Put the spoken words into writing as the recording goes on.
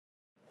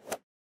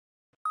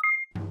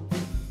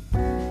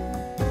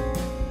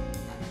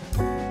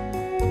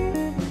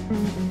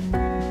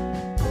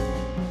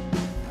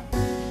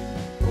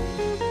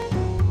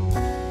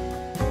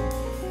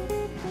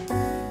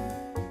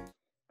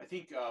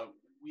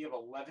we have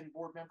 11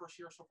 board members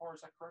here so far.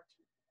 Is that correct?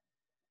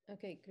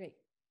 Okay, great.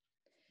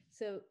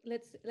 So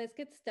let's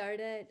get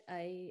started.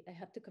 I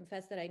have to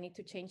confess that I need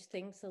to change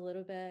things a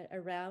little bit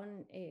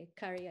around.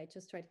 Kari, I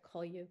just tried to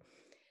call you.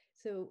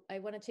 So I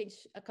want to change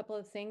a couple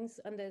of things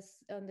on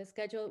the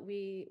schedule.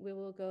 We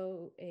will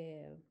go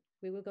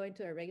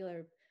into a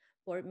regular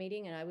board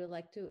meeting, and I would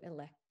like to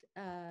elect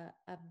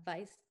a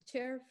vice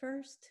chair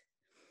first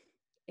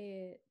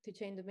to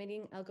change the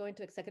meeting. I'll go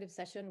into executive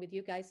session with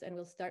you guys, and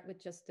we'll start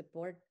with just the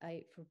board.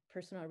 For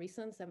personal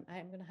reasons,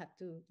 I'm going to have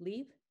to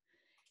leave.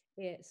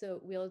 So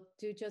we'll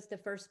do just the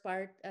first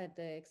part at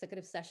the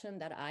executive session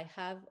that I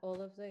have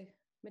all of the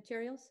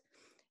materials.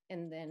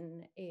 And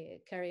then,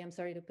 Carrie, I'm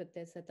sorry to put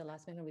this at the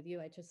last minute with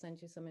you. I just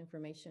sent you some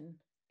information,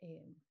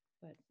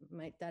 but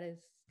my dad is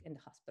in the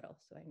hospital,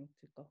 so I need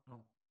to go.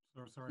 Oh,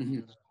 so sorry to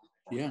hear that.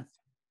 Yeah.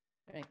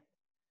 All right.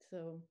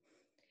 So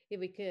if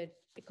we could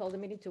call the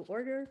meeting to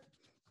order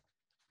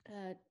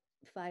at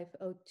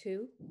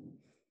 5:02.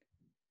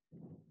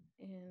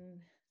 And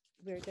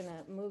we're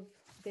gonna move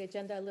the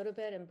agenda a little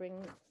bit and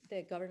bring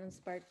the governance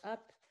part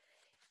up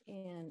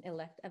and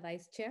elect a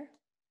vice chair.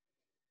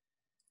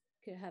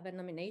 Could I have a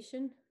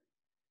nomination?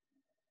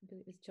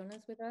 Is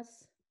Jonas with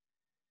us?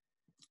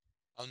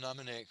 I'll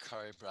nominate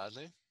Kari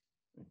Bradley.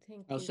 Thank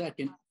you. I'll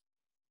second.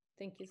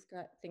 Thank you,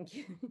 Scott. Thank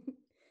you,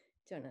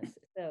 Jonas.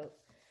 So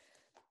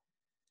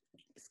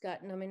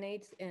Scott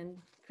nominates and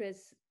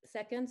Chris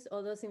seconds.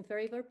 All those in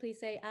favor, please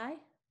say aye.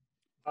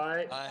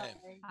 Aye. Aye.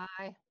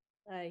 Aye.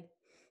 Aye.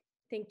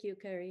 Thank you,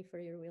 Carrie, for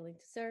your willing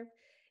to serve.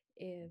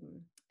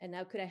 And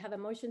now could I have a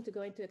motion to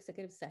go into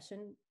executive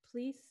session,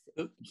 please?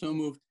 So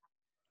moved.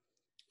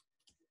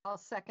 I'll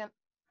second.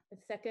 A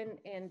second,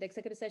 and the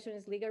executive session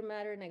is legal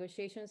matter,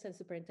 negotiations, and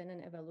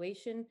superintendent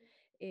evaluation.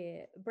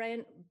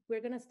 Brian, we're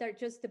gonna start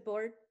just the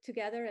board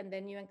together, and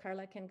then you and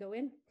Carla can go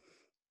in,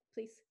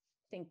 please.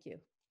 Thank you.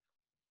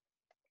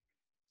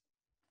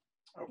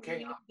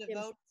 Okay. The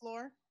vote,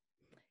 Floor?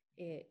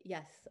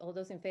 Yes, all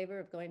those in favor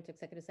of going to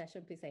executive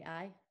session, please say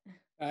aye.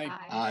 Aye.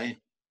 Aye.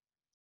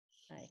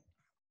 Aye.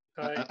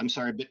 Aye. I'm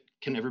sorry, but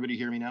can everybody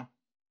hear me now?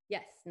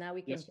 Yes, now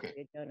we can Yes, hear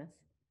you, Jonas.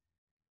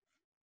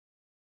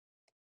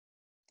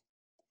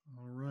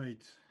 All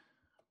right.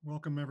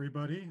 Welcome,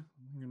 everybody.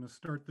 I'm going to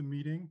start the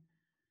meeting.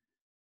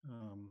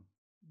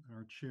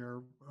 Our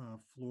chair,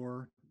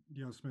 Floor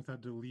Smith,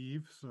 had to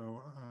leave,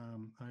 so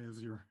I,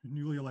 as your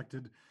newly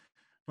elected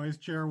vice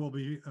chair, will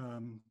be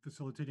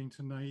facilitating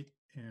tonight,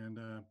 and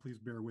please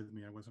bear with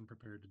me. I wasn't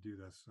prepared to do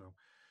this. So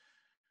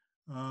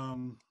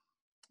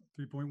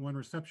 3.1,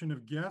 reception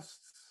of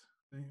guests.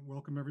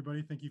 Welcome,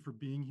 everybody. Thank you for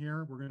being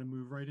here. We're going to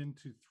move right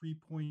into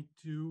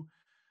 3.2,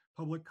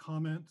 public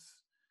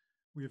comments.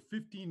 We have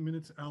 15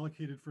 minutes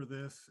allocated for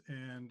this,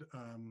 and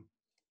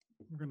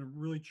we're going to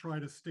really try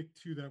to stick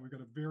to that. We've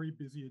got a very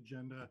busy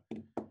agenda.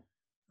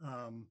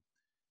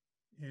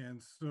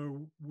 And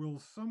so will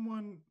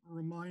someone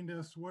remind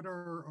us what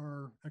are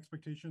our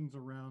expectations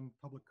around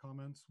public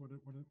comments? What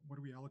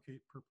do we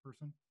allocate per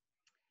person?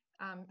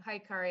 Hi,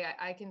 Kari,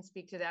 I can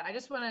speak to that. I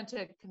just wanted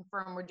to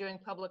confirm we're doing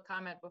public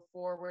comment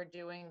before we're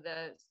doing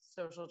the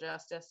social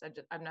justice.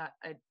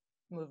 I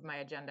moved my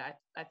agenda.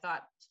 I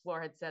thought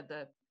Floor had said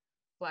the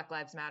Black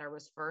Lives Matter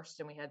was first,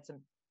 and we had some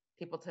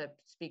people to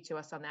speak to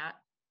us on that.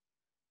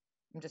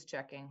 I'm just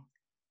checking.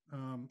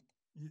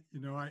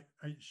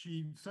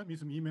 She sent me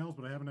some emails,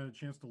 but I haven't had a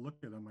chance to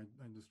look at them.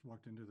 I just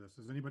walked into this.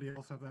 Does anybody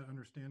else have that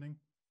understanding?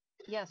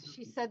 Yes,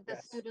 she said the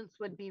students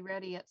would be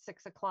ready at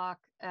 6 o'clock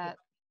at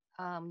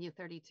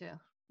U32.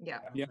 Yeah.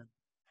 Yeah.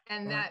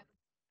 And All that,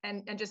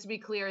 right. And just to be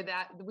clear,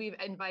 that we've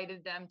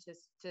invited them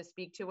to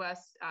speak to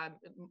us.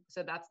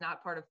 So that's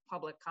not part of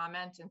public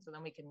comment. And so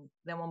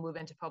then we'll move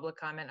into public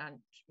comment on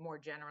more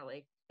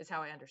generally, is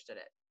how I understood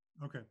it.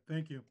 Okay,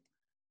 thank you.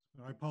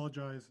 So I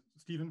apologize.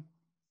 Stephen?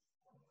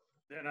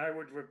 Then I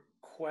would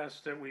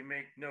request that we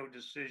make no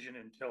decision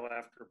until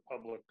after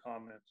public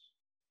comments.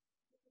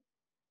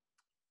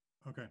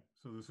 Okay,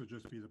 so this would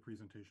just be the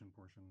presentation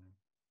portion,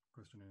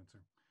 question and answer.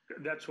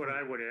 That's what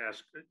I would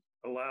ask.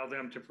 Allow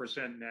them to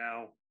present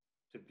now,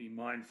 to be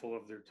mindful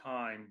of their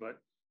time,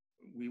 but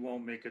we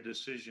won't make a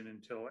decision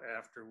until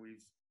after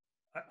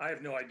I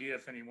have no idea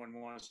if anyone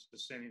wants to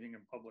say anything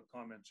in public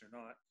comments or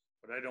not,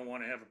 but I don't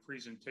want to have a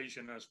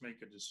presentation, us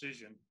make a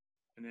decision,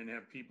 and then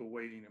have people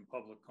waiting in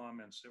public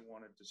comments that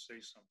wanted to say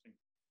something.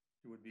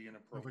 It would be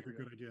inappropriate. Sounds like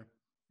a good idea.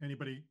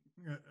 Anybody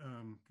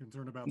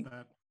concerned about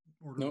that?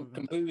 No,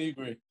 completely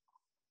agree.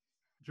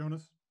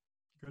 Jonas,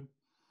 good.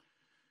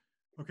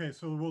 Okay,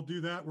 so we'll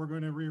do that. We're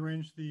going to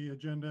rearrange the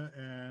agenda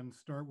and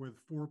start with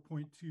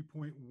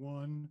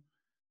 4.2.1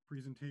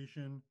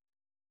 presentation,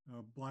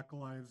 Black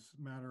Lives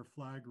Matter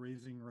flag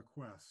raising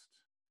request.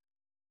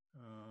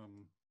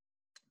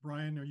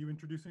 Brian, are you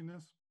introducing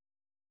this?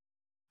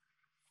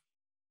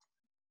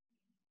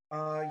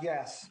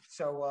 Yes.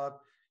 So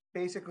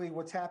basically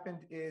what's happened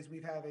is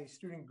we've had a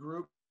student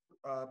group,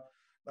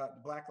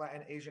 Black,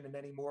 Latin, Asian, and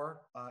many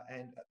more,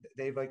 and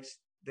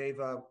they've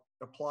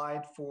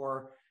applied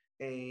for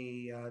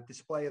a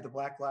display of the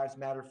Black Lives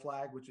Matter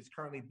flag, which is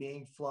currently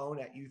being flown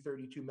at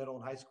U32 Middle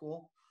and High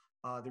School.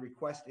 The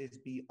request is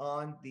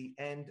beyond the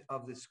end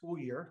of the school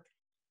year.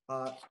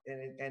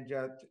 And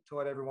to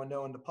let everyone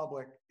know in the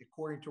public,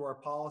 according to our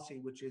policy,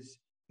 which is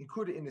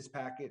included in this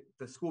packet,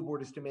 the school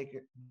board is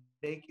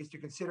to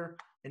consider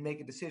and make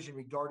a decision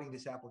regarding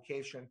this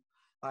application.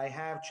 I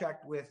have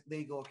checked with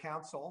legal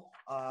counsel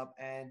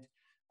and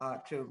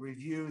to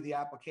review the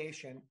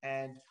application,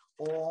 and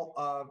all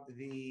of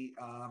the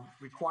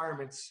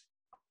requirements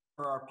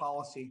for our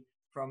policy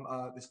from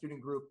the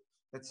student group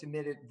that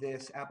submitted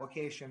this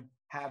application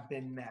have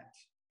been met.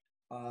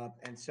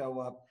 And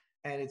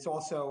it's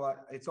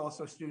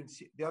also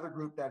students, the other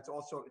group that's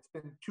also, it's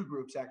been two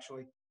groups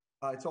actually.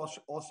 It's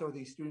also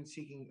the Student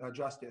Seeking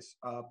Justice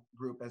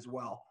group as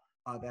well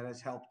that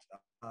has helped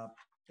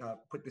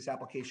put this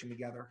application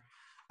together.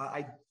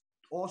 I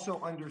also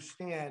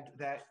understand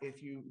that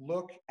if you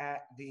look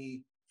at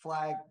the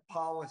flag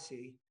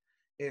policy,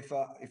 if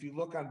you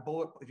look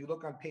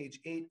on page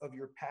 8 of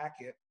your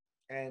packet,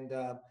 and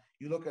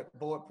you look at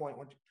bullet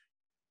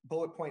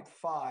point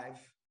 5,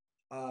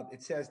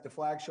 it says the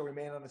flag shall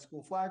remain on the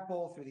school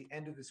flagpole through the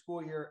end of the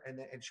school year,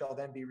 and shall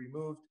then be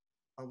removed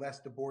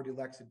unless the board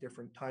elects a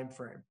different time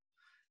frame.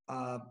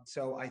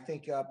 So I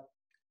think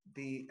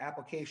the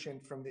application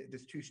from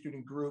these two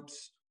student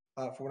groups,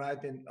 from what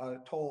I've been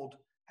told,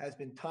 has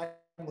been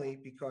timely,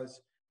 because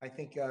I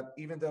think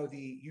even though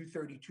the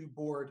U32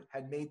 board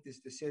had made this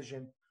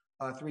decision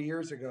 3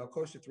 years ago,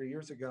 close to 3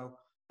 years ago,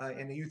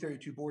 and the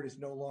U32 board is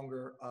no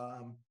longer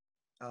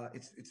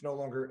it's no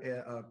longer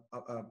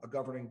a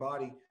governing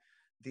body.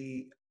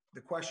 The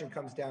question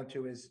comes down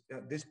to is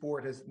this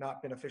board has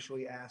not been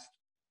officially asked,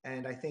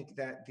 and I think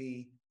that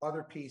the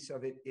other piece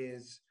of it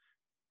is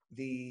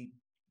the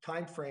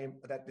time frame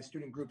that the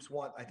student groups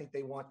want. I think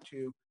they want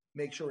to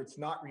make sure it's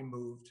not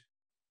removed.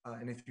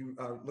 And if you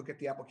look at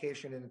the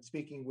application and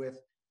speaking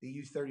with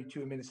the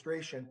U32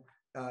 administration,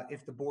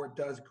 if the board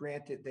does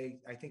grant it,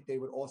 I think they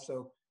would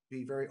also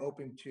be very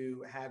open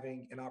to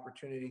having an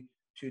opportunity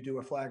to do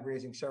a flag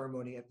raising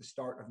ceremony at the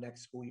start of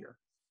next school year.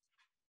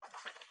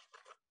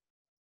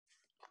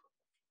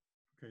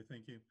 Okay,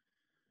 thank you.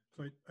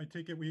 So I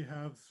take it we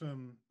have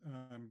some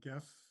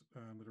guests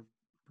that are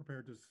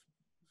prepared to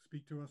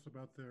speak to us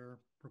about their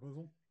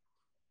proposal.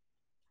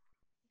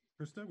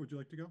 Krista, would you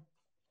like to go?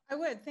 I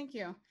would, thank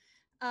you.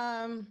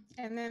 And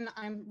then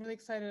I'm really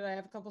excited. I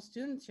have a couple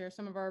students here.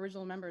 Some of our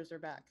original members are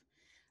back.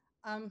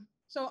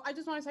 So I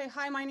just want to say,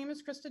 hi, my name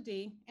is Krista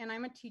D, and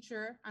I'm a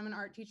teacher. I'm an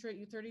art teacher at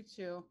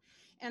U32,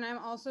 and I'm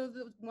also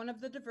one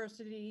of the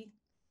diversity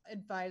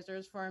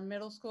advisors for our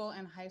middle school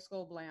and high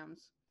school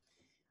BLAMs.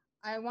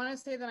 I want to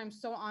say that I'm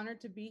so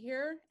honored to be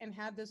here and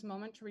have this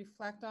moment to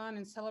reflect on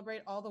and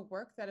celebrate all the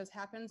work that has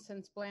happened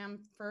since BLAM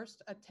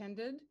first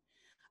attended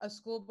a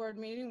school board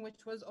meeting,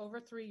 which was over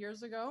 3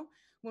 years ago,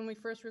 when we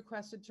first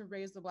requested to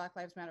raise the Black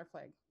Lives Matter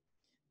flag.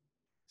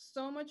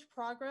 So much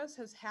progress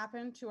has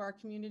happened to our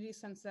community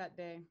since that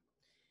day.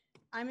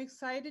 I'm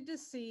excited to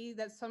see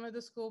that some of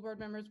the school board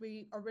members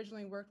we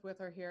originally worked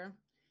with are here.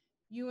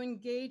 You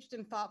engaged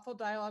in thoughtful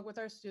dialogue with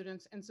our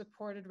students and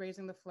supported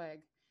raising the flag.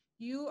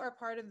 You are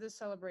part of this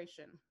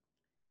celebration.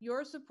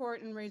 Your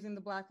support in raising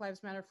the Black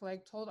Lives Matter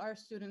flag told our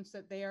students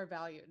that they are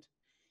valued.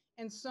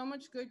 And so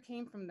much good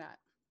came from that.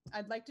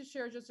 I'd like to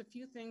share just a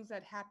few things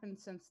that happened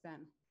since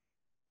then.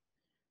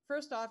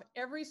 First off,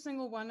 every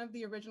single one of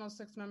the original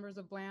 6 members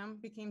of BLAM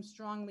became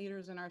strong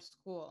leaders in our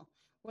school,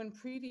 when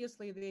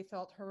previously they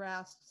felt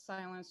harassed,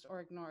 silenced, or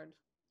ignored.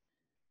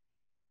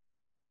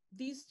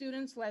 These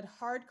students led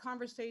hard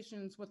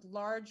conversations with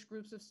large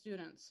groups of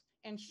students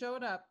and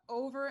showed up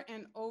over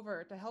and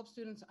over to help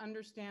students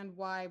understand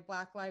why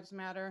Black Lives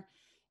Matter,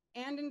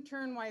 and in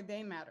turn, why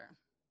they matter.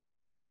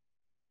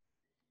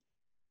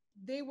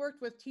 They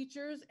worked with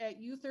teachers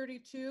at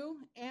U32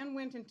 and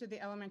went into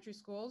the elementary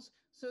schools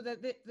so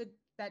that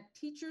that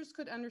teachers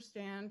could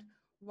understand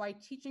why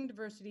teaching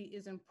diversity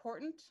is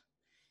important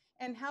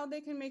and how they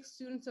can make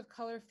students of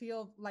color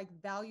feel like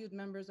valued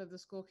members of the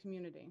school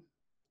community.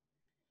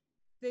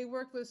 They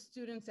worked with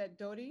students at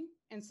Doty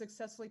and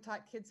successfully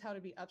taught kids how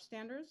to be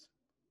upstanders.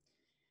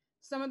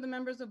 Some of the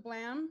members of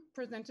BLAM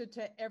presented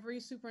to every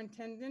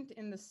superintendent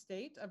in the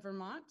state of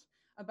Vermont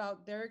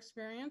about their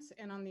experience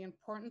and on the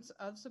importance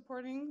of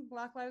supporting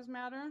Black Lives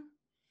Matter.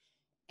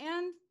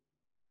 And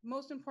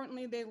most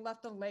importantly, they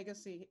left a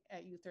legacy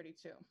at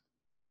U32.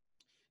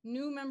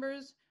 New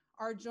members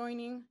are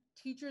joining,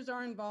 teachers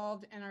are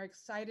involved and are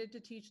excited to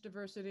teach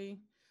diversity.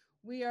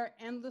 We are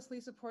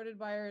endlessly supported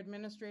by our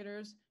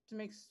administrators to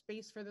make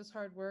space for this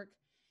hard work.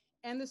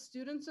 And the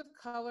students of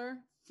color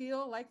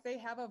feel like they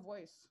have a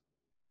voice.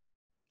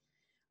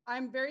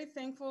 I'm very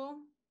thankful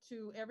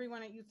to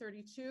everyone at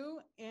U32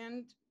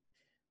 and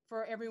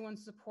for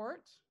everyone's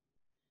support.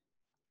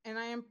 And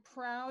I am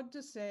proud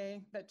to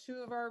say that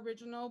 2 of our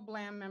original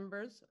BLAM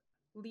members,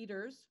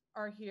 leaders,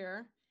 are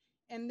here,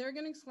 and they're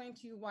going to explain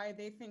to you why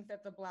they think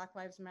that the Black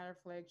Lives Matter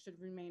flag should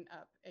remain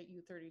up at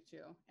U32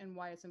 and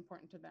why it's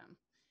important to them.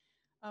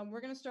 We're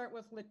going to start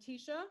with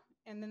Letitia,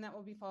 and then that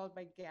will be followed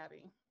by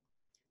Gabby.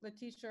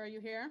 Letitia, are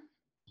you here?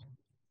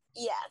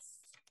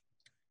 Yes.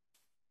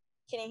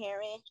 Can you hear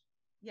me?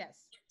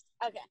 Yes.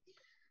 Okay.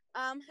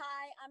 Hi,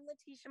 I'm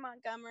Letitia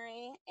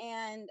Montgomery,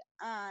 and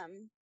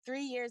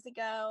 3 years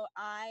ago,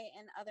 I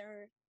and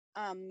other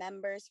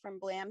members from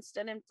BLAM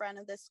stood in front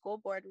of the school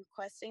board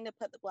requesting to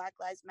put the Black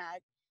Lives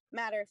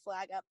Matter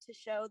flag up to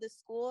show the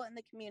school and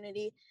the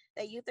community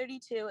that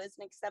U32 is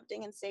an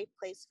accepting and safe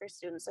place for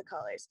students of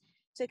colors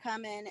to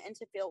come in and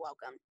to feel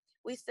welcome.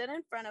 We stood in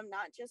front of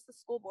not just the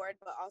school board,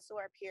 but also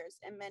our peers,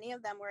 and many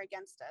of them were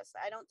against us.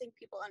 I don't think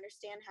people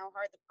understand how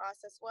hard the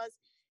process was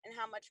and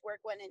how much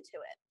work went into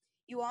it.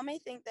 You all may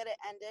think that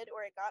it ended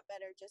or it got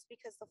better just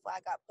because the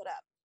flag got put up,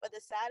 but the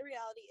sad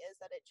reality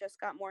is that it just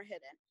got more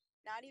hidden.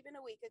 Not even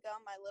a week ago,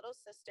 my little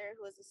sister,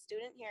 who is a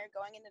student here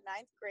going into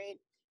 9th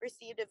grade,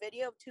 received a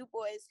video of 2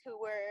 boys who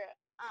were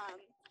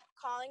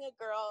calling a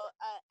girl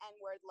an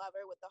N-word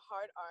lover with a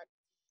hard R.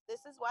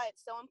 This is why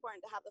it's so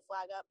important to have the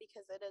flag up,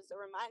 because it is a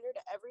reminder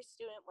to every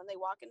student when they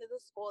walk into the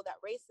school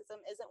that racism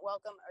isn't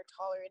welcome or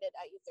tolerated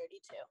at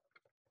U32.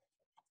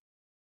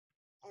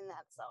 And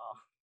that's all.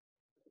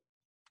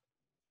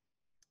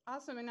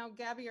 Awesome. And now,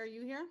 Gabby, are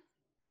you here?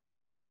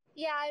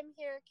 Yeah, I'm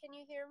here. Can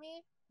you hear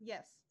me?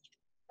 Yes.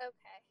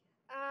 Okay.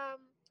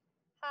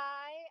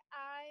 Hi,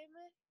 I'm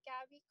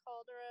Gabby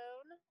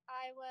Calderon.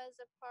 I was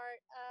a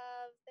part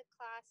of the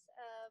class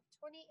of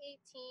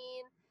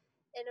 2018,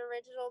 an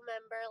original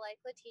member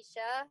like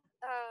Letitia.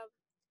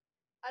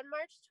 On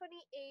March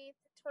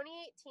 28th,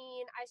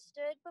 2018, I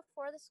stood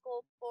before the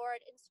school board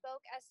and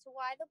spoke as to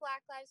why the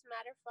Black Lives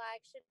Matter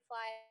flag should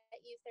fly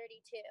at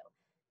U32.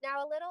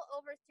 Now, a little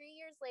over 3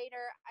 years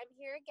later, I'm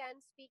here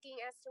again speaking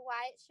as to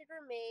why it should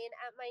remain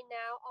at my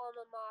now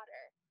alma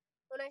mater.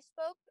 When I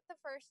spoke the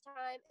first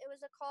time, it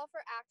was a call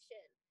for action.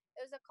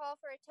 It was a call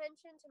for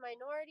attention to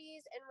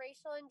minorities and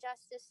racial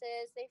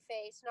injustices they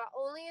face, not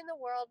only in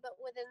the world, but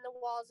within the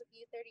walls of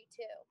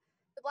U32.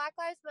 The Black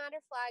Lives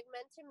Matter flag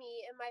meant to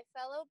me and my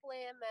fellow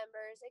BLAM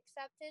members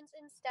acceptance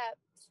and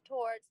steps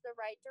towards the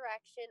right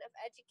direction of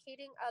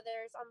educating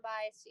others on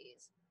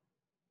biases.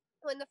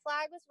 When the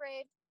flag was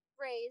raised,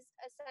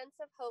 a sense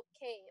of hope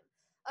came,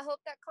 a hope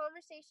that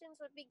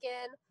conversations would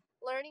begin,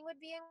 learning would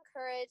be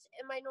encouraged,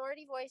 and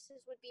minority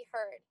voices would be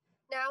heard.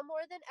 Now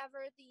more than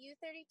ever, the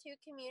U32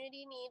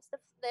 community needs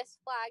this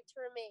flag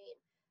to remain.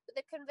 With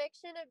the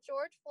conviction of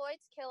George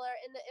Floyd's killer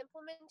and the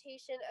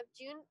implementation of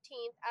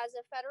Juneteenth as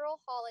a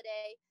federal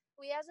holiday,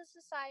 we as a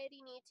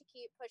society need to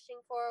keep pushing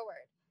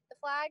forward.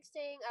 The flag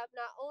staying up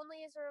not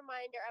only is a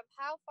reminder of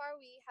how far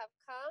we have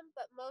come,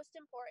 but most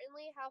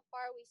importantly, how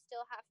far we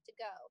still have to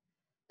go.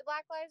 The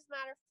Black Lives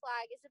Matter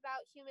flag is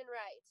about human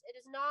rights. It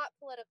is not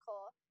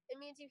political. It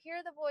means you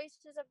hear the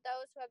voices of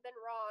those who have been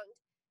wronged.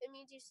 It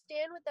means you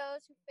stand with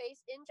those who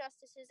face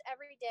injustices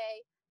every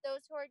day,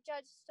 those who are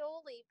judged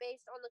solely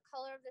based on the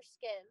color of their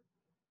skin.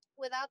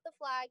 Without the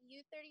flag,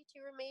 U32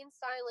 remains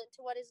silent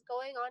to what is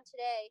going on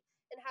today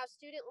and how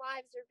student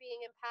lives are being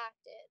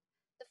impacted.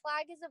 The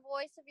flag is a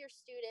voice of your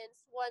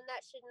students, one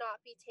that should not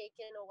be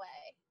taken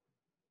away.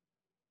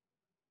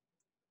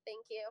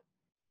 Thank you.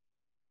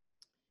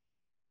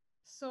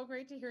 So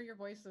great to hear your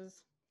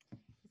voices.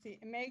 Let's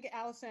see, Meg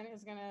Allison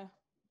is going to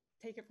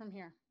take it from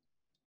here.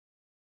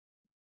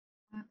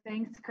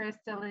 Thanks,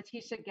 Krista.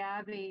 Letitia,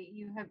 Gabby,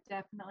 you have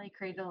definitely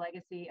created a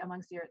legacy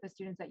amongst the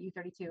students at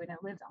U32, and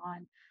it lives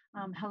on.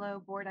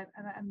 Hello, board.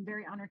 I'm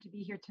very honored to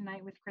be here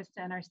tonight with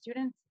Krista and our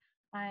students.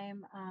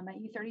 I'm at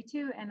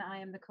U32, and I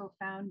am the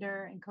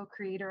co-founder and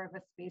co-creator of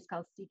a space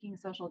called Seeking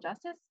Social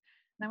Justice.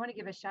 And I want to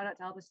give a shout out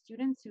to all the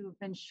students who have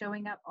been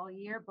showing up all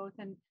year, both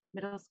in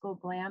middle school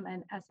BLAM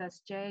and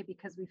SSJ,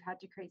 because we've had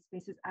to create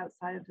spaces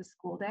outside of the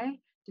school day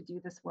to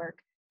do this work,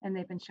 and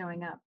they've been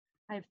showing up.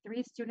 I have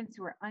 3 students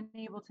who are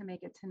unable to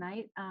make it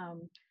tonight,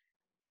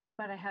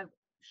 but I have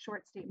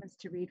short statements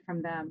to read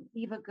from them.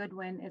 Eva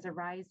Goodwin is a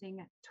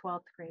rising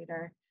 12th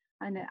grader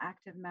and an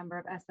active member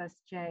of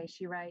SSJ.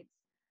 She writes,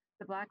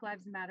 "The Black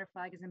Lives Matter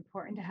flag is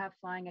important to have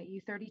flying at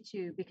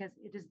U32 because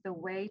it is the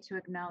way to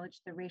acknowledge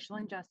the racial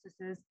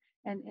injustices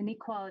and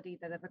inequality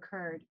that have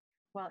occurred.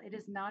 While it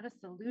is not a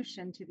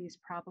solution to these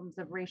problems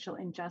of racial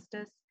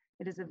injustice,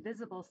 it is a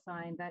visible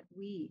sign that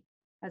we,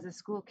 as a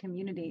school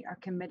community, are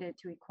committed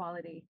to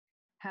equality.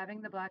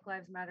 Having the Black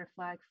Lives Matter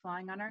flag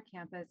flying on our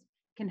campus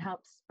can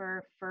help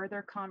spur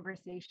further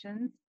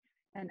conversations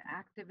and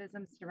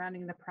activism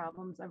surrounding the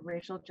problems of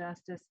racial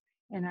justice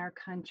in our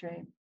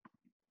country."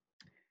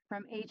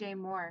 From AJ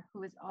Moore,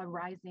 who is a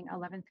rising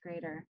 11th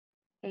grader.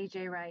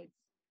 AJ writes,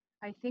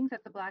 "I think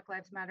that the Black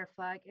Lives Matter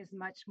flag is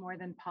much more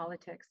than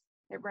politics.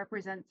 It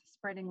represents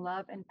spreading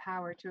love and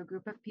power to a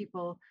group of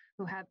people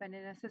who have been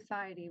in a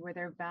society where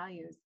their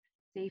values,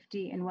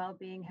 safety, and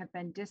well-being have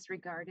been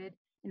disregarded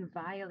and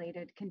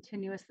violated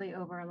continuously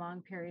over a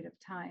long period of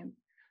time.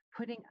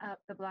 Putting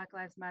up the Black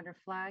Lives Matter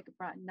flag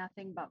brought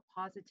nothing but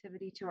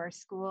positivity to our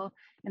school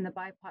and the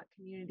BIPOC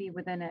community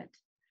within it.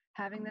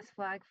 Having this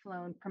flag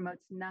flown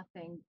promotes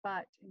nothing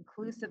but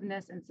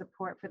inclusiveness and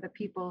support for the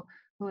people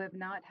who have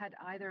not had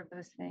either of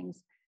those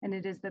things, and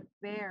it is the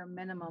bare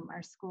minimum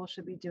our school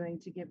should be doing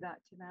to give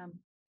that to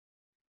them."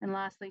 And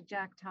lastly,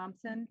 Jack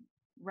Thompson,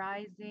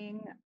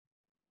 rising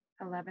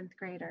 11th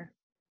grader.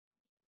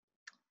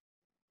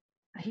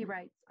 He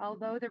writes,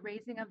 although the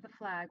raising of the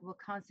flag will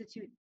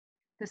constitute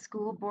the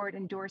school board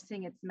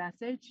endorsing its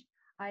message,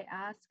 I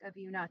ask of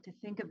you not to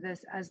think of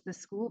this as the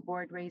school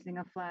board raising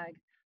a flag,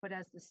 but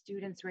as the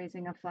students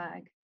raising a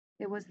flag.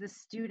 It was the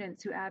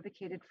students who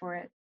advocated for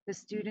it, the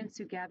students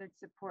who gathered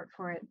support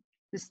for it,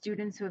 the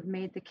students who have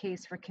made the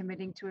case for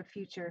committing to a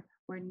future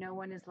where no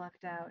one is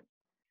left out.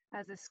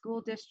 As a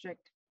school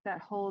district that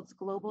holds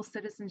global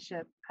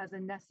citizenship as a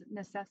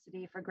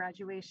necessity for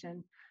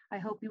graduation, I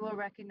hope you will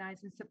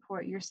recognize and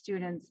support your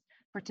students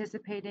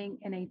participating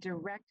in a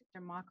direct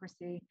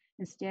democracy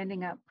and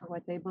standing up for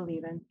what they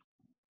believe in.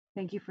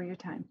 Thank you for your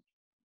time.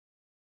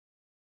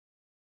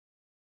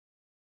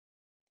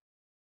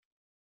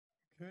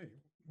 Okay,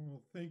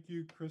 well, thank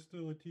you,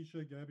 Krista,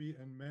 Letitia, Gabby,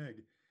 and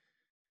Meg.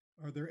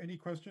 Are there any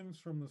questions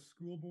from the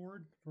school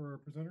board for our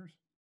presenters?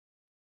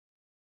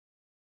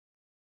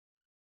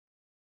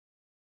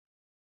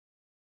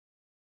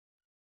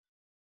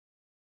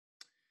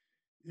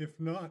 If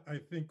not, I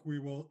think we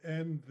will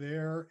end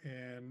there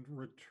and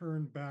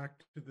return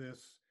back to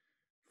this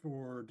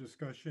for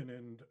discussion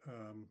and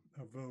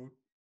a vote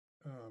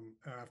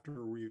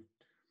after we've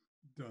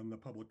done the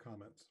public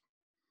comments.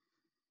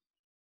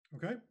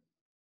 Okay,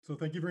 so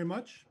thank you very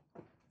much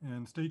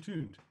and stay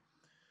tuned.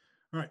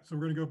 All right, so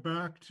we're going to go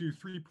back to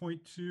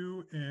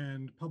 3.2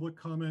 and public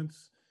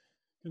comments.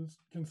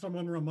 Can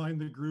someone remind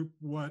the group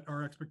what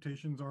our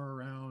expectations are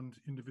around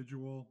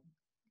individual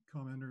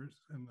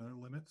commenters and the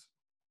limits?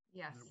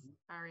 Yes,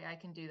 sorry, I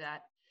can do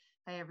that.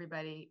 Hi,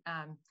 everybody.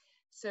 The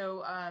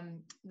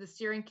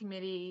steering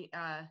committee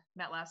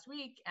met last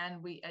week,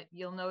 and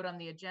you'll note on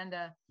the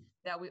agenda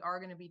that we are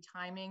going to be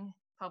timing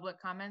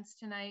public comments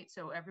tonight.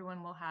 So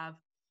everyone will have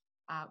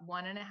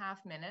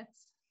 1.5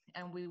 minutes,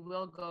 and we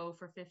will go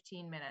for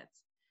 15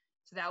 minutes.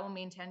 So that will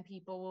mean 10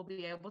 people will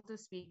be able to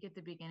speak at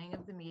the beginning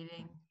of the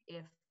meeting.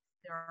 If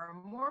there are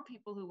more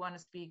people who want to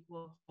speak,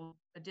 we'll hold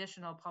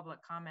additional public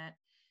comment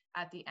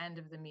at the end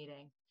of the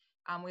meeting.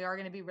 We are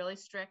going to be really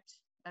strict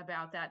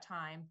about that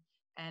time,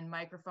 and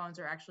microphones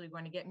are actually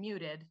going to get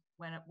muted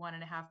when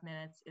 1.5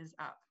 minutes is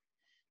up.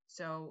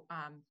 So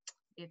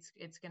it's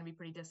going to be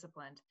pretty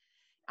disciplined.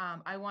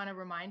 I want to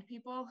remind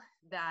people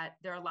that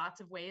there are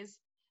lots of ways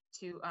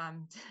to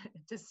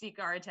seek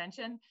our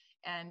attention,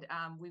 and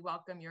we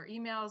welcome your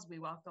emails. We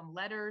welcome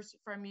letters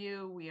from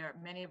you.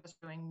 Many of us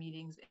doing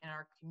meetings in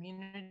our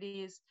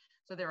communities,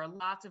 so there are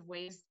lots of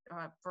ways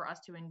for us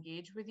to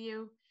engage with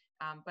you.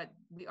 But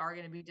we are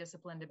going to be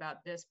disciplined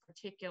about this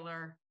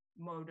particular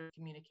mode of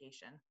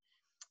communication.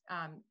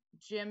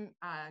 Jim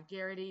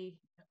Garrity,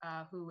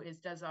 who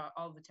does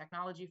all the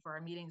technology for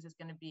our meetings, is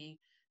going to be,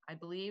 I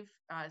believe,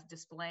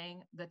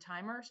 displaying the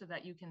timer so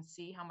that you can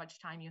see how much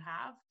time you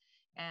have,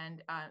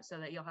 and so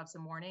that you'll have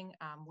some warning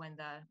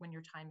when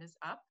your time is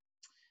up.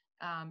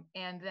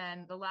 And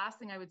then the last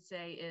thing I would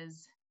say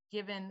is,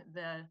 given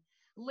the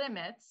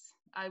limits,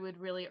 I would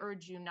really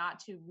urge you not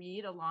to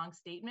read a long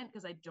statement,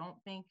 because I don't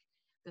think,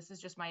 this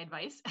is just my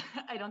advice,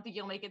 I don't think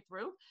you'll make it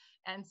through.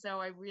 And so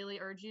I really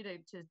urge you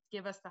to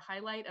give us the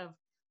highlight of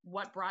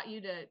what brought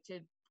you to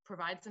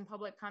provide some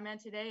public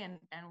comment today,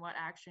 and what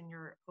action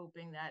you're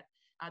hoping that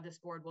this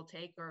board will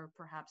take or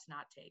perhaps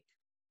not take.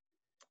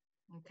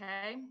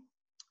 Okay,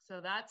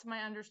 so that's my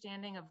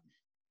understanding of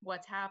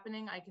what's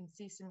happening. I can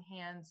see some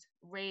hands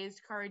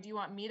raised. Kari, do you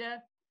want me to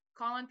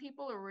call on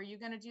people, or were you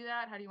going to do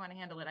that? How do you want to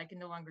handle it? I can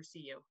no longer see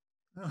you.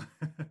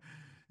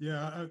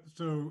 Yeah,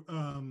 so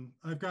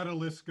I've got a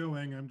list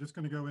going. I'm just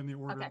going to go in the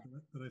order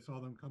that I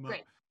saw them come up.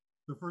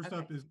 So first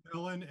up is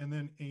Ellen, and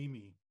then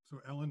Amy. So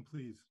Ellen,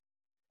 please.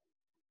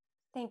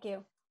 Thank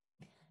you.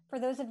 For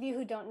those of you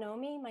who don't know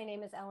me, my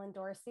name is Ellen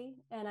Dorsey,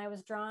 and I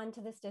was drawn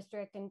to this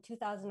district in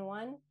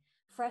 2001,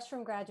 fresh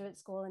from graduate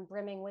school and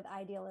brimming with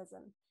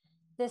idealism.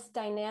 This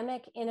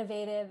dynamic,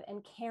 innovative,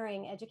 and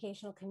caring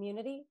educational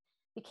community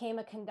became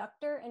a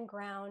conductor and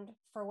ground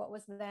for what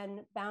was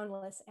then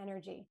boundless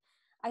energy.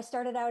 I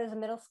started out as a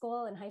middle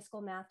school and high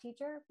school math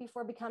teacher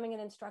before becoming an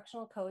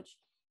instructional coach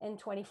in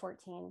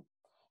 2014.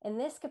 In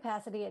this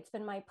capacity, it's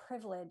been my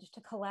privilege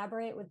to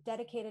collaborate with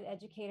dedicated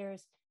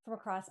educators from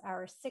across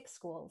our 6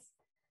 schools.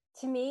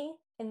 To me,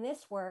 in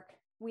this work,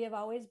 we have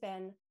always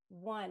been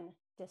one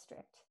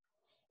district,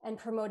 and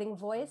promoting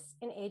voice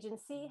and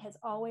agency has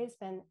always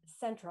been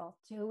central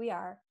to who we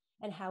are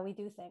and how we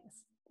do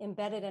things,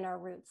 embedded in our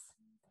roots.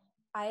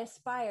 I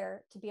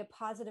aspire to be a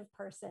positive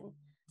person.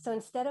 So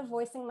instead of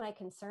voicing my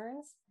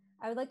concerns,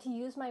 I would like to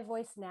use my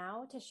voice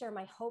now to share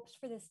my hopes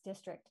for this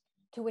district,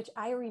 to which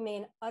I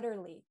remain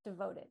utterly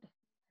devoted.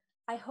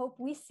 I hope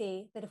we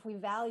see that if we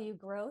value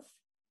growth,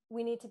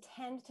 we need to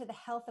tend to the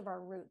health of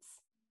our roots.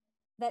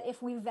 That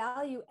if we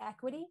value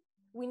equity,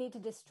 we need to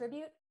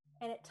distribute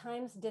and at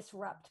times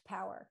disrupt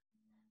power.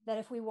 That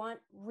if we want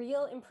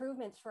real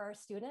improvements for our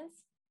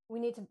students, we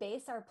need to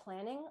base our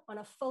planning on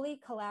a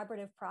fully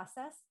collaborative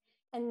process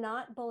and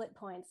not bullet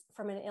points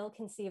from an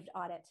ill-conceived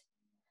audit.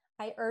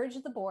 I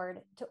urge the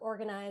board to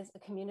organize a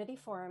community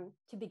forum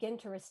to begin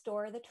to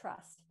restore the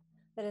trust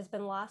that has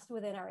been lost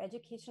within our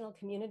educational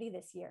community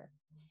this year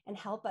and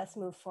help us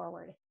move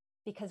forward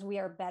because we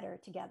are better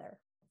together.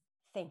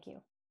 Thank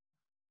you.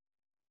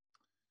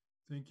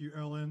 Thank you,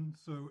 Ellen.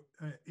 So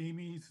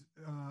Amy's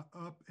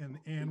up and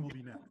Ann will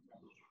be next.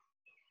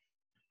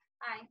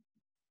 Hi,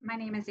 my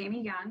name is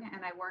Amy Young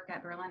and I work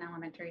at Berlin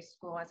Elementary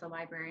School as a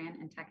librarian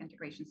and tech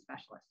integration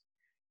specialist.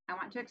 I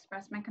want to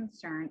express my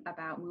concern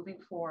about moving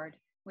forward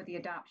with the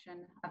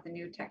adoption of the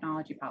new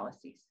technology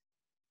policies.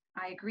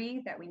 I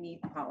agree that we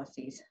need the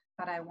policies,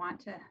 but I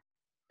want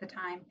the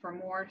time for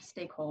more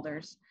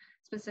stakeholders,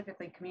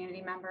 specifically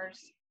community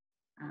members,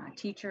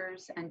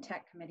 teachers, and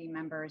tech committee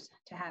members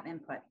to have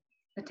input.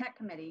 The tech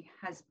committee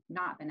has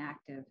not been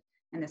active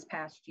in this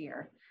past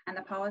year, and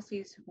the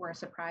policies were a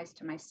surprise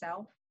to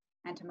myself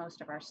and to most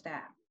of our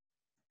staff.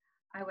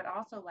 I would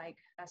also like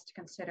us to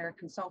consider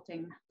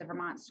consulting the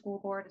Vermont School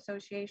Board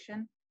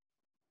Association,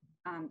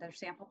 their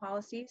sample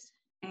policies,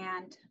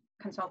 and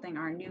consulting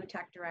our new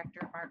tech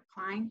director, Art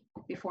Klein,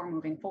 before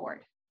moving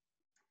forward.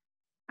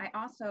 I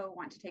also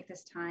want to take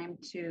this time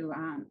to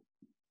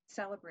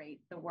celebrate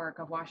the work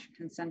of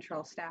Washington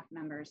Central staff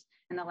members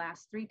in the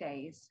last 3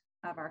 days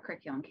of our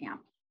curriculum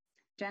camp.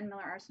 Jen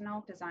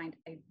Miller-Arsenault designed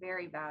a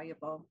very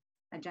valuable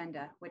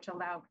agenda, which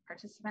allowed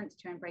participants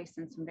to embrace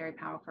in some very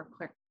powerful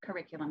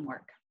curriculum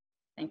work.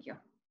 Thank you.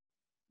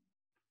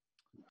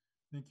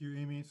 Thank you,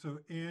 Amy. So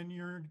Ann,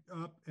 you're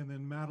up, and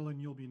then Madeline,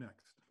 you'll be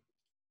next.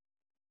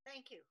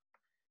 Thank you.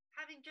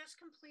 Having just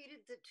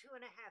completed the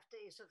 2.5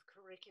 days of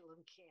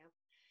curriculum camp,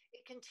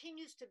 it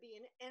continues to be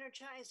an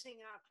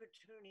energizing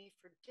opportunity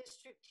for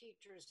district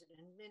teachers and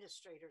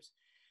administrators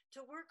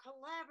to work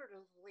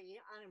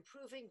collaboratively on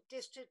improving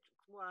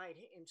district-wide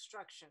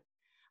instruction.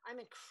 I'm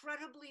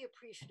incredibly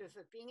appreciative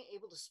of being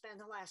able to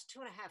spend the last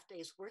 2.5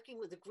 days working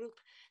with a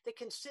group that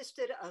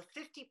consisted of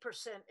 50%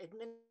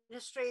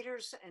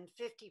 administrators and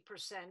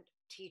 50%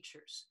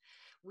 teachers.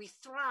 We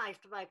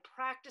thrived by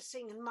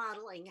practicing and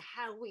modeling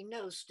how we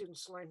know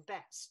students learn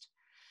best.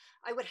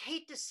 I would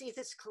hate to see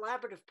this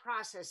collaborative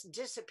process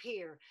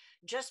disappear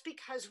just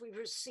because we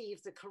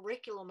received the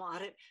curriculum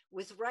audit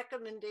with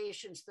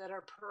recommendations that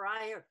are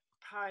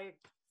prioritized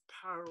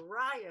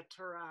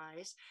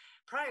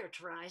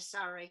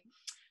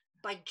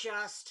by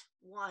just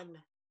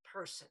one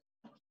person.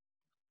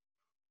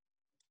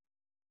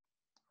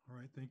 All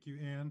right, thank you,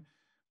 Ann.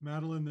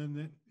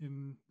 Madeline,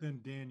 then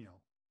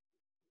Danielle.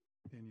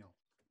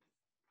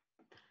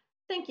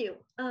 Thank you.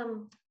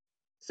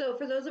 So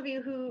for those of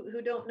you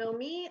who don't know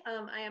me,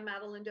 I am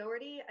Madeline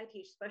Doherty. I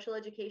teach special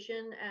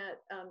education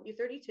at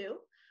U32.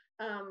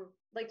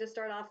 Like to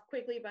start off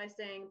quickly by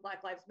saying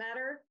Black Lives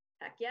Matter.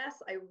 Heck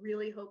yes, I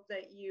really hope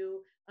that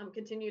you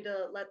continue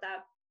to let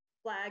that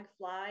flag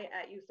fly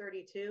at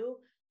U32.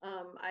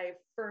 I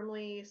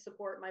firmly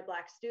support my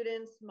Black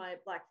students, my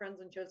Black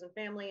friends and chosen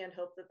family, and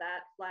hope that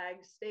that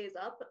flag stays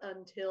up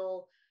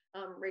until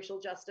racial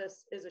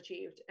justice is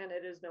achieved and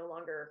it is no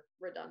longer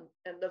redundant,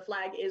 and the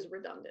flag is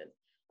redundant.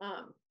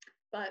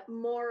 But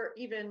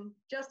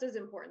just as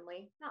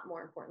importantly, I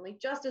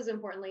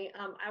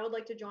would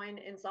like to join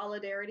in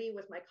solidarity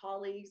with my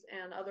colleagues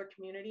and other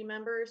community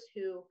members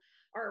who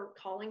are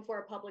calling for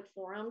a public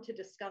forum to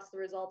discuss the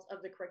results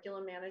of the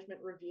curriculum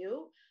management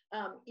review.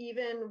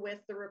 Even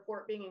with the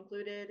report being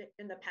included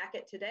in the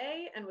packet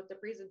today and with the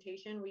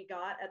presentation we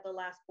got at the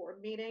last board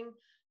meeting,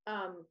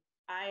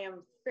 I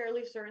am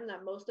fairly certain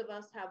that most of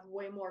us have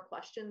way more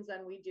questions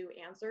than we do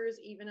answers.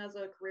 Even as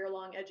a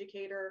career-long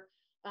educator,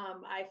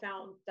 I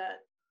found that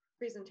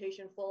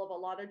presentation full of a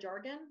lot of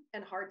jargon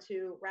and hard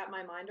to wrap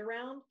my mind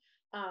around.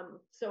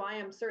 So I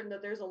am certain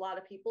that there's a lot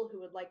of people who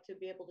would like to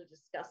be able to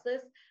discuss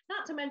this,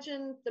 not to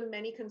mention the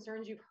many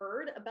concerns you've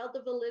heard about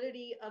the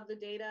validity of the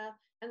data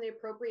and the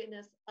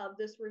appropriateness of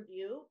this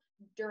review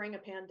during a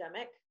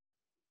pandemic.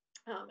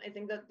 I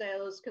think that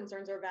those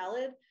concerns are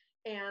valid,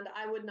 and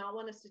I would not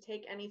want us to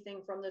take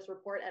anything from this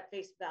report at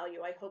face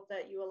value. I hope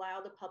that you allow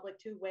the public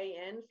to weigh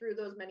in through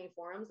those many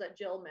forums that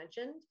Jill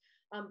mentioned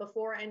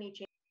before any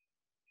change.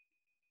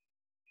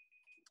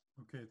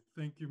 Okay,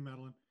 thank you,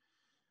 Madeline.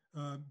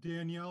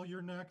 Danielle,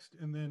 you're next,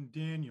 and then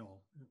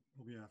Daniel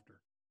will be after.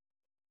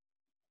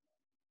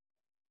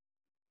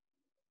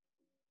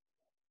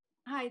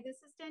 Hi, this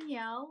is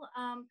Danielle.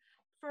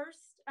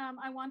 First,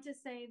 I want to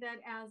say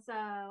that as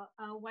a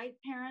white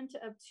parent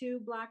of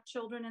 2 Black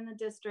children in the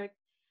district,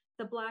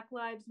 the Black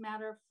Lives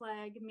Matter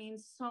flag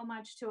means so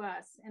much to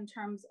us in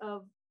terms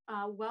of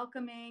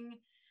welcoming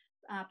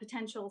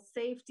potential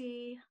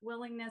safety,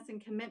 willingness,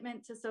 and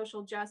commitment to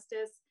social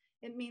justice.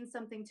 It means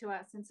something to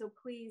us. And so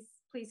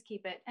please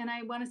keep it. And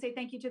I want to say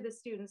thank you to the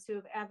students who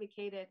have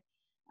advocated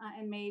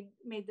and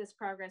made this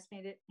progress,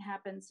 made it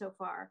happen so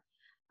far.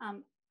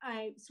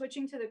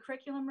 Switching to the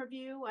curriculum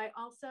review, I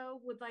also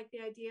would like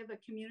the idea of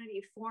a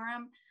community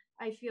forum.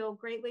 I feel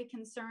greatly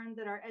concerned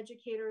that our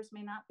educators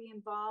may not be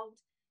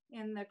involved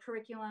in the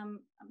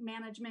curriculum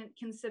management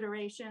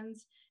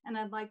considerations, and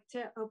I'd like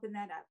to open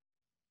that up.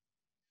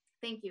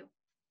 Thank you.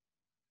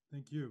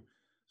 Thank you.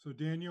 So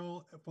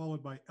Daniel,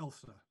 followed by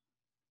Elsa.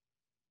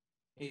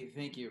 Hey,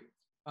 thank you.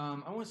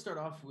 I want to start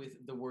off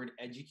with the word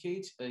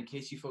educate. In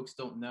case you folks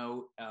don't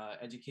know,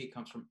 educate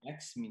comes from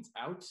X, means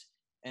out,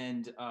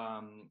 and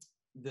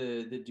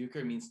the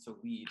duker means to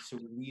lead. So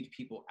we lead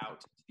people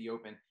out to the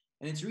open.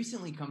 And it's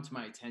recently come to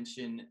my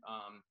attention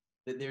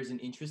that there's an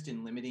interest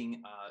in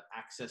limiting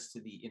access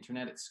to the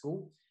internet at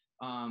school.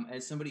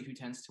 As somebody who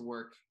tends to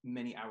work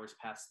many hours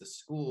past the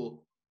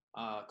school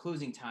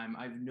closing time,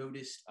 I've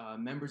noticed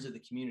members of the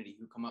community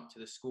who come up to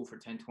the school for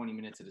 10, 20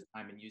 minutes at a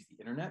time and use the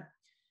internet.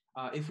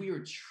 If we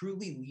are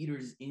truly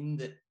leaders in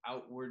the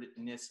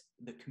outwardness,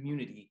 the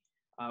community,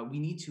 we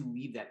need to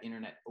leave that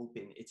internet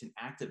open. It's an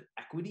act of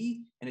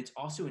equity, and it's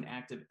also an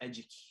act of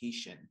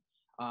education.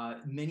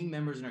 Many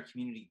members in our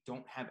community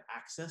don't have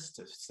access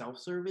to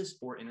self-service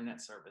or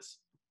internet service.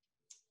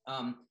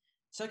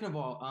 Second of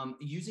all,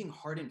 using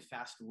hard and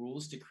fast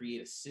rules to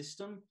create a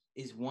system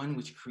is one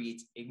which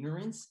creates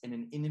ignorance and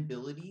an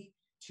inability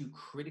to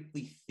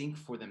critically think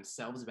for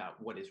themselves about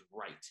what is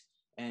right.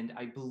 And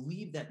I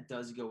believe that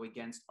does go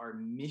against our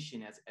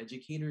mission as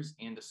educators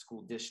and a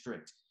school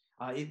district.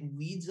 It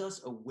leads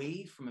us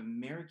away from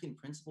American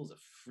principles of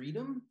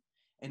freedom,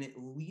 and it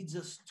leads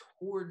us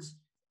towards,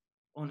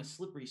 on a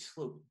slippery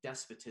slope,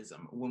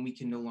 despotism, when we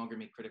can no longer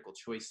make critical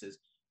choices.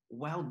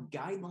 While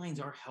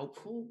guidelines are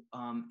helpful,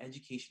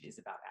 education is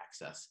about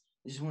access.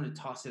 I just want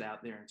to toss it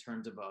out there in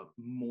terms of a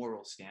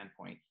moral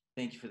standpoint.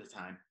 Thank you for the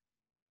time.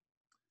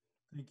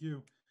 Thank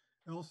you.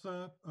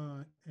 Elsa,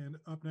 and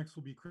up next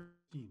will be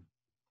Christine.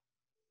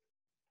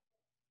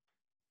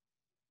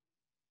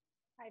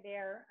 Hi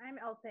there, I'm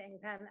Elsa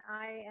Ingpen.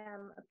 I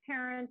am a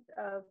parent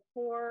of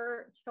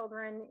 4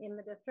 children in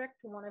the district,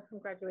 one of whom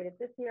graduated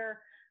this year.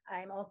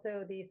 I'm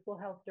also the school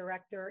health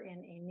director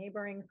in a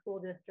neighboring school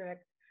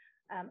district.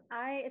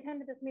 I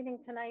attended this meeting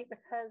tonight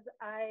because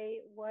I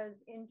was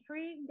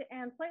intrigued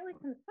and slightly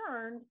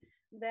concerned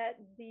that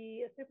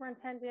the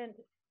superintendent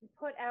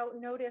put out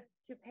notice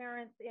to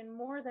parents in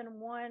more than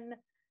one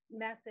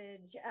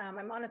message.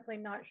 I'm honestly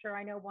not sure.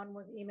 I know one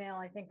was email.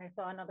 I think I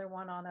saw another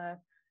one on a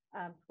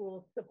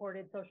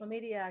school-supported social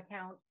media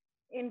account,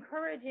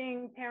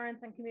 encouraging parents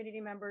and community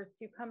members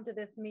to come to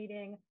this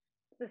meeting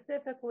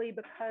specifically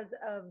because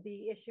of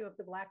the issue of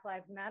the Black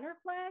Lives Matter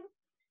flag.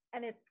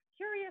 And it's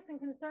curious and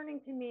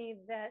concerning to me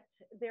that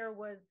there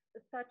was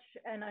such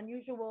an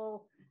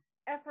unusual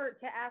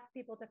effort to ask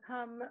people to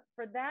come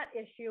for that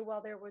issue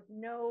while there was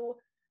no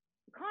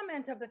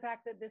comment of the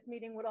fact that this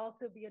meeting would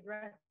also be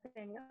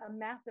addressing a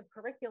massive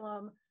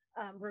curriculum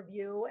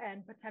review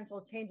and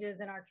potential changes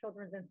in our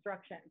children's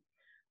instruction.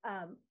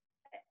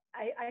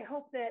 I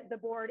hope that the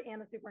board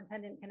and the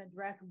superintendent can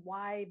address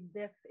why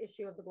this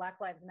issue of the Black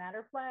Lives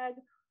Matter flag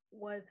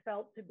was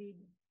felt to be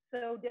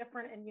so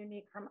different and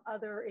unique from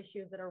other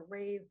issues that are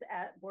raised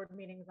at board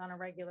meetings on a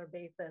regular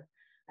basis.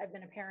 I've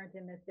been a parent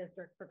in this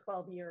district for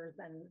 12 years,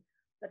 and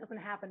that doesn't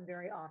happen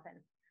very often.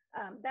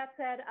 That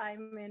said,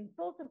 I'm in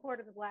full support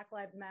of the Black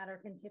Lives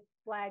Matter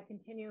flag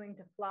continuing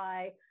to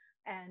fly,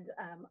 and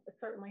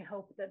certainly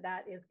hope that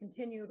that is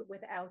continued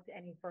without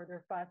any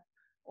further fuss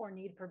or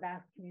need for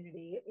vast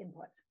community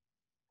input.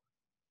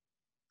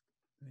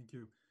 Thank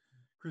you.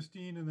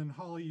 Christine, and then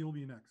Holly, you'll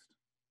be next.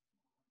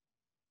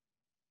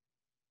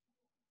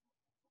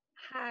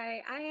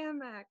 Hi, I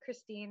am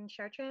Christine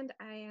Chartrand.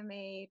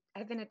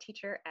 I've been a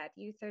teacher at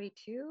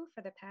U32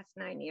 for the past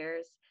 9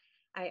 years.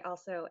 I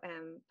also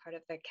am part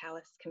of the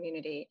Calais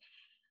community.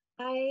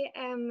 I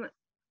am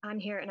on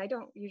here, and I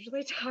don't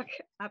usually talk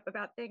up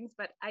about things,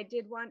 but I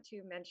did want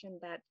to mention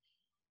that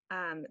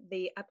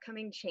the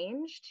upcoming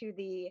change to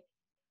the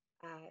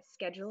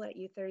schedule at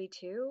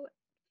U32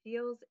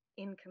 feels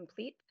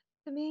incomplete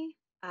to me.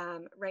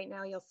 Right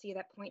now, you'll see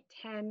that point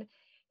 10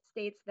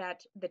 states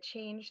that the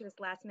change, this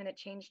last minute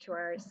change to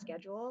our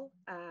schedule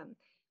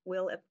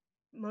will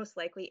most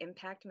likely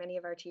impact many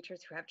of our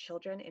teachers who have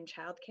children in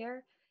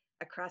childcare.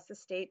 Across the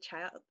state,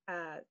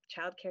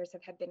 childcares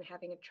have been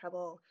having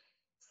trouble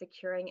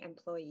securing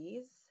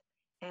employees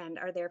and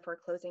are therefore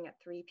closing at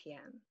 3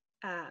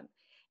 p.m.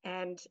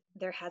 And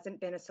there hasn't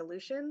been a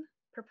solution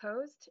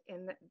proposed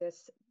in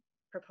this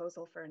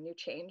proposal for a new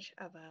change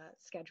of a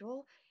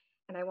schedule.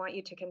 And I want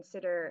you to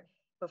consider,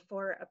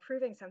 before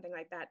approving something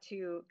like that,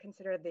 to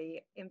consider the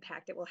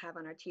impact it will have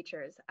on our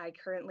teachers. I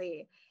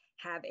currently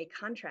have a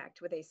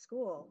contract with a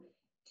school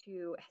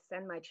to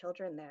send my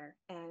children there,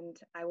 and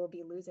I will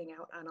be losing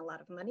out on a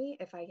lot of money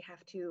if I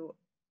have to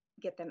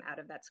get them out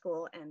of that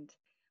school, and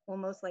will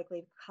most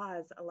likely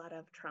cause a lot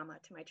of trauma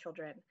to my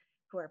children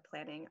who are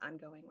planning on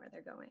going where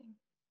they're going.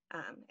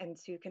 And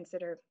to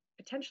consider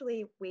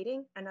potentially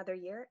waiting another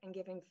year and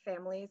giving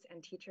families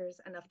and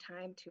teachers enough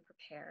time to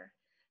prepare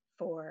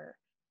for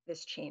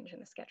this change in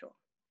the schedule.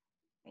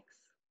 Thanks.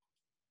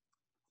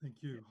 Thank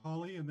you.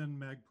 Holly, and then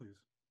Meg, please.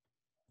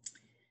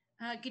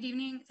 Good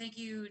evening. Thank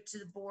you to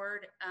the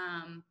board.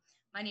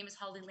 My name is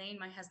Holly Lane.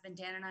 My husband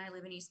Dan and I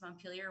live in East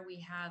Montpelier. We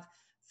have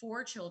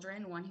 4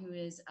 children, one who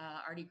is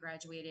already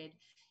graduated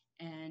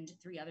and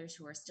 3 others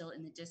who are still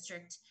in the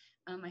district.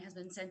 My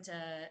husband sent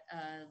a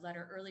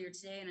letter earlier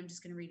today, and I'm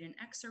just going to read an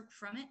excerpt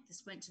from it.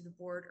 This went to the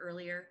board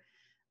earlier.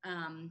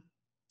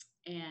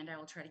 and I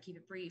will try to keep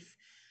it brief.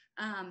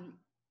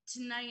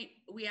 Tonight,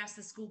 we asked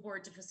the school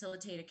board to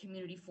facilitate a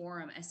community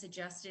forum as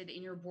suggested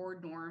in your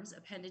board norms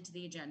appended to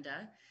the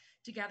agenda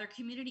to gather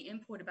community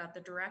input about the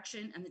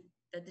direction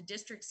that the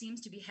district seems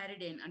to be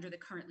headed in under the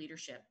current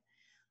leadership.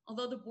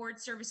 Although the board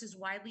service is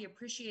widely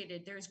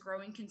appreciated, there is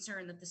growing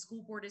concern that the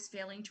school board is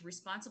failing to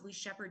responsibly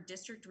shepherd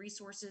district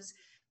resources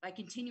by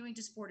continuing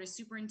to support a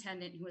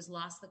superintendent who has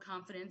lost the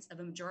confidence of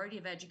a majority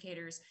of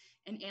educators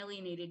and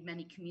alienated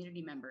many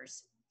community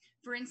members.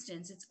 For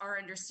instance, it's our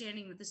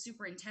understanding that the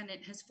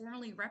superintendent has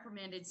formally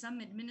reprimanded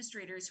some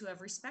administrators who have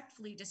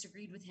respectfully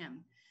disagreed with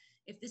him.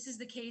 If this is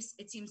the case,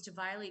 it seems to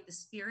violate the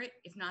spirit,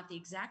 if not the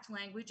exact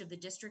language of the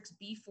district's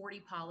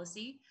B40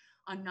 policy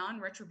on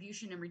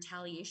non-retribution and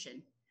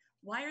retaliation.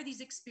 Why are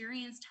these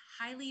experienced,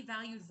 highly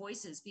valued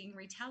voices being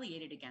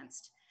retaliated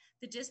against?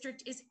 The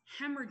district is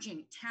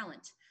hemorrhaging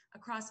talent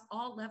across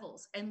all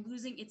levels and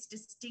losing its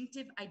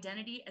distinctive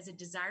identity as a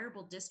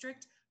desirable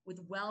district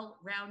with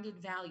well-rounded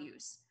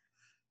values.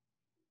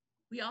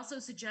 We also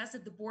suggest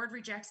that the board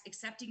rejects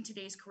accepting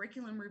today's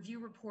curriculum review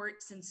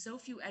report since so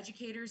few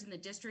educators in the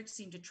district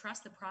seem to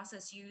trust the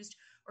process used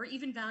or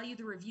even value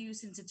the review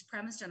since it's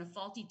premised on a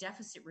faulty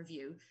deficit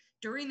review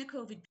during the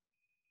COVID.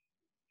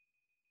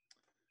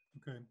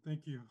 Okay,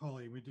 thank you,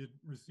 Holly. We did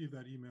receive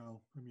that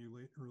email from you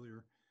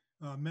earlier.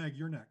 Meg,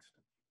 you're next.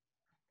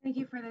 Thank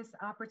you for this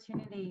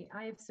opportunity.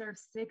 I have served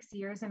 6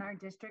 years in our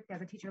district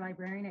as a teacher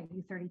librarian at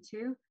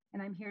U32,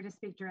 and I'm here to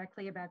speak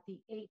directly about the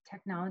 8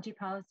 technology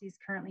policies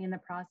currently in the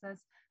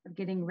process of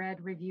getting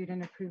read, reviewed,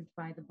 and approved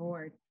by the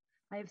board.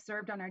 I have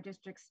served on our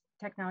district's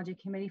technology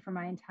committee for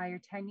my entire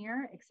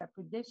tenure, except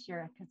for this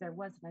year because there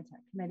wasn't a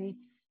tech committee,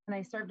 and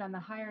I served on the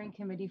hiring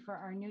committee for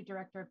our new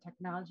director of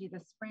technology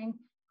this spring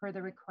per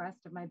the request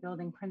of my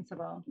building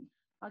principal.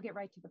 I'll get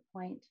right to the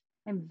point.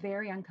 I'm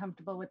very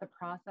uncomfortable with the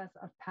process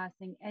of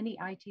passing any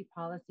IT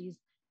policies,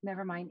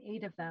 never mind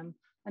 8 of them,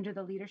 under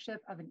the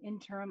leadership of an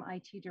interim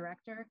IT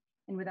director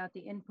and without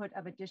the input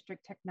of a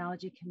district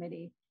technology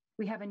committee.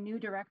 We have a new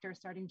director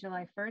starting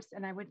July 1st,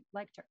 and I would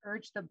like to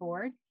urge the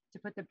board to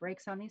put the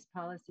brakes on these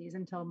policies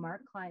until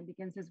Mark Klein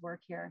begins his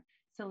work here,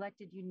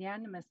 selected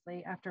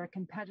unanimously after a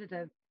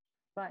competitive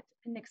but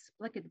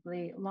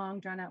inexplicably long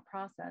drawn-out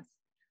process.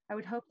 I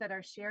would hope that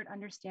our shared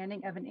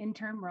understanding of an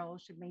interim role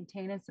should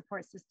maintain and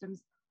support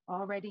systems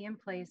already in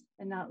place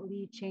and not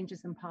lead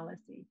changes in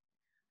policy.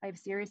 I have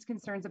serious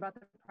concerns about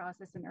the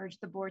process and urge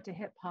the board to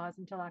hit pause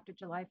until after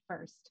July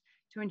 1st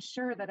to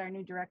ensure that our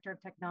new director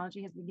of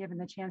technology has been given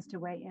the chance to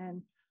weigh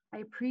in. I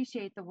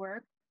appreciate the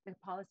work the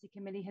policy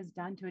committee has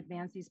done to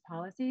advance these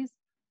policies.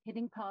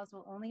 Hitting pause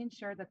will only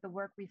ensure that the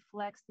work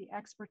reflects the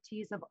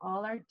expertise of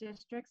all our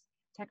districts,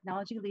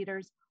 technology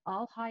leaders,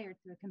 all hired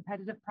through a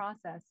competitive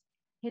process.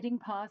 Hitting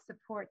pause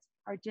supports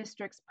our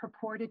district's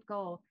purported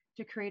goal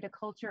to create a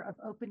culture of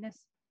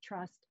openness,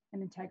 trust,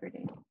 and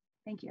integrity.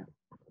 Thank you.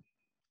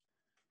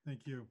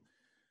 Thank you.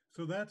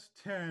 So that's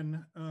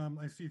 10.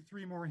 I see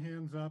 3 more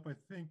hands up. I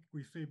think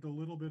we saved a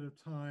little bit of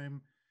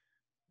time.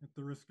 At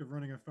the risk of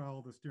running afoul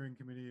of the steering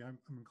committee, I'm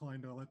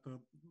inclined to let the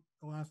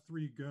last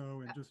 3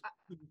 go and just.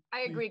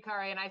 I agree,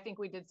 Kari, and I think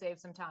we did save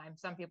some time.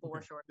 Some people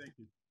were short. Thank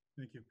you.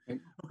 Thank you.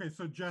 Okay,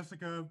 so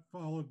Jessica,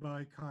 followed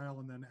by Kyle,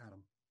 and then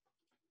Adam.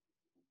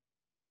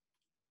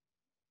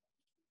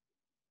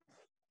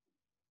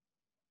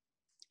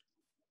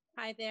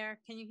 Hi there.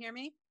 Can you hear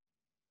me?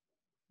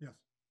 Yes.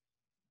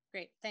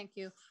 Great. Thank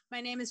you. My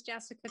name is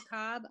Jessica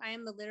Cobb. I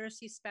am the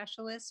literacy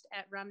specialist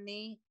at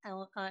Rumney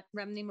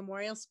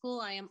Memorial School.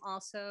 I am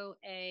also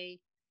a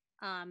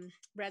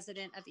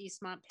resident of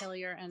East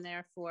Montpelier and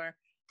therefore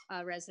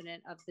a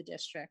resident of the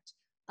district.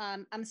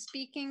 I'm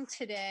speaking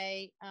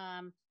today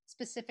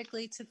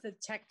specifically to the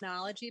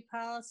technology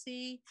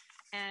policy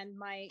and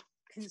my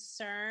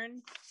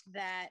concern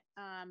that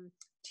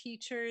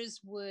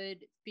teachers would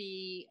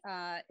be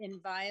in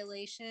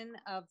violation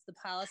of the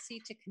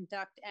policy to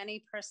conduct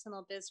any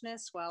personal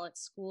business while at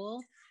school.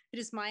 It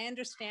is my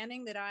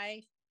understanding that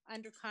I,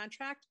 under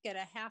contract, get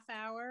a half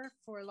hour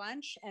for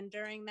lunch, and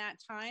during that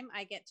time,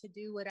 I get to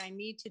do what I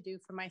need to do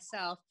for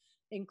myself,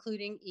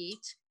 including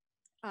eat.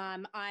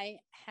 I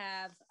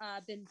have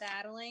been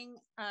battling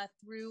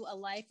through a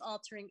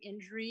life-altering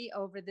injury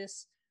over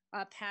this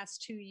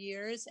past 2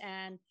 years,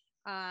 and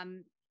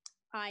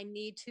I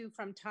need to,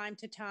 from time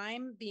to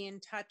time, be in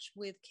touch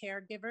with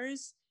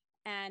caregivers.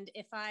 And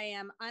if I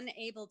am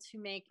unable to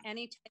make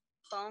any type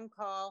of phone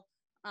call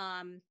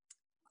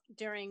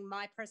during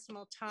my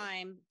personal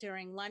time,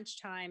 during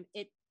lunchtime,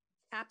 it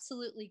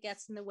absolutely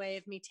gets in the way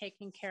of me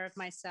taking care of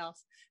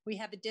myself. We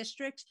have a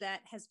district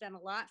that has done a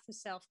lot for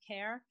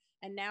self-care,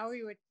 and now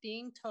we were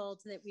being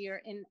told that we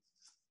are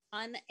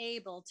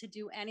unable to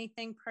do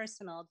anything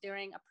personal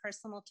during a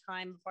personal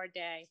time of our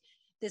day.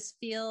 This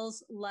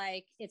feels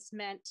like it's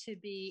meant to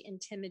be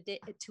intimidate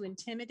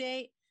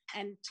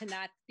and to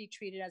not be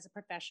treated as a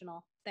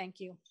professional. Thank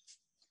you.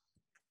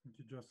 Thank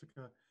you,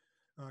 Jessica.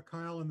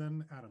 Kyle, and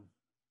then Adam.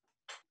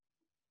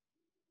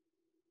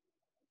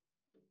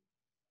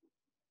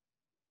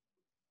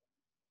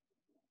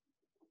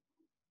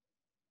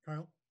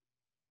 Kyle?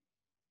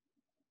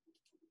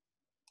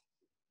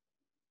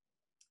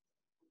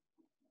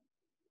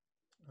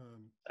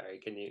 Sorry,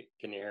 can you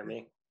hear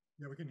me?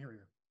 Yeah, we can hear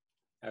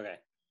you. Okay.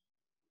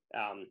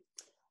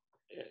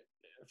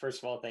 First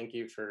of all, thank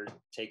you for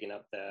taking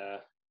up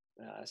the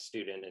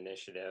student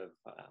initiative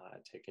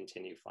to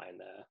continue flying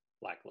the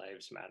Black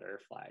Lives Matter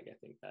flag. I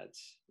think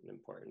that's an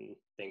important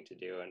thing to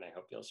do, and I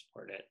hope you'll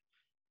support it.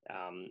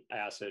 I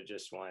also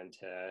just wanted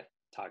to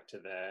talk to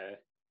the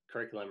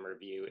curriculum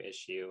review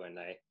issue, and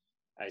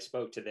I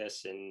spoke to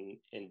this in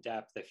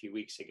depth a few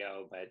weeks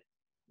ago, but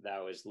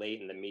that was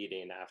late in the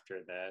meeting after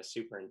the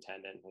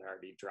superintendent had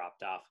already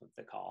dropped off of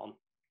the call.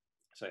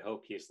 So I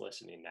hope he's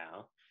listening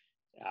now.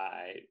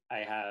 I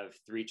have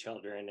 3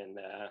 children in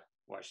the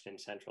Washington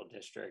Central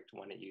District,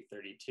 1 at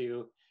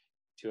U32,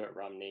 2 at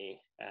Rumney,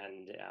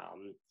 and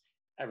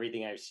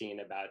everything I've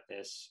seen about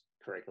this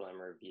curriculum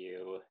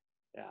review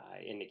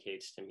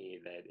indicates to me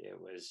that it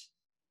was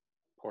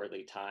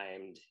poorly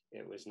timed,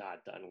 it was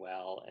not done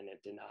well, and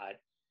it did not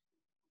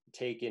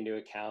take into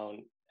account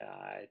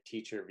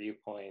teacher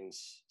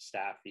viewpoints,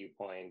 staff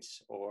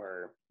viewpoints,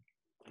 or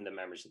the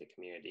members of the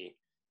community.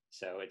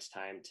 So it's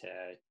time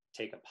to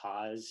take a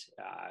pause.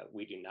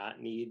 We do not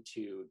need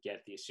to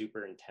get the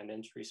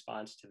superintendent's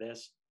response to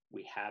this.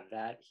 We have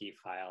that. He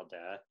filed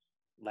a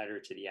letter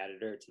to the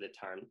editor, to the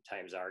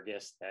Times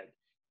Argus, that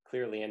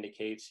clearly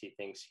indicates he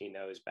thinks he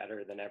knows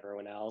better than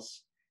everyone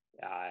else.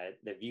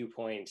 The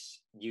viewpoints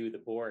you, the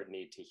board,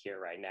 need to hear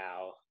right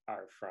now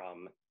are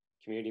from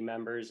community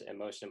members, and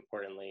most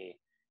importantly,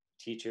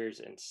 teachers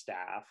and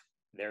staff.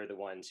 They're the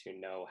ones who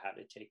know how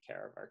to take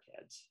care of our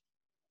kids.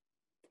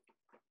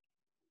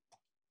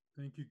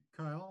 Thank you,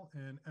 Kyle.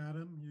 And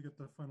Adam, you get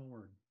the final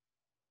word.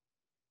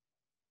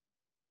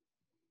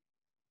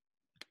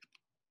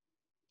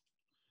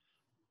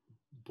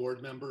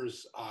 Board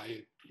members,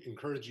 I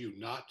encourage you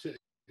not to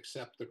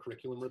accept the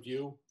curriculum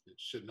review. It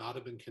should not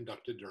have been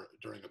conducted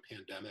during a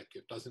pandemic.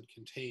 It doesn't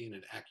contain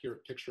an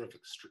accurate picture of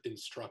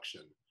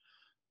instruction.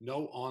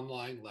 No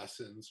online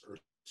lessons or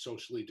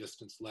socially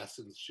distanced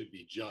lessons should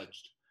be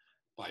judged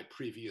by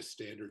previous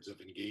standards of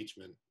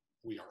engagement.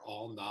 We are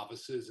all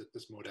novices at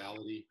this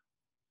modality.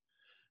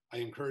 I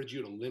encourage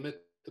you to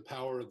limit the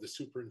power of the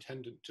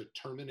superintendent to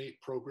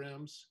terminate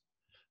programs.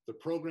 The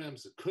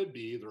programs that could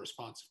be the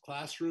responsive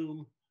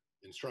classroom,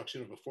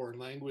 instruction of a foreign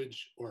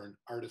language, or an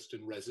artist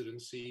in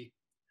residency.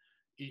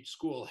 Each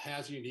school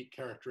has unique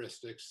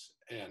characteristics,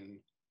 and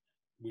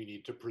we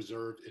need to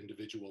preserve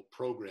individual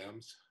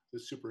programs. The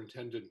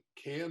superintendent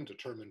can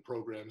determine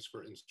programs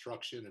for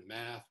instruction in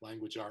math,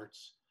 language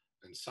arts,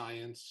 and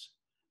science.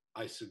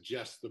 I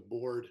suggest the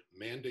board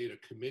mandate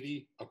a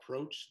committee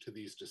approach to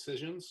these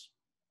decisions.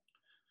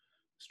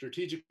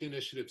 Strategic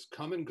initiatives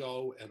come and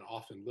go, and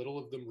often little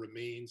of them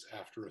remains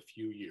after a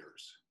few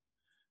years.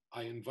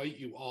 I invite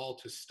you all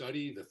to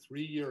study the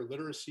 3-year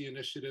literacy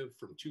initiative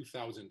from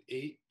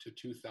 2008 to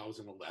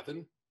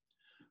 2011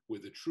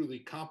 with a truly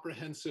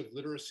comprehensive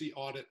literacy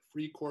audit,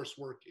 free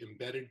coursework,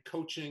 embedded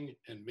coaching,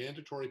 and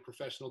mandatory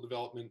professional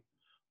development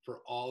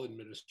for all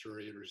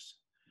administrators.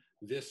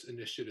 This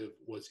initiative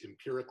was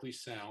empirically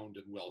sound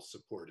and well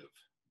supportive.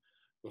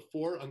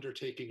 Before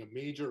undertaking a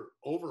major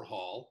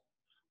overhaul,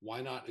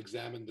 why not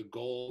examine the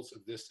goals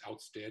of this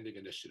outstanding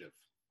initiative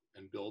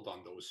and build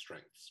on those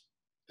strengths?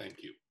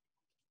 Thank you.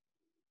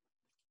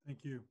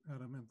 Thank you,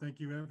 Adam, and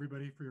thank you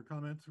everybody for your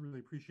comments. I really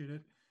appreciate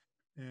it.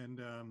 And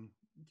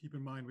keep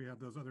in mind, we have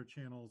those other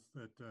channels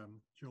that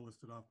Jill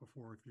listed off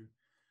before if you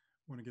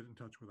want to get in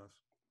touch with us.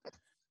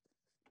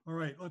 All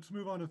right, let's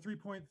move on to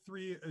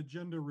 3.3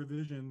 agenda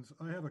revisions.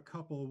 I have a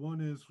couple.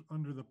 One is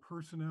under the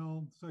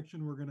personnel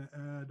section, we're going to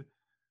add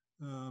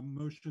a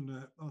motion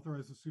to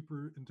authorize the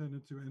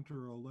superintendent to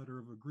enter a letter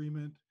of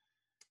agreement.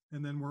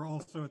 And then we're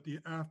also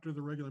after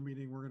the regular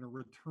meeting, we're going to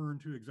return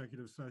to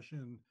executive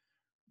session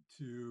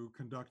to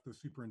conduct the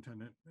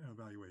superintendent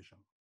evaluation.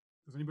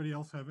 Does anybody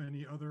else have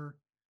any other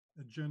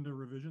agenda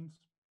revisions?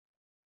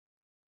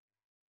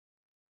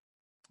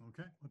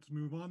 Okay, let's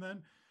move on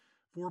then.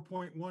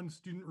 4.1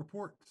 student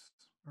reports.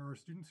 Are our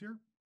students here?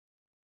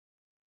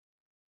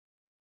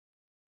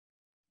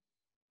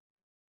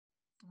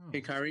 Oh.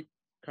 Hey, Kari.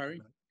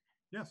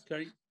 Yes.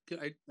 Kari,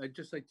 I'd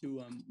just like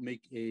to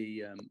make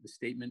a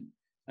statement.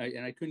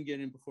 And I couldn't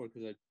get in before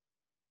because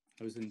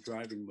I was in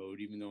driving mode,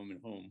 even though I'm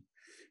at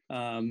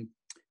home.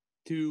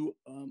 To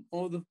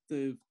all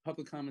the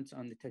public comments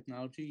on the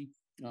technology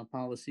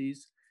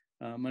policies.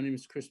 My name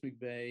is Chris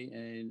McVeigh,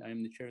 and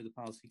I'm the chair of the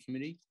policy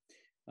committee.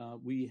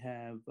 We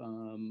have,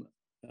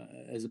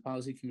 as a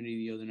policy committee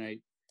the other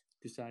night,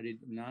 decided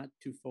not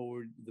to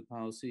forward the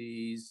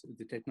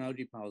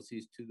technology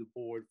policies to the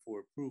board for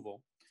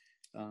approval,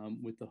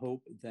 with the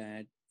hope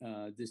that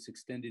this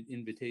extended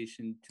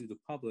invitation to the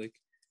public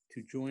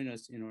to join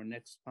us in our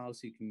next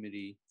policy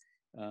committee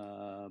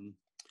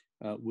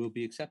will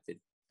be accepted.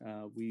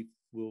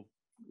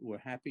 We're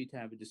happy to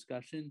have a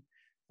discussion.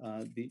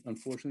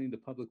 Unfortunately, the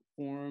public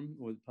forum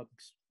or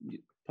the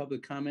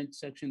public comment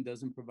section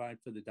doesn't provide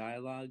for the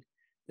dialogue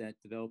that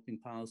developing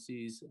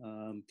policies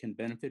can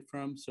benefit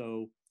from.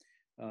 So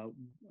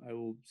I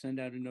will send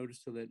out a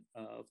notice to let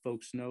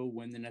folks know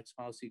when the next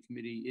policy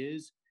committee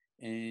is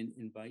and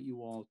invite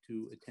you all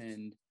to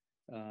attend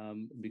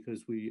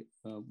because we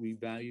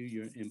value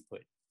your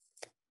input.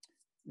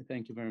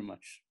 Thank you very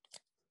much.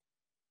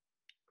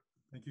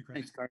 Thank you, Chris.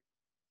 Thanks, Carl.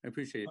 I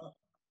appreciate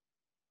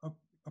it.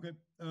 Okay,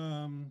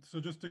 so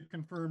just to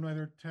confirm,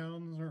 neither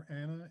Towns or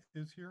Anna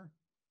is here.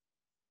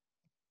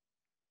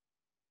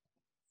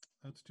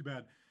 That's too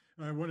bad.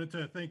 I wanted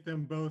to thank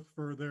them both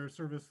for their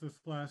service this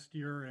last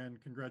year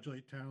and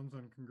congratulate Towns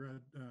on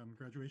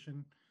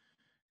graduation,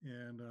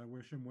 and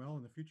wish him well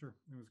in the future.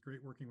 It was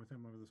great working with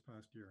him over this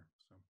past year.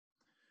 So,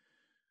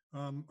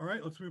 all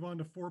right, let's move on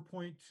to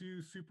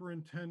 4.2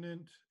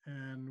 Superintendent,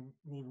 and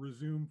we'll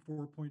resume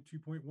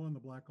 4.2.1, the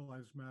Black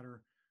Lives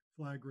Matter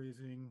flag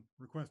raising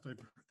request. I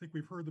think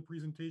we've heard the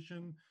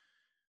presentation.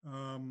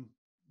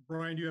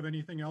 Brian, do you have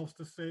anything else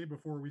to say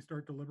before we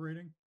start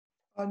deliberating?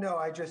 No,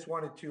 I just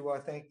wanted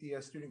to thank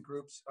the student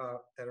groups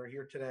that are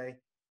here today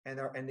and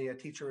the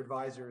teacher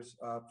advisors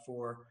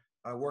for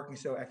working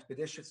so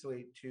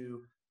expeditiously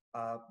to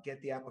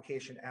get the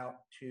application out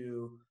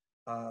to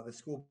the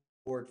school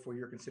board for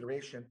your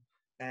consideration.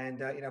 And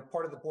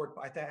part of the board,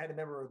 I had a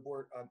member of the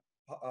board,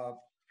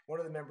 one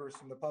of the members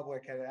from the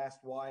public had asked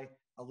why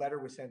a letter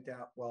was sent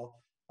out. Well,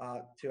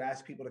 to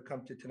ask people to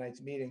come to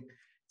tonight's meeting.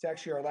 It's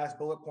actually our last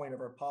bullet point of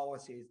our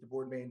policies. The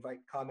board may invite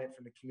comment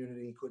from the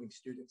community, including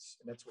students,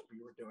 and that's what we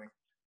were doing,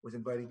 was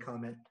inviting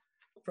comment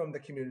from the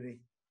community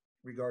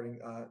regarding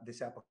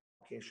this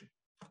application.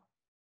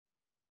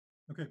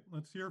 Okay,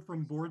 let's hear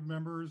from board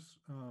members.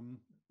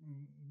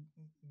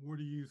 What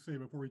do you say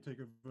before we take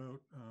a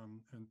vote?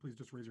 And please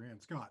just raise your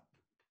hand. Scott,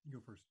 you go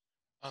first.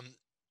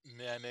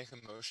 May I make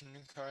a motion,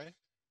 Kari?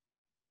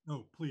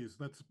 Oh, please.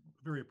 That's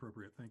very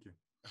appropriate. Thank you.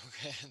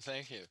 Okay,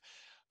 thank you.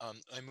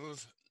 I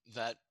move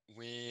that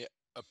we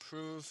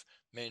approve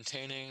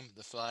maintaining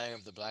the flying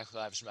of the Black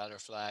Lives Matter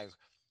flag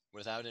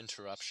without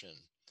interruption.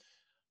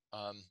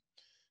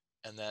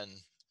 And then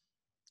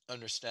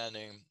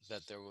understanding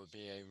that there will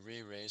be a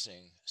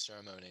re-raising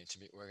ceremony to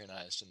be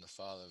organized in the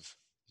fall of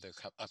the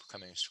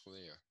upcoming school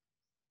year.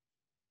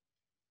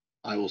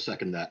 I will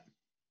second that.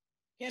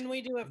 Can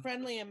we do a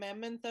friendly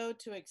amendment, though,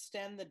 to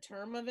extend the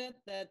term of it,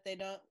 that they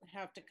don't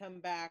have to come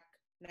back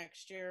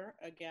next year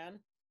again?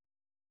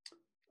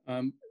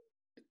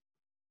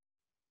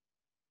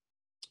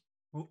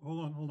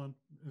 Hold on.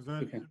 Is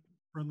that okay?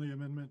 Friendly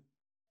amendment?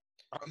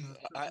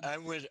 I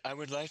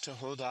would like to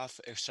hold off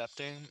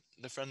accepting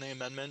the friendly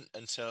amendment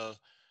until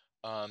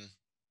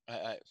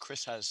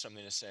Chris has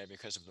something to say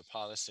because of the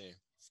policy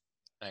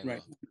angle.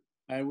 Right.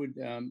 I would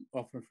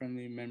offer a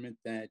friendly amendment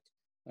that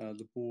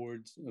the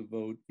board's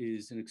vote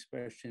is an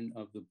expression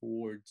of the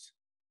board's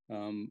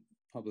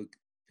public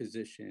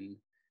position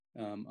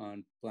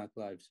on Black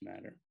Lives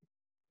Matter.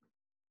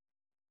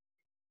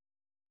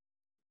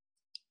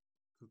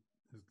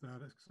 Is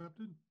that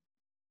accepted?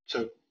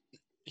 So,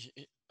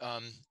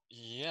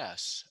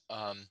 yes,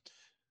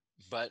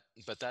 but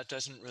that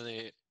doesn't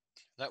really.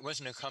 That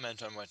wasn't a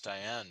comment on what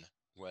Diane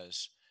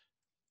was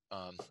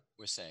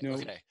saying. No,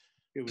 okay,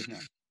 it was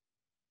not.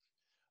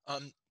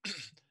 I'm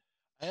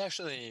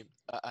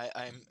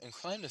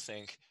inclined to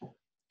think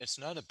it's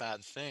not a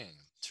bad thing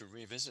to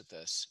revisit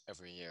this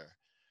every year.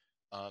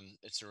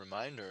 It's a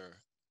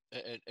reminder.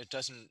 It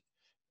doesn't.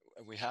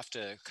 We have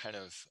to kind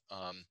of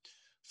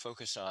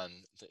focus on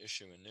the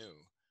issue anew,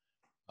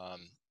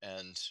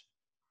 and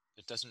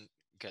it doesn't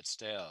get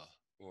stale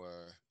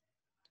or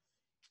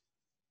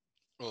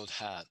old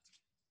hat.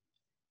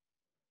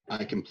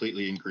 I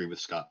completely agree with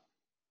Scott.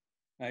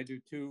 I do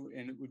too,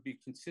 and it would be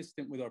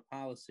consistent with our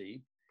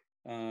policy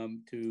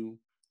to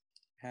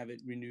have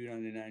it renewed on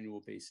an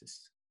annual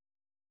basis.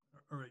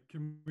 All right,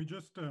 can we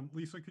just,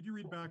 Lisa, could you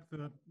read back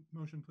the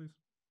motion, please?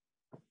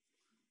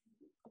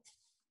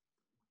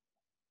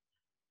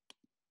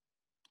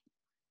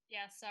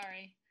 Yeah,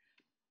 sorry.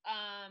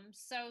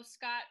 So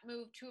Scott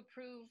moved to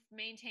approve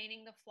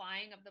maintaining the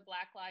flying of the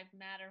Black Lives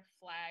Matter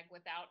flag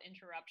without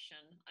interruption,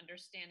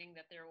 understanding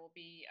that there will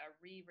be a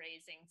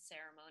re-raising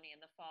ceremony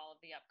in the fall of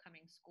the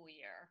upcoming school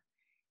year.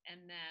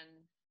 And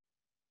then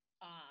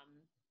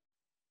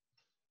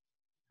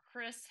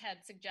Chris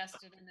had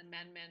suggested an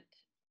amendment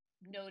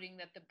noting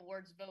that the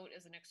board's vote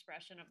is an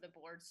expression of the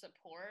board's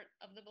support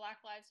of the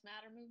Black Lives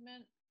Matter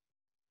movement.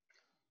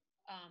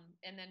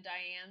 And then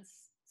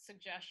Diane's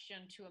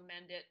suggestion to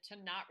amend it to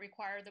not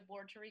require the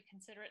board to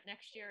reconsider it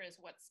next year is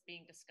what's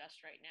being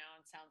discussed right now,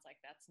 and sounds like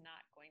that's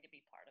not going to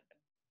be part of the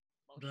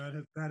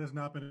motion. That has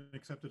not been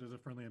accepted as a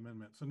friendly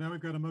amendment. So now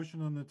we've got a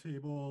motion on the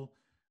table.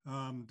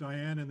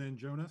 Diane and then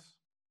Jonas.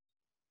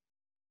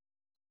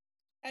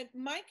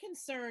 My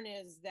concern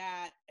is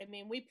that, I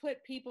mean, we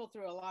put people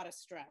through a lot of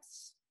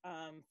stress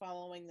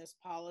following this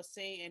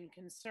policy, and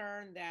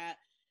concern that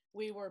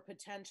we were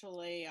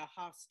potentially a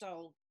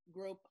hostile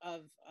group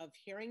of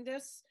hearing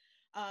this.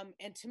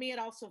 And to me, it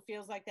also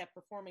feels like that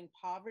performing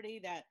poverty,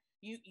 that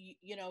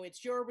you know,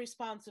 it's your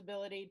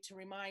responsibility to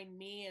remind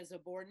me as a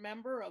board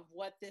member of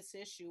what this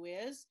issue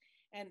is.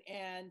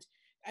 And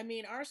I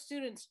mean, our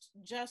students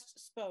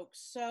just spoke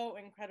so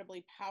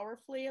incredibly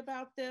powerfully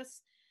about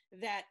this,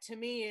 that to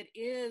me, it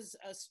is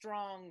a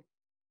strong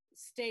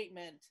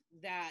statement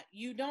that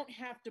you don't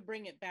have to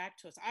bring it back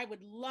to us. I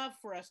would love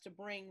for us to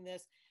bring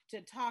this,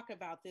 to talk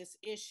about this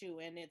issue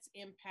and its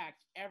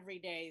impact every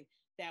day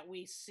that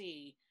we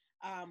see,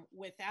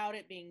 without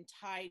it being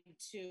tied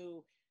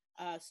to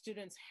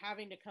students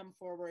having to come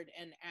forward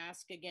and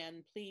ask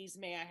again, please,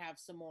 may I have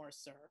some more,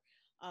 sir?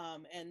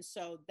 And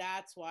so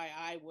that's why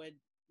I would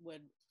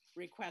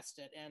request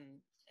it.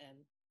 And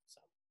so.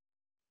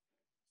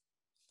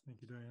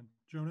 Thank you, Diane.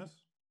 Jonas?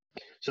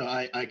 So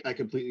I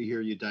completely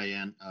hear you,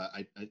 Diane.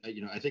 I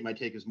think my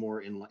take is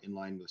more in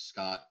line with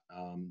Scott,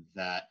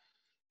 that,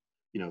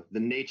 the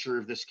nature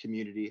of this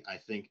community, I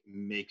think,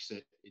 makes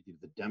it,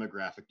 the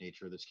demographic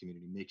nature of this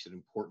community makes it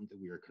important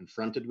that we are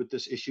confronted with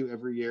this issue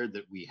every year,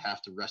 that we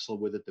have to wrestle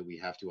with it, that we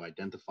have to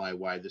identify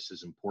why this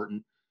is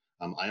important.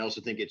 I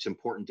also think it's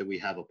important that we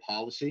have a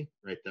policy,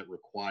 right, that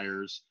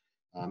requires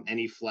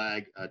any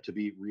flag to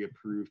be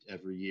reapproved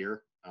every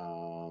year.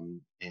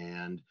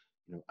 And,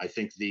 I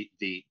think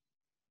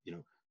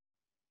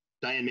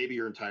Diane, maybe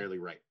you're entirely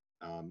right.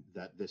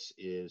 That this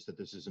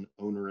is an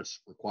onerous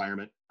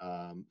requirement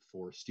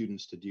for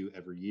students to do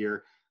every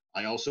year.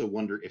 I also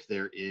wonder if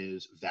there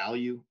is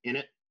value in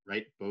it,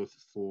 right? Both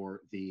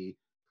for the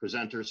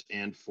presenters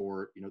and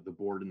for the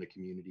board and the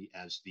community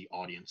as the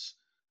audience.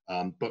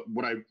 But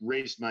what I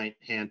raised my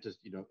hand to,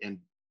 and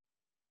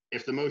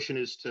if the motion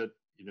is to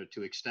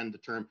extend the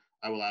term,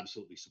 I will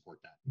absolutely support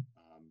that.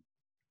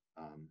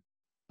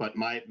 But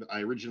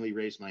I originally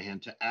raised my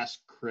hand to ask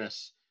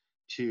Chris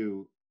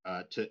to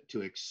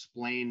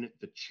explain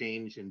the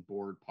change in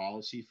board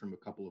policy from a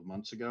couple of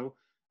months ago,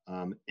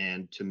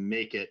 and to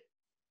make it,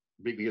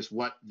 because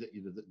what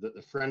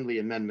the friendly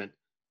amendment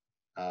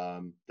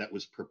that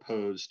was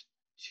proposed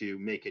to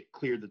make it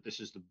clear that this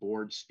is the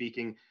board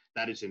speaking,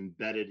 that is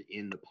embedded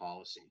in the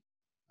policy.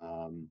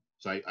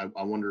 So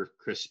I wonder,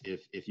 Chris,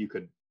 if you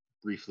could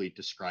briefly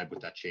describe what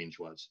that change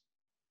was.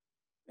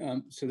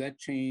 So that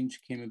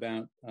change came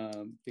about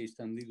based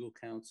on legal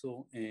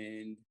counsel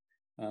and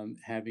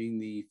having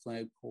the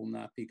flagpole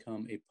not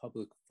become a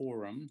public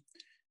forum.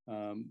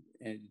 And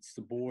it's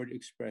the board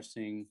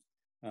expressing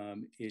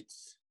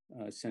its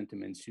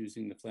sentiments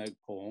using the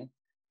flagpole.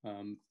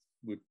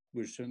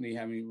 We're certainly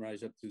having it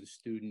rise up to the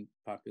student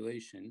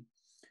population,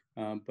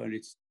 but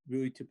it's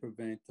really to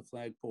prevent the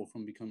flagpole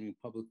from becoming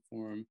a public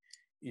forum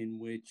in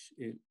which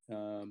it,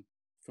 from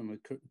a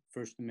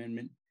First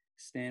Amendment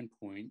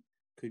standpoint,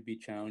 could be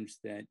challenged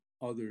that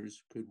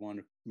others could want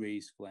to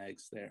raise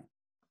flags there.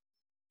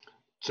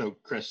 So,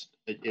 Chris,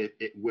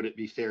 would it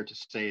be fair to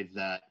say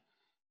that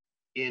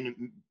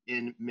in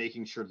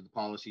making sure that the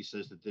policy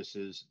says that this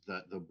is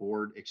the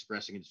board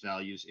expressing its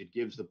values, it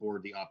gives the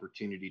board the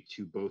opportunity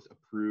to both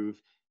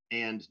approve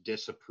and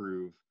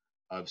disapprove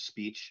of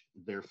speech.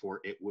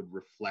 Therefore, it would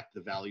reflect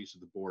the values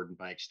of the board and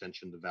by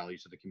extension, the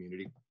values of the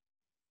community?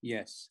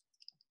 Yes.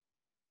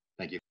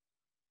 Thank you.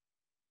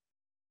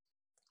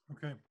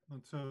 Okay,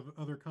 let's have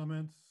other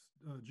comments.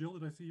 Jill,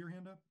 did I see your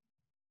hand up?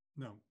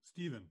 No.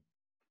 Stephen.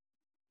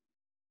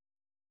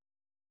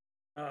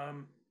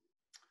 I'm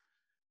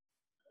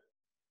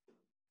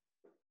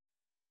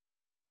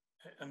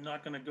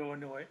not going to go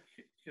into a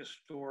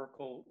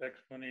historical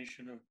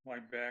explanation of my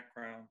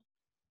background.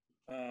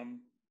 And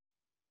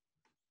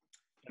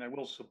I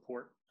will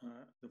support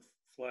the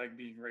flag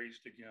being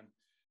raised again,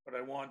 but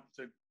I want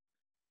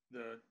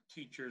the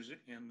teachers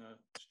in the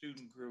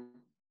student group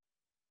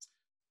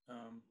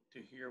to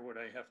hear what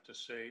I have to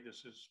say.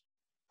 This is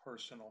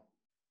personal.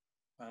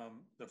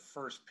 The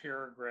first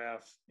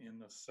paragraph in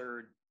the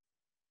third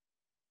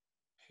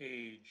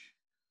page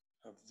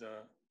of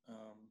the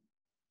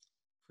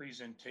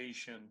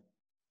presentation,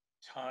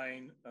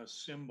 tying a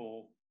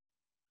symbol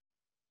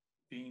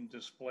being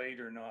displayed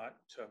or not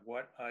to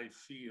what I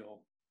feel,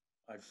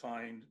 I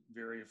find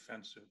very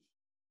offensive.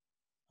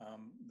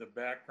 The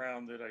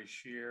background that I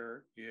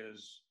share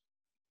is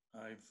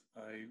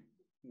I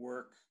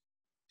work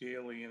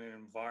daily in an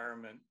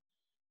environment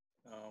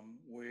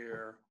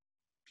where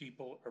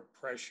people are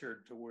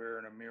pressured to wear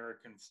an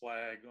American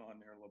flag on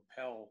their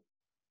lapel.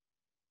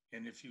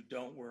 And if you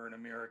don't wear an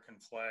American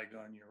flag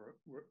on your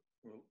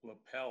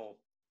lapel,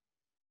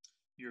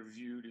 you're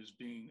viewed as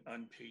being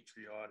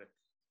unpatriotic.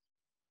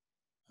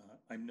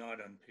 I'm not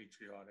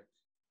unpatriotic,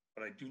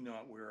 but I do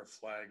not wear a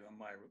flag on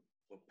my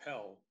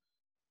lapel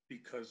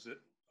because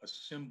a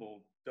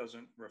symbol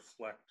doesn't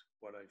reflect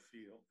what I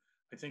feel.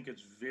 I think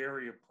it's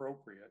very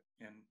appropriate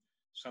and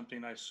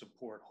something I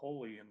support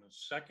wholly in the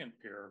second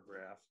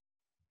paragraph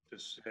to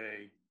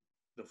say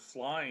the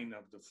flying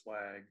of the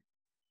flag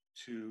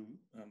to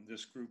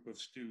this group of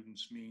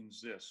students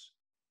means this.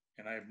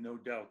 And I have no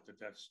doubt that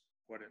that's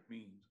what it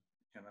means.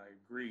 And I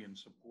agree and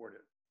support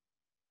it.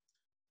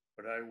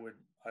 But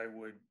I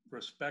would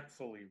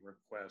respectfully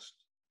request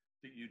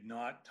that you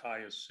not tie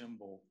a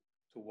symbol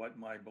to what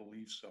my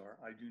beliefs are.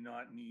 I do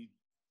not need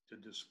to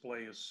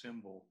display a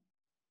symbol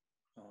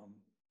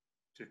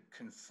to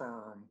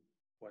confirm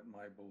what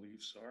my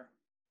beliefs are.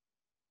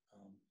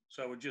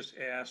 So I would just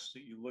ask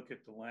that you look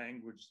at the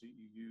language that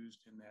you used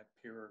in that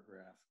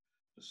paragraph,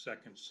 the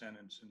second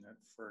sentence in that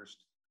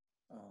first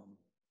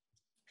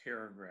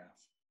paragraph.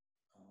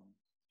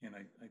 And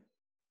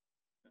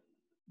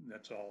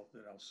that's all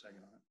that I'll say on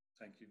it.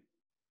 Thank you.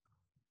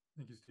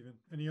 Thank you, Stephen.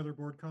 Any other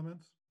board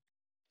comments?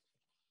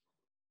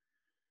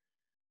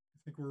 I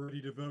think we're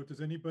ready to vote.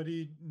 Does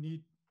anybody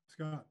need,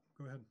 Scott,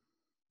 go ahead.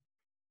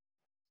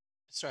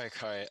 Sorry,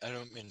 Kari, I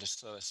don't mean to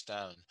slow us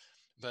down,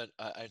 but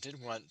I did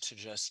want to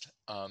just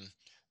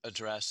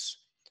address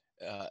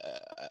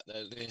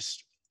at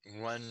least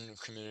one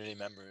community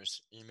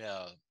member's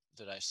email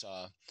that I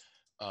saw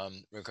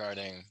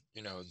regarding,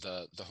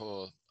 the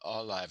whole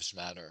All Lives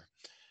Matter.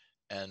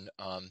 And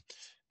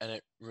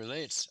it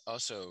relates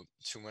also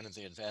to one of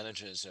the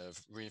advantages of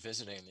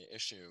revisiting the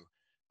issue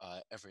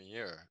every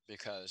year,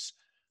 because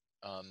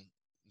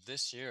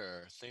this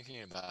year,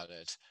 thinking about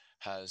it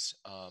has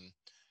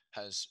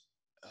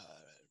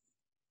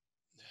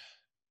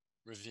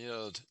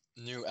revealed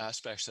new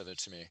aspects of it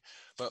to me.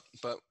 But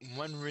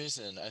one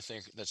reason I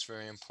think that's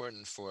very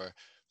important for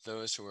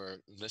those who are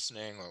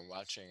listening or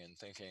watching and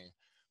thinking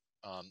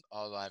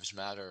All Lives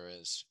Matter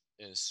is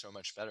so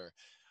much better.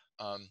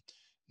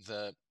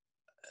 The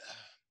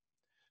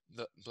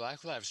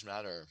Black Lives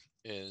Matter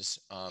is,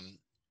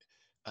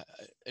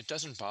 it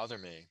doesn't bother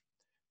me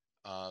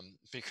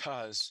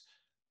because,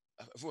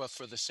 well,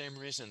 for the same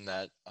reason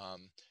that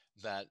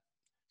that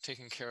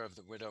taking care of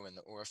the widow and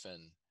the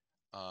orphan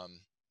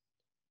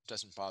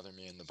doesn't bother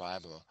me in the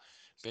Bible.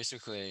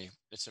 Basically,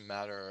 it's a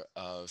matter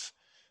of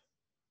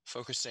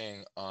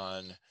focusing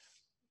on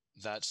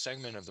that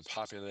segment of the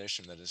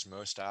population that is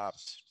most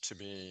apt to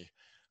be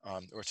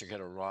or to get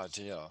a raw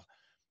deal,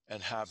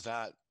 and have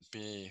that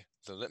be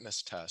the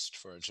litmus test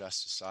for a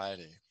just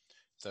society,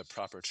 the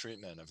proper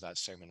treatment of that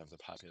segment of the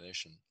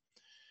population.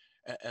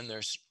 And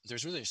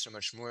there's really so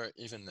much more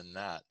even than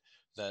that,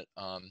 that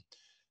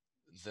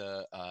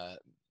the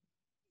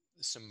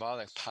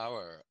symbolic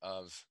power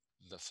of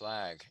the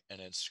flag and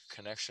its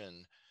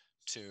connection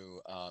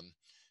to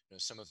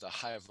some of the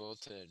high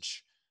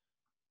voltage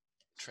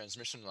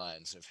transmission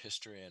lines of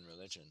history and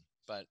religion.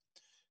 But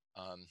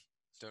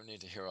don't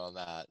need to hear all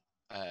that.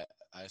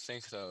 I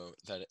think, though,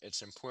 that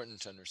it's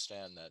important to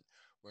understand that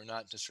we're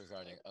not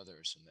disregarding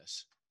others in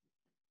this.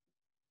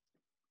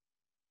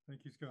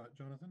 Thank you, Scott.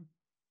 Jonathan?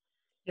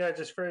 Yeah,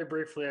 just very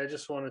briefly, I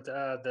just wanted to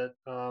add that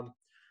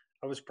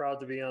I was proud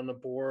to be on the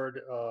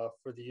board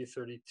for the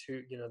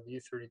U32,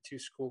 the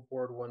U32 school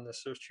board when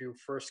this issue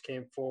first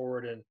came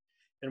forward,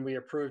 and we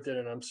approved it.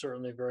 And I'm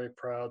certainly very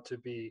proud to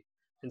be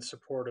in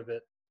support of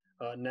it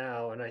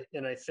now.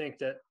 And I think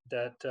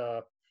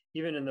that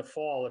even in the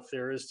fall, if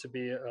there is to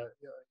be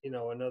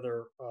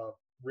another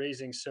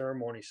raising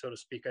ceremony, so to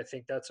speak, I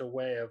think that's a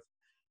way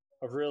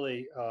of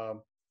really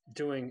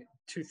doing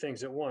two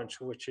things at once,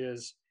 which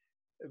is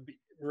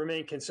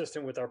remain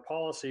consistent with our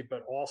policy,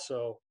 but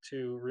also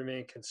to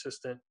remain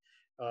consistent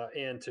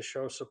and to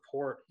show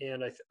support.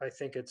 And I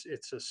think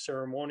it's a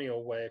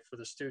ceremonial way for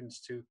the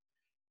students to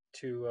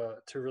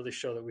really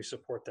show that we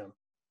support them.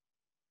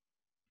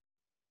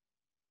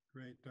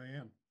 Great,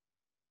 Diane.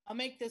 I'll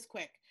make this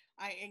quick.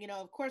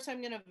 Of course, I'm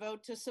going to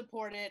vote to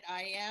support it.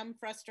 I am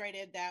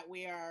frustrated that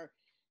we are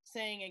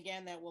saying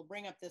again that we'll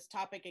bring up this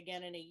topic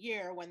again in a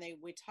year when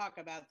we talk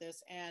about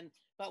this.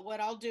 But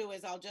what I'll do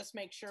is I'll just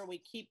make sure we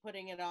keep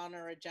putting it on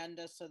our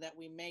agenda so that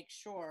we make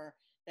sure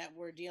that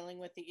we're dealing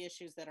with the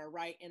issues that are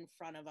right in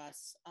front of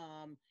us.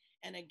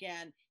 And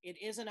again, it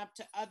isn't up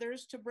to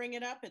others to bring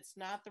it up. It's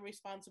not the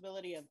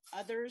responsibility of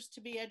others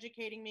to be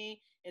educating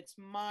me. It's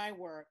my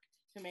work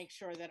to make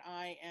sure that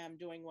I am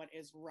doing what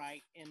is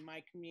right in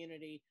my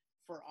community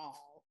for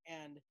all,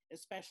 and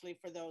especially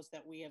for those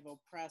that we have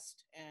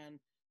oppressed and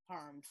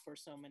harmed for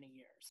so many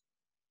years.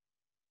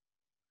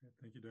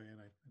 Thank you, Diane.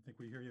 I think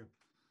we hear you.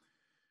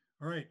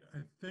 All right, I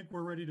think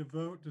we're ready to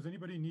vote. Does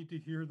anybody need to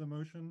hear the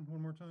motion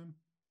one more time?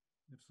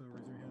 If so,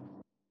 raise your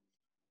hand.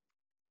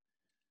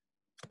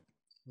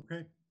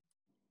 Okay.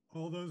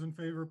 All those in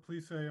favor,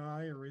 please say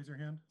aye or raise your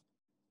hand.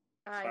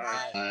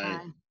 Aye.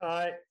 Aye.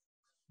 Aye.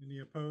 Any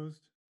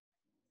opposed?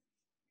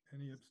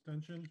 Any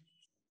abstention?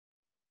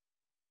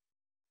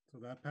 So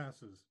that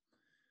passes.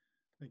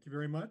 Thank you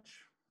very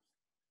much.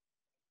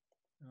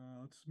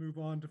 Let's move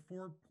on to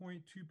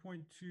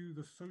 4.2.2,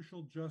 the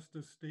social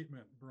justice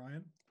statement.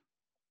 Brian?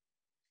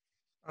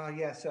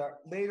 Yes,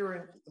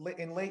 later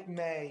in late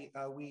May,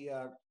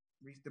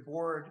 the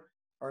board,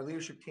 our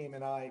leadership team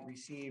and I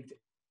received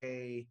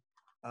a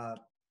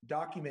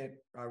document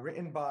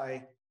written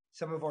by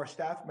some of our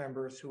staff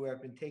members who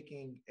have been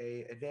taking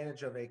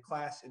advantage of a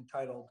class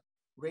entitled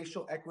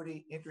Racial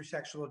Equity,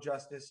 Intersectional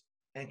Justice,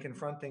 and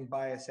Confronting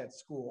Bias at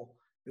School.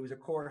 It was a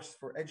course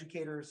for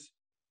educators,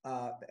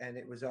 and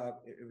it was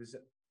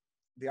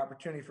the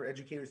opportunity for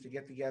educators to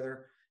get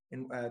together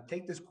and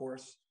take this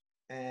course.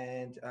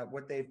 And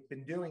what they've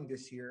been doing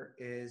this year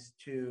is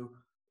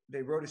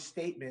they wrote a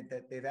statement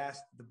that they've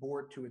asked the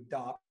board to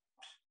adopt.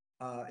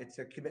 It's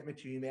a commitment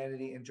to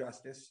humanity and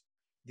justice.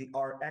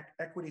 Our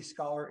equity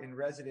scholar in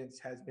residence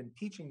has been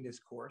teaching this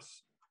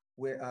course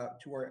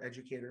to our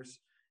educators.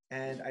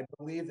 And I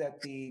believe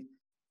that the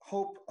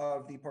hope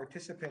of the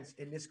participants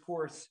in this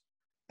course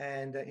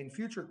and in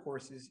future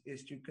courses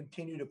is to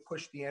continue to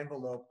push the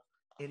envelope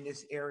in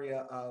this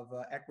area of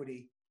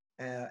equity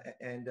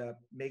and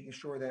making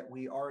sure that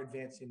we are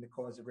advancing the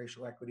cause of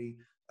racial equity,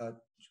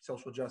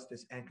 social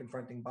justice, and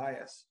confronting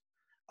bias.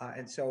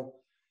 And so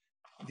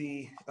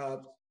the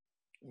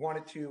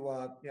wanted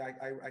to, yeah,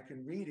 I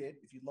can read it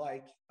if you'd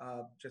like,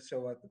 just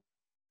so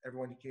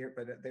everyone can hear it,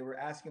 but they were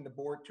asking the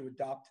board to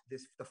adopt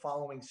the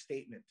following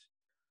statement.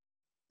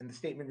 And the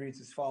statement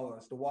reads as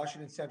follows: the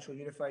Washington Central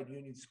Unified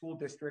Union School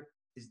District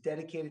is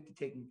dedicated to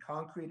taking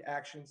concrete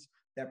actions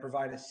that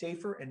provide a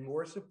safer and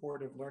more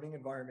supportive learning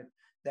environment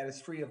that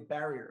is free of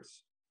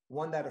barriers,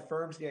 one that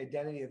affirms the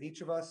identity of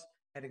each of us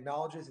and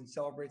acknowledges and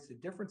celebrates the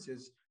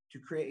differences to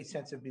create a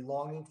sense of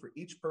belonging for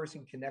each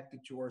person connected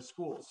to our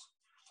schools.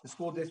 The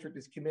school district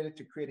is committed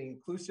to creating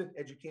inclusive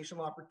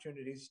educational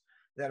opportunities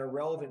that are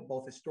relevant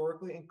both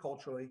historically and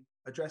culturally,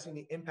 addressing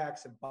the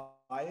impacts of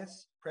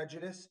bias,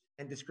 prejudice,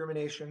 and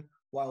discrimination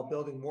while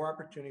building more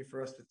opportunity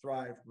for us to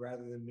thrive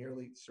rather than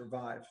merely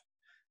survive.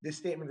 This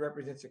statement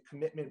represents a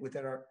commitment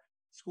within our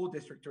school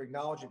district to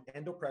acknowledge and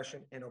end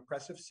oppression and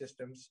oppressive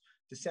systems,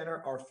 to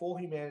center our full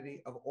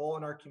humanity of all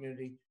in our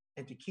community,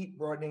 and to keep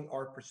broadening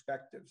our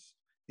perspectives.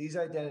 These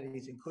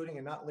identities, including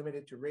and not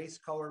limited to race,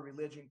 color,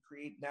 religion,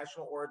 creed,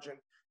 national origin,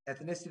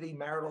 ethnicity,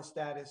 marital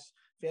status,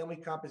 family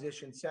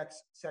composition,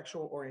 sex,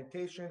 sexual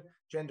orientation,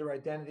 gender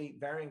identity,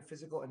 varying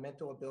physical and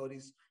mental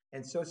abilities,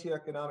 and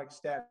socioeconomic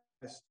status,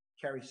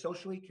 carry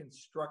socially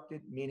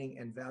constructed meaning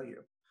and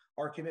value.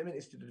 Our commitment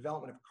is to the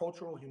development of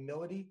cultural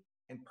humility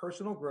and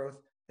personal growth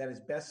that is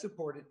best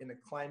supported in a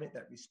climate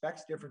that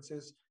respects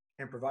differences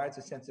and provides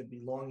a sense of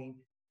belonging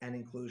and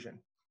inclusion.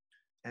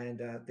 And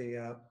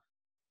the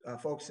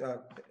folks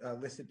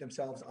listed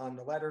themselves on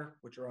the letter,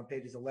 which are on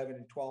pages 11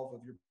 and 12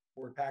 of your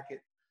board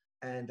packet,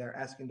 and are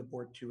asking the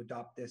board to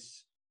adopt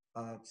this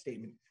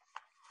statement.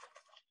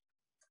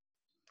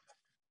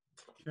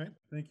 Okay,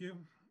 thank you.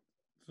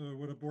 So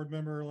would a board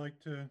member like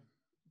to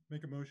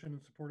make a motion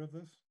in support of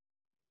this?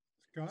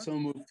 Scott? So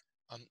moved.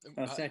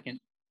 Second.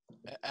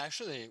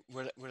 Actually,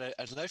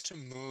 I'd like to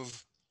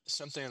move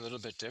something a little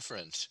bit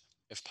different,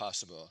 if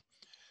possible.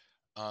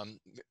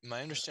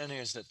 My understanding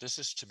is that this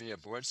is to be a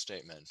board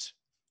statement,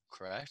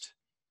 correct?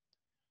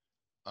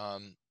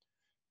 Right.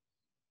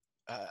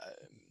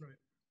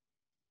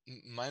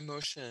 My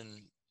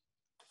motion,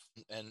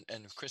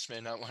 and Chris may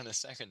not want to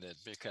second it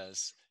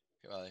because,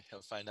 well,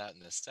 he'll find out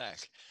in a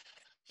sec.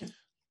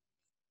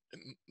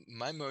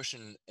 My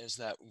motion is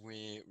that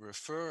we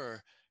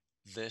refer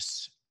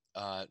this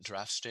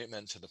draft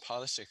statement to the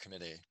policy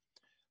committee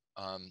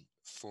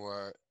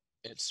for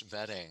its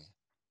vetting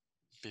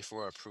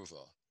before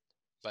approval,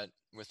 but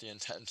with the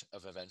intent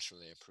of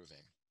eventually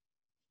approving.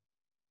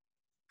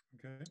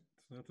 Okay,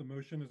 so that's a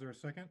motion. Is there a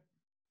second?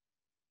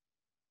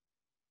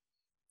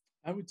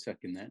 I would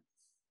second that.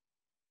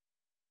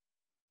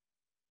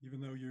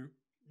 Even though you're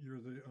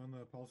on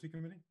the policy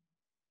committee?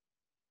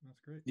 That's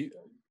great.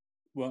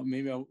 Well,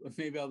 maybe I'll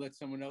let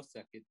someone else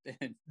second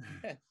then.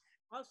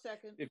 I'll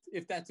second.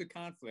 If that's a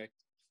conflict.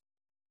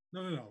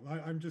 No.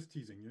 I'm just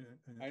teasing you.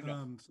 I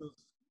know. So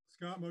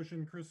Scott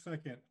motion, Chris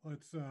second.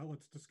 Let's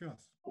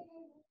discuss.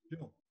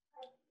 Jill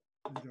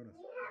and Jonas.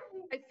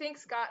 I think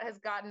Scott has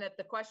gotten at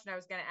the question I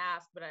was going to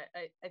ask, but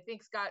I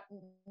think, Scott,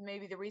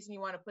 maybe the reason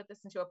you want to put this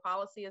into a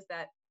policy is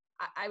that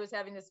I was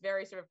having this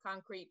very sort of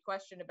concrete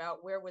question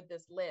about where would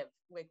this live?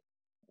 Like,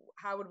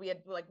 how would we,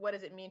 like, what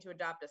does it mean to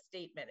adopt a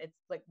statement? It's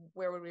like,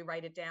 where would we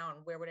write it down?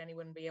 Where would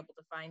anyone be able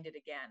to find it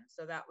again?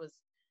 So that was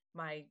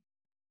my,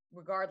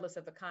 regardless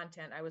of the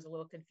content, I was a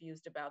little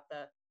confused about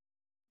the,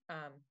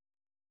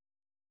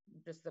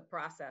 just the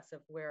process of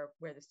where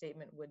the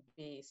statement would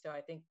be. So I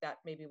think that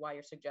may be why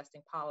you're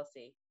suggesting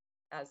policy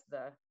as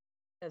the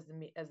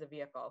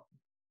vehicle.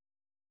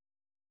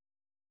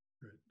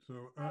 Great.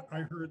 So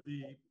I heard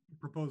the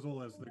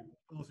proposal as the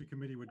policy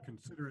committee would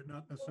consider it,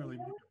 not necessarily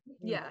make it.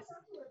 Yes.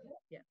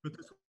 Yeah. But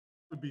this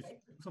would be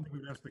something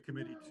we'd ask the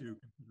committee to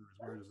consider. Is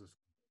where does this?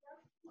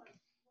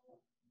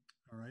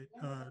 All right.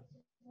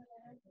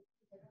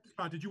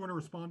 Scott, did you want to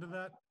respond to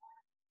that?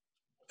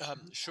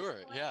 Sure.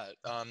 Yeah.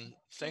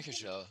 Thank you,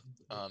 Jill.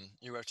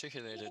 You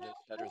articulated it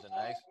better than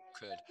I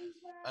could.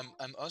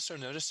 I'm also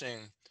noticing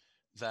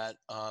that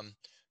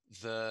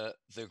the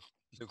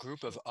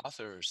group of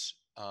authors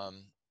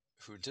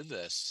who did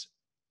this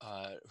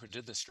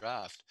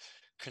draft,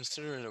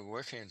 consider it a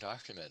working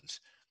document.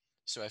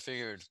 So I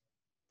figured,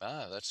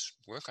 let's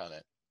work on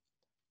it.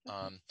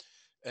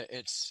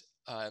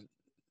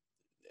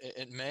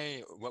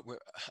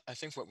 I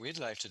think what we'd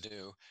like to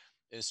do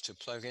is to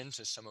plug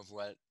into some of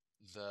what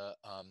the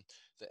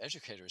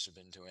educators have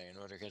been doing in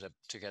order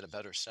to get a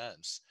better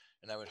sense.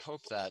 And I would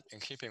hope that, in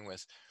keeping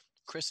with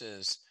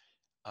Chris's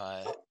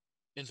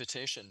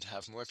invitation to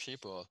have more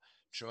people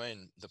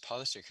join the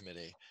policy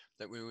committee,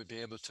 that we would be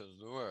able to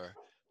lure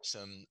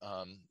some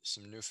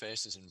new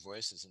faces and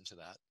voices into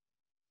that.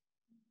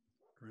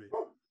 Great.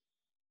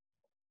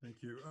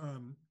 Thank you.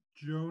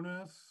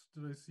 Jonas,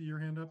 did I see your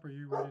hand up? Are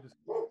you ready to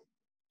speak?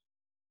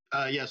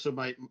 Yeah, so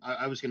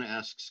I was going to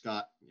ask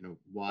Scott,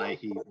 why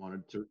he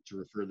wanted to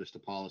refer this to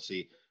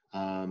policy.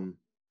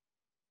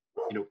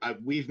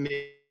 We've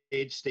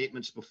made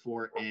statements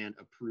before and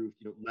approved,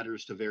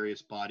 letters to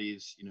various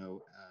bodies,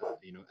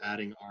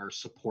 adding our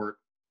support,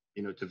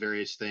 to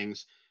various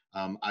things.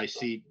 I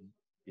see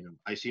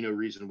no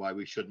reason why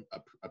we shouldn't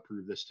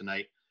approve this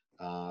tonight.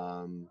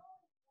 And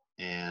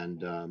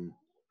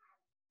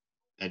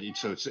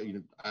so it's,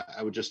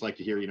 I would just like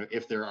to hear,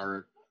 if there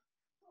are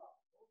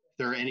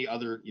any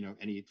other,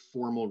 any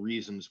formal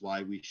reasons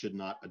why we should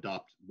not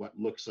adopt what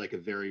looks like a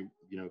very,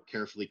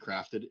 carefully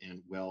crafted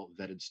and well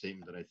vetted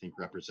statement that I think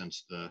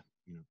represents the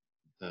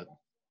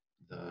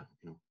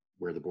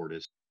where the board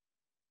is.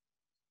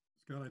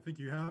 Scott, I think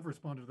you have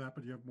responded to that,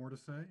 but you have more to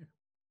say?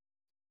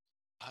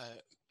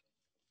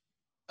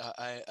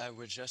 I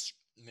would just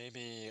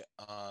maybe,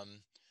 I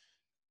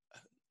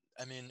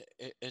mean,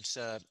 it's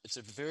a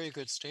very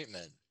good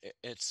statement.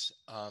 It's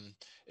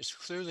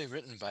clearly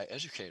written by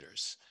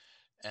educators,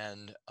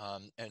 and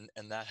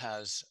that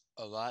has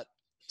a lot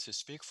to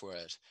speak for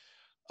it.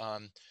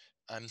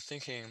 I'm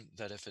thinking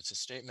that if it's a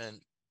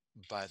statement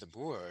by the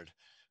board,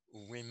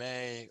 we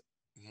may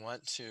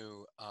want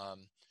to,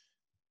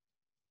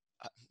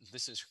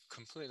 this is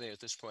completely at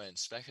this point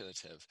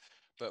speculative,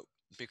 but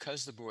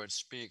because the board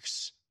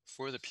speaks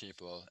for the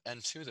people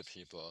and to the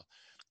people,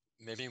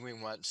 maybe we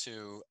want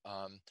to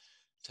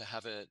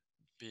have it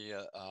be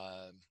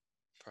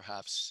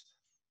perhaps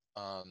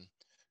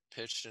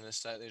pitched in a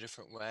slightly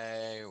different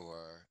way,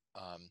 or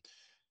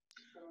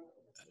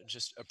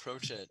just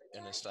approach it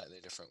in a slightly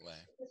different way.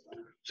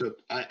 So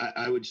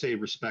I would say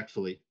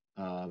respectfully,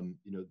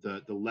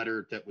 the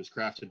letter that was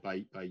crafted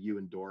by you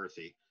and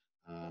Dorothy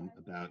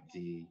about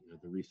the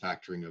the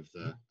refactoring of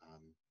the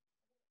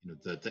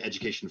the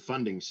education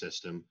funding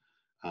system,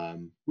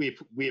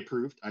 we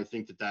approved. I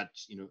think that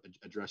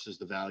addresses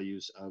the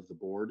values of the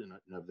board and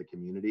of the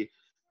community,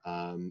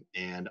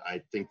 and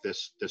I think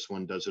this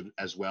one does it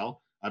as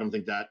well. I don't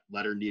think that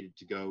letter needed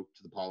to go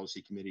to the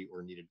policy committee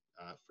or needed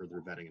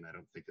further vetting, and I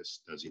don't think this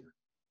does either.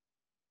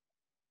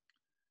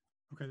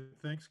 Okay,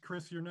 thanks.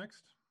 Chris, you're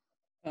next.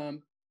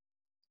 What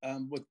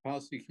the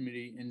policy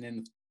committee and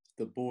then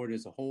the board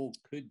as a whole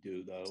could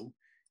do, though,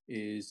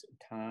 is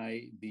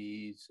tie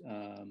these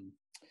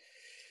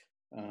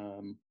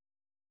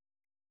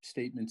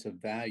statements of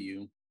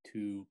value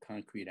to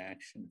concrete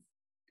action.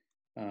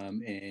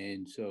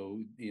 And so,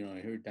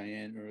 I heard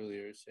Diane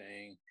earlier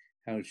saying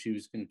how she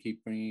was going to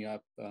keep bringing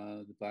up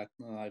the Black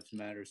Lives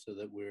Matter so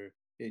that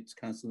it's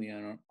constantly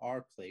on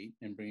our plate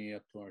and bringing it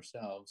up to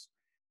ourselves.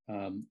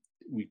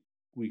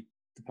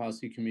 The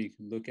policy committee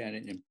can look at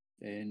it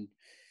and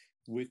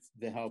with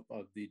the help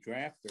of the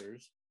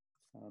drafters,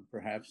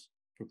 perhaps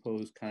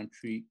propose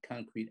concrete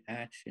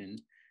action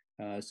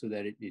so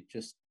that it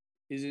just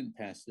isn't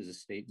passed as a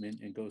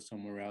statement and goes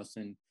somewhere else.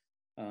 And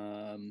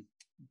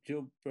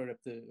Jill brought up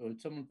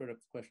someone brought up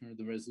the question of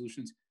the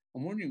resolutions.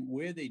 I'm wondering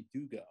where they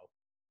do go.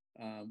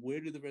 Where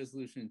do the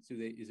resolutions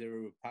is there a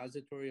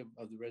repository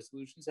of the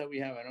resolutions that we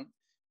have?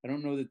 I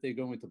don't know that they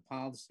go into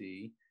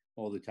policy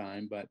all the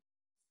time, but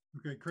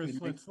okay, Chris,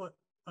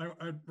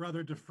 I'd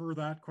rather defer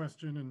that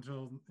question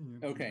until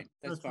okay,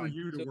 that's for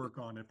you to work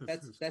on if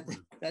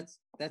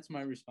that's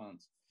my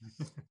response.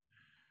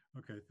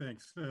 Okay,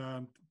 thanks.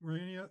 Were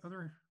any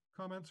other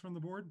comments from the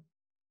board?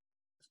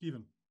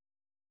 Stephen.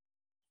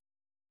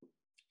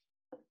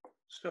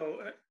 So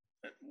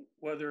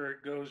whether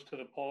it goes to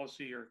the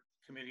policy or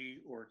committee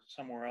or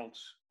somewhere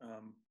else,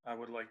 I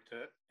would like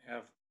to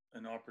have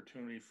an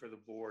opportunity for the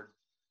board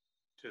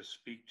to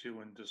speak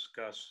to and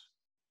discuss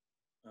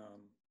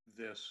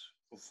this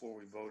before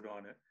we vote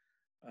on it.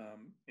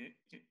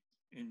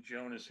 In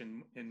Jonas,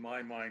 in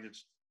my mind,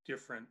 it's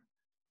different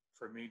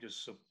for me to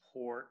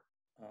support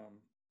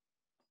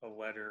a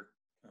letter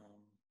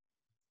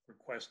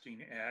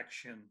requesting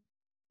action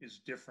is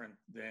different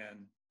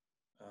than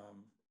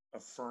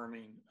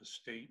affirming a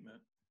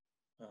statement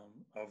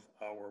of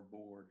our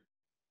board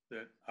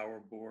that our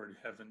board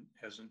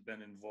hasn't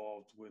been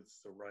involved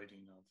with the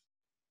writing of.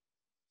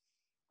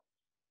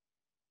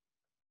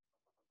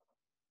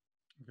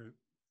 Okay,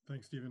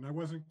 thanks, Stephen. I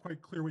wasn't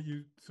quite clear what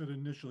you said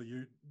initially.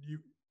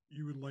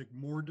 You would like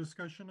more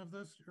discussion of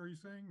this, are you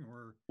saying,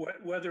 or?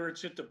 Whether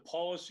it's at the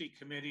policy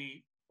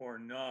committee or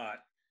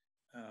not,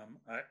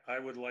 I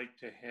would like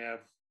to have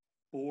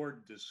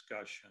board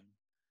discussion.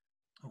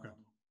 Okay.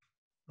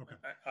 Okay.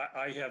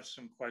 I have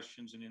some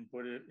questions and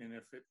input it, and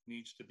if it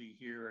needs to be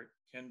here, it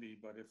can be.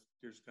 But if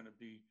there's going to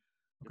be,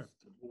 okay,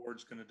 if the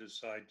board's going to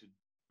decide to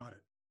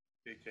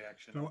take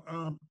action. So,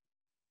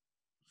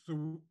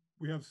 so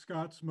we have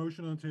Scott's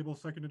motion on the table,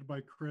 seconded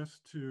by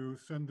Chris, to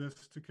send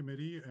this to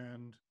committee,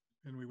 and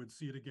we would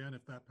see it again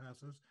if that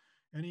passes.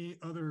 Any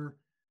other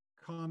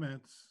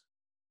comments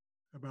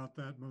about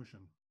that motion?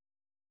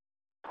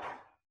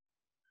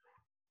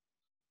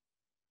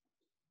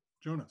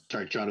 Jonas.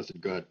 Sorry, Jonathan,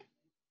 go ahead.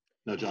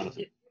 No,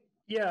 Jonathan.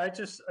 Yeah, I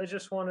just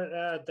want to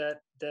add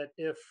that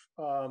if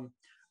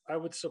I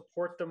would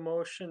support the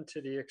motion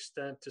to the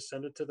extent to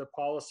send it to the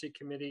policy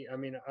committee. I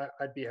mean,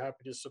 I'd be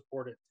happy to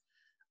support it.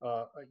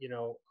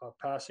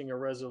 passing a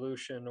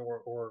resolution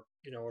or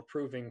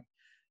approving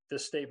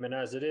this statement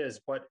as it is.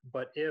 But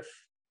if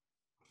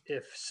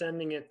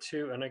sending it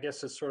to, and I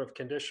guess it's sort of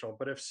conditional,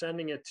 but if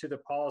sending it to the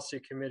policy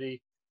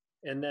committee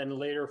and then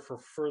later for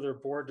further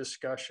board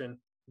discussion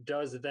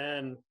does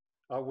then,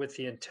 with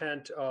the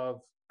intent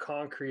of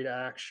concrete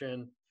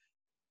action,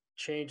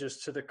 changes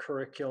to the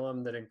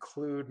curriculum that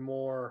include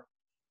more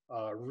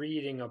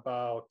reading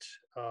about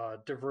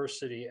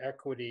diversity,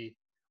 equity,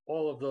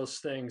 all of those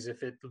things,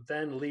 if it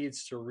then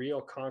leads to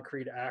real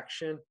concrete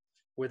action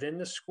within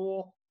the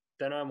school,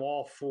 then I'm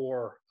all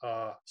for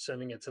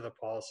sending it to the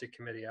policy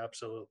committee.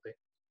 Absolutely.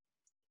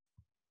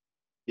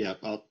 Yeah,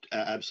 I'll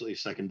absolutely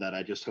second that.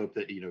 I just hope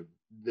that,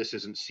 this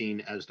isn't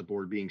seen as the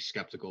board being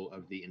skeptical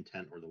of the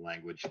intent or the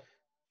language.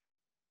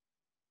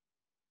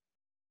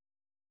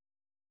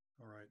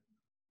 All right.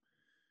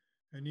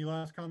 Any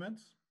last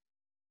comments?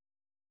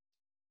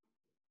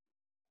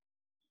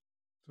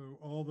 So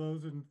all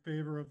those in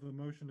favor of the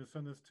motion to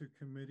send this to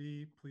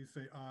committee, please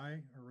say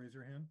aye or raise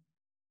your hand.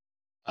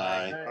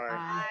 Aye.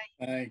 Aye.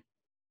 Aye.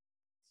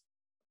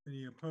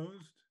 Any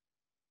opposed?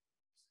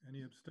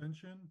 Any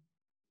abstention?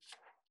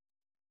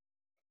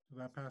 So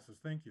that passes.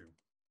 Thank you.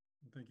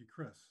 And thank you,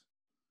 Chris.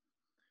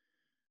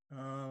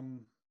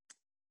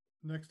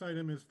 Next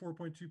item is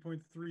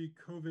 4.2.3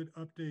 COVID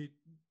update.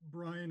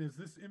 Brian, is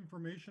this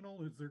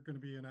informational? Is there going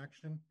to be an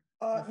action?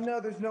 No,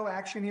 there's no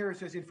action here. It's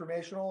just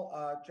informational.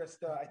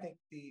 I think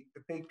the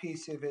big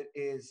piece of it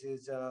is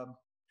the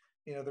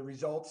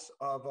results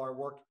of our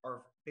work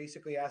are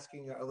basically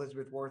asking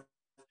Elizabeth Worth.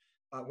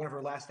 One of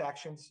her last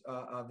actions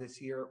of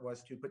this year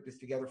was to put this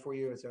together for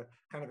you as a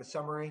kind of a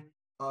summary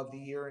of the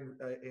year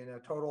in a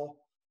total.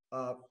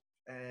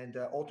 And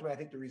ultimately, I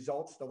think the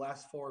results, the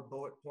last 4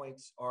 bullet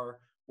points, are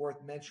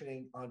worth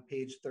mentioning on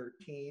page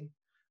 13,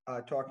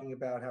 talking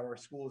about how our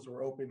schools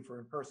were open for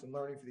in-person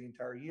learning for the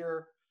entire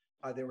year.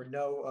 There were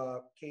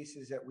no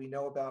cases that we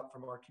know about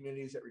from our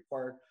communities that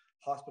required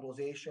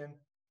hospitalization.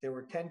 There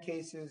were 10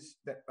 cases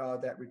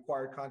that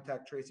required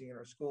contact tracing in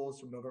our schools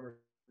from November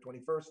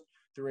 21st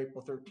through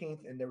April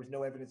 13th, and there was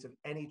no evidence of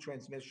any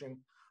transmission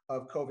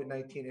of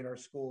COVID-19 in our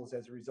schools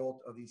as a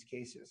result of these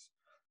cases.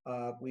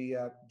 We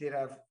are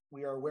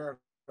aware of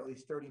at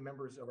least 30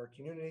 members of our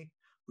community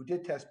who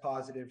did test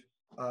positive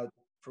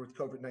for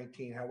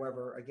COVID-19.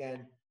 However,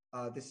 again,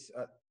 this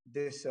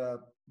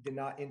did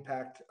not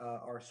impact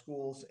our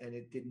schools, and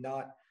it did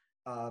not.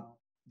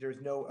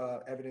 There's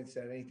no evidence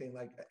that anything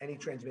like any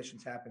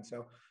transmissions happened.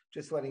 So,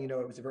 just letting you know,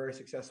 it was a very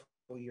successful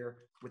year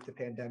with the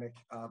pandemic,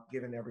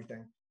 given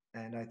everything.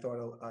 And I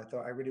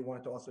really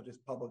wanted to also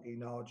just publicly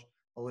acknowledge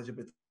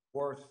Elizabeth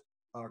Worth,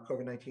 our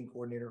COVID-19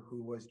 coordinator,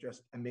 who was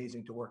just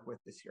amazing to work with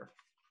this year.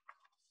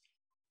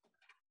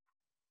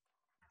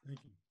 Thank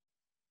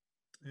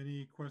you.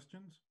 Any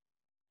questions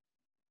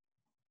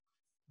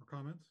or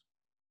comments?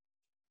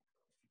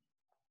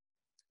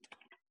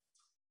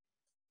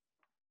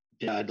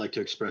 Yeah, I'd like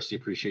to express the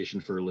appreciation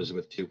for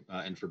Elizabeth too,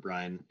 and for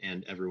Brian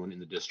and everyone in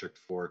the district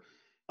for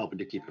helping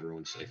to keep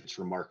everyone safe. It's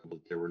remarkable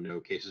that there were no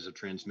cases of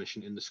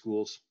transmission in the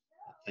schools.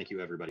 Thank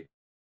you, everybody.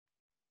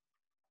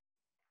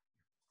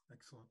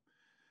 Excellent.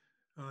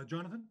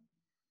 Jonathan?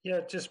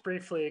 Yeah, just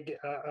briefly,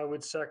 I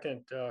would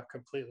second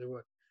completely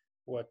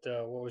what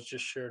was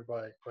just shared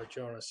by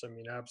Jonas. I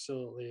mean,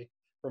 absolutely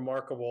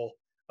remarkable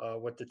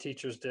what the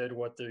teachers did,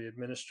 what the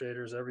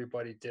administrators,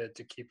 everybody did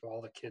to keep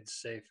all the kids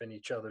safe and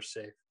each other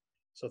safe.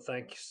 So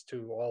thanks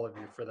to all of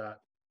you for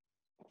that.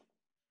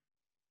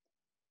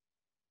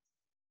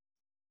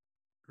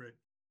 Great,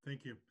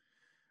 thank you.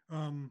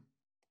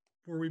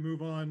 Before we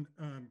move on,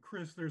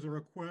 Chris, there's a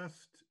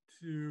request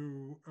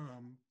to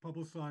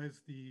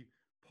publicize the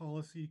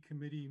policy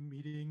committee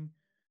meeting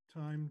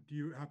time. Do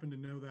you happen to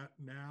know that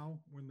now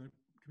when the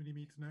committee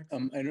meets next?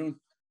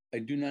 I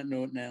do not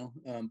know it now,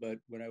 but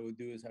what I will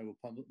do is I will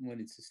when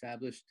it's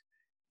established,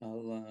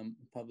 I'll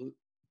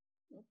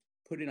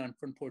put it on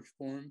Front Porch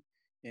Forum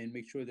and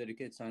make sure that it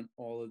gets on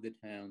all of the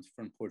town's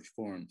Front Porch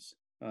Forums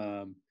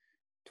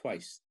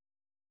twice.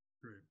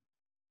 Great,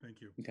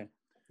 thank you. Okay,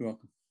 you're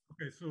welcome.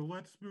 Okay, so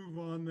let's move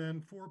on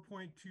then.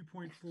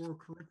 4.2.4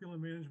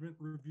 Curriculum Management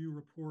Review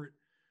Report.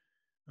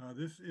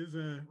 This is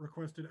a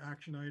requested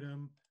action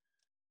item.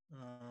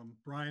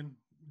 Brian,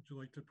 would you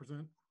like to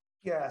present?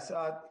 Yes,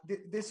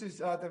 this is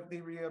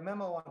the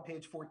memo on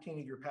page 14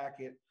 of your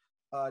packet.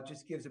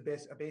 Just gives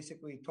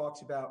basically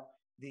talks about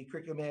the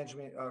curriculum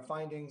management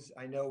findings.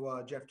 I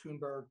know Jeff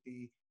Thunberg,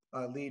 the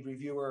lead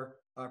reviewer,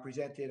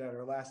 presented at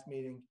our last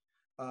meeting.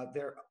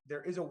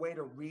 There is a way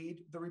to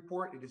read the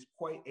report. It is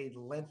quite a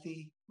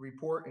lengthy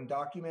report and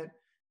document.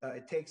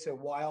 It takes a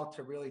while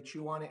to really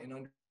chew on it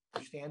and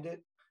understand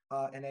it.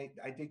 And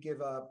I did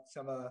give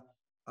some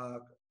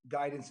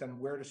guidance on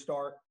where to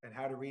start and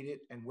how to read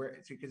it, and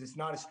because it's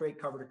not a straight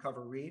cover to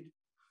cover read.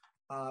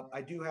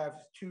 I do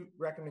have 2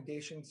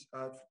 recommendations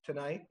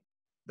tonight.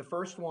 The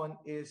first one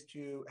is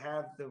to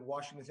have the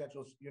Washington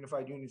Central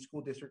Unified Union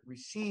School District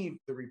receive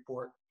the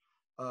report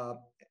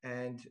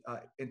and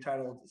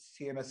entitled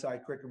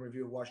CMSI Curriculum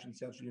Review of Washington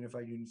Central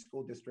Unified Union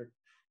School District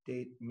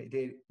date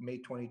May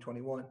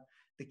 2021.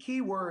 The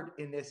key word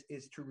in this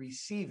is to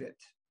receive it.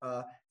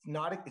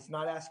 It's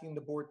not asking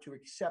the board to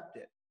accept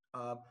it.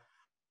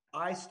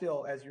 I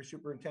still, as your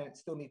superintendent,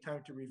 still need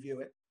time to review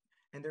it.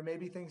 And there may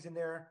be things in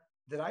there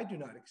that I do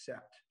not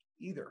accept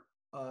either.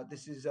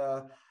 This is,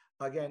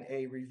 again,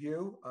 a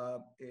review.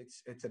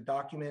 It's a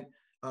document,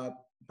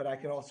 but I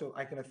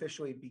can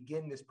officially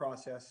begin this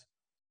process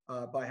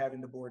by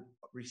having the board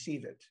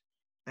receive it.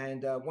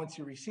 And once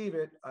you receive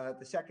it,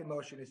 the second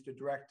motion is to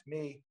direct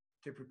me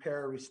to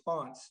prepare a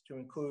response to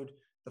include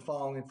the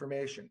following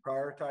information: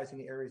 prioritizing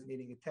the areas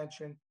needing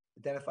attention,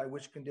 identify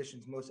which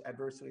conditions most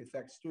adversely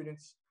affect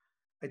students,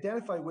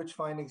 identify which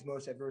findings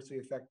most adversely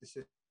affect the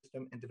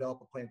system, and develop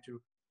a plan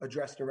to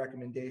address the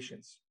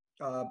recommendations.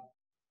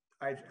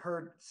 I've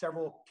heard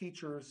several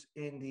teachers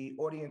in the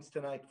audience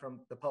tonight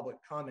from the public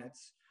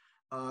comments,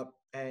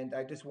 and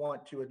I just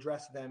want to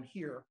address them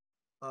here.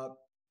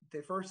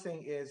 The first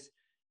thing is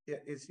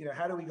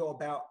how do we go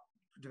about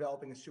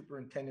developing a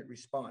superintendent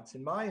response?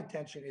 And my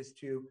intention is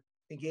to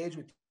engage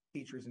with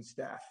teachers and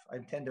staff. I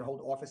intend to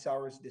hold office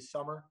hours this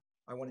summer.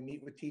 I want to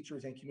meet with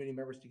teachers and community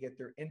members to get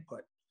their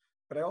input.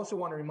 But I also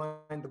want to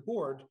remind the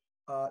board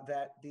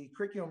that the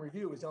curriculum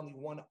review is only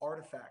one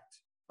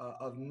artifact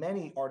of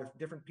many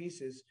different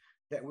pieces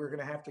that we're going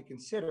to have to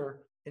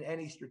consider in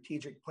any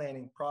strategic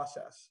planning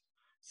process.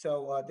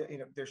 So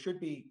there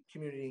should be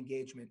community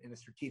engagement in a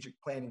strategic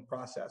planning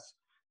process.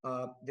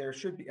 There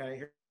should be. I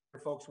hear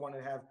folks want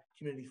to have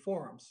community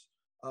forums.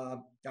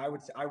 I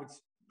would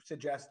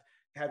suggest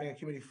having a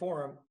community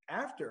forum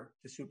after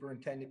the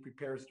superintendent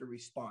prepares the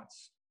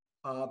response,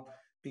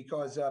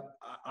 because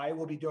I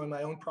will be doing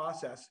my own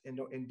process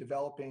in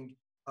developing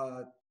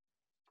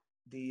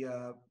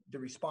the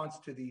response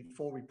to the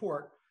full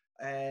report.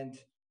 And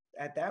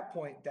at that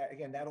point,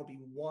 that'll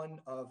be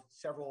one of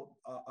several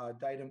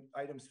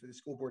items for the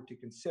school board to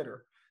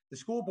consider. The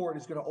school board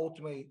is going to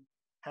ultimately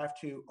have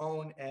to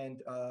own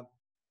and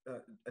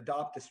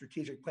adopt the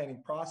strategic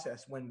planning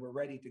process when we're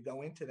ready to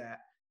go into that.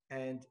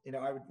 And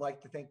I would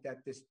like to think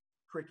that this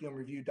curriculum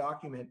review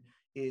document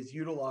is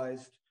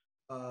utilized,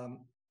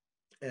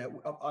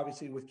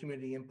 obviously with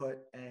community input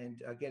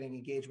and getting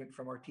engagement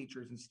from our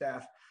teachers and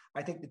staff.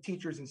 I think the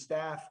teachers and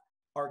staff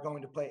are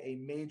going to play a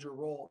major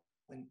role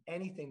in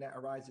anything that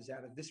arises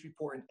out of this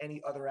report and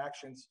any other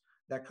actions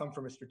that come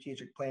from a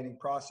strategic planning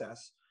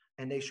process,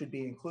 and they should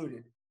be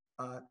included.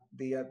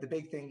 The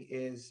big thing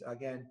is,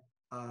 again,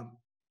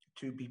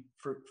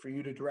 for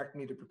you to direct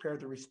me to prepare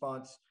the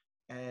response,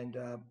 and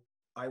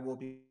I will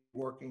be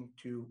working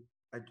to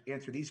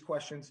answer these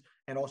questions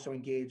and also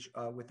engage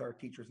with our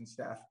teachers and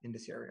staff in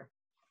this area.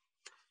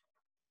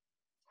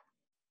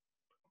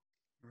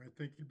 All right,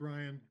 thank you,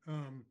 Brian.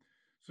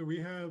 So we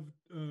have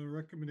a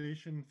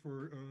recommendation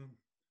for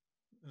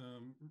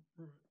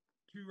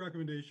two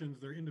recommendations.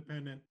 They're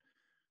independent.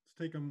 Let's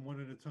take them one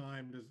at a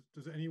time.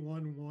 Does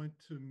anyone want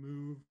to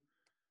move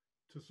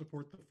to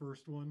support the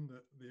first one,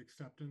 the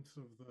acceptance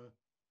of the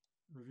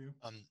review?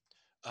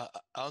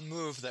 I'll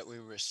move that we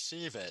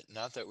receive it,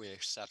 not that we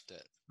accept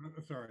it.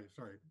 Sorry,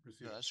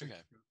 receive. No, that's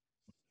okay.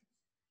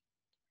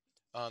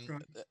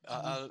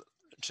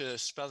 To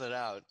spell it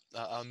out,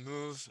 I'll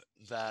move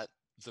that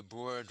the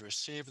board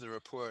receive the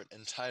report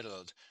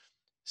entitled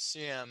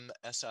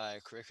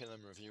CMSI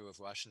Curriculum Review of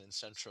Washington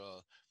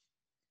Central,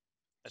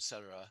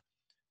 etc.,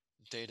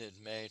 dated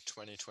May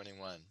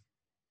 2021.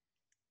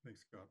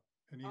 Thanks, Scott.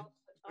 I'll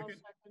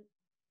second.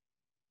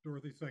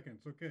 Dorothy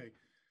seconds. Okay,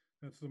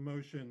 that's the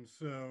motion.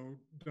 So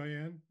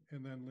Diane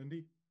and then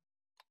Lindy.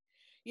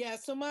 Yeah,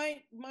 so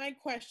my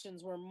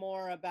questions were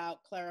more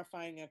about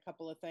clarifying a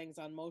couple of things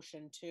on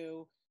motion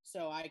 2.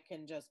 So I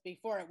can just,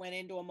 before it went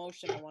into a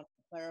motion, I want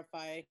to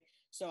clarify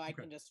so I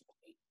can just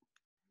wait.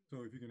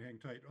 So if you can hang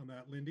tight on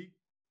that, Lindy.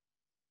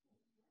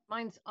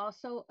 Mine's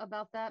also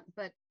about that,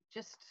 but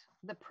just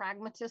the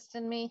pragmatist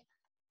in me.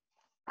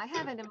 I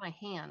have it in my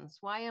hands.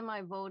 Why am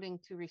I voting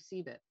to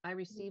receive it? I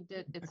received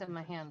it. It's in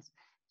my hands.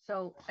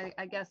 So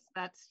I guess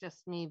that's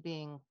just me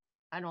being,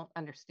 I don't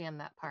understand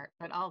that part,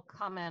 but I'll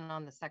comment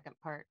on the second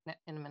part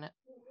in a minute.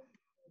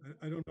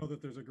 I don't know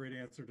that there's a great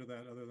answer to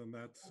that other than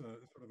that's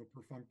sort of a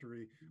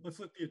perfunctory. Let's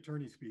let the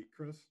attorney speak.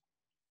 Chris?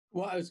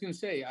 Well, I was going to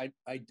say,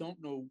 I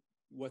don't know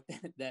what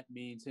that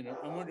means. And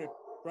I wonder,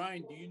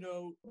 Brian, do you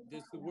know,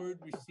 does the word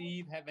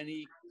receive have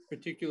any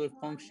particular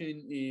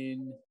function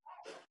in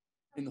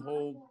the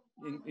whole,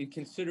 in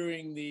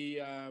considering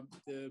the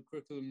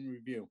curriculum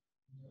review?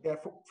 Yeah,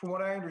 from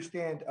what I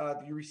understand,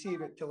 you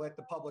receive it to let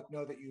the public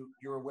know that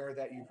you're aware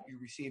that you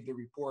received the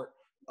report.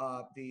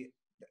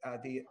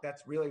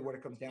 That's really what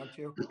it comes down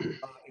to.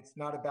 It's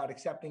not about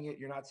accepting it.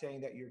 You're not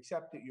saying that you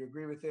accept it, you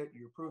agree with it,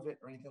 you approve it,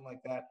 or anything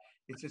like that.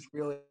 It's just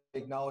really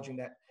acknowledging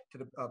that to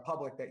the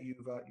public that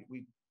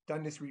we've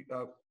done this.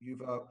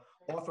 You've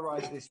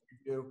authorized this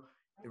review.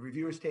 The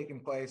review has taken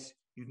place.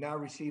 You've now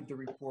received the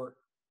report,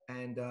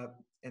 and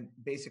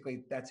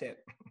basically that's it.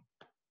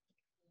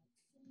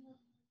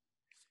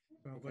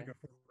 Sounds like a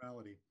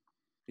formality.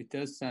 It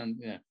does sound,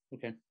 yeah.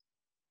 Okay.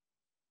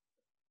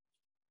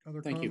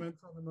 Other comments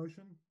on the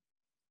motion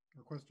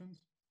or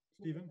questions?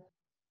 Stephen?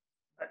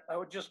 I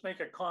would just make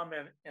a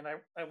comment, and I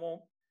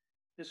won't,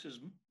 this is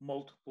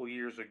multiple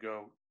years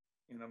ago,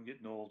 and I'm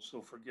getting old,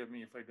 so forgive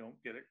me if I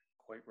don't get it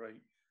quite right.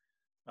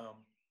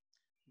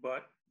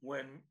 But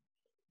when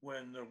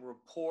the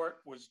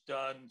report was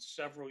done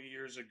several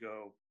years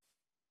ago,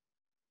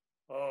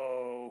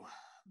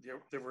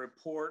 the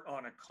report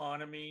on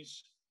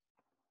economies,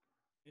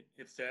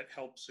 if that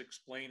helps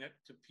explain it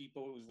to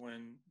people, it was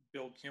when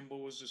Bill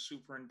Kimball was the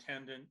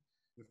superintendent,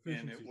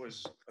 and it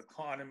was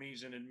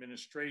economies in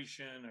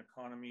administration,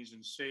 economies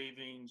in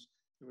savings.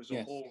 There was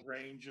a whole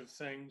range of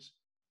things.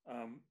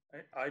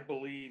 I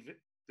believe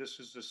this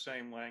is the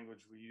same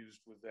language we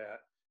used with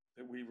that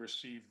we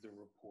received the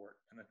report.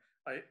 And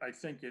I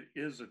think it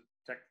is a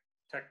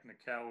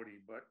technicality,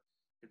 but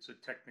it's a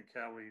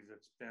technicality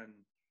that's been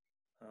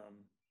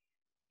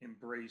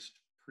embraced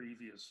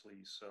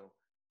previously. So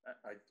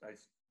I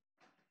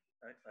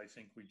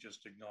think we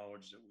just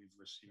acknowledge that we've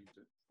received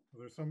it.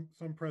 Well, there's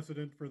some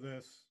precedent for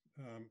this.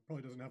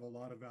 Probably doesn't have a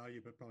lot of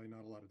value, but probably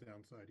not a lot of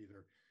downside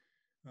either.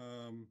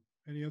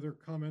 Any other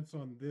comments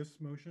on this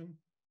motion?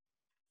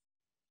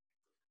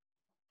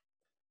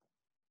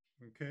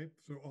 Okay,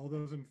 so all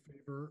those in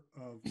favor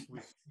of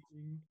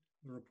receiving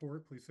the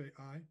report, please say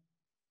aye.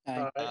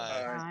 Aye. Aye.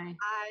 Aye.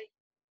 Aye.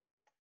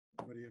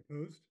 Anybody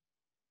opposed?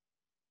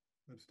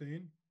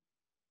 Abstain?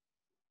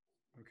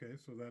 Okay,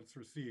 so that's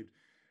received.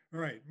 All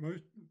right,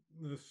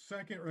 the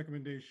second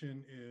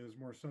recommendation is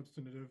more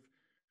substantive.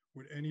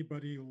 Would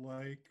anybody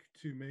like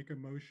to make a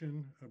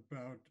motion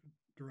about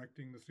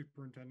directing the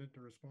superintendent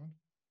to respond?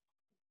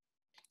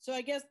 So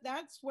I guess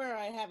that's where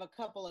I have a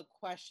couple of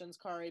questions,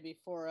 Kari,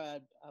 before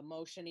a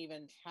motion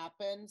even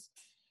happens.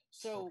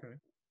 So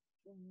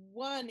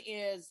one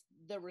is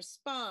the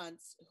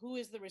response. Who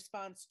is the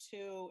response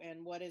to,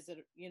 and what is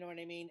it? You know what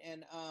I mean?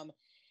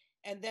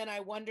 And then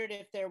I wondered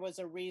if there was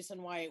a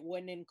reason why it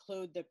wouldn't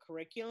include the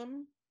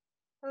curriculum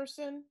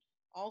person.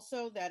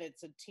 Also, that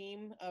it's a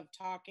team of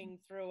talking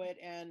through it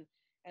and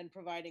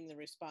providing the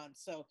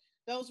response. So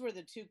those were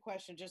the two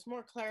questions. Just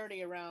more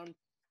clarity around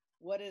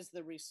what is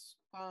the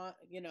response,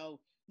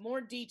 more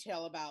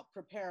detail about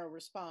prepare a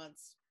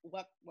response,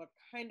 what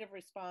kind of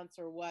response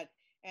or what,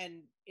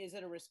 and is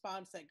it a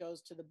response that goes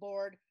to the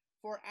board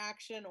for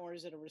action, or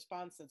is it a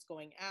response that's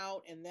going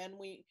out? And then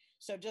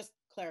so just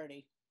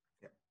clarity.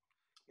 Yeah.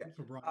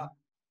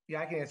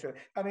 Yeah, I can answer it.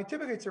 I mean,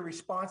 typically it's a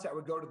response that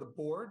would go to the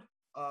board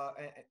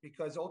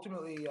because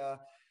ultimately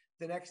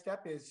the next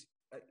step is,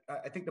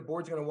 I think the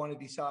board's going to want to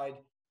decide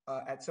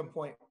at some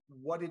point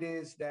what it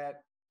is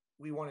that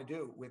we want to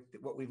do with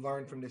what we've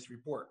learned from this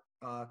report.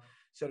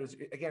 So there's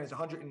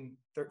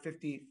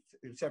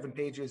 157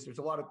 pages. There's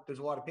a lot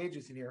of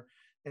pages in here,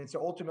 and so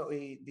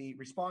ultimately the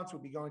response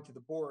would be going to the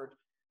board.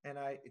 And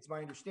it's my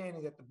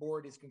understanding that the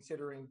board is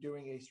considering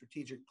doing a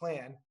strategic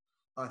plan,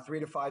 a 3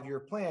 to 5 year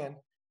plan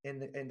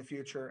in the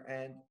future,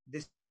 and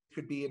this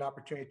could be an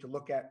opportunity to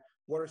look at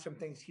what are some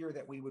things here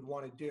that we would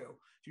want to do.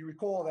 If you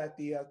recall that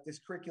this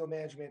curriculum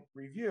management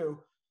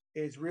review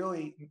is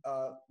really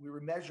we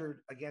were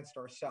measured against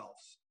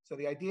ourselves. So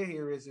the idea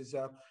here is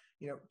to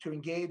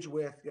engage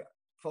with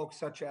folks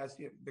such as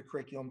the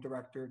curriculum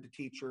director, the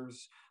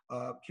teachers,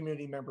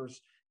 community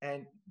members,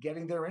 and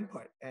getting their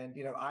input. And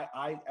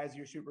I as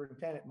your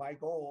superintendent, my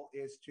goal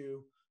is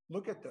to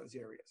look at those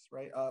areas,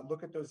 right?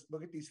 Look at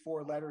these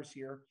 4 letters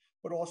here,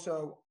 but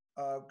also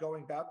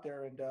going out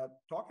there and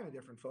talking to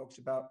different folks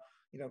about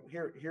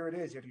here it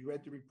is. Have you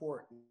read the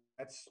report?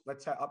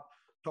 Let's have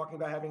talking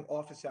about having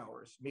office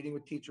hours, meeting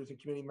with teachers and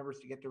community members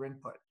to get their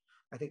input.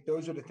 I think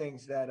those are the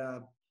things that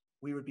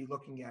we would be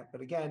looking at.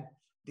 But again,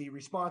 the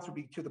response would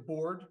be to the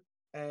board,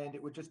 and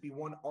it would just be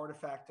one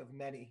artifact of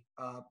many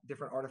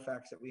different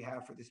artifacts that we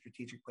have for the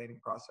strategic planning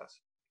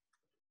process.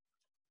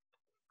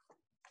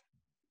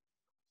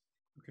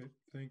 Okay,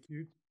 thank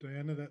you.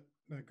 Diana, that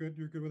good?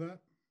 You're good with that?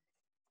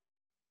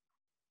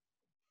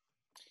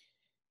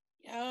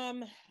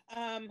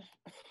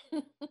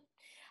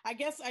 I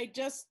guess I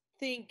just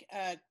think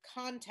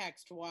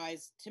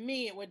context-wise, to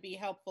me, it would be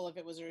helpful if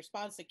it was a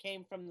response that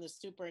came from the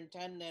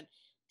superintendent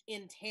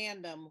in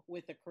tandem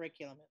with the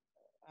curriculum,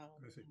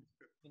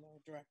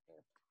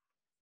 director.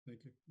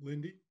 Thank you,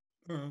 Lindy.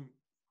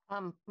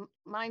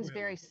 Mine's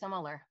very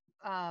similar.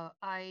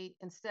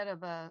 Instead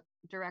of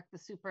direct the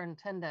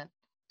superintendent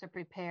to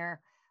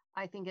prepare,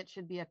 I think it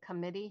should be a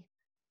committee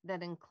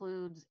that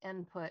includes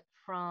input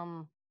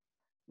from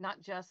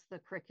not just the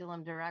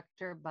curriculum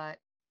director, but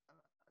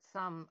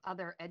some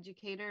other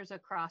educators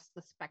across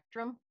the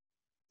spectrum,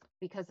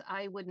 because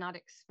I would not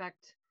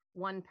expect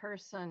one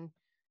person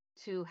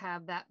to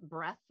have that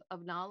breadth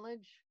of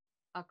knowledge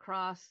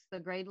across the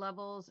grade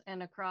levels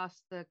and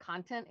across the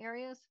content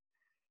areas.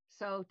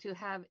 So to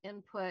have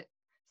input,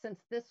 since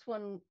this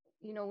one,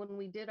 when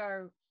we did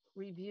our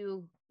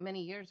review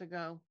many years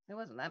ago, it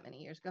wasn't that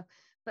many years ago,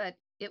 but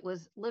it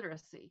was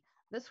literacy.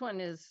 This one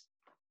is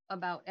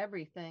about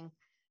everything.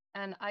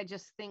 And I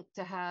just think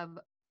to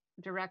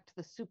direct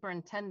the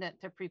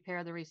superintendent to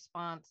prepare the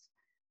response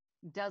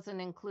doesn't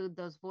include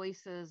those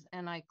voices.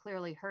 And I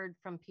clearly heard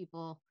from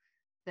people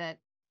that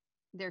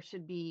there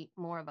should be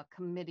more of a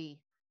committee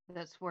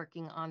that's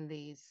working on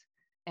these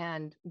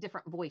and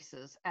different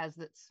voices as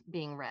it's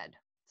being read.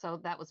 So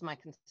that was my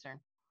concern.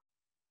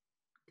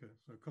 Okay,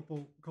 so a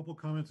couple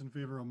comments in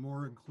favor of a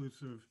more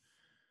inclusive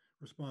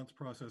response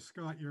process.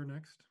 Scott, you're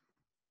next.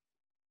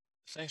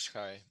 Thanks,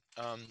 Kari.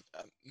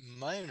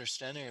 My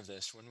understanding of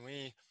this, when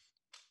we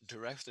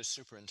direct the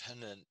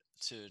superintendent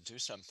to do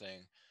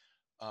something,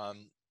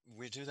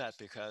 we do that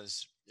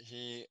because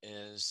he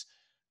is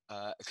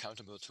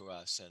accountable to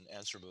us and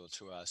answerable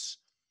to us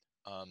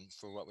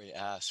for what we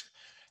ask.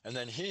 And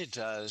then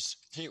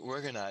he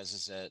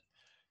organizes it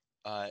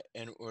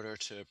in order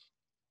to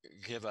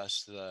give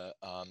us the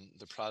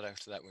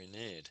product that we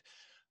need.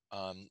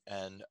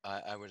 And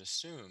I would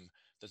assume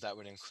that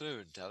would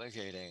include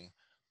delegating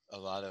a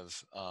lot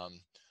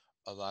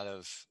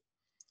of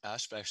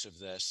aspects of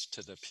this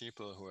to the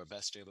people who are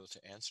best able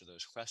to answer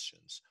those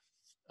questions.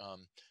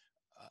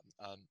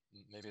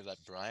 Maybe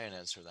let Brian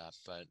answer that,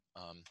 but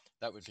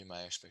that would be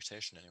my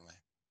expectation anyway.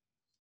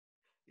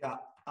 Yeah,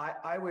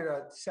 I would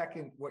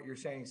second what you're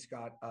saying,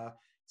 Scott.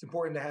 It's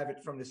important to have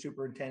it from the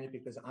superintendent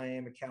because I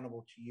am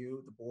accountable to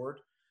you, the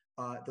board.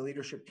 The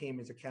leadership team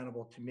is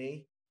accountable to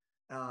me.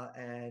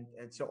 And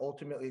so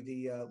ultimately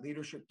the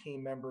leadership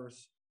team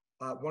members,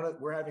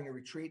 we're having a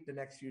retreat the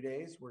next few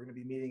days. We're going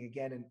to be meeting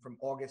again from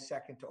August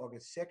 2nd to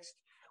August 6th.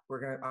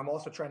 I'm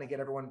also trying to get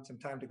everyone some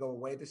time to go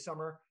away this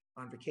summer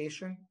on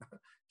vacation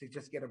to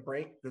just get a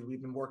break because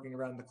we've been working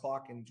around the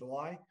clock in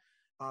July.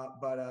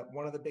 But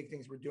one of the big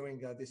things we're doing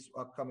this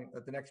upcoming,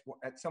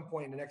 at some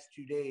point in the next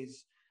 2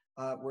 days,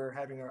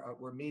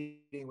 we're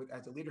meeting with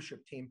as a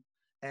leadership team.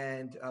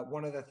 And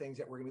one of the things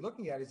that we're going to be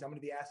looking at is I'm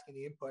going to be asking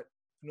the input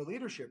from the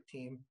leadership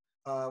team,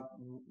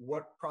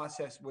 what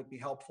process would be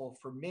helpful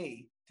for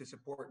me to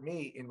support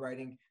me in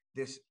writing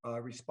this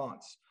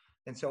response.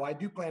 And so I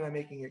do plan on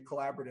making it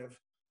collaborative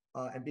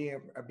and being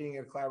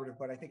a collaborative,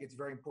 but I think it's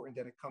very important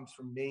that it comes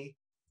from me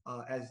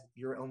as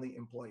your only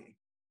employee.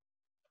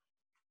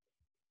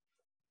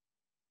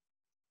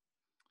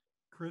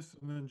 Chris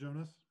and then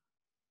Jonas.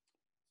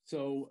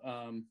 So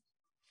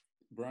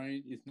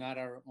Brian is not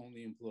our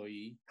only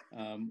employee.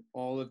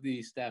 All of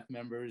the staff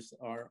members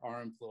are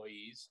our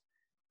employees.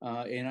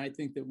 And I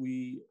think that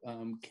we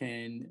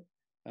can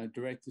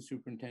direct the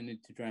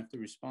superintendent to draft the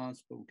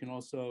response, but we can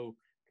also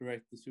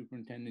direct the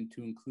superintendent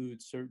to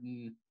include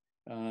certain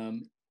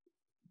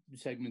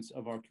segments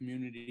of our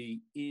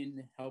community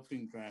in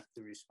helping draft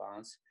the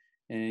response.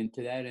 And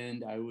to that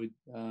end, I would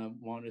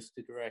want us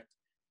to direct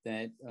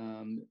that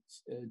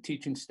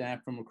teaching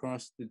staff from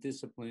across the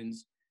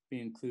disciplines be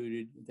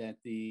included, that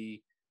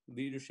the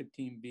leadership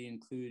team be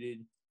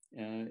included,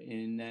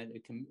 in that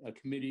a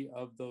committee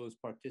of those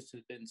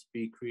participants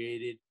be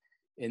created,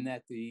 and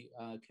that the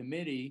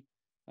committee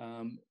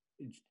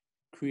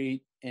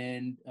create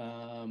and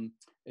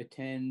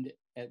attend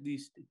at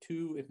least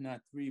 2, if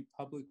not 3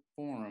 public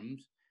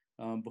forums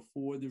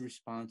before the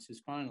response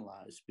is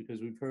finalized,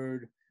 because we've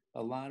heard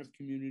a lot of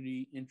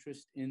community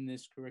interest in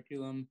this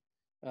curriculum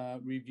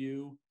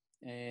review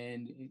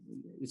and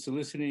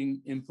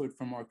soliciting input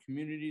from our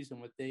communities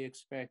and what they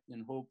expect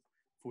and hope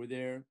for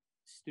their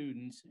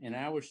students and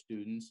our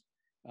students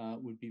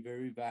would be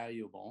very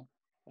valuable.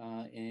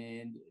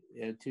 And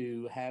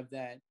to have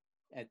that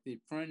at the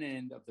front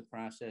end of the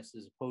process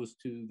as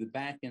opposed to the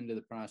back end of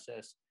the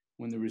process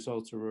when the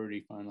results are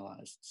already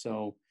finalized.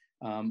 So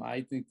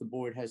I think the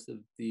board has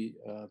the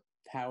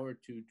power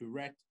to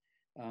direct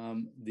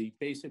the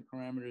basic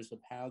parameters of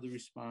how the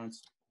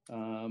response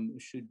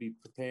should be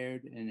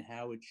prepared and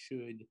how it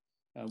should,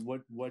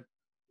 what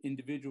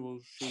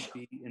individuals should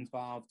be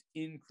involved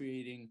in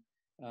creating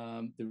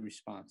the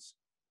response.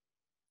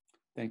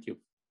 Thank you.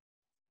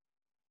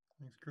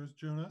 Thanks, Chris.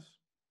 Jonas?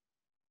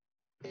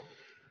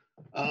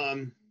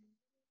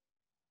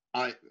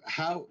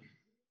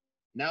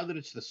 Now that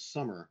it's the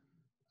summer,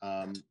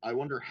 I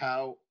wonder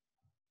how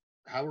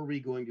are we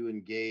going to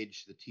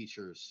engage the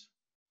teachers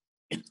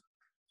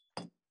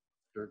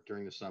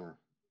during the summer?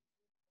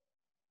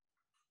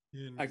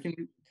 In I can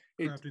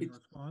crafting a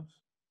response.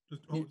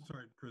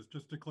 Sorry, Chris.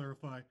 Just to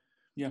clarify.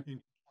 Yeah.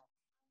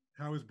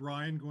 How is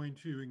Brian going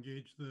to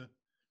engage the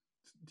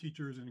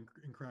teachers in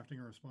crafting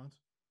a response?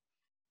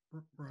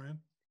 Brian?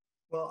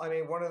 Well, I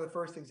mean, one of the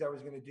first things I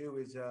was going to do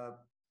is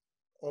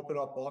open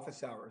up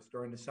office hours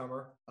during the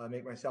summer,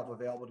 make myself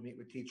available to meet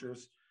with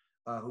teachers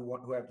who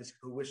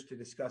wish to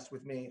discuss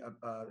with me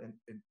and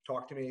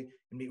talk to me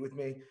and meet with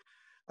me.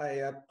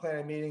 I plan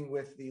on meeting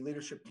with the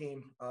leadership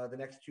team the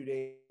next 2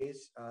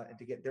 days and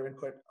to get their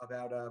input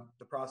about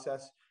the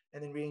process,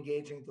 and then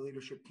re-engaging the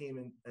leadership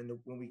team. And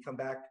when we come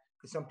back,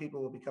 because some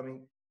people will be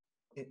going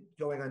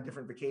on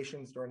different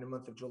vacations during the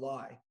month of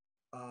July.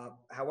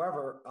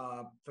 However,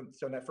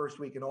 so in that first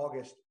week in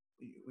August,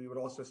 we would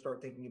also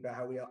start thinking about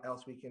how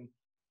else we can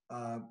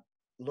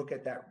look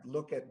at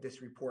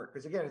this report.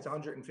 Because again, it's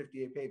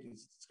 158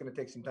 pages. It's going to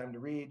take some time to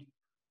read.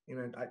 You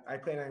know, I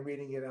plan on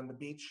reading it on the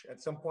beach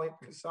at some point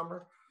this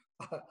summer.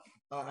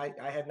 I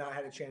had not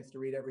had a chance to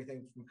read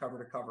everything from cover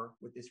to cover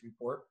with this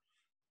report.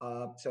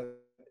 So,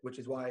 which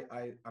is why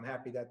I'm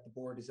happy that the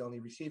board is only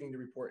receiving the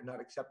report and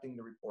not accepting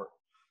the report.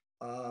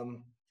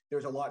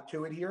 There's a lot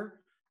to it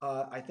here.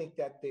 I think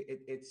that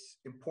it's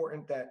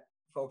important that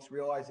folks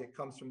realize it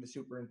comes from the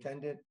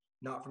superintendent,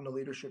 not from the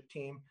leadership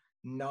team,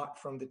 not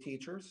from the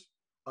teachers.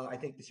 I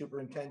think the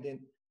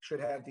superintendent should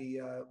have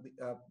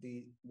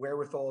the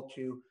wherewithal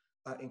to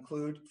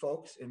include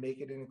folks and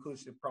make it an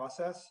inclusive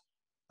process.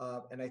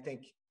 And I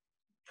think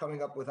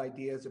coming up with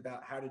ideas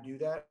about how to do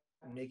that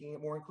and making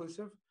it more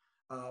inclusive,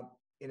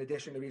 in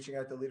addition to reaching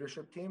out to the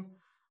leadership team,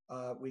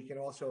 we can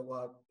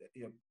also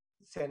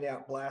send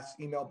out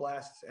email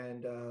blasts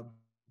and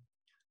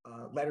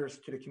letters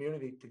to the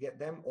community to get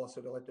them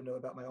also to let them know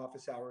about my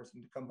office hours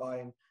and to come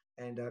by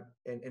and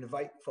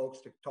invite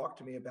folks to talk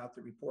to me about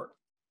the report.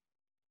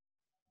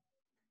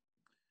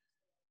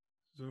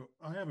 So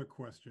I have a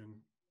question.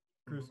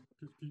 Chris,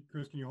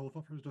 can you hold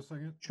on for just a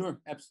second? Sure,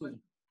 absolutely.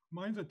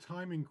 Mine's a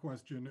timing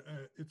question.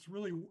 It's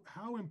really,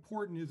 how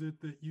important is it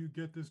that you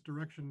get this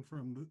direction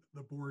from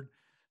the board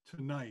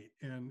tonight?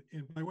 And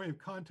by way of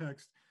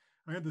context,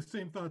 I had the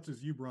same thoughts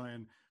as you,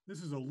 Brian.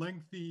 This is a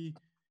lengthy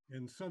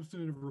and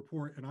substantive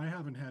report, and I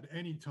haven't had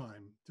any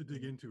time to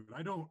dig into it.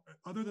 I don't,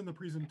 other than the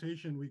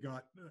presentation we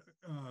got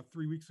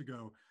 3 weeks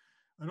ago,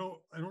 I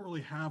don't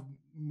really have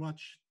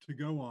much to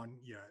go on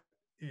yet.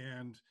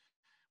 And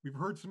we've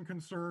heard some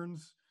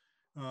concerns.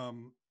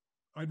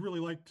 I'd really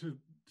like to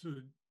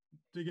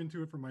dig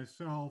into it for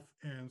myself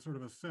and sort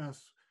of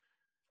assess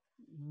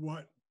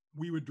what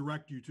we would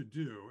direct you to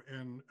do.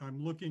 And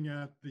I'm looking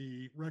at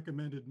the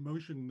recommended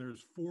motion.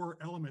 There's 4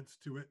 elements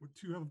to it.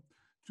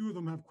 Two of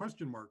them have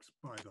question marks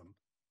by them.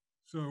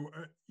 So,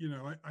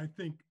 I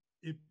think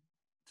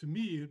to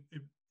me,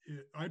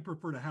 I'd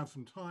prefer to have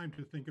some time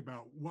to think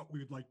about what we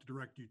would like to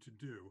direct you to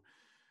do.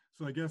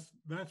 So I guess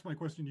that's my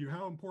question to you.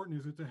 How important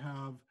is it to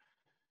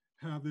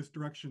have this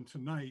direction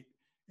tonight?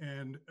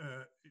 And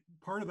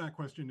part of that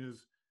question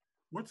is,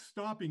 what's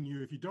stopping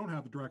you if you don't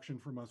have the direction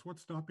from us?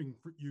 What's stopping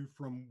you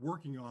from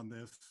working on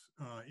this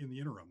in the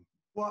interim?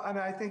 Well, I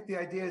mean, I think the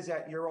idea is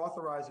that you're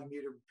authorizing me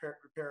to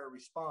prepare a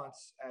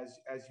response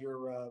as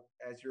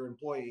your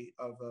employee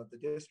of the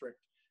district,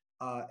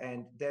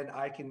 and then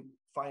I can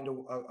find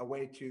a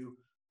way to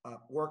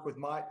work with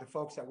the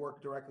folks that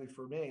work directly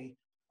for me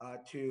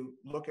to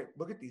look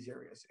at these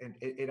areas,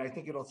 and I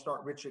think it'll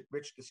start rich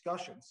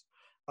discussions.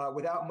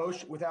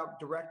 Without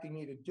directing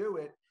me to do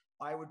it,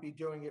 I would be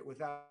doing it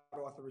without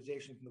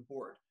authorization from the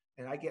board,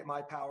 and I get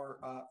my power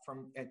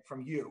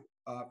from you.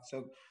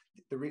 So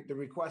the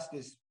request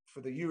is for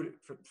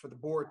the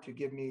board to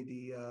give me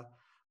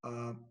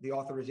the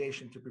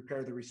authorization to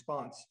prepare the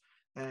response,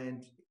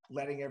 and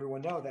letting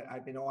everyone know that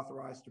I've been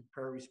authorized to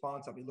prepare a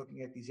response. I'll be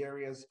looking at these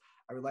areas.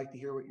 I would like to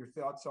hear what your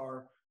thoughts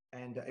are,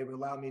 and it would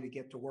allow me to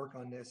get to work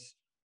on this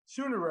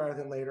sooner rather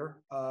than later,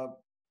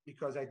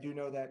 because I do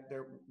know that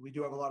we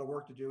do have a lot of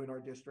work to do in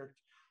our district.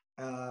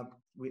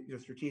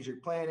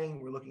 Strategic planning,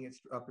 we're looking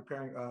at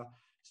preparing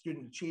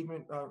student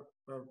achievement.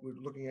 We're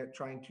looking at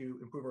trying to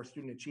improve our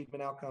student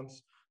achievement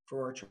outcomes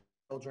for our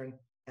children.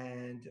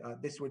 And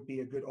this would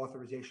be a good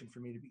authorization for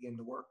me to begin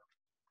the work.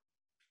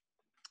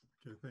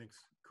 Okay, thanks.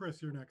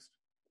 Chris, you're next.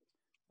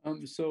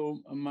 So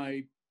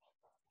my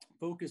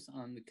focus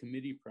on the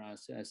committee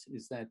process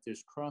is that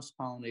there's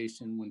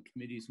cross-pollination when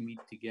committees meet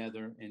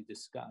together and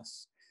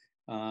discuss,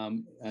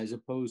 as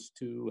opposed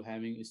to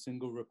having a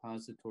single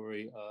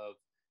repository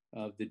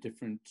of the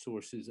different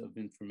sources of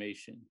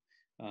information.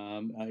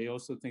 I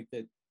also think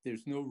that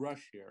there's no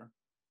rush here.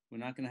 We're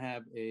not going to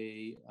have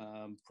a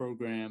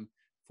program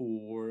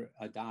for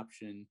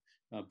adoption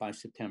by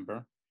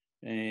September,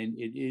 and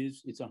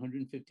it's a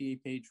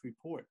 158-page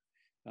report,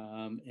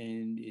 and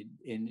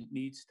it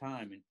needs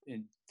time.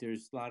 And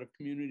there's a lot of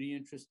community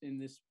interest in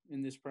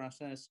this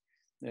process.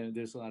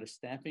 There's a lot of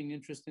staffing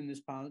interest in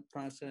this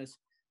process.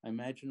 I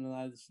imagine a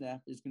lot of the staff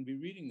is going to be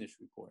reading this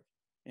report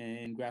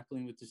and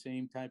grappling with the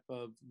same type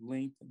of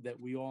length that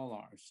we all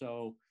are.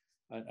 So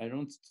I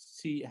don't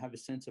have a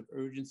sense of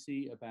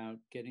urgency about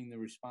getting the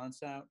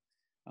response out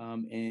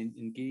and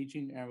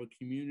engaging our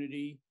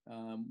community,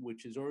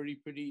 which is already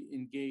pretty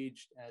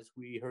engaged, as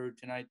we heard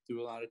tonight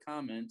through a lot of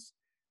comments,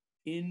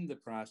 in the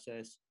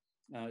process.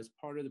 As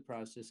part of the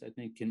process, I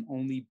think can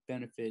only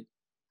benefit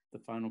the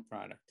final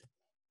product.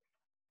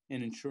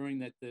 And ensuring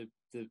that the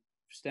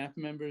staff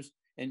members,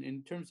 and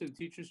in terms of the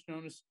teachers,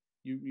 Jonas,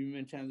 you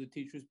mentioned the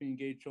teachers being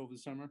engaged over the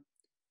summer.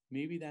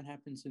 Maybe that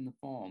happens in the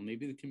fall.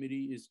 Maybe the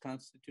committee is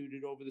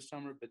constituted over the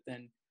summer, but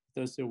then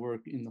does their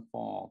work in the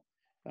fall.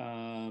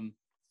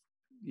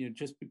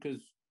 Just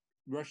because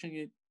rushing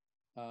it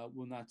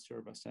will not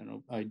serve us.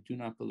 I do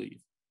not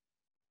believe.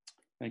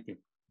 Thank you.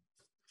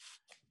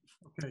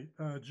 Okay,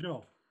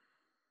 Jill.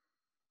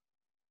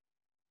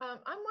 I'm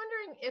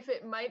wondering if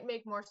it might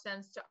make more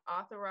sense to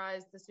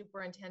authorize the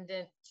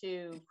superintendent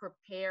to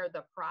prepare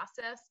the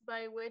process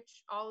by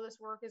which all this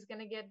work is going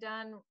to get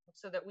done,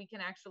 so that we can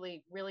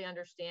actually really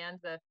understand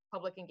the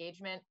public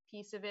engagement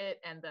piece of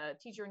it and the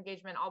teacher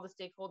engagement, all the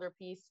stakeholder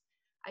piece.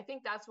 I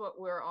think that's what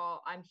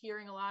I'm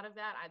hearing a lot of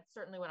that.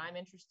 Certainly what I'm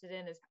interested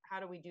in is how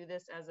do we do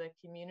this as a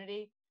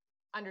community?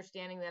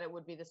 understanding that it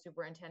would be the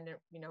superintendent,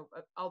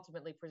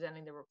 ultimately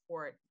presenting the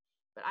report.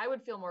 But I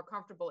would feel more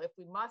comfortable if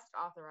we must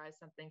authorize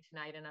something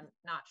tonight, and I'm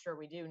not sure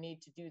we do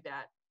need to do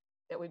that,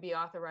 that we'd be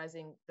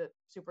authorizing the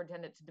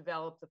superintendent to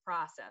develop the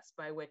process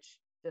by which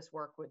this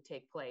work would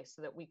take place,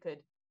 so that we could,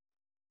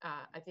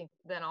 I think,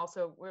 then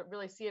also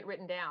really see it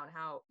written down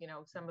how,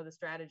 some of the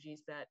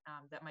strategies that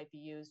that might be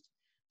used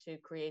to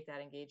create that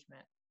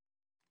engagement.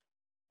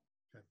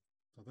 Okay,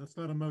 so that's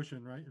not a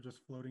motion, right? You're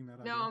just floating that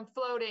idea? No, I'm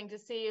floating to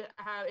see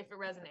if it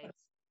resonates.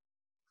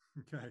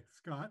 Okay,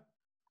 Scott?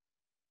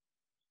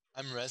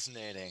 I'm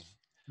resonating.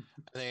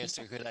 I think it's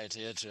a good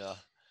idea, Jill,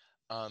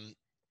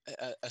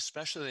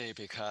 especially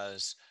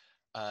because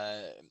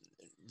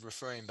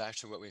referring back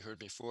to what we heard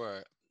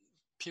before,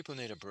 people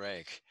need a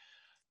break.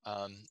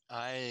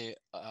 I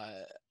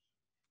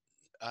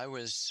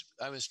was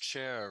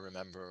chair,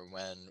 remember,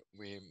 when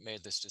we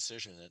made this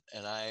decision,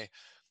 and I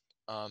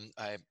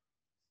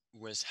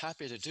was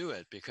happy to do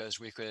it because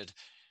we could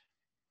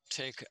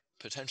take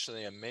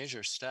potentially a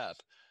major step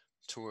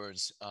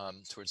towards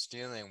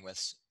dealing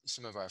with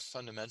some of our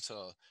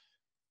fundamental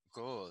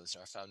goals,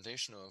 our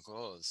foundational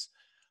goals,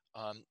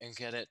 and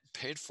get it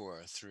paid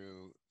for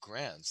through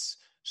grants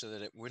so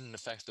that it wouldn't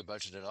affect the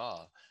budget at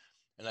all.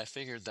 And I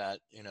figured that,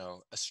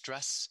 a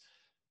stress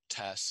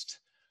test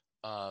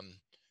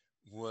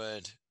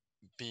would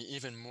be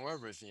even more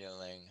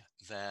revealing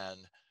than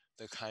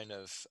the kind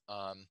of,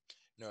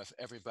 if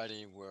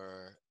everybody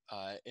were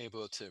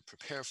able to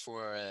prepare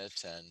for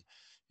it and,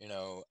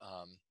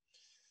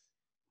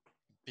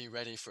 be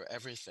ready for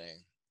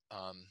everything.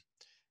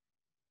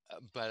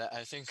 But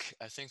I think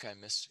I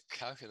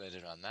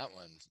miscalculated on that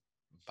one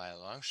by a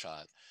long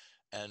shot.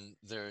 And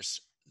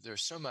there's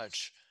so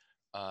much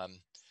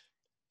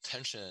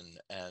tension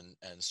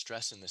and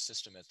stress in the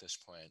system at this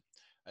point.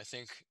 I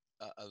think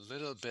a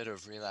little bit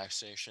of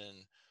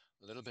relaxation,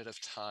 a little bit of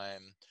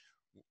time,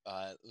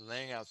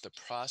 laying out the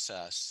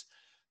process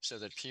so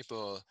that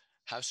people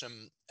have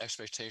some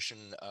expectation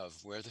of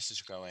where this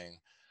is going.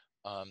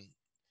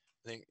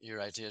 I think your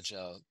idea,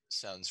 Jill,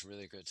 sounds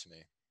really good to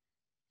me.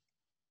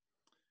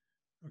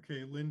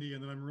 Okay, Lindy,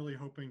 and then I'm really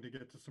hoping to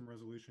get to some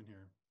resolution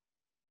here.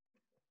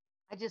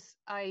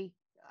 I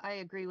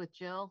agree with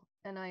Jill,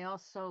 and I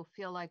also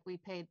feel like we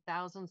paid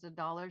thousands of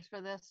dollars for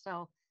this,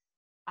 so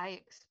I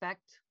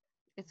expect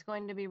it's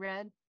going to be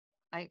read.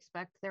 I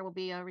expect there will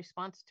be a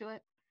response to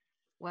it,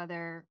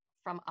 whether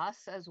from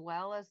us as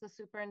well as the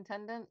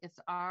superintendent. If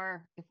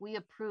we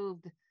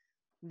approved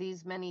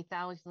these many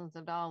thousands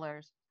of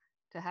dollars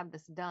to have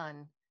this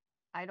done,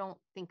 I don't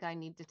think I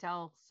need to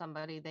tell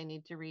somebody they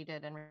need to read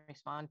it and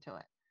respond to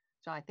it.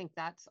 So I think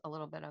that's a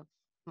little bit of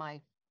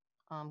my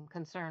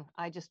concern.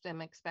 I just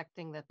am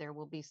expecting that there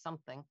will be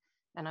something,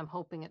 and I'm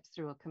hoping it's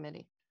through a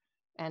committee.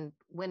 And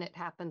when it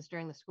happens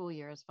during the school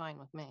year is fine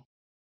with me.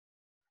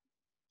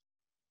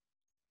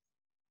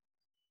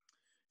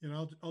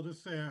 I'll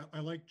just say I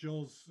like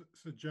Jill's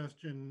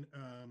suggestion,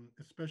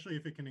 especially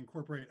if it can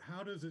incorporate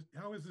how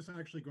is this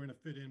actually going to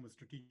fit in with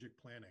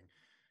strategic planning?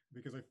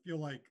 Because I feel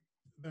like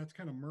that's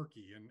kind of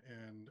murky,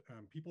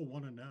 and people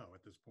want to know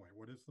at this point,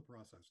 what is the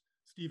process?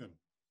 Stephen.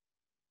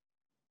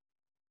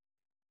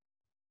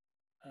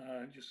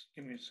 Just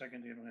give me a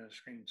second to get on the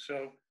screen.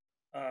 So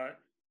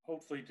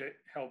hopefully to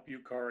help you,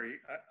 Kari,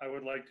 I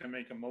would like to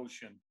make a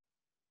motion.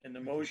 And the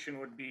motion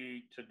would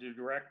be to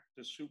direct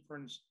the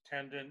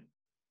superintendent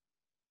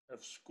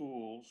of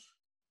schools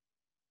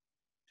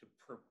to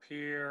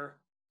prepare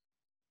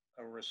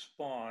a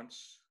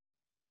response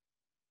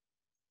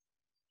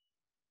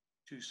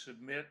to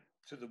submit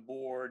to the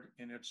board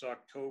in its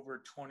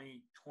October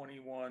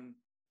 2021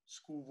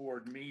 school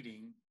board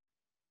meeting,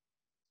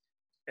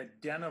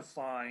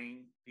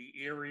 identifying the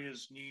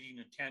areas needing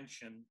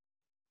attention,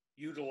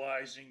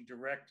 utilizing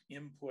direct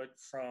input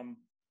from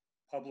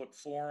public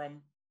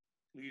forum,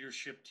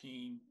 leadership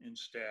team, and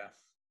staff.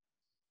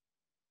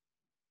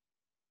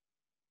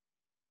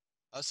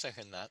 I'll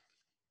second that.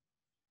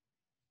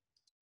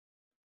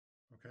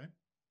 Okay.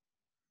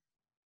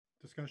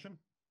 Discussion?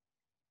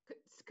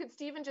 Could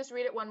Stephen just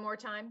read it one more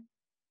time?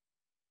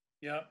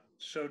 Yeah,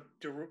 so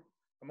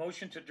a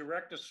motion to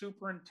direct the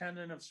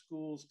superintendent of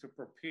schools to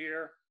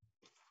prepare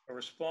a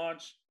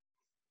response.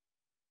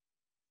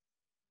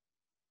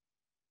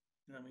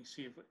 Let me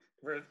see if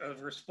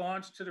a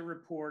response to the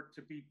report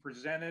to be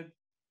presented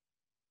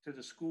to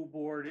the school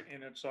board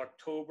in its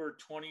October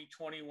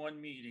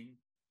 2021 meeting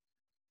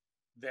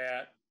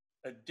that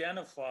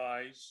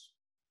identifies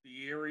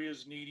the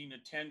areas needing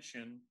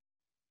attention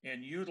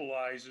and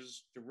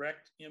utilizes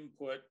direct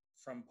input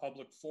from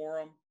public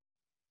forum,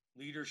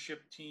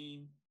 leadership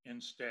team,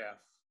 and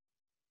staff.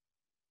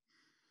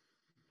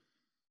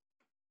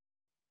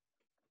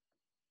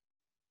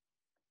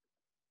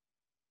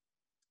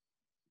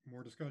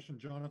 More discussion,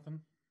 Jonathan?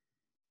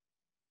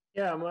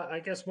 Yeah, I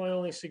guess my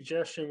only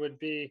suggestion would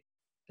be,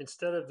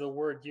 instead of the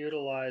word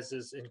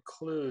utilizes,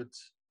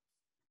 includes,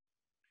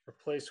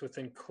 replace with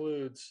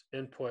includes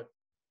input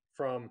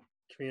from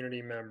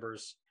community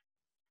members,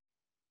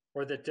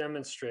 or that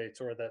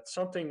demonstrates, or that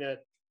something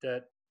that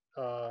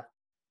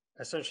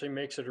essentially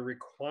makes it a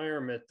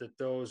requirement that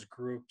those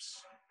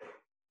groups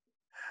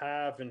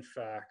have, in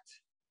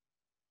fact,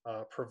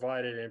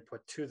 provided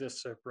input to the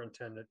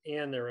superintendent,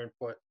 and their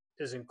input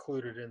is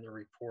included in the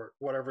report,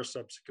 whatever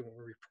subsequent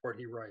report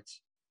he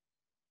writes.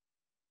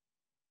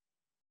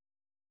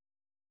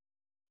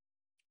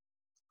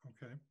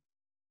 Okay.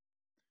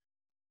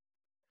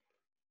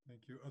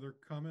 Thank you. Other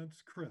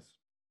comments? Chris?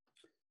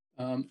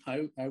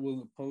 I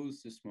will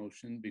oppose this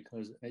motion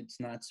because it's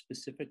not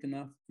specific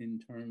enough in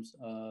terms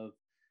of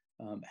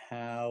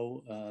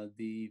how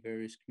the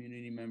various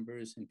community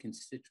members and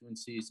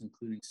constituencies,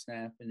 including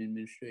staff and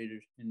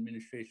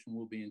administration,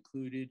 will be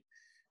included.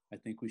 I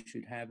think we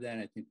should have that.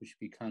 I think we should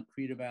be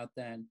concrete about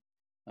that.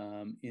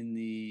 In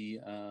the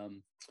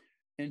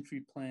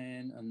entry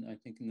plan, and I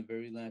think in the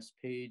very last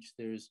page,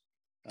 there's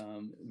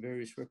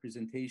various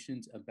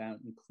representations about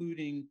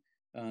including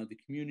the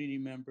community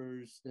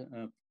members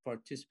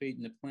participate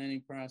in the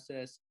planning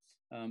process,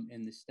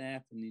 and the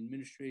staff and the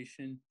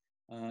administration,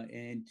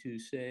 and to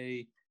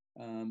say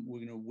we're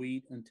going to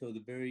wait until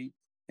the very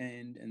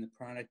end and the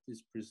product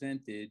is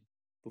presented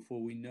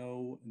before we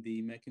know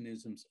the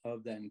mechanisms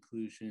of that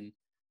inclusion,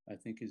 I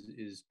think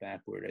is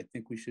backward. I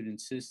think we should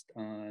insist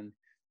on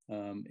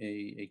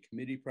a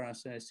committee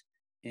process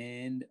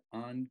and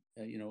on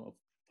a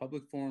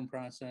public forum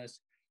process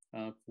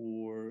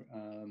for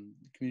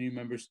community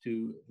members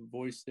to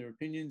voice their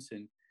opinions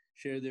and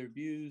share their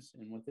views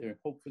and what they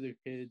hope for their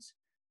kids,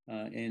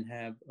 and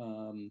have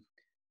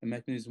a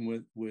mechanism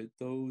with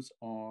those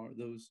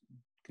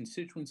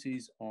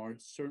constituencies are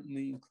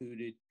certainly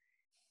included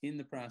in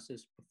the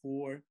process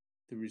before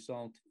the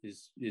result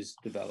is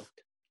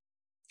developed.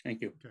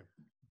 Thank you. Okay.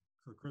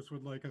 So Chris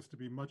would like us to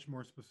be much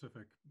more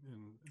specific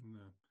in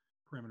the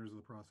parameters of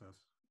the process.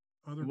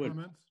 Other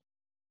comments?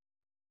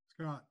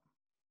 Scott?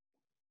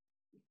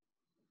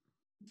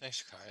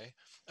 Thanks, Kari.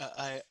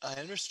 I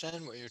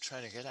understand what you're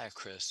trying to get at,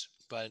 Chris,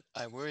 but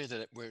I worry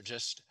that we're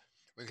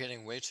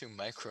getting way too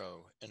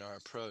micro in our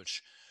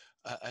approach.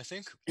 I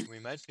think we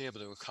might be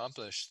able to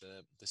accomplish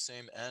the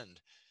same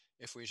end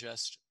if we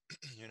just,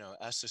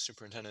 ask the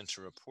superintendent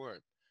to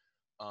report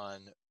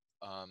on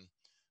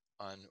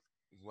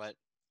what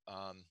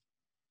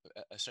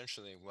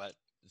essentially what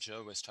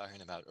Joe was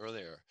talking about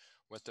earlier,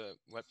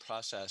 what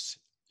process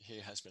he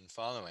has been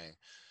following,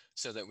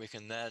 so that we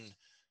can then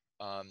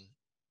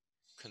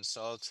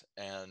consult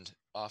and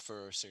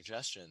offer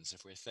suggestions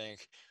if we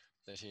think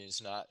that he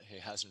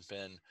hasn't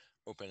been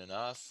open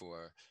enough,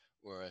 or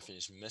if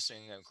he's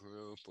missing a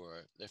group,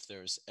 or if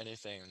there's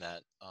anything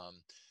that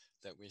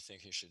that we think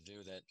he should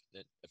do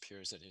that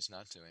appears that he's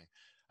not doing.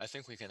 I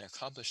think we can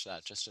accomplish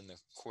that just in the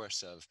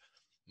course of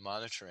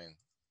monitoring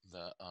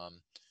the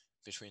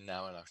between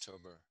now and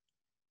October.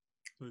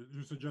 So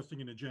you're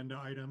suggesting an agenda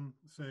item,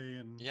 say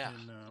in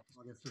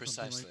August or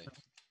precisely. Something like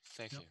that?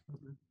 Thank you.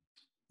 Okay.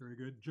 Very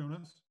good.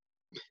 Jonas?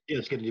 Yeah,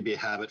 it's going to be a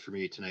habit for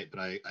me tonight, but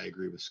I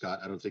agree with Scott.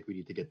 I don't think we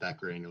need to get that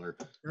granular.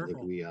 Careful. I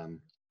think we,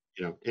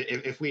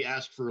 if we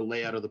ask for a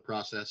layout of the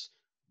process,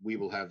 we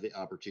will have the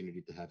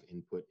opportunity to have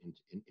input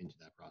into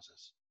that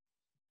process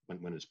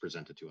when it's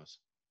presented to us.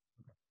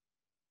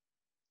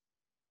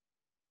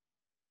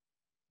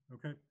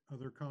 Okay.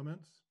 Other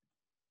comments?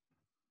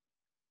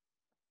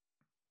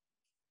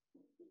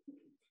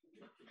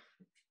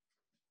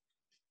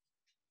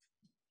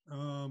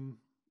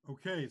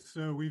 Okay,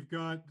 so we've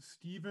got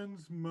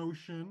Stephen's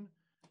motion,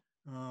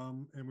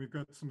 and we've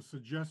got some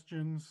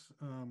suggestions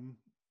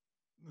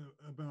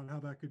about how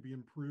that could be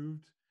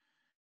improved.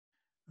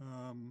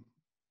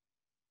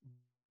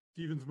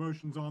 Stephen's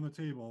motion's on the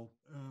table.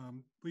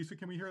 Lisa,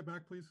 can we hear it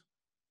back, please?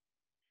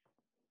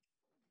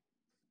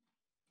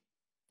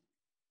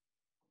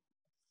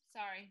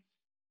 Sorry,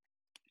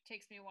 it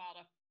takes me a while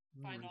to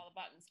find all the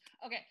buttons.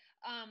 Okay,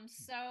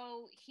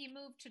 so he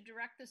moved to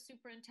direct the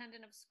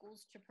superintendent of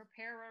schools to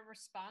prepare a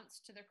response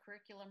to the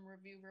curriculum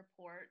review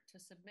report to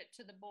submit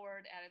to the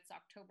board at its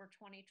October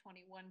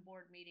 2021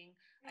 board meeting,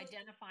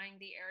 identifying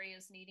the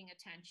areas needing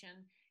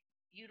attention,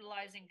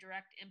 utilizing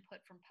direct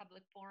input from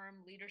public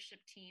forum, leadership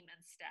team,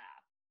 and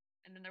staff.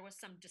 And then there was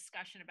some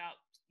discussion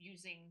about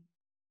using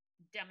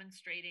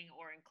demonstrating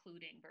or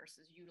including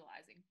versus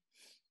utilizing.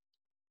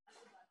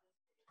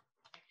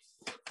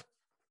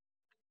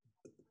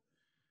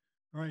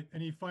 All right,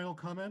 any final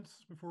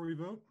comments before we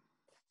vote?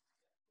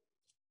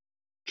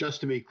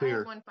 Just to be I clear.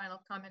 have one final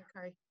comment,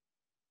 Kari.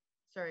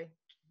 Sorry.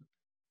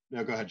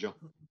 No, go ahead, Jill.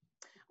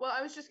 Well,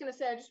 I was just going to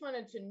say, I just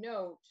wanted to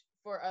note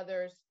for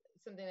others,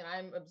 something that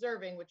I'm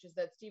observing, which is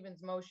that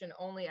Stephen's motion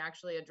only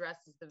actually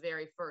addresses the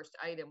very first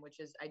item,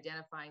 which is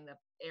identifying the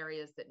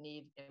areas that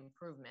need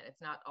improvement.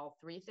 It's not all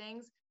three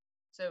things.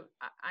 So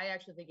I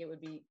actually think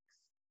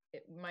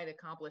it might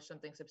accomplish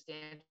something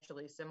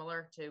substantially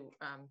similar to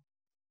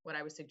what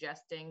I was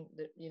suggesting,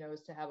 that,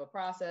 is to have a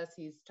process.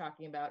 He's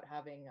talking about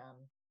having,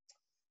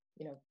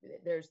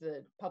 there's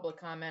the public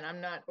comment,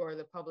 or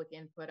the public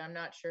input. I'm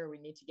not sure we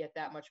need to get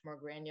that much more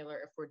granular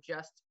if we're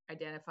just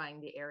identifying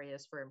the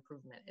areas for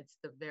improvement. It's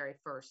the very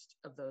first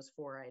of those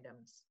 4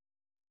 items.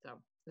 So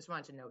just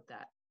wanted to note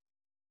that.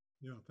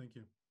 Yeah, thank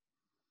you.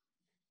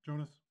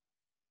 Jonas?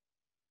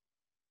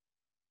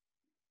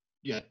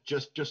 Yeah,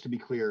 just to be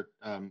clear,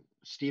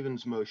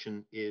 Stephen's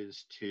motion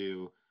is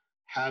to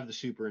have the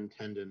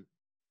superintendent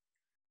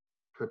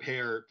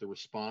prepare the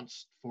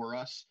response for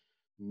us,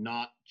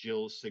 not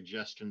Jill's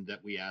suggestion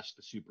that we ask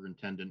the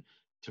superintendent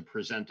to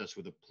present us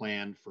with a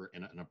plan for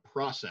and a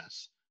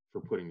process for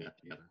putting that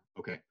together.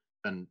 Okay,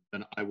 then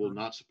I will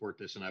not support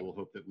this, and I will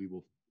hope that we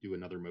will do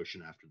another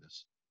motion after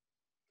this.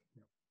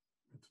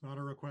 It's not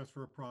a request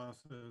for a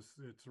process.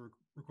 It's a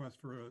request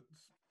for a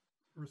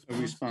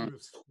response to a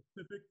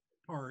specific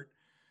part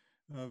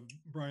of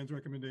Brian's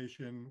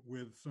recommendation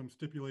with some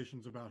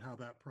stipulations about how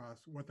that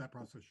what that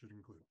process should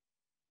include.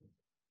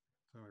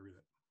 That's how I read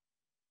it.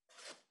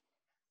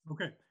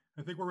 Okay,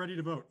 I think we're ready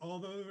to vote. All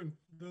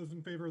those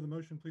in favor of the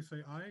motion, please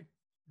say aye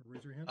or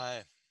raise your hand.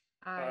 Aye.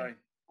 Aye.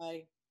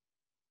 Aye.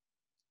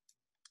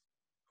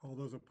 All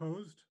those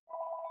opposed?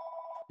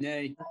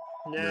 Nay.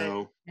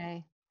 No.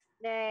 Nay.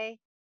 Nay.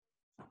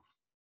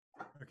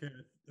 Okay,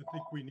 I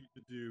think we need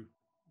to do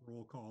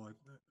roll call.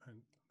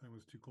 That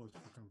was too close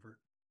for comfort.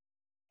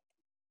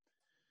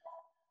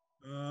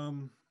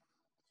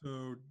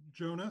 So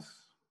Jonas,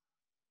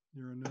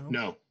 you're a no?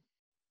 No.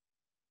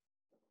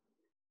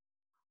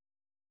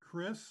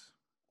 Chris?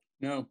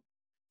 No.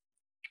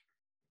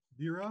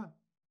 Vera?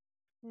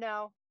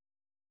 No.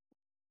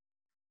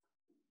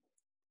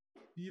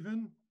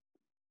 Stephen?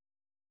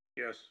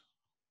 Yes.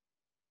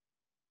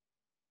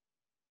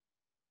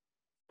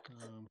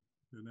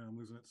 Good, now I'm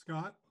losing it.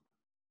 Scott?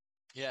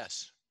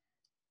 Yes.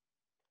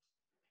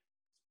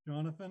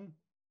 Jonathan?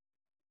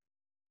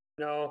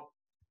 No.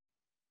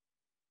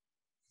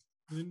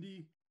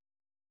 Lindy?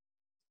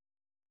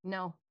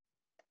 No.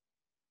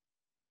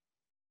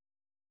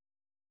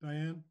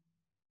 Diane?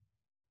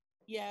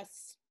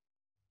 Yes.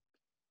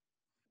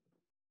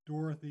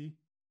 Dorothy?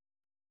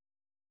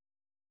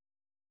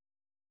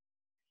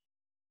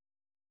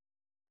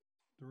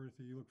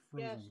 Dorothy, you look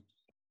frozen. Yes.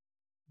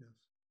 Yes.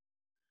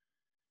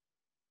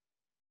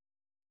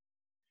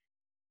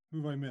 Who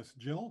have I missed?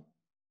 Jill?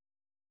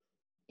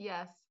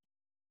 Yes.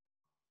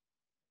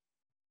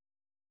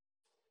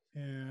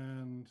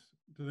 And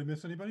did I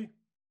miss anybody?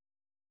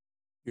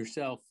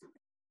 Yourself.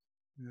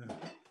 Yeah.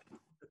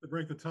 Have to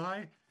break the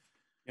tie?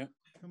 Yep.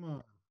 Come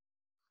on.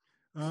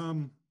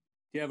 Do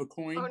you have a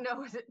coin? Oh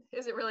no,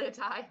 is it really a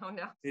tie? Oh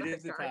no. It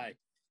is a tie.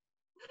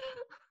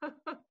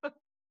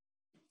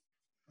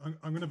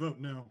 I'm going to vote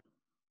no.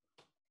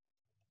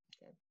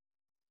 Okay.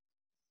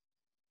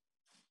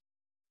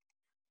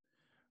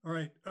 All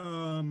right.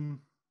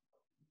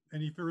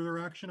 Any further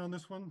action on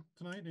this one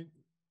tonight?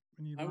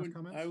 Any last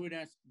comments? I would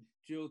ask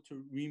Jill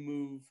to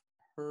remove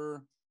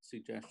her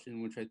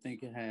suggestion, which I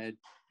think had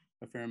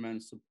a fair amount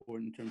of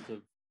support in terms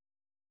of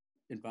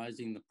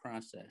advising the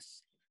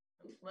process.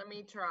 Let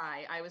me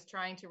try. I was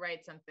trying to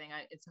write something.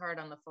 It's hard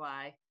on the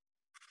fly.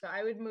 So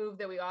I would move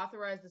that we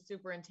authorize the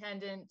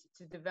superintendent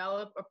to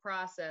develop a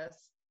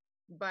process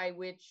by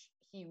which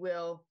he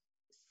will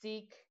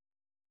seek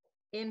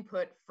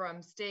input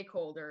from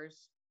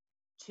stakeholders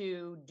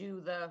to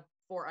do the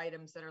 4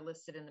 items that are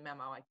listed in the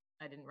memo.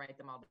 I didn't write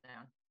them all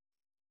down.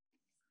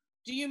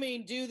 Do you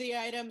mean do the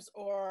items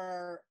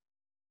or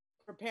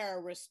prepare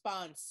a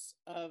response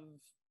of?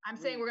 I'm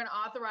saying we're going to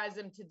authorize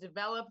him to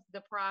develop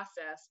the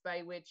process by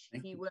which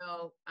he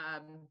will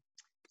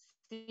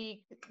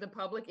seek the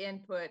public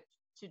input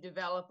to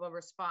develop a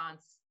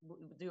response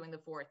doing the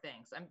 4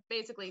 things. I'm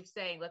basically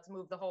saying let's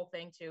move the whole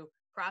thing to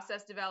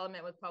process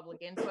development with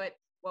public input.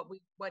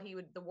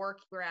 The work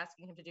we're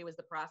asking him to do is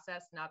the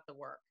process, not the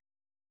work,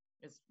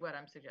 is what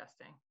I'm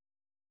suggesting.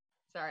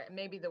 Sorry,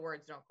 maybe the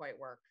words don't quite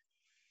work.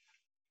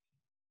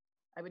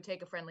 I would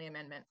take a friendly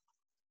amendment.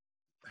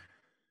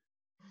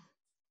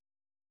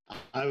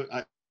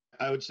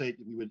 I would say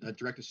we would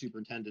direct the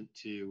superintendent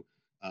to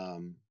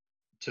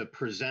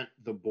present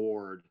the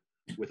board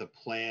with a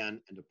plan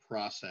and a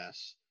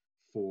process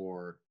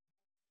for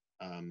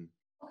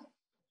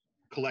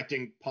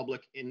collecting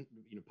public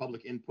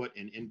input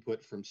and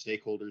input from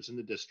stakeholders in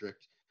the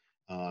district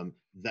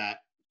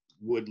that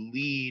would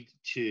lead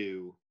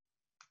to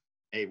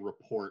a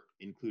report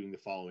including the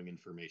following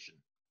information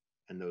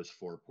and those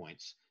 4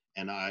 points,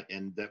 and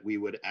that we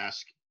would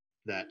ask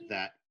that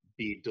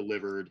be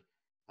delivered.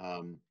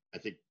 I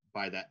think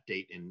by that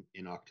date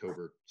in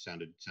October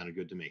sounded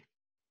good to me.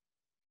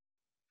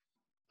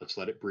 Let's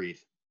let it breathe.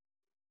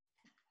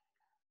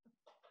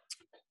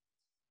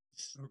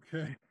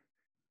 Okay.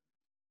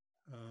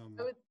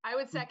 I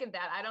would second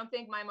that. I don't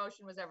think my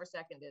motion was ever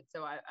seconded,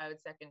 so I would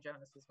second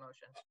Jonas's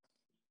motion.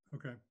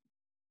 Okay.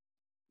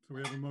 So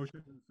we have a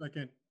motion and a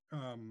second.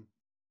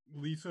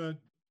 Lisa,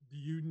 do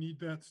you need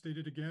that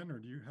stated again, or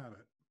do you have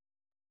it?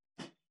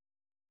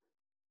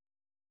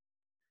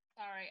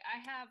 Sorry, I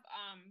have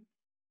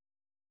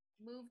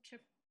moved to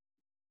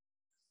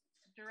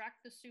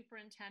direct the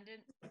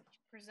superintendent to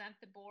present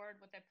the board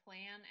with a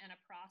plan and a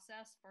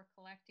process for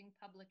collecting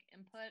public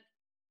input.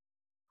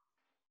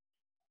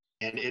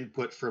 And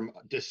input from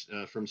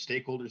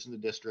stakeholders in the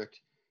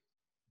district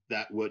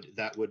that would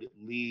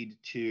lead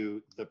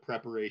to the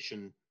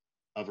preparation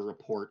of a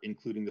report,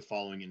 including the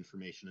following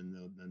information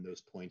and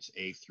those points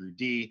A through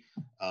D,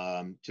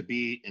 to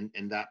be,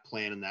 and that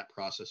plan and that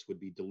process would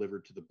be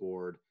delivered to the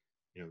board,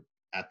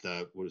 at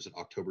the, what is it,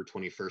 October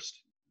 21st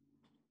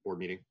board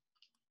meeting.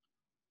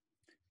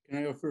 Can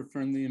I offer a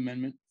friendly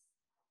amendment?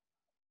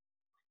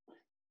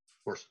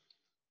 Of course.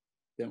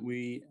 That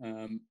we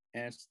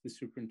ask the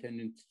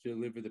superintendent to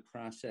deliver the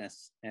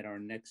process at our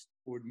next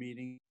board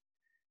meeting,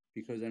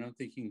 because I don't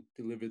think he can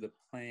deliver the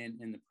plan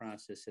and the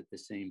process at the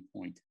same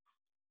point.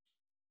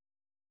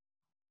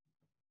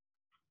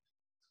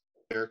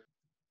 Fair.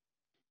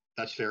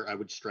 That's fair. I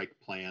would strike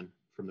plan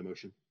from the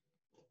motion.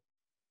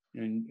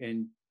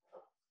 And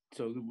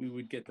so we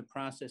would get the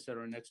process at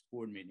our next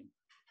board meeting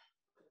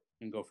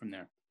and go from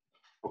there.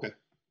 Okay.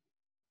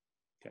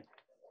 Okay.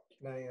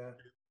 Can I,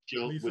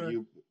 Jill,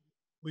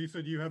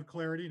 Lisa, do you have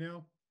clarity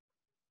now?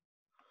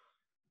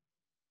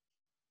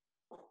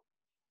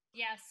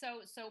 Yeah,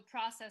 so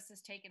process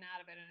is taken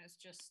out of it and it's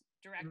just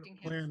directing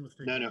him. Plan was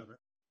taken out of it.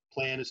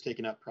 Plan is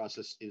taken out,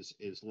 process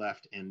is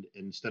left, and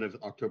instead of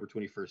October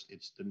 21st,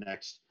 it's the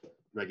next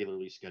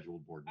regularly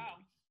scheduled board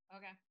meeting. Oh,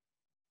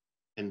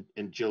 okay.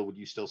 And Jill, would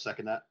you still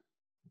second that?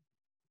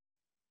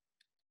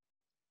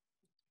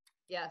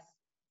 Yes,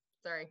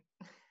 sorry.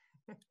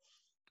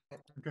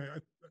 Okay,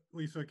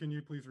 Lisa, can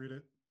you please read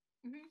it?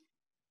 Mm-hmm.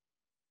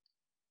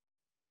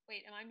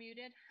 Wait, am I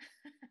muted?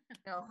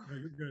 No. No,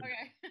 you're good.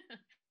 Okay.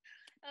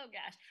 Oh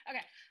gosh.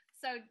 Okay.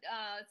 So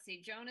let's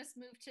see. Jonas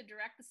moved to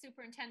direct the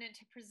superintendent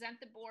to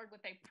present the board with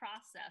a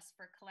process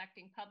for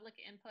collecting public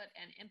input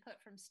and input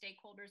from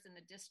stakeholders in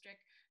the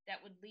district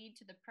that would lead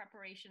to the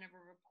preparation of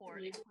a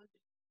report,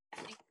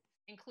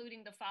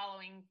 including the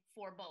following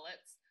 4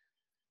 bullets,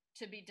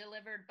 to be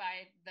delivered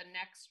by the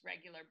next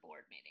regular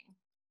board meeting.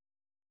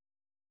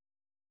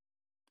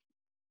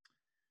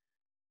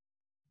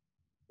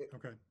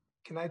 Okay.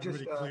 Can I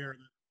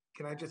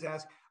just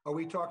ask, are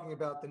we talking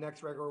about the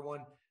next regular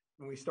one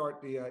when we start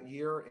the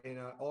year in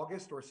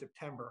August or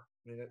September?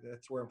 I mean,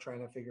 that's where I'm trying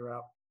to figure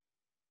out.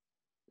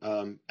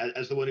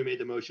 As the one who made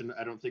the motion,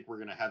 I don't think we're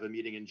going to have a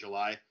meeting in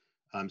July.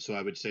 So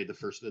I would say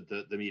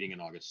the meeting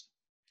in August.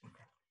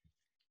 Okay.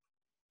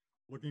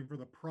 Looking for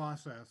the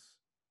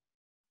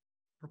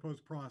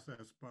proposed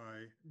process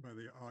by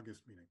the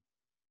August meeting.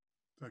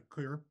 Is that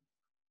clear?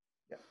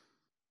 Yeah.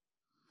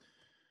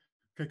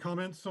 Okay,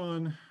 comments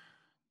on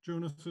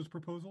Jonas's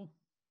proposal?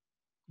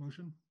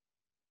 Motion?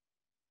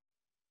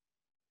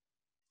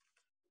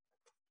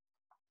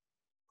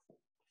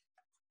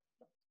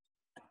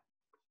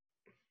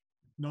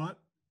 Not?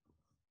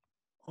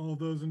 All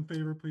those in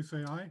favor, please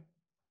say aye.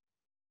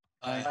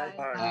 Aye.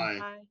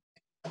 Aye.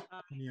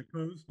 Any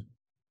opposed?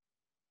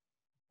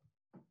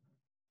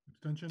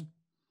 Abstention?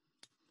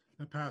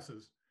 That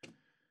passes.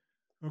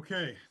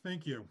 Okay,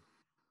 thank you.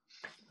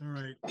 All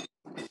right.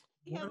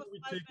 Why don't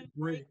we take a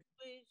break?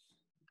 Please.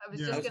 I was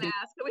just going to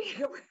ask, can we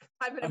go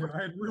 5 minutes?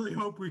 I really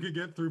hope we could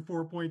get through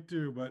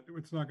 4.2, but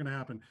it's not going to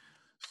happen.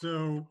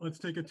 So let's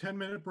take a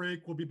 10-minute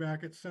break. We'll be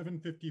back at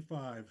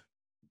 7:55.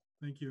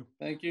 Thank you.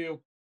 Thank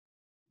you.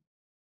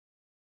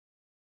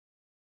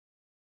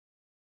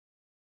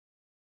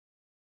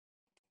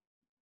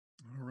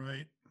 All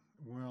right.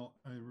 Well,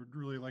 I would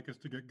really like us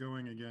to get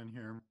going again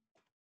here.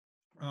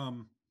 I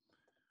don't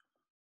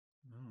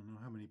know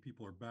how many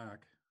people are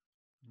back.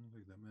 I don't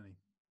think that many.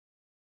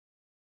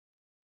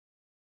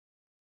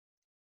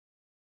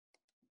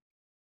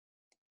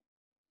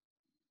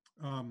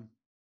 I'm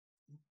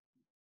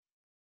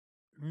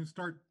going to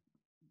start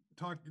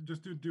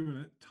doing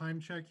a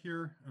time check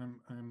here.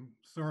 I'm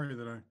sorry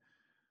that I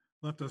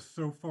left us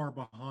so far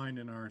behind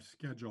in our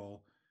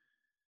schedule.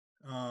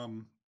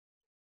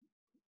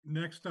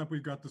 Next up,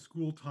 we've got the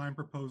school time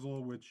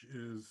proposal, which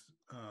is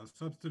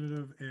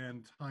substantive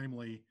and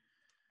timely.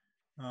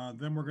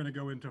 Then we're going to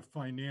go into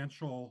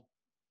financial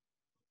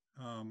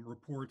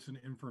reports and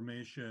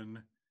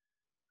information.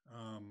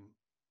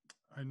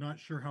 I'm not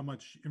sure how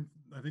much,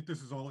 I think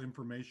this is all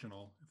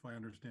informational, if I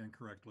understand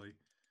correctly.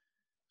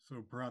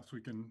 So perhaps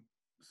we can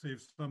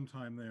save some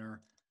time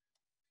there.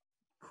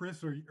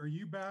 Chris, are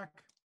you back?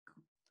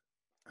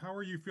 How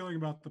are you feeling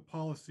about the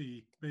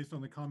policy based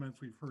on the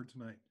comments we've heard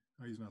tonight?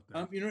 Oh, he's not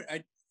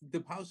there. The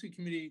policy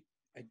committee,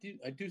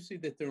 I do see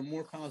that there are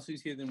more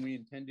policies here than we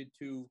intended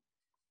to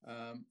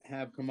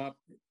have come up,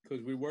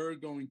 because we were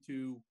going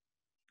to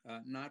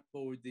not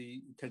forward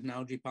the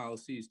technology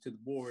policies to the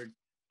board,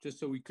 just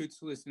so we could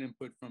solicit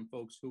input from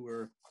folks who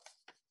were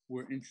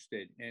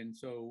interested. And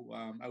so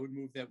I would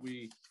move that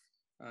we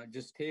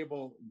just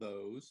table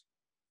those,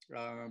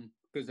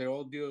 because they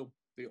all deal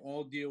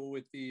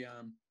with the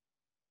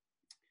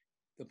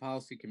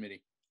policy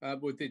committee,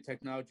 with the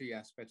technology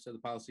aspects of the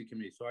policy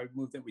committee. So I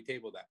move that we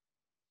table that.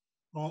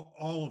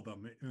 All of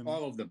them.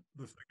 All of them.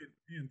 The second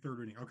and third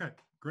reading. Okay,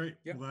 great.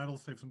 Yep. Well, that'll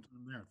save some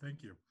time there.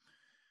 Thank you.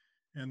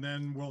 And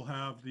then we'll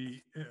have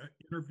the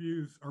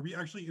interviews. Are we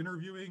actually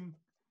interviewing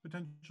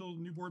potential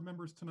new board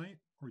members tonight?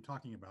 Or are we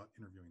talking about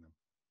interviewing them?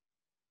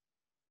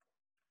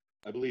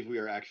 I believe we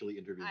are actually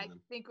interviewing them. I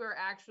think we're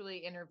actually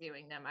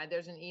interviewing them.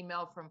 There's an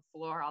email from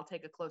Floor. I'll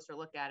take a closer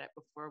look at it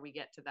before we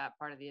get to that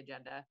part of the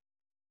agenda.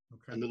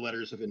 Okay. And the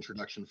letters of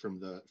introduction from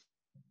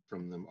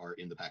them are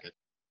in the packet.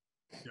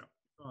 Yeah,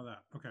 saw that.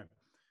 Okay.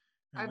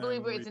 I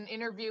believe it's an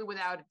interview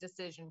without a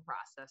decision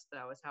process,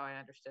 though, is how I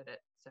understood it.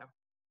 So.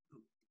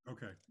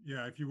 Okay.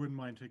 Yeah, if you wouldn't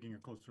mind taking a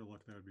closer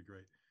look, that would be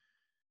great.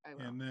 I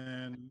will.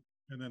 And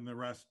then the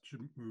rest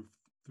should move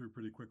through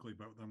pretty quickly,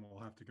 but then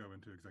we'll have to go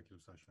into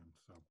executive session.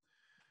 So,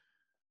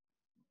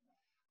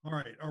 all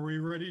right, are we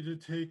ready to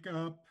take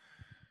up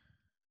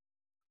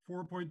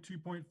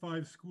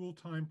 4.2.5 school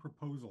time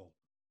proposal?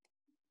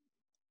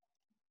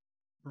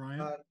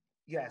 Brian?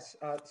 Yes.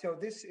 So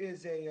this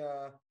is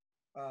an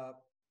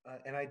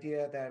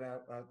idea that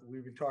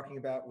we've been talking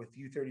about with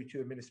U32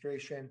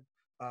 administration,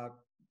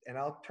 and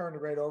I'll turn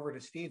it right over to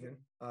Stephen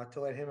to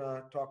let him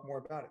talk more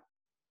about it.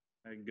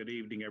 Good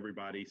evening,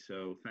 everybody.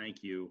 So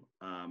thank you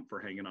for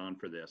hanging on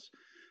for this.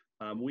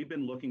 We've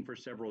been looking for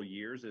several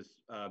years as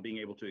being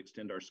able to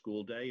extend our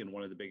school day, and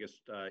one of the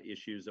biggest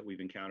issues that we've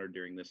encountered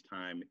during this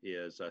time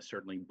is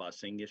certainly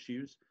busing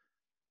issues.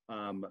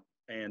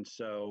 And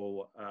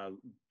so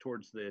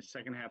towards the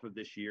second half of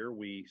this year,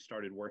 we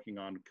started working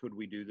on, could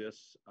we do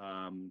this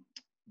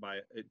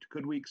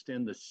could we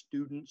extend the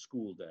student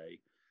school day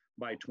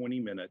by 20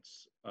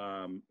 minutes?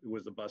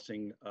 Was the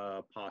busing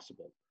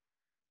possible?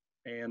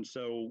 And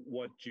so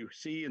what you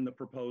see in the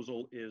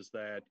proposal is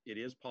that it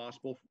is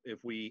possible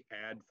if we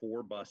add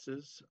 4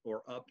 buses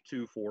or up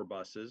to 4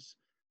 buses,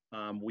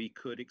 we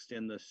could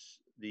extend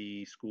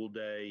the school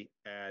day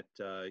at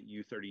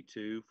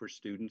U32 for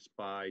students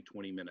by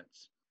 20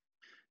 minutes.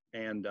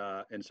 And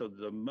so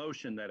the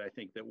motion that I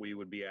think that we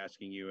would be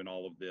asking you in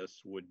all of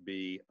this would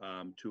be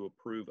to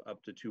approve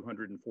up to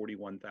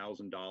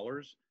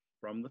 $241,000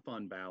 from the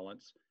fund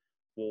balance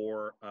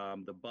for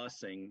the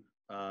busing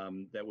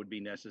that would be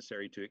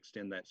necessary to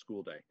extend that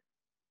school day.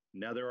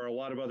 Now, there are a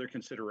lot of other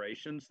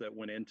considerations that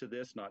went into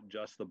this, not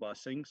just the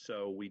busing.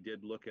 So we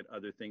did look at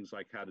other things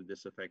like how did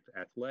this affect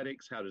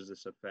athletics? How does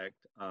this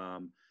affect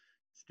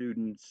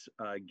students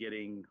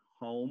getting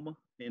home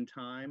in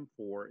time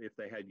for if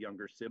they had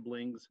younger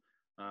siblings?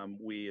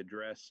 We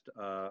addressed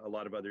a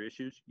lot of other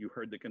issues. You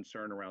heard the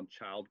concern around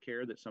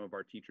childcare that some of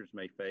our teachers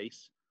may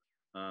face.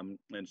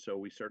 And so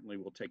we certainly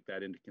will take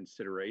that into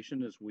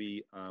consideration as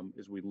we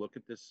look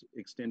at this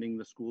extending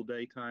the school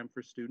day time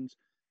for students,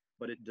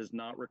 but it does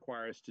not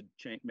require us to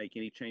make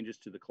any changes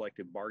to the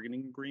collective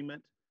bargaining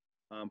agreement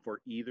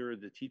for either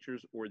the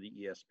teachers or the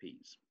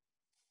ESPs.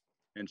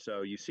 And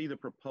so you see the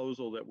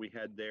proposal that we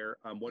had there.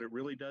 What it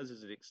really does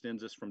is it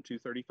extends us from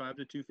 2:35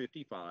 to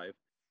 2:55,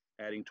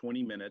 adding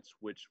 20 minutes,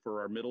 which for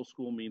our middle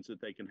school means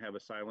that they can have a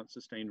silent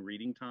sustained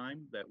reading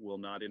time that will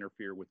not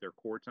interfere with their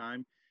core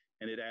time.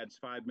 And it adds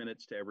 5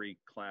 minutes to every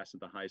class at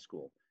the high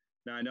school.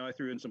 Now, I know I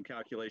threw in some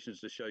calculations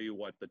to show you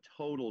what the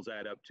totals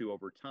add up to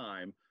over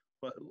time,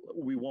 but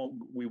we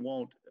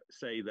won't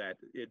say that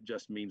it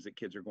just means that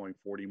kids are going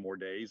 40 more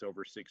days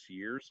over 6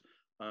 years.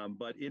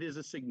 But it is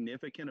a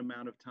significant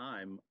amount of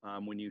time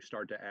when you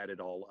start to add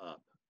it all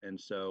up. And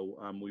so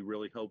we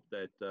really hope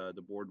that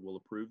the board will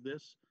approve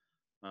this.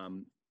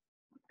 And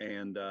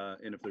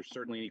if there's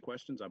certainly any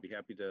questions, I'll be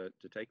happy to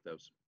take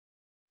those.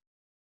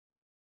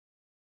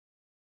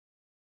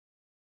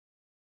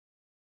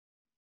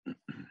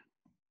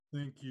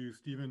 Thank you,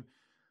 Stephen.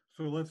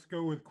 So let's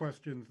go with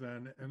questions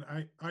then. And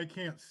I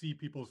can't see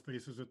people's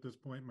faces at this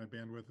point. My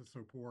bandwidth is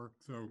so poor.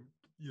 So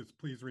yes,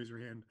 please raise your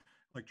hand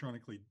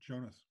electronically.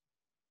 Jonas.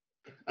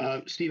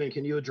 Stephen,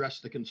 can you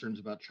address the concerns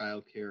about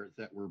childcare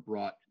that were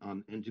brought?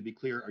 And to be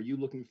clear, are you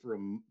looking for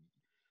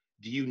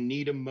do you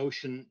need a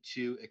motion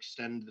to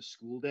extend the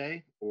school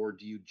day, or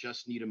do you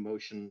just need a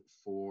motion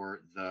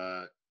for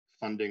the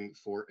funding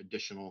for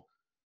additional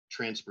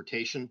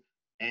transportation?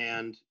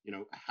 And,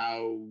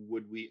 how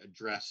would we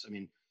address,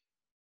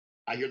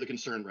 I hear the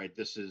concern, right?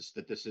 This is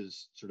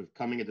sort of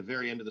coming at the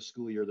very end of the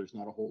school year. There's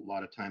not a whole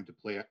lot of time to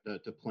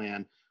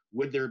plan.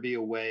 Would there be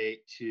a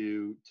way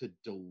to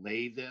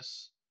delay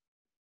this?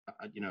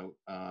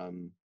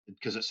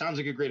 Because it sounds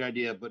like a great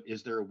idea, but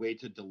is there a way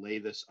to delay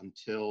this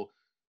until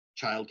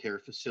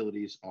childcare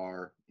facilities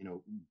are,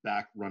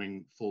 back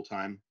running full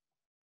time?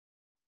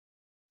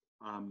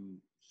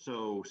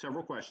 So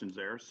several questions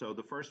there. So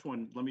the first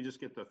one, let me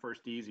just get the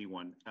first easy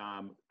one.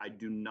 I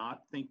do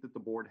not think that the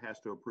board has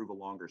to approve a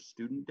longer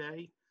student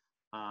day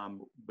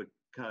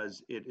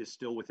because it is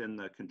still within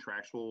the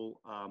contractual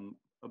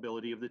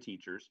ability of the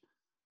teachers.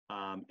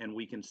 And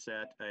we can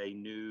set a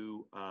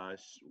new,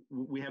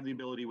 we have the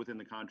ability within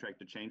the contract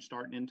to change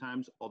start and end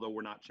times, although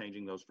we're not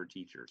changing those for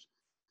teachers.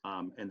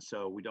 And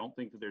so we don't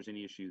think that there's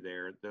any issue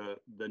there.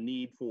 The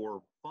need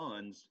for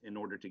funds in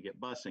order to get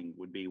busing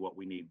would be what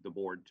we need the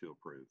board to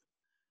approve.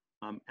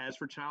 As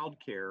for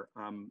childcare,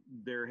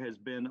 there has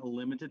been a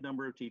limited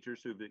number of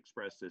teachers who've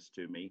expressed this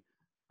to me.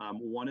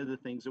 One of the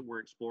things that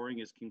we're exploring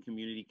is can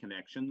community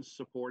connections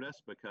support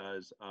us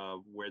because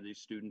of where these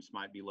students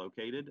might be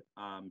located.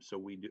 So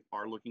we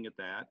are looking at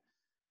that.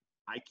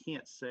 I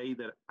can't say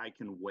that I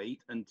can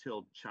wait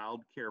until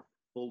childcare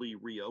fully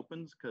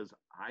reopens, because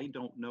I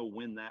don't know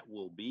when that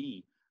will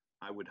be.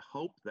 I would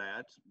hope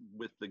that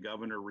with the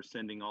governor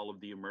rescinding all of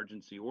the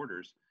emergency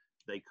orders,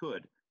 they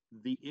could.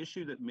 The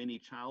issue that many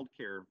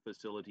childcare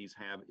facilities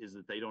have is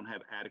that they don't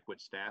have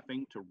adequate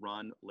staffing to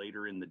run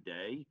later in the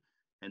day,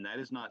 and that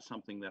is not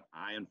something that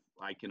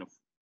I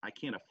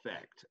can't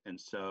affect. And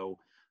so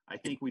I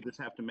think we just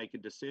have to make a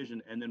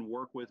decision and then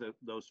work with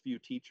those few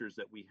teachers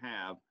that we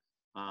have,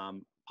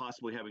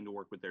 possibly having to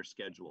work with their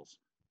schedules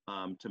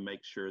to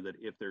make sure that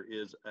if there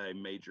is a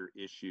major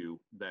issue,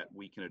 that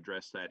we can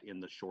address that in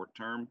the short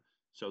term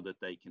so that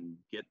they can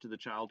get to the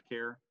child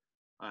care.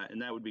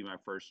 And that would be my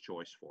first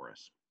choice for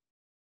us.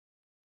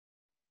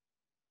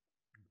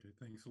 Okay,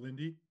 thanks,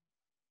 Lindy.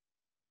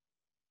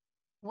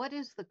 What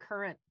is the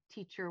current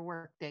teacher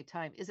workday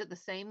time? Is it the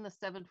same, the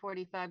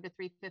 7:45 to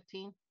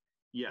 3:15?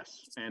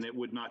 Yes, and it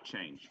would not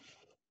change.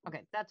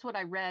 Okay, that's what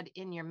I read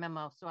in your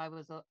memo. So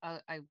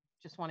I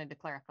just wanted to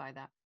clarify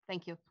that.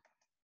 Thank you.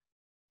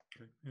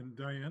 Okay, and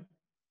Diane?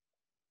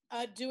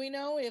 Do we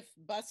know if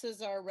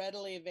buses are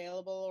readily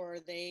available, or are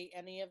they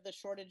any of the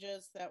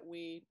shortages that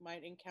we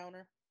might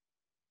encounter?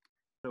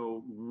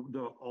 So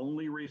the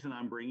only reason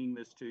I'm bringing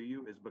this to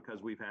you is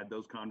because we've had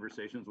those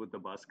conversations with the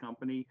bus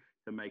company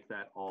to make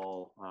that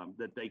all,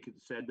 that they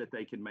said that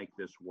they can make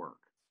this work.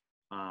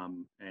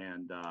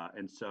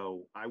 And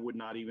so I would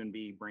not even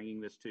be bringing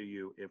this to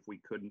you if we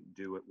couldn't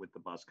do it with the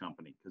bus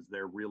company, because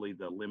they're really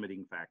the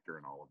limiting factor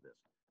in all of this.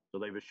 So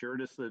they've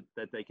assured us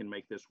that they can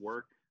make this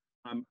work.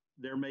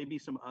 There may be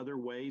some other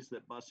ways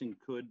that busing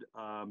could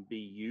be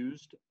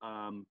used.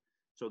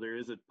 So there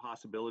is a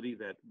possibility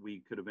that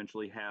we could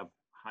eventually have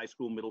high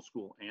school, middle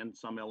school, and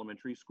some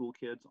elementary school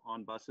kids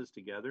on buses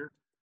together.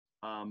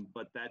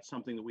 But that's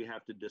something that we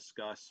have to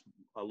discuss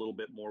a little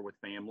bit more with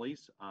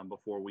families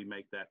before we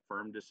make that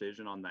firm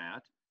decision on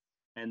that.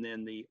 And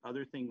then the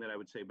other thing that I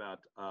would say about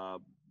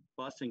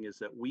busing is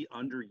that we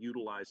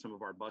underutilize some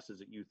of our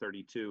buses at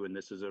U32, and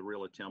this is a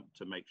real attempt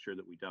to make sure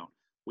that we don't.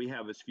 We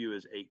have as few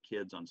as 8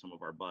 kids on some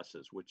of our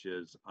buses, which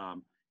is,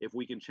 if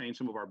we can change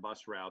some of our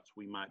bus routes,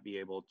 we might be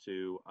able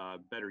to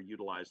better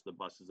utilize the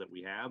buses that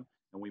we have,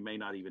 and we may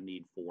not even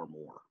need 4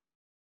 more.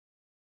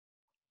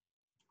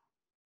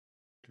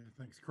 Okay,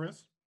 thanks,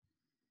 Chris.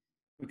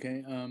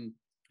 Okay,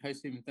 hi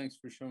Stephen, thanks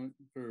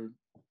for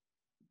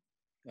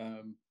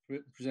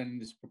presenting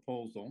this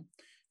proposal.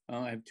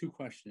 I have 2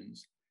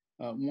 questions.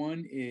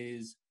 One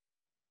is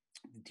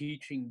the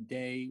teaching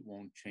day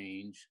won't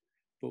change,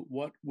 but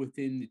what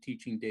within the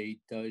teaching day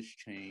does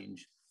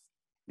change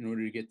in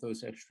order to get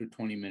those extra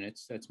 20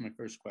 minutes? That's my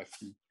first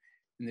question.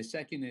 And the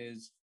second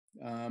is,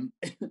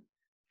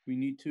 we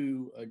need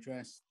to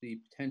address the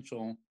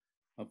potential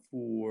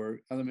for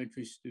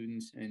elementary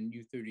students and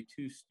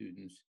U32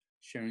 students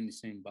sharing the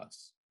same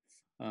bus.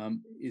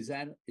 Is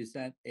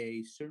that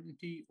a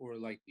certainty or a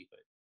likelihood?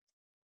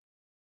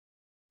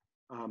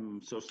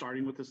 So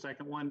starting with the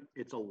second one,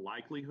 it's a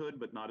likelihood,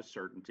 but not a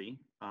certainty.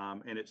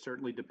 And it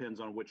certainly depends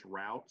on which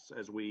routes.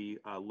 As we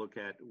look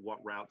at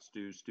what routes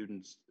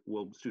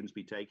will students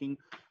be taking,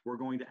 we're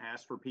going to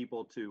ask for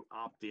people to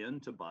opt in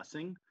to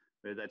busing.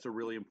 That's a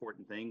really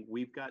important thing.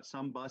 We've got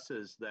some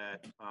buses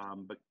that,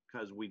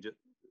 because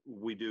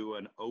we do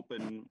an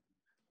open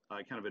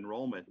kind of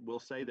enrollment, we'll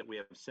say that we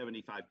have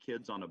 75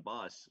 kids on a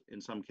bus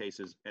in some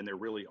cases, and there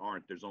really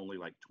aren't. There's only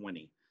like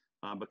 20.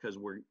 Because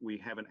we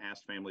haven't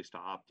asked families to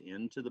opt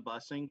into the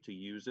busing to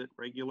use it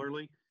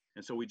regularly.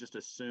 And so we just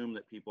assume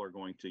that people are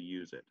going to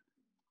use it.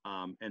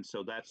 And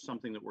so that's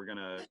something that we're going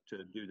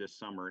to do this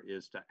summer,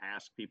 is to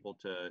ask people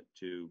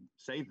to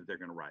say that they're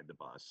going to ride the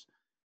bus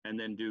and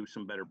then do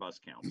some better bus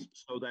counts.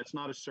 So that's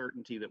not a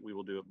certainty that we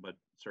will do it, but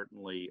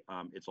certainly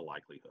it's a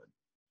likelihood.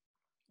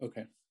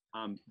 Okay.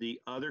 The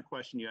other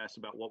question you asked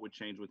about what would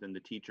change within the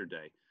teacher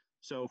day.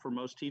 So for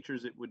most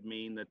teachers, it would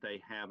mean that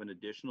they have an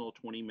additional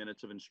 20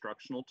 minutes of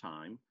instructional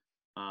time,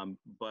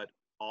 but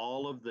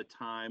all of the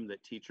time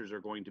that teachers are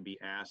going to be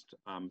asked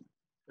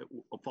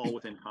fall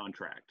within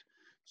contract.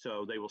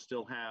 So they will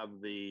still have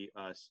the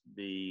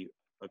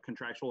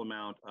contractual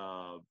amount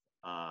of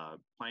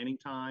planning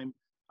time,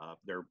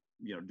 their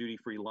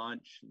duty-free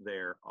lunch,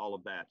 all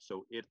of that.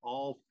 So it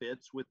all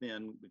fits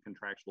within the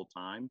contractual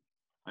time.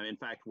 In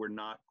fact, we're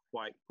not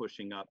quite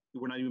pushing up.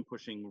 We're not even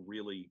pushing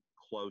really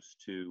close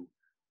to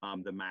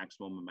the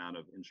maximum amount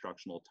of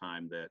instructional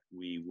time that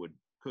we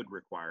could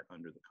require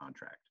under the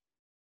contract.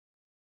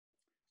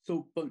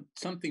 So, but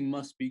something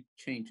must be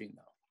changing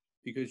though,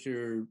 because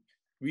you're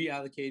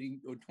reallocating,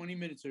 or 20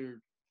 minutes are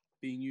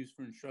being used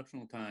for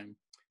instructional time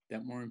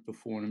that weren't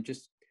before. And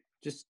just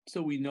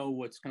so we know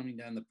what's coming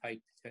down the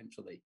pike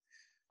potentially.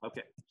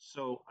 Okay,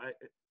 so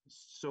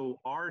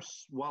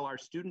while our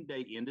student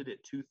day ended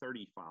at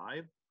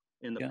 2:35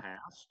 in the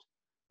past,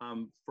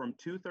 from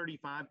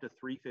 2:35 to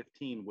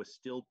 3:15 was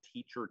still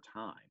teacher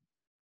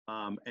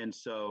time. And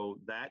so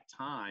that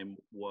time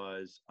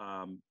was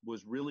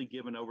really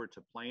given over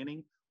to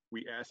planning.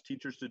 We asked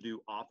teachers to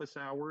do office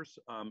hours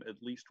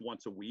at least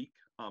once a week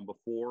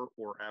before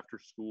or after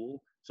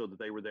school, so that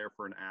they were there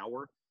for an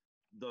hour.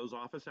 those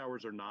office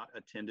hours are not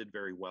attended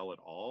very well at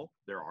all.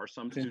 There are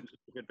some students who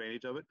took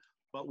advantage of it,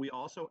 but we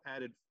also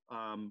added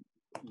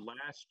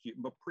last year,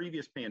 but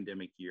previous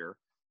pandemic year,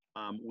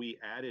 we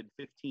added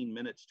 15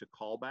 minutes to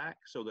callback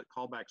so that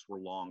callbacks were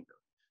longer,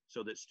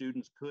 so that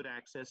students could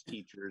access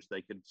teachers,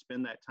 they could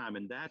spend that time.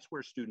 And that's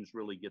where students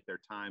really get their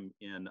time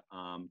in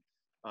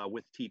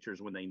with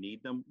teachers when they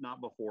need them,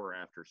 not before or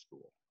after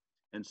school.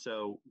 And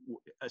so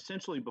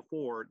essentially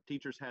before,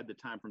 teachers had the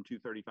time from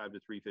 2:35 to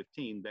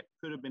 3:15 that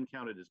could have been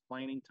counted as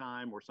planning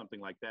time or something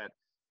like that.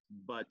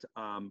 But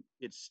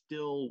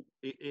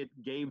it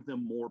gave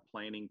them more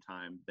planning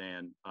time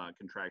than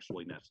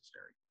contractually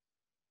necessary.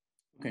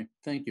 Okay,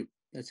 thank you.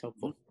 That's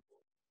helpful.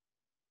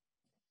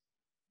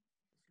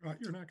 Scott,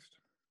 you're next.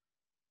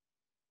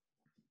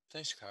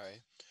 Thanks,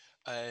 Kari.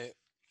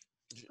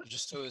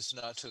 Just so as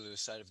not to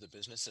lose sight of the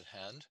business at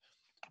hand,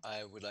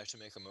 I would like to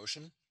make a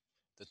motion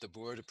that the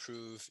board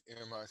approve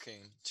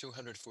earmarking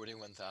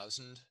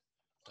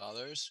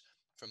 $241,000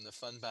 from the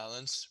fund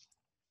balance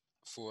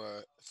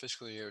for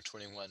fiscal year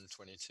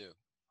 21-22.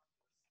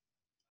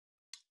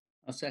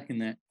 I'll second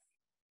that.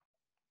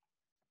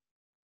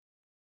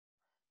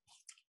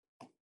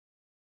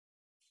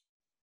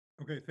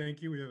 Okay,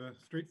 thank you. We have a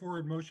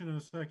straightforward motion and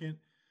a second.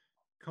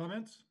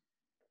 Comments?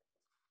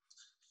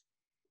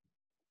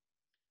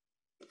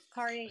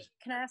 Kari,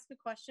 can I ask a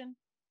question?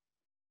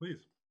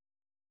 Please.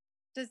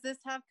 Does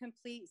this have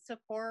complete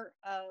support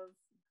of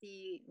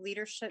the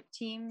leadership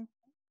team?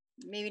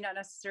 Maybe not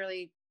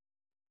necessarily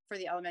for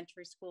the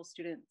elementary school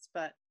students,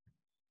 but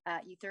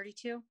at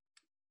U32?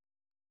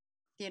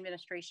 The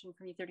administration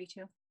from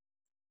U32?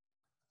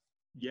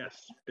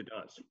 Yes, it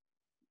does.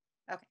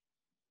 Okay.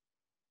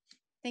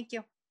 Thank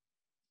you.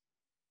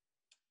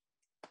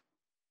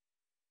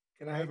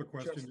 I have a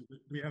question. Do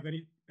we have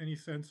any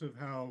sense of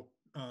how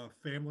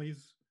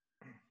families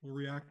will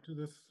react to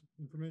this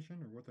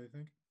information or what they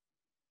think?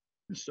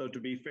 So to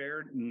be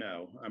fair,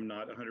 no, I'm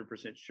not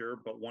 100% sure.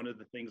 But one of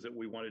the things that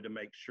we wanted to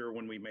make sure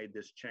when we made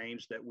this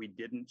change that we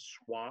didn't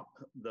swap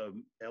the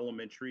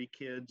elementary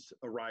kids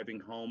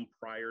arriving home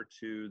prior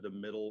to the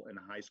middle and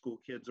high school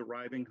kids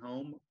arriving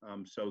home,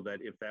 so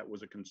that if that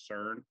was a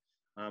concern,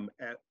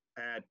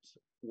 at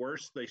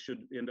worst, they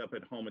should end up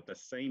at home at the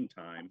same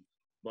time.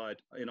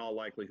 But in all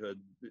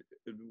likelihood,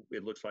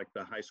 it looks like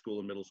the high school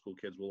and middle school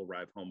kids will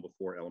arrive home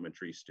before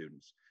elementary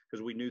students,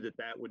 because we knew that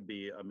that would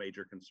be a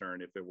major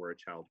concern if it were a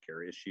child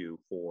care issue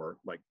for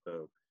like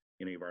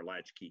any of our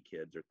latchkey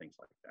kids or things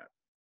like that.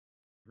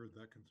 Heard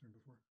that concern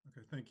before.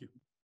 Okay, thank you.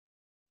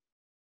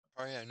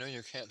 Ari, I know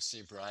you can't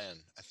see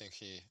Brian. I think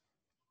he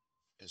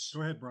is.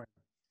 Go ahead, Brian.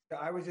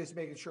 I was just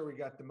making sure we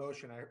got the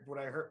motion.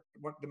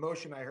 What the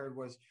motion I heard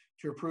was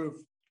to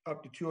approve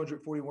up to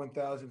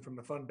 $241,000 from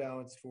the fund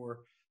balance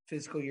for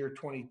fiscal year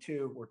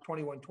 22 or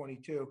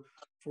 21-22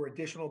 for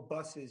additional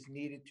buses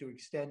needed to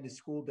extend the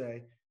school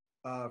day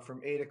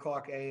from 8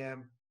 o'clock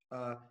a.m.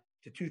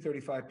 To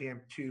 2:35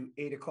 p.m. to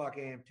 8 o'clock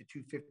a.m. to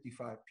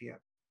 2:55 p.m.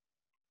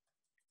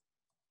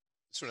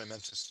 That's what I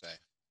meant to say.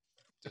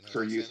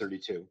 For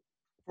U32.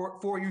 For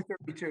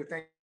U32.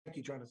 Thank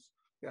you, Jonas.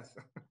 Yes.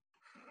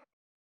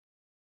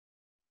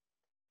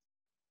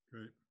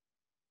 Great.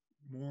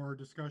 More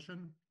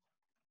discussion?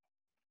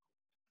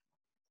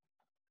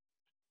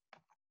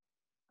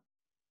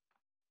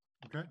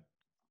 Okay.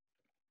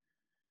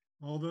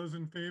 All those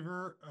in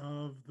favor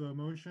of the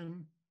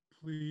motion,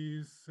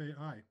 please say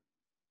aye.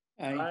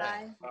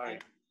 Aye. Aye.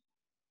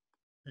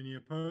 Any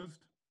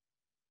opposed?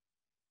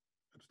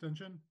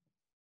 Abstention?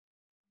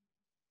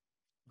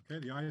 Okay,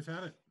 the ayes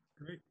have it.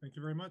 Great, thank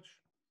you very much.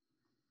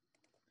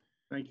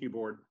 Thank you,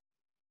 board.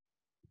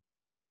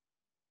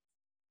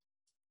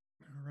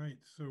 All right,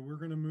 so we're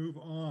going to move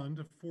on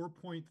to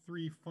 4.3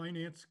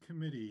 Finance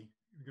Committee.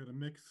 We've got a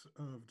mix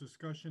of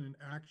discussion and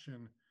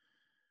action.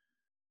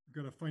 We've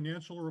got a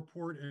financial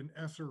report and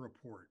ESSER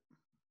report.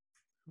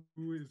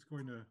 Who is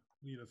going to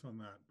lead us on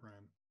that,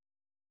 Brian?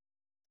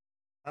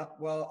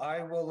 Well,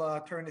 I will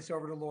turn this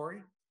over to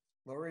Lori.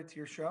 Lori, it's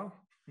your show.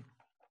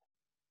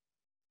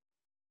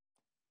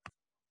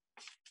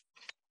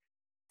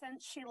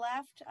 Since she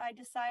left, I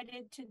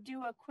decided to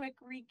do a quick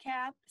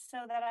recap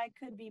so that I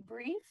could be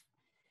brief.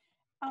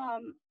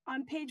 On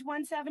page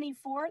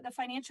 174, the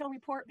financial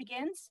report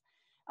begins.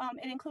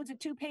 It includes a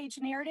 2-page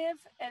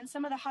narrative, and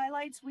some of the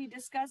highlights we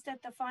discussed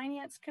at the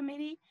Finance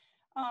Committee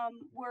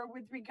were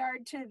with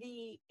regard to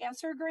the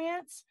ESSER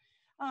grants.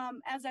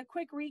 As a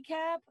quick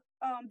recap,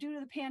 due to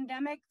the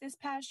pandemic, this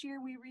past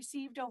year we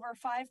received over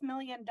 $5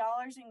 million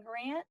in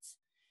grants.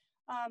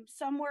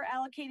 Some were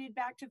allocated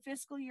back to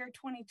fiscal year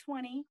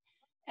 2020,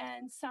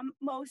 and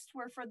most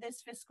were for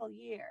this fiscal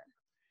year.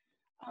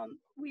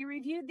 We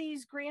reviewed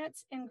these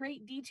grants in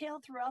great detail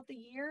throughout the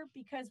year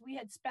because we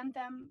had spent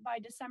them by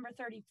December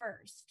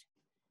 31st.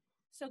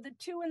 So the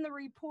two in the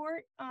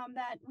report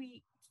that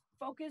we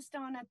focused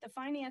on at the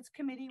Finance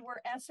Committee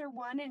were ESSER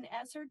 1 and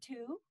ESSER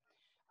 2.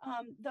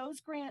 Those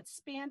grants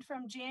spanned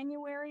from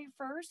January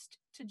 1st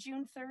to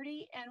June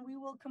 30, and we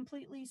will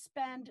completely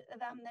spend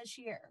them this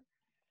year.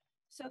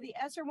 So the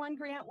ESSER 1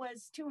 grant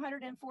was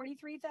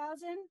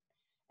 $243,000,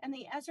 and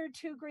the ESSER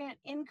 2 grant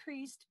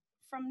increased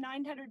from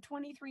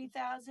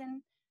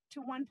 923,000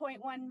 to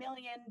 1.1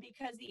 million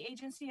because the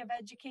Agency of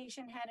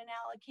Education had an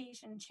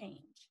allocation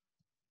change.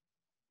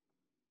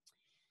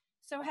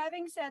 So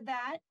having said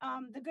that,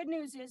 the good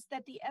news is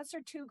that the ESSER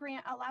 2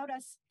 grant allowed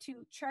us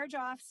to charge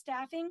off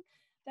staffing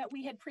that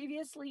we had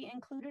previously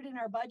included in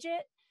our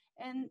budget.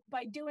 And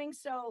by doing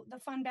so, the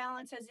fund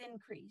balance has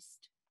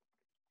increased.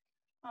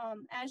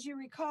 As you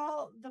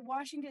recall, the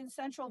Washington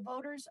Central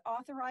voters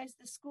authorized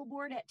the school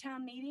board at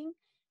town meeting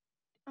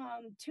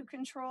to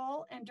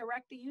control and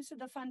direct the use of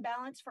the fund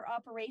balance for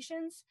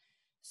operations.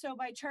 So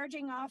by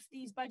charging off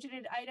these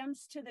budgeted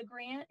items to the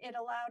grant, it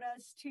allowed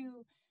us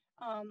to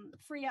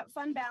free up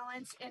fund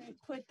balance and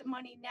put the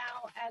money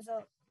now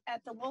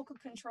at the local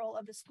control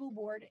of the school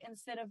board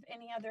instead of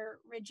any other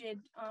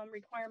rigid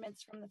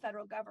requirements from the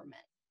federal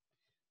government.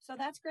 So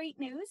that's great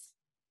news.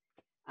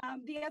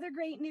 The other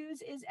great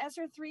news is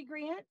ESSER 3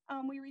 grant.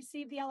 We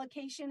received the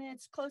allocation.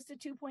 It's close to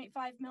 $2.5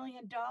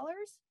 million.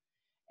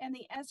 And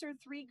the ESSER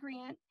 3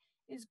 grant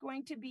is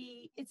going to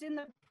be, it's in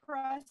the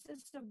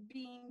process of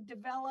being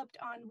developed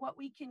on what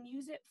we can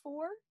use it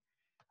for.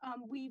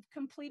 We've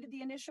completed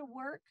the initial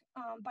work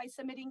by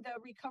submitting the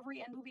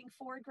Recovery and Moving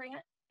Forward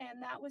grant.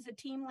 And that was a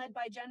team led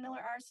by Jen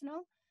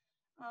Miller-Arsenal,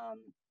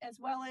 as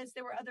well as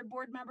there were other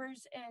board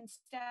members and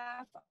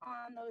staff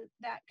on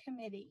that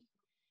committee.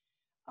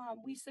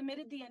 We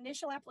submitted the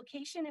initial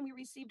application and we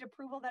received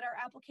approval that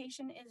our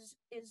application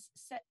is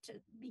set to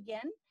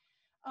begin.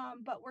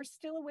 But we're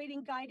still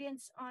awaiting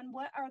guidance on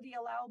what are the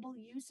allowable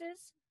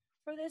uses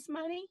for this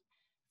money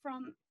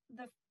from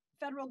the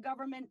federal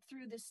government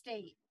through the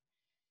state.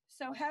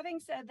 So having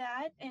said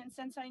that, and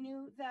since I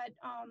knew that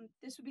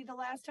this would be the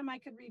last time I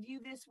could review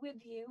this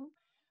with you,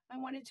 I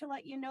wanted to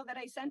let you know that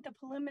I sent the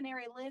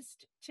preliminary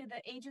list to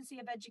the Agency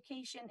of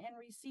Education and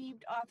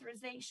received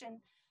authorization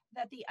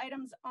that the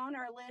items on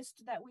our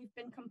list that we've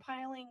been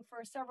compiling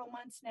for several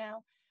months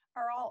now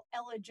are all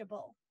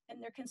eligible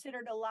and they're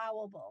considered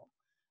allowable.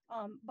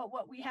 But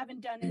what we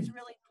haven't done is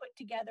really put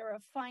together a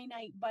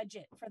finite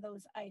budget for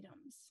those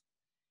items.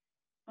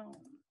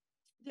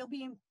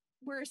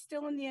 We're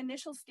still in the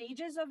initial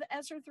stages of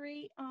ESSER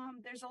 3.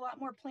 There's a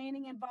lot more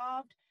planning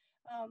involved.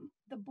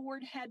 The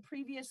board had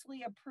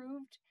previously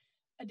approved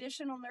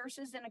additional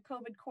nurses and a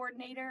COVID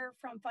coordinator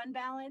from fund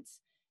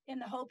balance in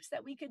the hopes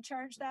that we could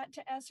charge that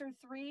to ESSER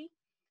 3,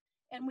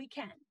 and we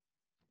can.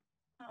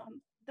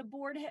 The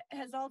board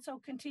has also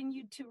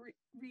continued to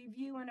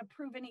review and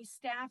approve any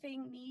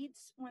staffing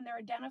needs when they're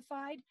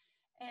identified.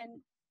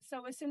 And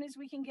so as soon as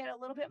we can get a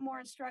little bit more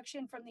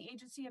instruction from the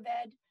Agency of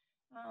Ed,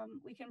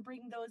 we can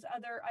bring those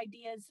other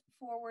ideas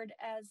forward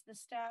as the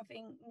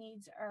staffing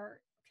needs are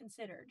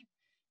considered.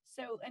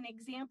 So an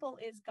example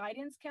is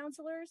guidance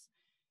counselors.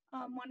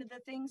 One of the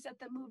things that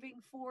the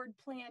Moving Forward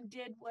plan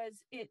did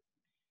was it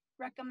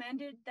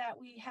recommended that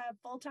we have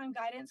full-time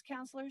guidance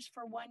counselors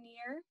for 1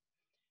 year,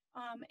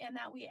 and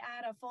that we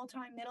add a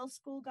full-time middle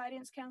school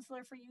guidance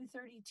counselor for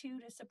U32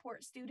 to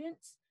support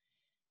students.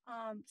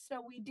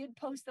 So we did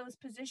post those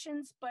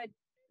positions, but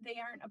they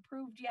aren't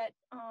approved yet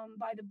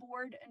by the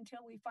board until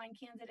we find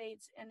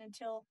candidates and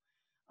until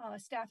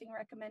staffing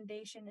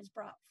recommendation is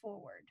brought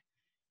forward.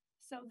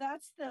 So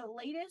that's the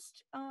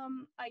latest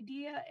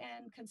idea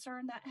and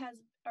concern that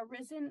has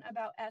arisen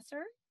about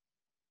ESSER.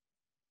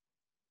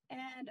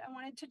 And I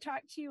wanted to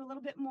talk to you a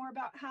little bit more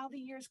about how the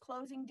year's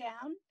closing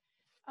down.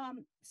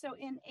 So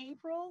in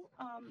April,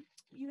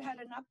 you had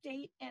an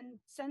update, and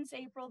since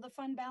April, the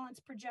fund balance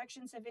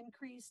projections have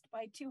increased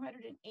by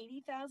 $280,000.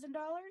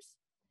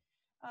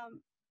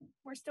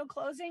 We're still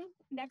closing.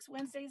 Next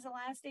Wednesday is the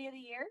last day of the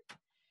year,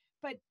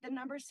 but the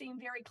numbers seem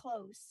very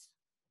close.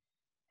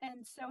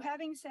 And so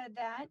having said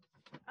that,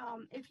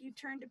 if you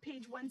turn to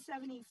page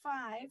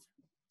 175,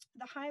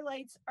 the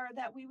highlights are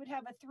that we would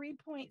have a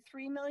 $3.3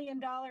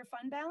 million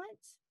fund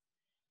balance.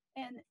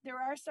 And there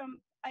are some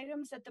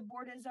items that the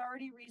board has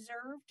already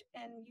reserved,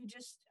 and you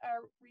just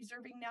are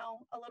reserving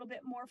now a little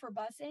bit more for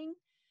busing.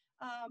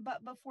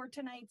 But before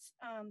tonight's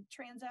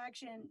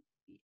transaction,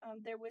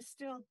 there was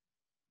still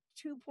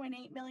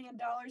 $2.8 million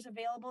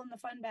available in the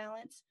fund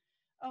balance,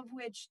 of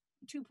which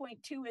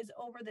 2.2 is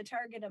over the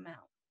target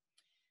amount.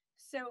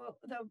 So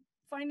the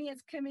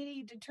Finance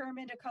Committee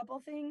determined a couple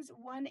things.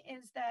 One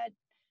is that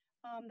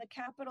the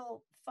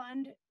capital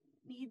fund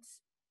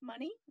needs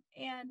money,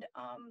 and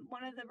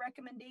one of the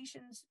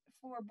recommendations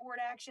for board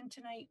action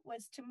tonight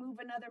was to move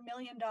another $1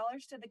 million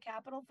to the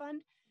capital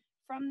fund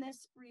from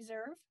this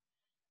reserve.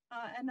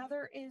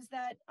 Another is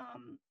that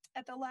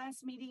at the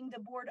last meeting, the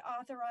board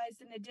authorized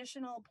an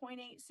additional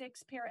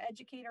 0.86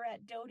 paraeducator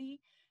at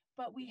Doty,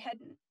 but we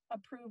hadn't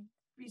approved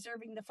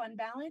reserving the fund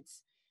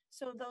balance.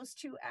 So those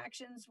two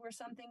actions were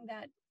something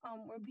that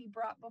will be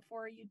brought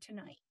before you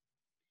tonight.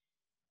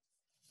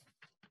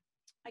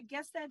 I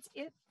guess that's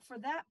it for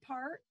that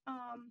part.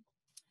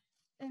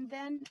 And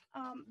then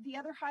the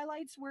other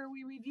highlights where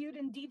we reviewed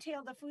in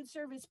detail the food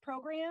service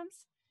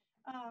programs.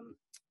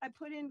 I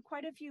put in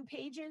quite a few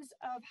pages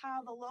of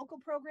how the local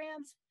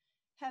programs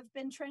have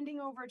been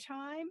trending over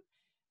time.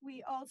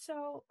 We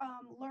also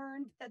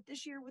learned that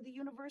this year with the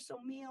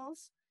universal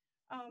meals,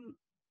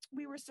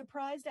 we were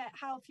surprised at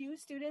how few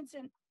students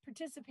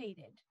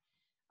participated.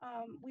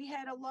 We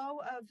had a low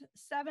of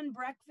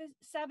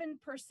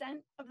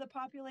 7% of the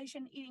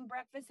population eating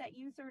breakfast at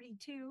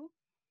U32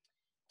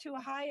 to a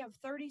high of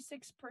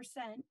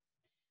 36%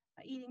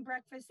 eating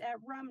breakfast at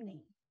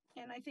Rumney.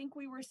 And I think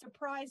we were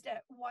surprised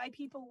at why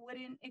people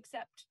wouldn't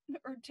accept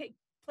or take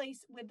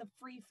place with the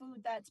free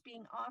food that's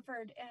being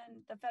offered,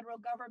 and the federal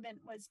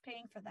government was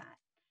paying for that.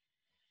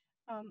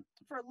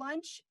 For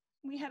lunch,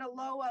 we had a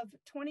low of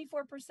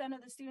 24%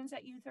 of the students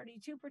at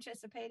U32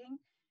 participating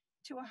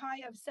to a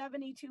high of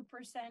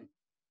 72%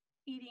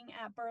 eating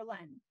at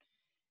Berlin.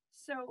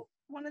 So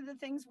one of the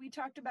things we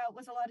talked about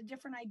was a lot of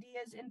different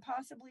ideas in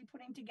possibly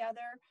putting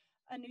together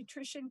a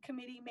nutrition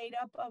committee made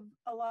up of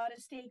a lot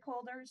of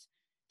stakeholders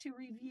to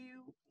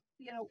review,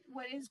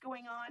 what is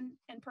going on,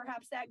 and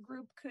perhaps that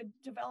group could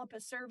develop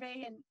a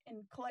survey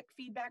and collect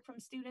feedback from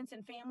students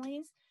and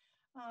families,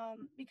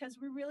 because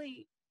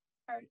we're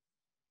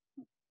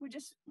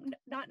just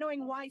not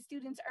knowing why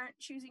students aren't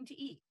choosing to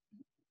eat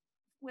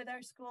with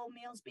our school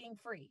meals being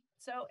free.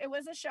 So it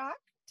was a shock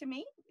to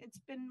me. It's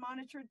been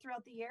monitored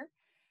throughout the year.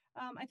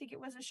 I think it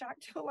was a shock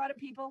to a lot of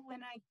people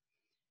when I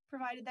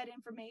provided that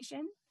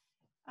information.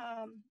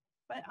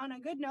 But on a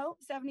good note,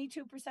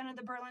 72% of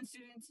the Berlin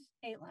students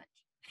ate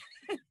lunch.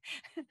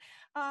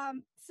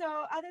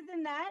 So other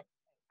than that,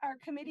 our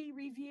committee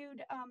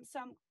reviewed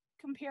some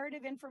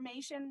comparative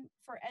information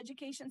for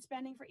education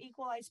spending for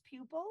equalized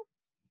pupil.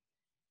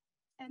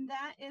 And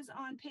that is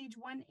on page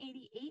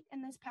 188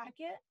 in this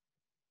packet.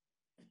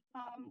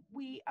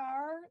 We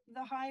are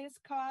the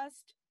highest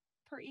cost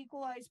per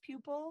equalized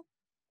pupil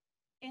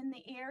in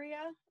the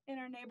area in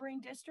our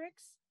neighboring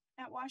districts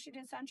at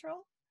Washington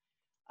Central.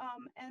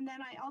 And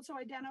then I also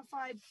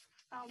identified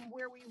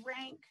where we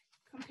rank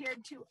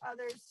compared to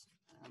others.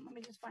 Let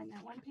me just find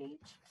that one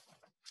page.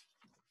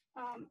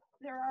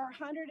 There are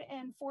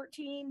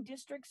 114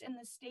 districts in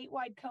the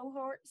statewide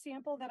cohort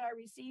sample that I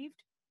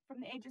received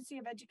from the Agency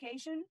of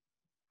Education.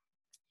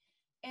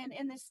 And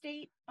in the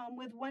state,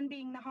 with one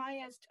being the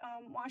highest,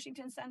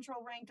 Washington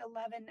Central ranked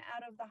 11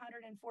 out of the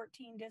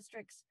 114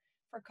 districts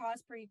for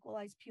cost per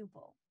equalized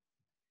pupil.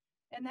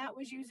 And that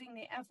was using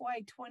the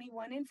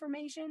FY21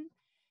 information.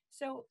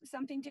 So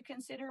something to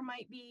consider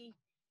might be,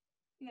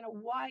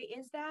 why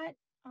is that?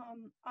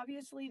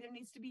 Obviously, there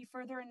needs to be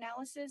further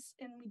analysis,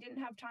 and we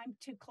didn't have time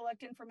to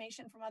collect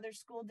information from other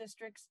school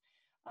districts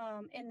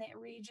in the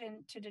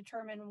region to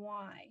determine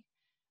why.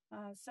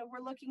 So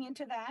we're looking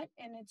into that,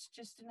 and it's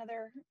just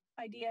another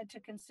idea to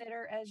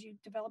consider as you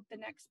develop the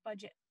next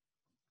budget.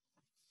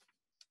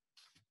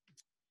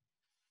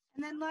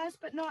 And then last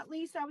but not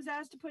least, I was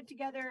asked to put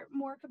together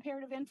more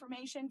comparative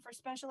information for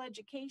special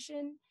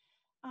education.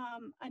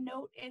 A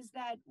note is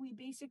that we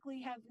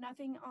basically have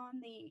nothing on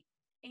the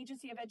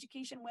Agency of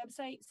Education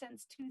website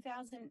since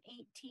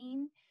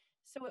 2018.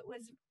 So it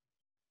was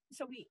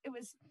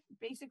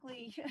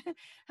basically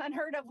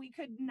unheard of. We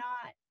could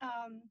not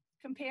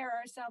compare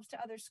ourselves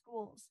to other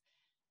schools.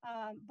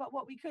 But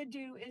what we could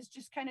do is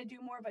just kind of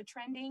do more of a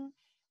trending.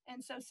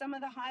 And so some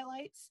of the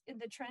highlights in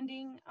the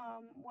trending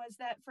was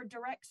that for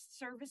direct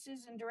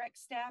services and direct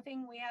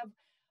staffing, we have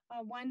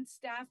one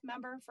staff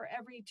member for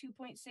every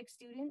 2.6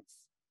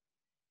 students.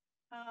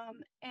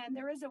 And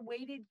there is a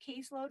weighted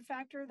caseload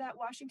factor that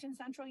Washington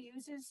Central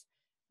uses,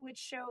 which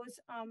shows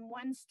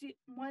one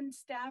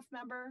staff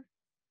member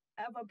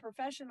of a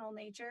professional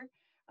nature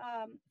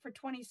for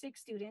 26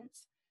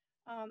 students.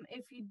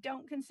 If you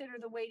don't consider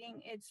the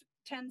weighting, it's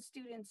 10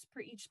 students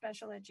per each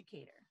special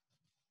educator.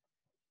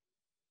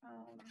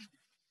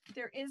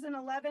 There is an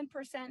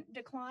 11%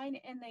 decline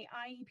in the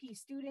IEP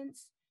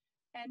students.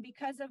 And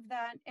because of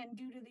that, and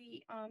due to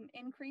the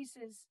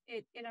increases,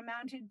 it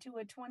amounted to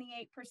a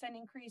 28%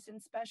 increase in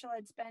special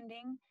ed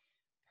spending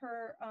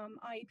per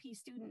IEP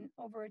student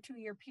over a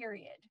 2-year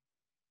period.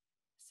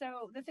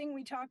 So the thing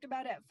we talked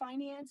about at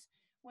finance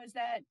was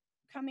that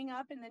coming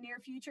up in the near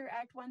future,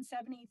 Act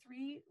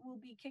 173 will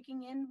be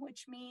kicking in,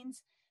 which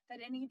means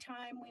that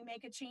anytime we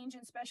make a change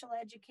in special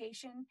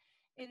education,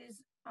 it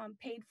is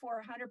paid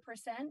for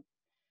 100%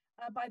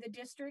 by the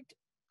district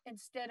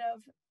instead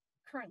of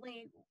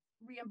currently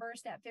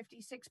reimbursed at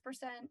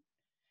 56%.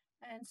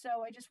 And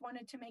so I just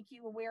wanted to make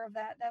you aware of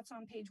that. That's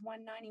on page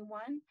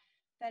 191,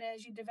 that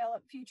as you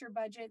develop future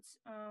budgets,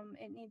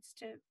 it needs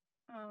to,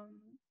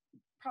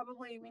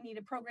 probably we need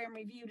a program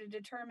review to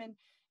determine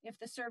if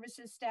the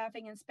services,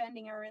 staffing, and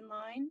spending are in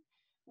line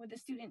with the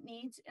student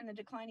needs and the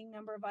declining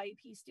number of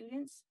IEP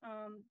students.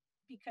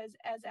 Because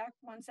as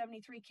Act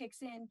 173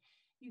 kicks in,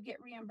 you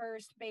get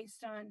reimbursed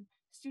based on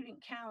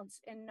student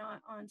counts and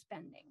not on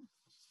spending.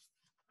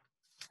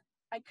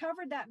 I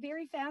covered that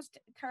very fast,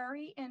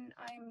 Kari, and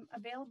I'm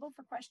available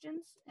for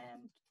questions.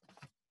 And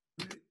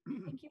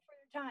thank you for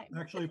your time.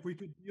 Actually, if we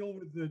could deal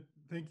with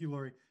thank you,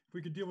 Lori. If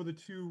we could deal with the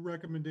 2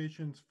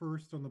 recommendations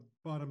first on the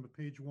bottom of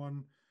page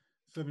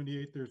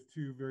 178, there's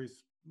 2 very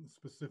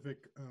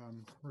specific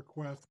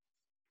requests.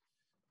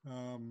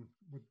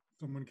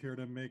 someone care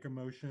to make a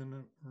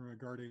motion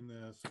regarding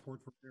the support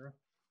for para?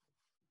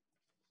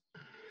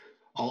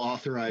 I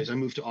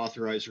move to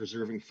authorize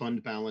reserving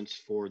fund balance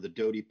for the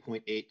Doty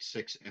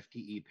 .86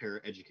 FTE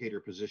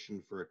paraeducator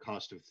position for a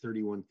cost of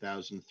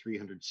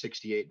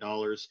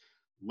 $31,368,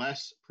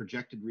 less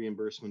projected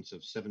reimbursements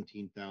of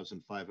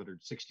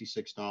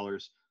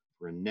 $17,566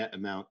 for a net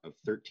amount of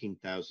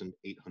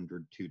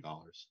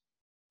 $13,802.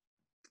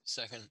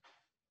 Second.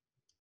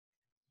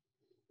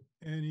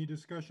 Any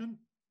discussion?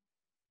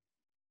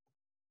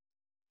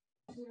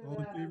 All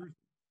in favor?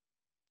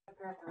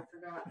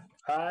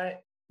 Aye.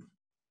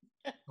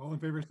 All in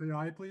favor, say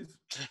aye, please.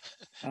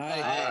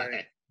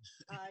 Aye.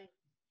 Aye.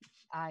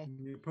 Aye.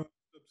 Any opposed,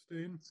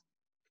 abstain?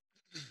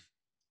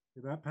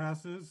 Okay, that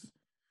passes.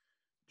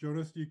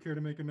 Jonas, do you care to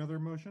make another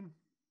motion?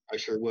 I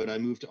sure would. I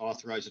move to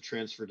authorize a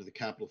transfer to the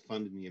capital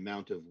fund in the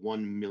amount of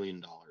 $1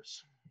 million.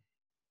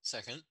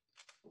 Second.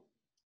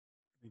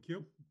 Thank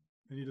you.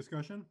 Any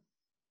discussion?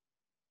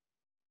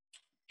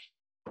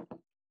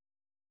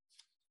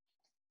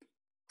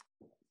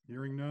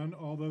 Hearing none,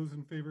 all those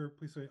in favor,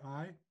 please say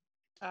aye.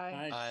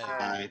 Aye.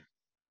 Aye.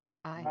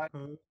 Aye.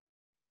 Opposed?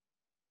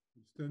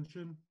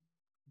 Abstention?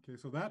 Okay,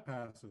 so that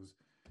passes.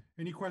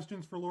 Any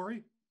questions for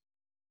Lori?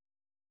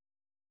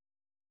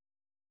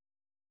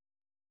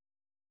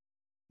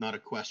 Not a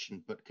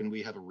question, but can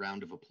we have a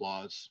round of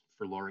applause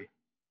for Lori?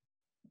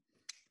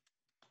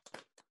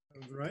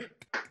 Sounds right.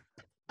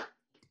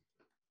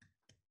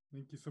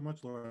 Thank you so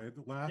much, Lori.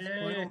 The last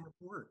Yay. final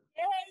report.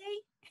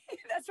 Yay!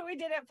 That's what we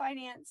did at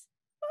finance.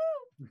 Woo!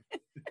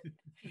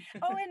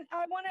 Oh, and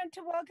I wanted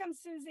to welcome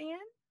Suzanne.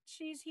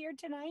 She's here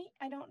tonight.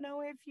 I don't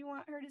know if you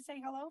want her to say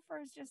hello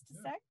first, just a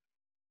sec.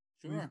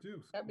 Please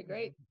do. That'd be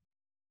great.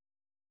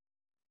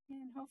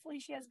 And hopefully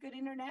she has good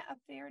internet up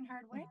there in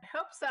Hardwick. I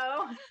hope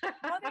so.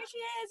 Oh, there she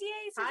is.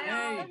 Yay, Suzanne.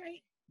 Hi, all. All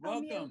right.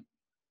 Welcome.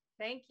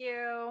 Thank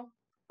you.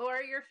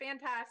 Laura, you're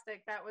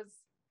fantastic. That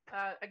was,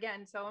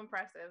 again, so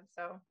impressive.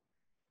 So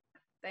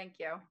thank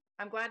you.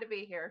 I'm glad to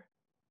be here.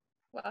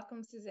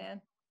 Welcome,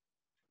 Suzanne.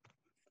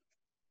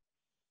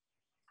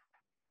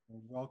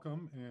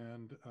 Welcome,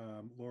 and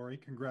Lori,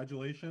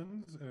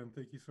 congratulations, and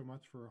thank you so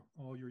much for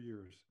all your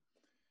years.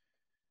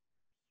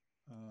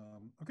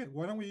 Okay,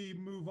 why don't we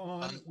move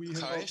on?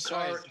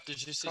 Sorry,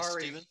 did you say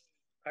Stephen?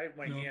 I have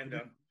my hand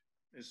up.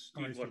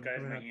 Steve, look, I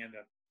have my hand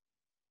up.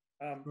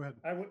 Go ahead.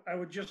 I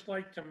would just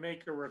like to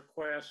make a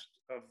request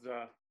of the,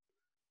 I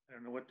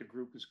don't know what the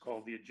group is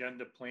called, the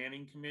Agenda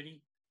Planning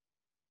Committee.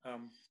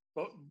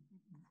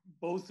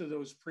 Both of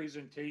those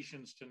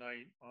presentations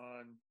tonight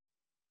on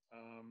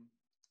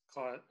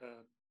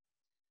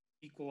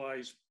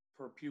equalized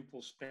per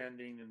pupil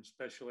spending and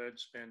special ed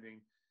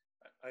spending,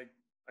 I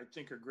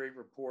think are great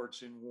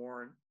reports and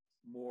warrant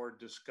more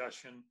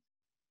discussion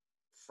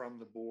from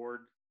the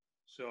board.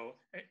 So,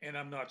 and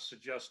I'm not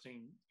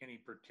suggesting any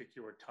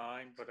particular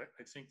time, but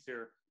I think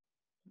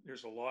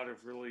there's a lot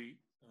of really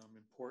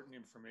important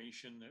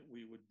information that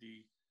we would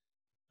be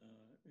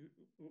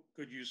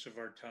good use of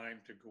our time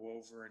to go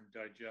over and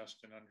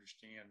digest and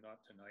understand.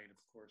 Not tonight,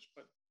 of course,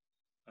 but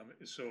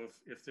so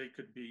if there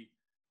could be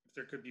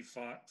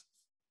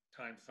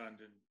time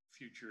fund and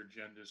future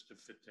agendas to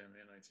fit them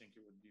in, I think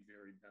it would be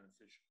very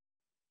beneficial.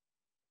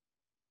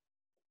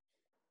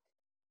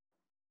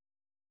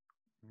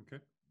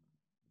 Okay,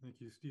 thank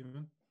you,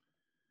 Stephen.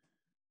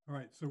 All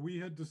right, so we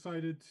had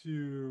decided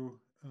to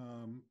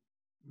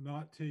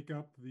not take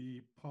up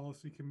the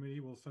policy committee.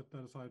 We'll set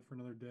that aside for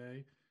another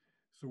day.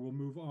 So we'll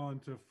move on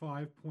to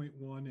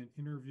 5.1 and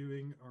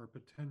interviewing our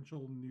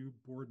potential new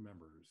board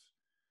members.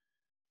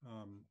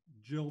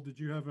 Jill, did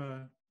you have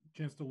a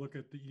chance to look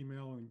at the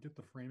email and get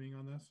the framing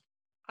on this?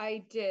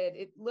 I did.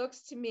 It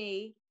looks to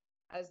me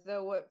as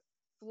though what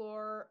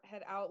Floor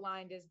had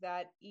outlined is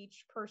that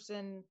each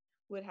person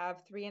would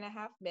have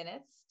 3.5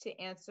 minutes to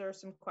answer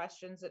some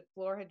questions that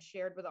Floor had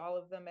shared with all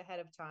of them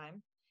ahead of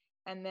time.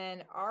 And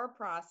then our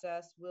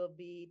process will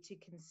be to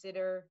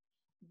consider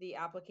the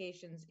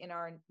applications in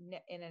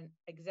an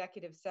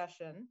executive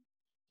session,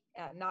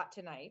 not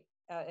tonight,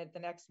 at the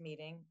next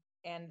meeting,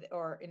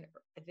 I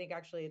think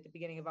actually at the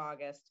beginning of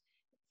August,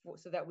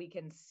 so that we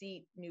can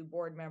seat new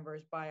board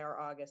members by our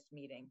August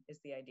meeting is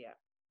the idea.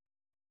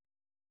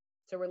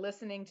 So we're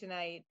listening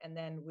tonight, and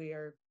then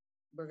we're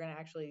going to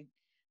actually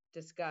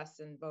discuss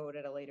and vote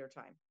at a later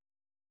time.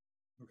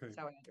 Okay. That's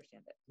how I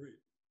understand it. Great.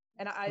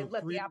 And I So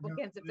let the 3.5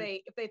 applicants, if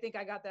they think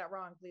I got that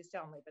wrong, please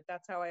tell me, but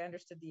that's how I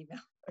understood the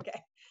email.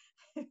 Okay.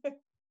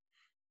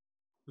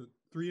 So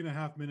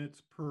 3.5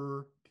 minutes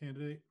per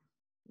candidate?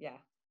 Yeah.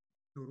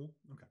 Total?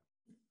 Okay.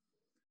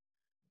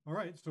 All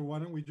right, so why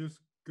don't we just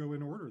go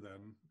in order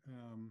then?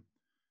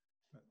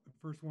 The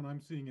first one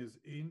I'm seeing is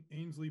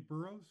Ainsley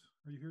Burrows.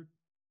 Are you here?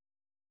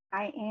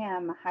 I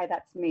am. Hi,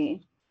 that's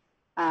me.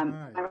 I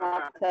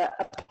want to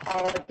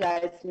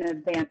apologize in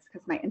advance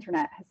because my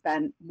internet has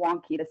been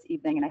wonky this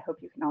evening, and I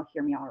hope you can all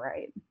hear me all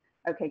right.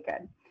 Okay,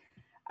 good.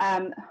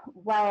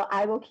 Well,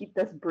 I will keep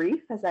this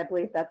brief, as I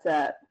believe that's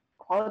a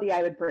quality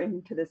I would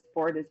bring to this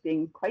board as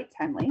being quite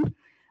timely.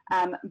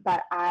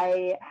 But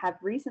I have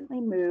recently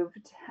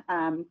moved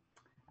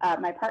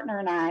My partner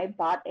and I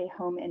bought a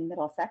home in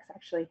Middlesex,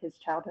 actually his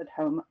childhood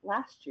home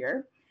last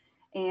year.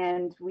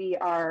 And we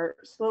are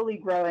slowly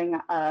growing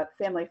a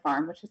family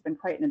farm, which has been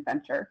quite an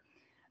adventure.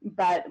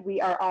 But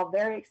we are all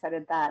very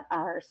excited that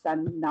our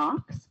son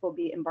Knox will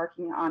be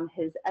embarking on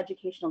his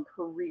educational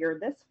career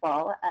this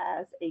fall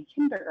as a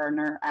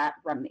kindergartner at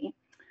Rumney.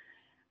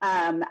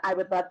 I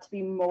would love to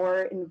be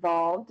more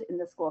involved in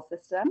the school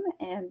system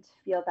and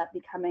feel that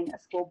becoming a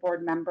school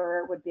board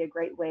member would be a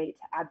great way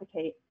to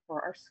advocate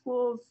for our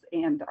schools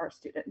and our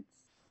students.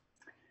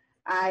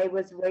 I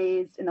was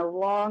raised in a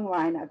long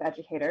line of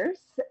educators,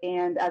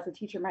 and as a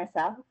teacher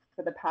myself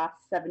for the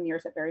past 7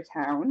 years at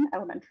Berrytown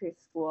Elementary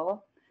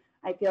School,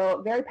 I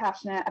feel very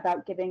passionate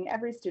about giving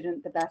every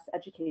student the best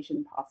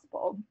education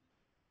possible.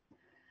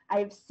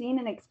 I've seen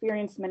and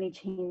experienced many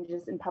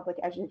changes in public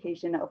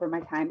education over my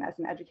time as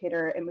an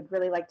educator and would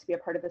really like to be a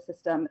part of a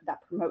system that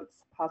promotes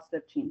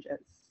positive changes.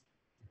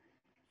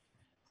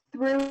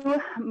 Through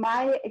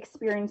my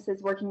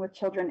experiences working with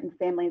children and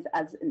families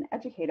as an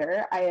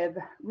educator, I have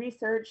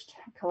researched,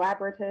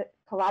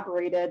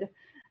 collaborated,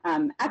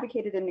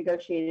 advocated, and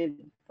negotiated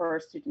for our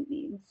student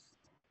needs.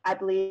 I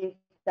believe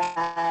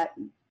that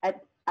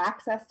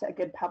access to a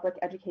good public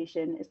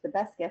education is the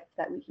best gift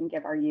that we can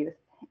give our youth,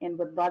 and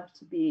would love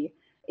to be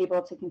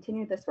able to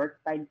continue this work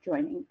by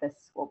joining this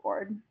school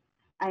board.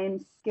 I am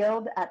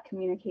skilled at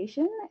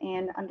communication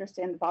and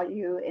understand the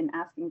value in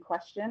asking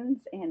questions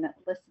and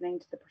listening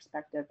to the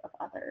perspective of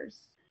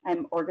others.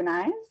 I'm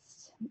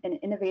organized, an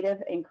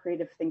innovative and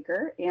creative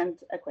thinker, and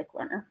a quick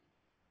learner.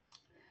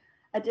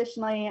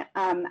 Additionally,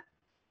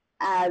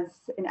 as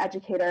an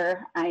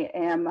educator, I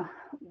am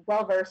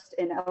well-versed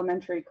in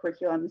elementary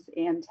curriculums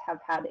and have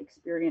had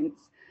experience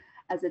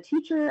as a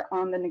teacher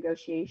on the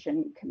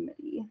negotiation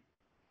committee.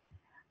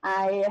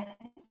 I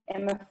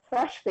am a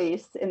fresh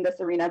face in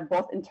this arena,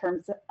 both in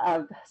terms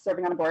of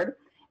serving on a board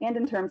and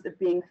in terms of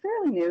being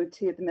fairly new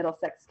to the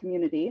Middlesex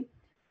community.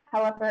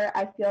 However,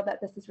 I feel that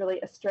this is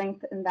really a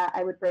strength in that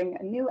I would bring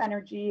a new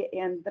energy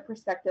and the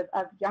perspective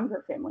of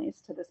younger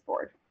families to this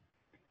board.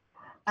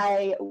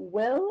 I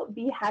will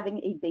be having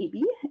a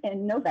baby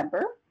in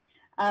November,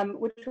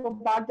 which will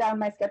bog down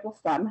my schedule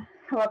some.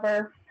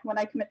 However, when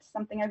I commit to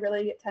something, I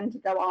really tend to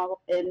go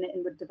all in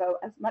and would devote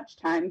as much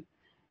time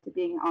to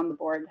being on the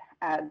board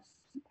as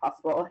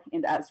possible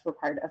and as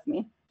required of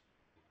me.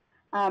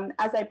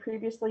 As I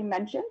previously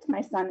mentioned,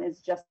 my son is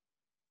just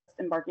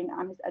embarking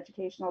on his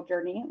educational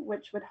journey,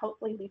 which would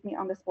hopefully leave me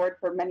on this board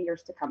for many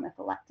years to come if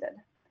elected.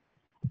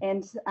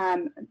 And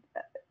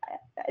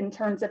in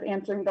terms of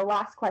answering the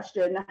last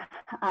question,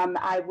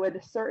 I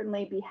would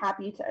certainly be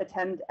happy to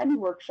attend any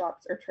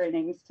workshops or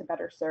trainings to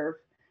better serve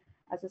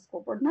as a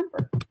school board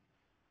member.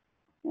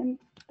 And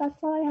that's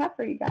all I have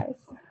for you guys.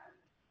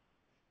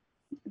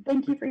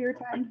 Thank you for your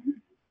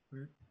time.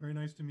 Very, very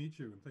nice to meet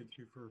you, and thank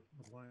you for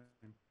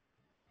applying.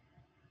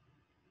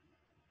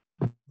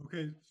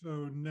 Okay,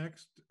 so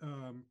next,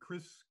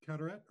 Chris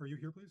Carteret, are you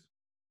here, please?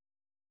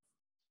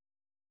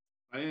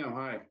 I am.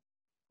 Hi.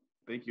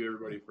 Thank you,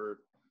 everybody, for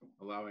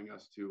allowing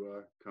us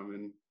to come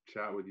and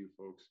chat with you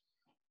folks.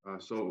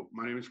 So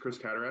my name is Chris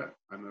Carteret.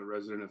 I'm a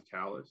resident of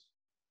Calais.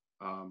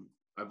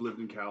 I've lived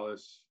in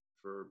Calais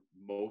for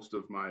most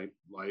of my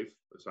life,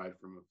 aside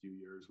from a few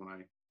years when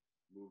I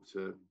moved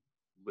to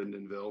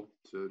Lyndonville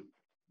to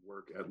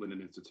work at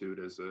Linden Institute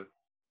as a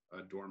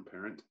dorm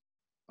parent.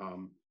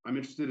 I'm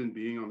interested in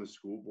being on the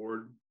school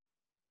board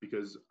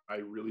because I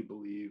really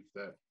believe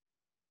that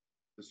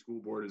the school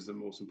board is the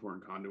most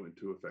important conduit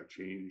to affect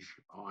change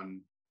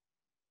on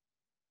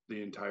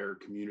the entire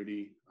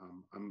community.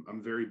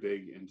 I'm very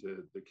big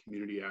into the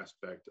community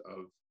aspect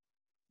of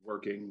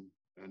working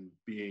and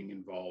being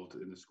involved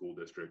in the school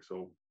district.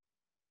 So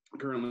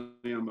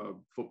currently I'm a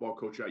football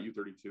coach at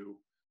U32.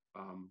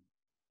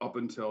 Up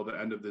until the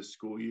end of this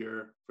school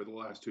year, for the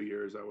last 2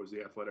 years, I was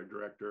the athletic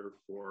director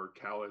for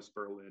Calais,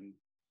 Berlin,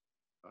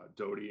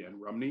 Doty,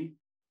 and Rumney.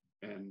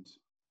 And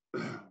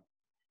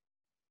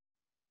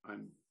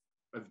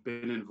I've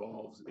been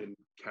involved in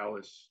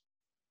Calais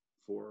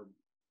for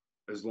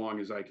as long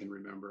as I can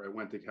remember. I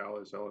went to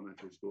Calais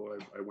Elementary School.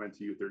 I went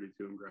to U32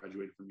 and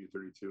graduated from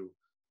U32.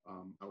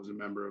 I was a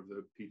member of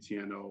the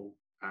PTNO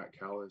at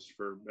Calais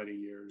for many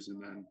years,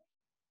 and then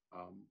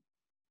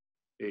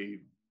a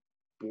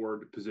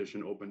board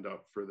position opened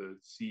up for the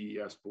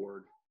CES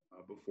board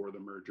before the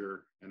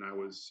merger, and I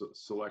was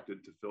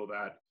selected to fill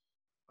that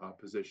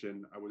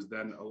position. I was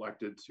then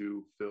elected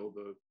to fill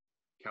the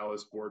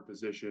Calais board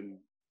position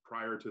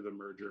prior to the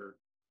merger.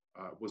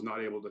 Was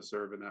not able to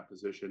serve in that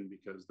position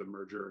because the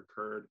merger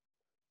occurred,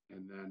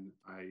 and then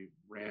I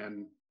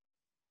ran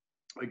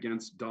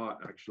against Dot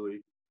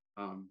actually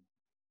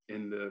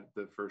in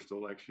the first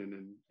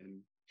election, and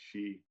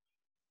she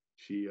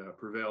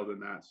prevailed in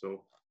that.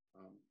 So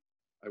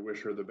I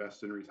wish her the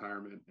best in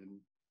retirement and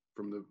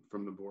from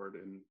the board,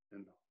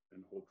 and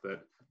hope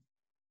that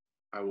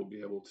I will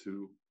be able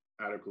to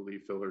adequately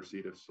fill her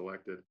seat if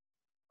selected.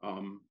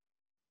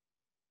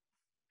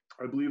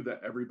 I believe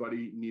that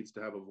everybody needs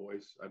to have a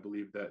voice. I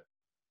believe that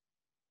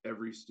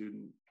every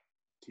student,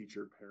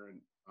 teacher,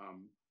 parent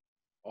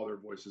all their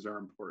voices are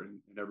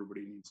important and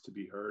everybody needs to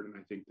be heard. And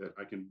I think that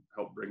I can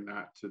help bring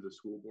that to the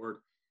school board.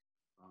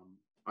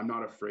 I'm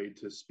not afraid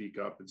to speak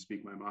up and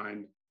speak my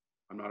mind.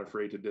 I'm not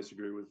afraid to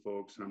disagree with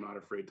folks, and I'm not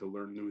afraid to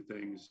learn new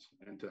things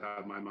and to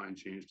have my mind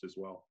changed as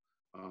well.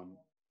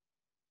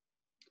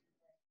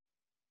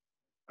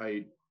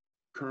 I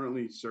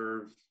currently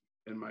serve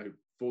in my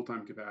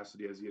full-time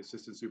capacity as the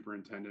assistant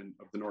superintendent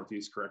of the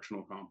Northeast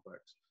Correctional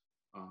Complex.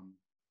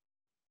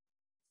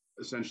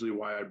 Essentially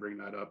why I bring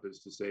that up is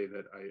to say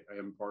that I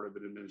am part of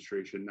an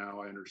administration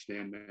now. I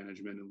understand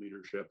management and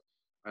leadership.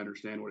 I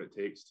understand what it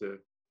takes to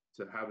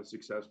have a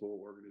successful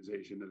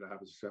organization, to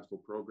have a successful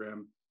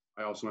program.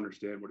 I also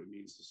understand what it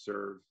means to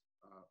serve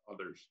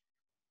others.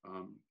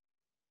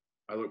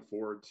 I look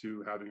forward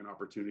to having an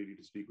opportunity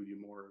to speak with you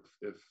more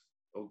if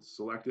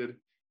selected,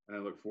 and I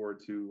look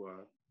forward to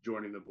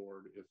joining the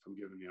board if I'm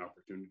given the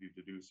opportunity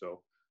to do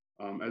so.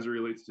 As it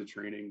relates to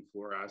training,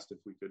 Flora asked if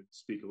we could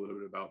speak a little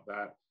bit about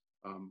that.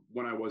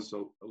 When I was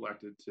so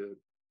elected to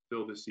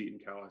fill the seat in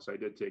Calais, I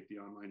did take the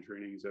online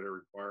trainings that are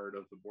required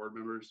of the board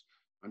members.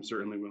 I'm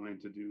certainly willing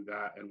to do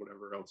that and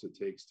whatever else it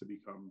takes to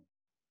become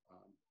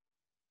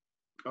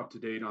up to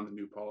date on the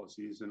new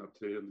policies and up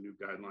to date on the new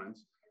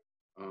guidelines.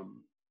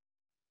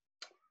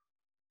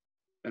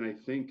 And I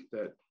think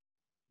that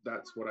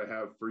that's what I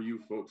have for you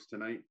folks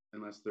tonight,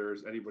 unless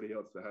there's anybody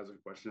else that has a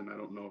question. I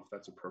don't know if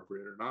that's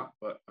appropriate or not,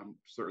 but I'm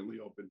certainly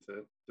open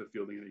to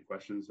fielding any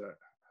questions that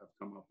have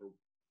come up or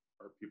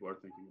people are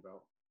thinking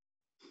about.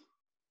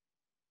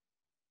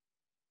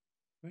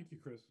 Thank you,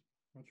 Chris.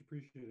 Much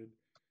appreciated.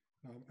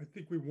 I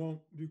think we won't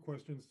do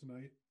questions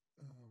tonight.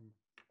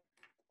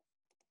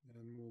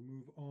 And we'll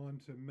move on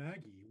to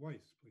Maggie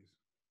Weiss, please.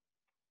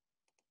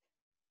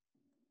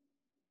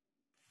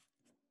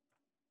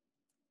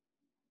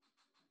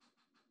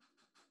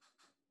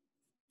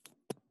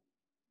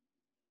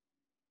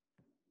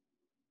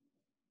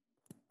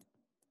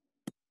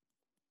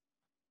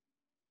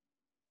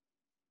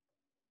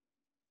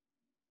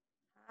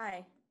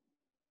 Hi.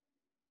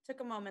 Took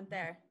a moment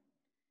there.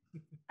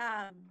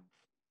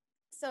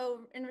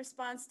 So in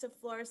response to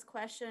Flora's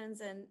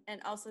questions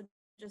and also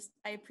just,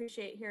 I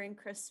appreciate hearing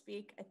Chris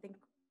speak. I think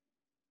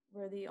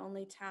we're the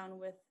only town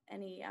with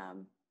any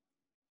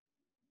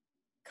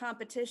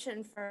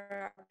competition for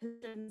our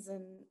positions,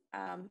 and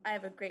I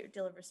have a great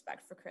deal of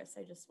respect for Chris.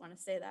 I just want to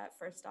say that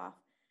first off.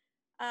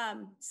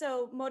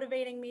 So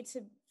motivating me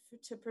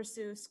to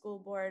pursue school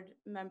board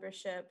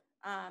membership.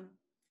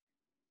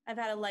 I've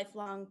had a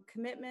lifelong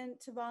commitment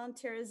to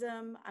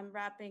volunteerism. I'm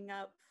wrapping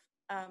up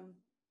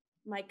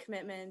my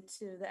commitment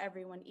to the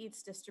Everyone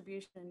Eats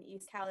distribution in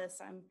East Calais.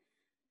 I'm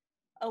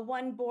a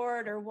one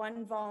board or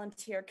one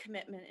volunteer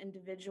commitment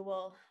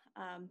individual.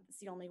 It's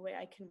the only way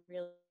I can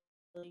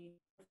really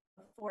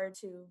afford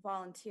to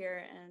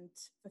volunteer and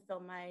fulfill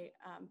my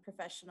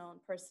professional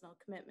and personal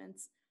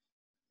commitments.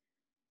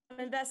 I'm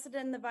invested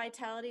in the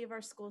vitality of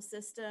our school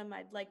system.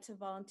 I'd like to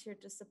volunteer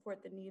to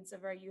support the needs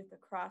of our youth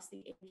across the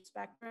age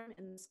spectrum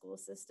in the school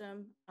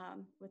system,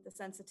 with the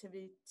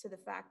sensitivity to the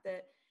fact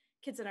that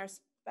kids in our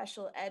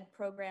special ed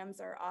programs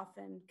are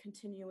often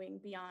continuing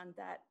beyond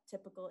that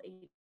typical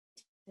 18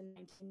 to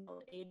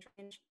 19-year-old age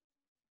range.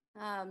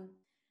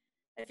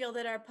 I feel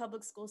that our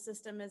public school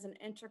system is an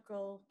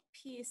integral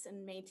piece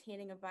in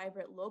maintaining a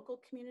vibrant local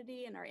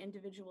community in our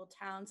individual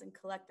towns and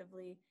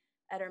collectively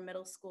at our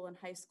middle school and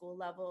high school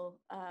level.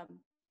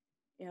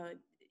 You know,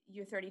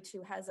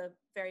 U32 has a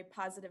very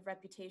positive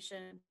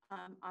reputation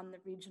on the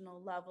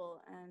regional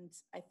level, and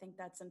I think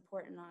that's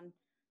important on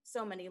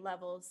so many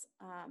levels,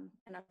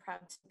 and I'm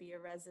proud to be a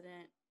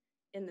resident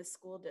in the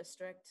school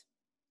district.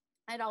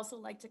 I'd also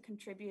like to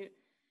contribute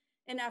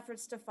in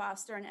efforts to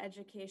foster an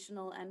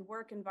educational and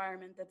work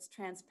environment that's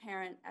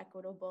transparent,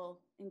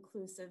 equitable,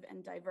 inclusive,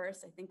 and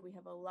diverse. I think we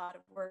have a lot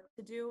of work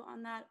to do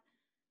on that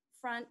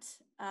front.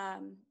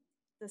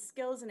 The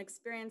skills and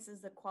experiences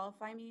that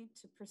qualify me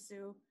to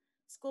pursue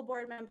school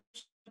board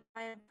membership.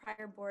 I have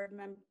prior board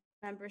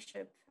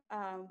membership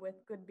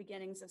with Good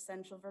Beginnings of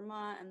Central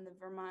Vermont and the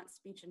Vermont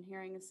Speech and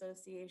Hearing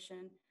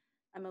Association.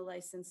 I'm a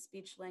licensed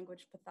speech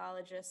language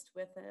pathologist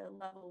with a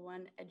level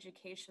 1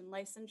 education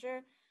licensure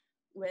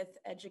with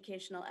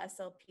educational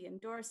SLP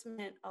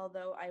endorsement,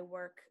 although I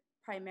work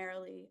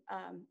primarily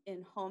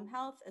in home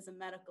health as a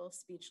medical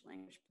speech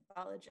language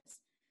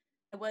pathologist.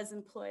 I was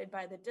employed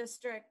by the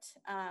district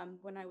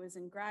when I was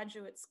in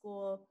graduate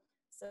school,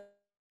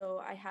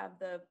 so I have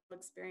the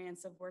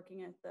experience of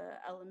working at the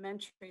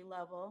elementary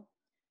level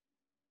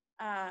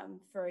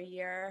for a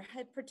year.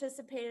 I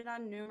participated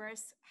on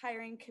numerous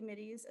hiring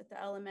committees at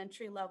the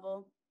elementary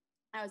level.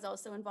 I was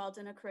also involved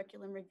in a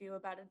curriculum review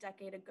about a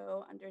decade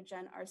ago under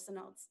Jen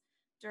Arsenault's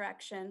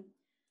direction.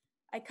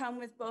 I come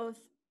with both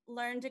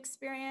learned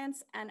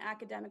experience and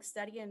academic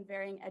study in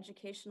varying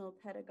educational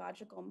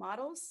pedagogical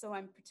models. So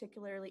I'm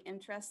particularly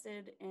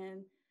interested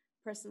in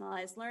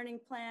personalized learning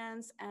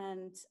plans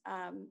and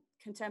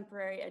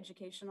contemporary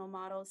educational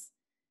models.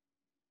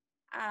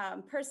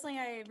 Personally,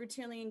 I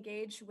routinely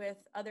engage with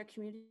other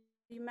community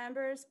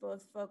members,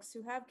 both folks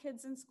who have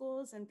kids in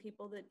schools and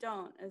people that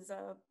don't. As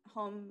a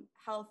home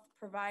health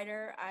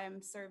provider,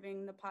 I'm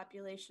serving the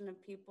population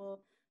of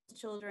people whose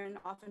children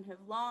often have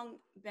long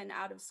been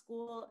out of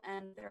school,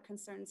 and their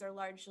concerns are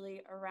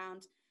largely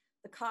around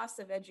the cost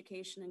of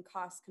education and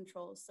cost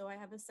controls. So I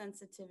have a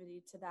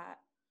sensitivity to that.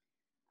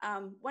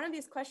 One of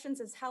these questions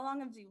is, how long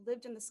have you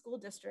lived in the school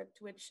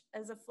district, which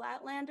as a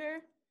Flatlander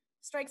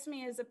strikes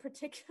me as a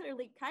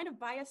particularly kind of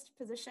biased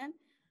position.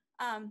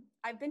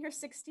 I've been here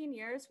 16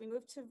 years. We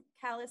moved to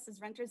Calais as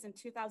renters in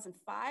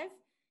 2005,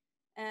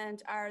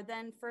 and our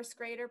then first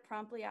grader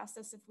promptly asked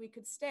us if we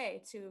could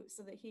stay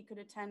so that he could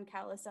attend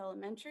Calais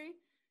Elementary.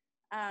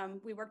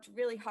 We worked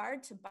really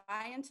hard to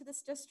buy into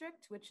this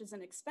district, which is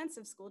an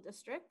expensive school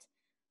district,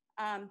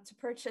 to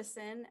purchase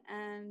in,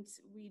 and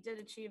we did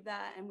achieve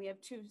that. And we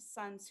have two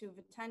sons who've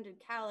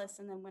attended Calais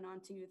and then went on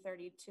to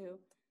U32,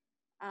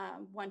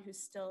 one who's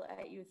still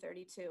at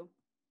U32.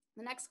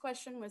 The next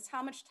question was,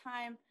 how much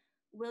time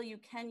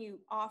can you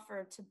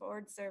offer to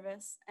board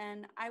service?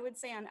 And I would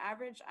say on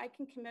average, I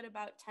can commit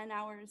about 10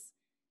 hours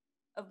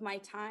of my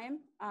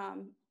time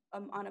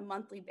on a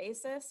monthly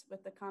basis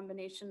with the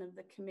combination of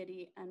the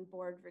committee and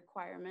board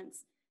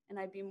requirements. And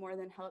I'd be more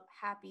than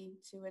happy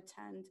to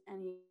attend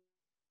any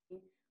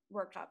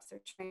workshops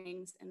or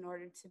trainings in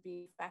order to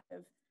be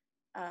effective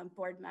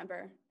board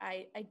member.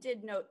 I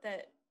did note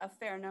that a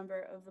fair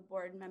number of the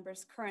board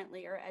members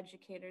currently are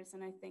educators,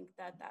 and I think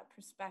that that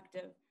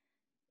perspective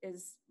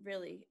is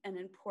really an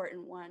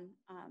important one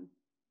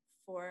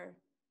for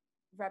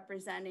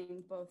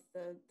representing both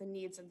the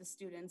needs of the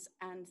students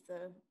and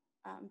the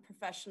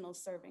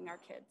professionals serving our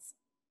kids.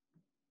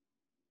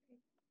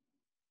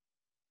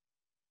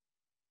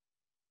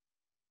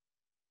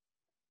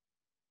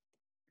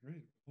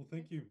 Great. Well,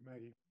 thank you,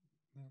 Maggie.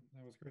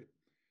 That was great.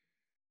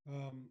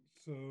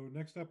 So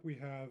next up we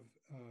have,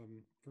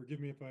 forgive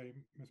me if I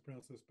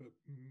mispronounce this, but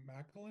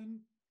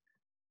Macklin?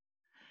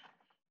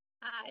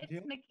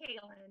 It's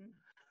McKaylin.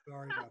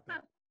 Sorry about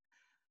that.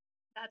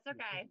 That's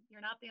okay.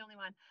 You're not the only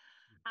one.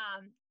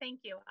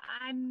 Thank you.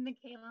 I'm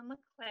McKaylin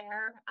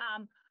LeClaire.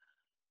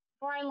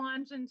 Before I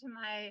launch into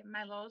my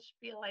little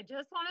spiel, I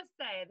just want to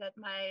say that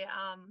my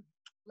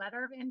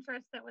letter of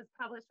interest that was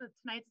published with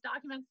tonight's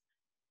documents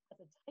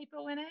has a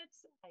typo in it.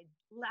 I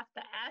left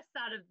the S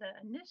out of the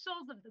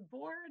initials of the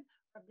board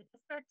of the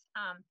district.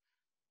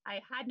 I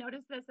had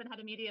noticed this and had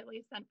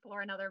immediately sent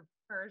for another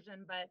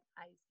version, but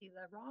I see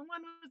the wrong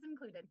one was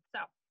included.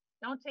 So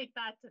don't take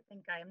that to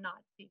think I am not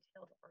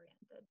detailed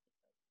oriented.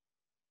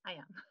 I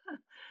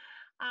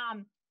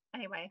am.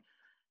 Anyway,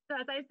 so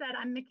as I said,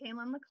 I'm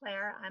McKaylin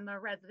LeClaire. I'm a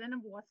resident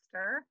of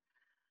Worcester.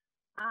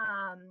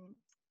 I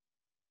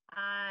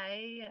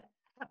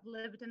have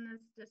lived in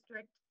this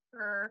district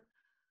for,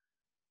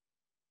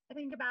 I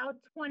think, about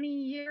 20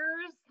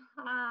 years.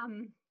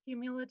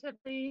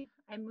 Cumulatively,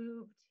 I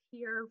moved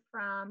to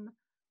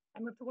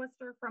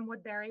Worcester from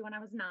Woodbury when I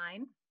was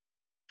 9.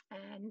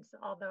 And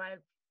although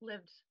I've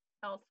lived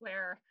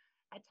elsewhere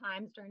at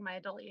times during my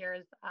adult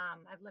years,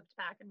 I've lived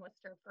back in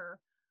Worcester for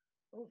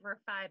over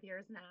 5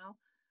 years now.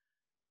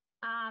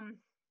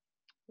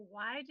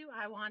 Why do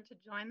I want to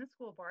join the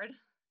school board?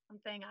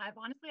 Something I've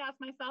honestly asked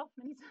myself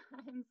many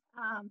times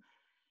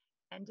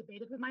and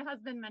debated with my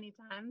husband many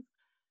times.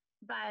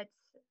 But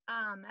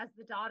as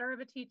the daughter of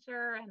a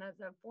teacher and as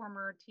a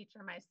former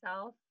teacher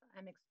myself,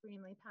 I'm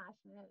extremely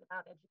passionate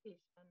about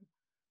education.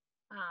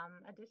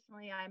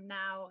 Additionally, I'm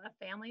now a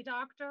family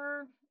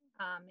doctor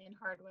in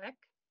Hardwick,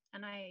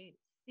 and I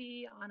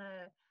see on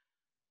a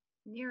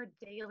near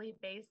daily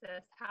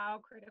basis how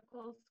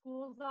critical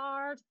schools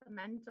are to the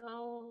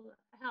mental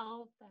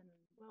health and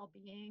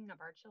well-being of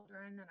our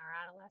children and our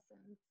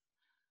adolescents.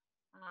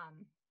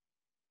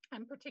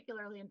 I'm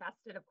particularly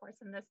invested, of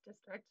course, in this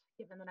district,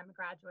 given that I'm a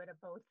graduate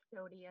of both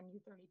Doty and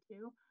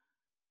U32.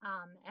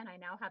 And I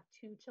now have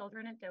 2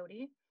 children at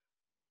Doty,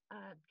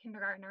 a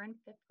kindergartner and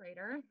 5th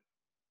grader.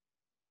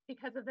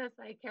 Because of this,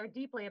 I care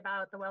deeply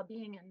about the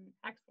well-being and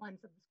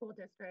excellence of the school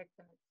district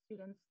and its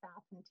students,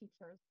 staff, and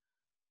teachers.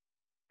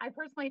 I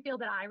personally feel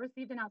that I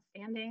received an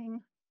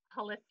outstanding,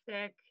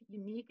 holistic,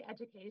 unique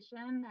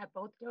education at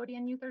both Doty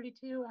and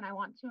U32, and I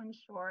want to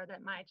ensure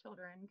that my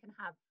children can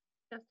have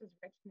just as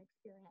rich an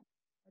experience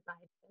as I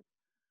did.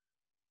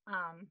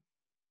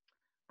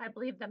 I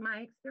believe that my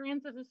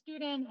experience as a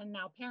student and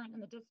now parent in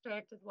the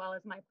district, as well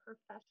as my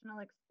professional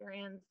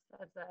experience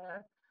as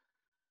a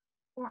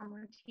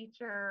former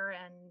teacher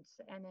and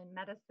in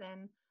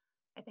medicine,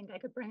 I think I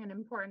could bring an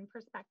important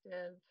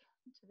perspective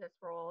to this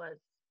role as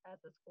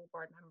a school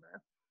board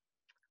member.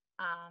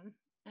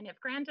 And if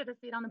granted a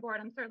seat on the board,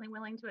 I'm certainly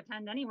willing to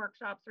attend any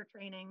workshops or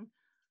training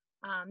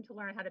to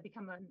learn how to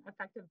become an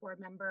effective board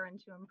member and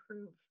to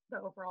improve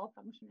the overall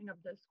functioning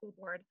of the school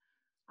board.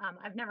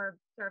 I've never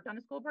served on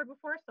a school board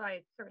before, so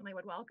I certainly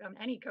would welcome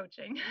any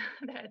coaching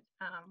that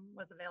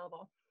was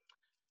available.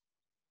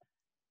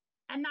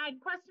 And that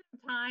question of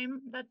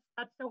time,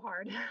 that's so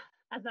hard.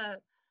 As a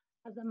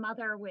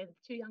mother with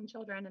 2 young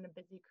children and a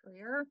busy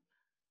career,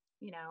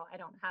 you know, I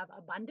don't have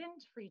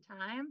abundant free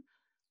time,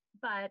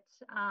 but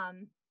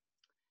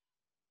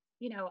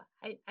you know,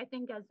 I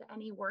think as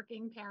any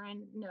working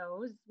parent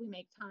knows, we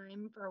make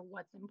time for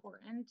what's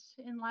important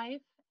in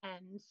life.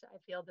 And I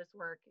feel this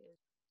work is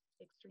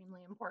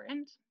extremely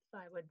important. So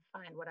I would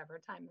find whatever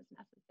time is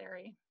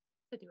necessary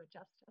to do it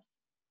justice.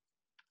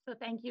 So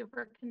thank you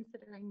for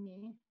considering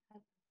me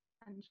as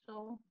a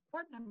potential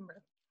board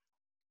member.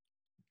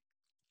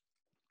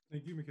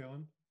 Thank you,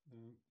 McKellen.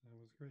 That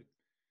was great.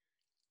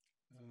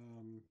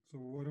 So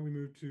why don't we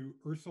move to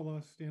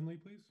Ursula Stanley,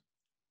 please?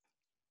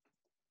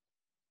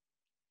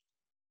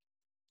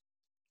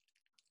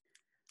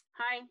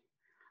 Hi.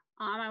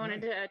 I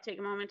wanted to take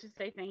a moment to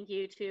say thank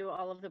you to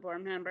all of the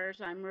board members.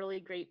 I'm really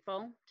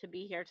grateful to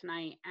be here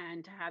tonight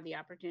and to have the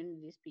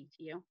opportunity to speak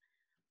to you.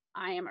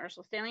 I am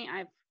Ursula Stanley.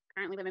 I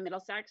currently live in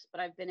Middlesex,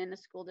 but I've been in the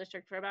school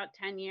district for about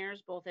 10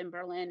 years, both in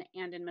Berlin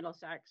and in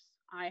Middlesex.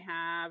 I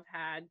have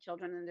had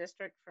children in the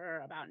district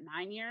for about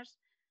 9 years.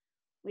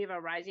 We have a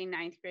rising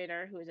 9th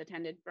grader who has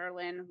attended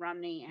Berlin,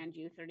 Rumney, and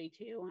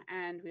U32,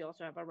 and we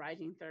also have a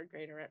rising 3rd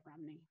grader at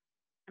Rumney.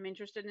 I'm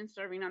interested in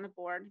serving on the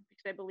board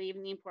because I believe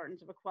in the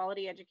importance of a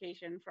quality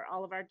education for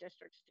all of our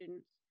district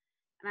students,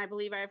 and I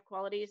believe I have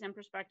qualities and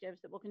perspectives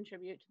that will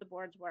contribute to the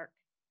board's work.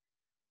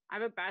 I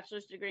have a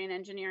bachelor's degree in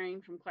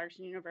engineering from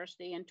Clarkson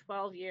University and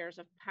 12 years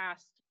of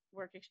past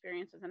work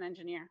experience as an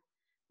engineer,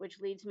 which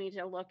leads me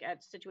to look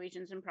at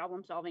situations and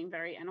problem solving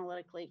very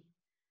analytically.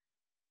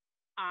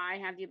 I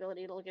have the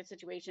ability to look at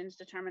situations,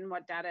 determine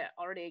what data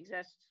already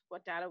exists,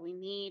 what data we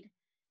need,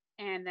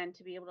 and then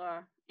to be able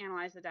to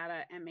analyze the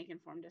data and make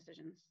informed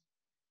decisions.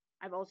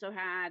 I've also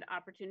had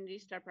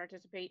opportunities to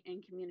participate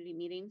in community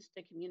meetings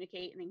to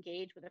communicate and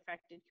engage with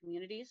affected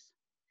communities.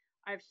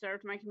 I've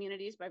served my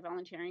communities by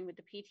volunteering with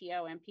the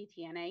PTO and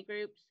PTNA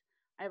groups.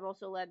 I've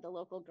also led the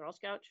local Girl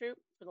Scout troop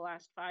for the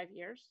last 5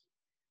 years.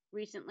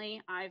 Recently,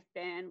 I've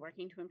been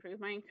working to improve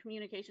my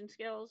communication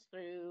skills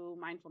through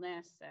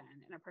mindfulness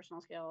and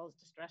interpersonal skills,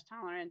 distress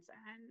tolerance,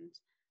 and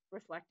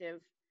reflective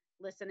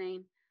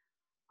listening.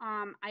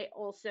 I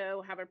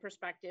also have a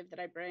perspective that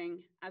I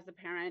bring as the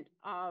parent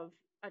of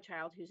a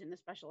child who's in the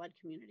special ed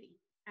community,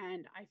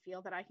 and I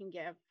feel that I can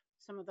give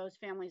some of those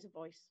families a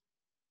voice.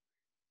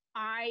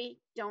 I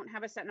don't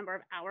have a set number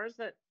of hours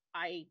that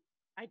I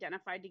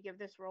identified to give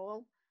this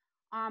role,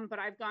 but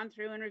I've gone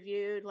through and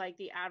reviewed like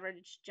the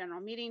average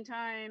general meeting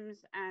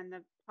times and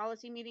the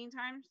policy meeting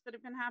times that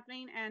have been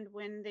happening and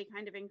when they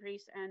kind of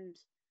increase and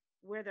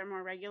where they're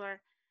more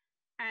regular.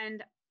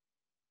 And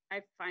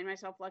I find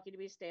myself lucky to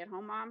be a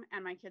stay-at-home mom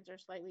and my kids are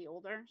slightly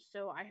older.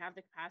 So I have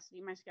the capacity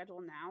in my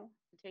schedule now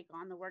to take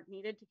on the work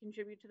needed to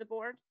contribute to the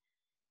board.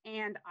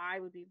 And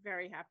I would be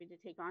very happy to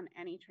take on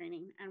any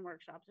training and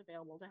workshops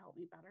available to help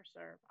me better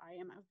serve. I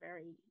am a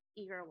very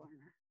eager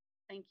learner.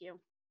 Thank you.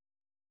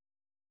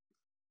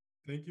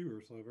 Thank you,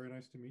 Ursula. Very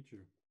nice to meet you.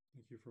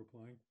 Thank you for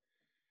applying.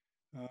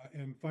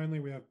 And finally,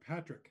 we have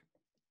Patrick.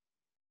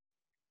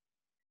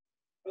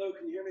 Hello,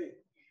 can you hear me?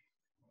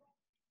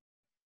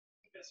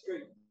 That's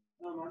great.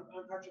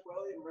 I'm Patrick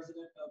Welly. I'm a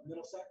resident of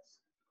Middlesex,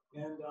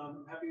 and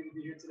I'm happy to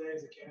be here today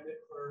as a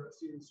candidate for a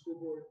student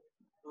school board.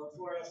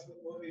 Before I ask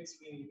what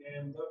motivates me,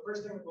 and the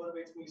first thing that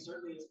motivates me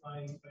certainly is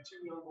my 2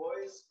 young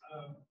boys,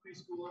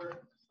 preschooler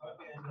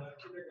and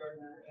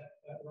kindergartner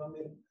at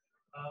Rumney.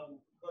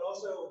 But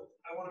also,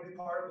 I want to be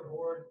part of the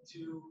board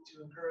to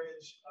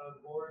encourage the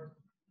board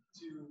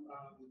to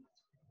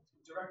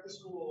direct the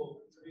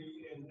school to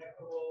be an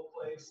equitable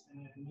place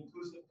and an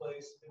inclusive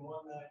place, and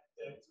one that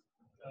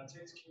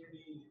takes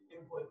community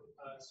input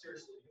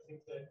seriously. I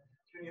think that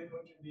community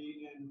input can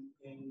be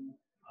in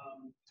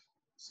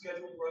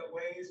scheduled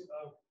ways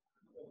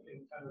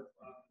in kind of,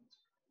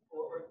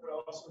 but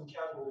also in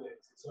casual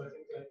ways. So I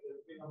think that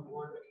being on the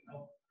board that can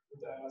help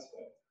with that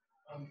aspect.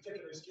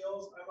 Particular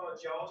skills, I'm a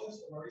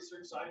geologist, I'm a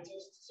research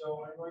scientist,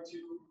 so I'm going to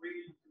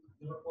read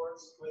the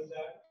reports with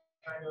that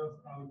kind of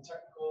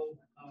technical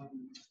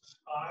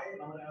eye.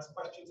 I'm going to ask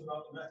questions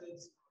about the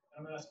methods,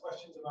 and I'm going to ask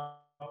questions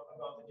about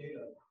the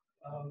data.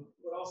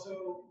 But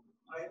also,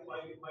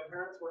 my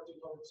parents worked in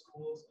public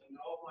schools, and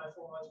all of my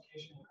formal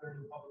education occurred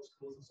in public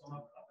schools, and so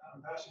I'm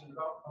passionate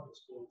about public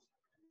schools.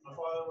 My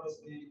father was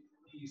the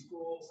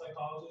school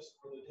psychologist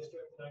for the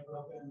district that I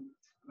grew up in.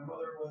 My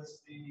mother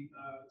was the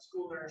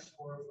school nurse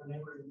for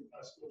neighboring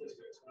school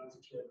districts when I was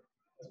a kid,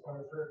 as part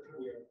of her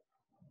career.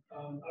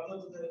 I've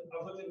lived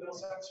in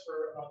Middlesex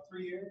for about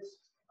 3 years,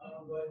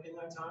 but in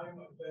that time,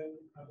 I've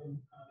been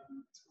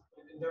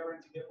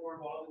endeavoring to get more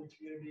involved in the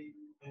community,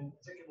 and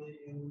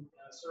particularly in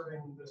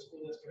serving the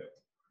school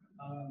district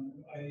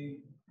in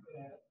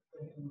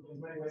as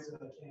many ways as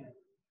I can.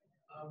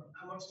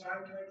 How much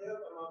time can I give?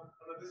 I'm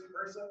a busy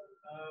person,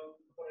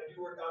 but I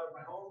do work out of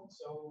my home,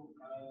 so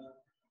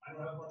I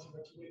don't have much of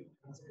a commute.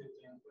 That's a good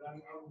thing. But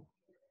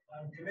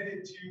I'm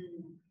committed to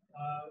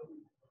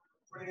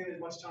putting in as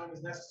much time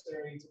as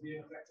necessary to be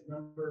an effective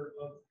member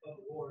of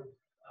the board,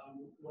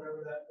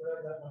 whatever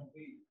that might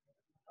be.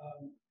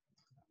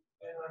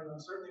 And I'm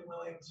certainly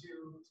willing to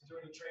do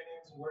any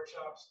trainings and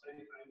workshops. I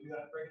do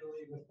that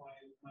regularly with my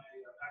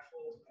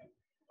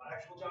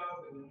actual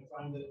job, and I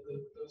find that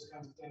those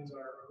kinds of things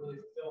are really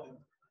fulfilling.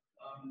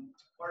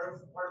 Part of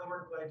part of the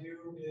work that I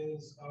do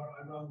is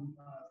I run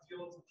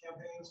field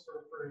campaigns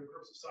for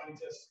groups of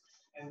scientists,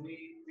 and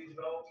we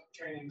develop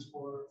trainings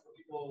for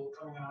people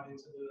coming out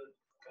into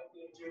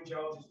doing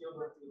geology field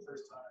work for the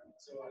first time.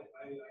 So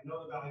I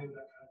know the value of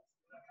that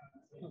kind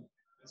of thing,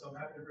 and so I'm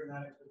happy to bring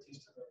that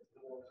expertise to the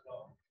board as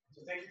well.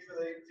 So thank you for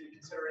the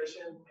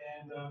consideration,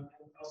 and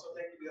also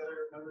thank you to the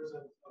other members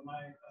of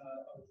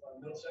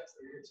Middlesex that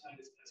are here tonight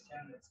as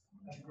candidates.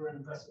 I think we're an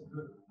impressive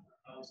group.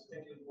 So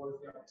thank you to the board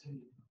for the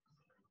opportunity.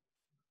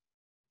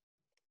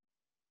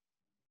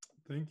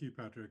 Thank you,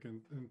 Patrick,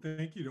 and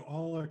thank you to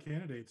all our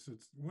candidates.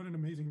 What an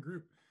amazing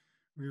group.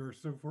 We are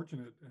so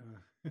fortunate,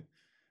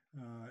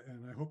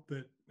 and I hope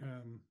that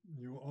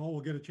you all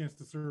will get a chance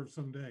to serve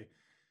someday.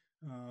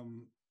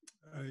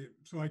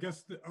 So I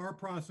guess our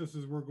process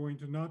is we're going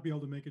to not be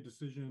able to make a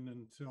decision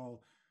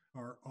until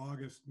our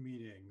August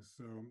meetings.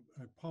 So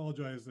I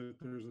apologize that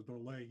there's a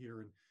delay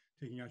here in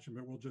taking action,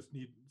 but we'll just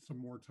need some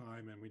more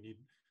time, and we need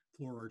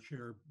Flora, our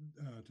chair,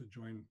 to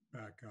join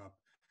back up.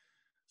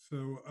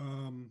 So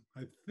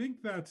I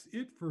think that's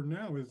it for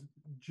now. Is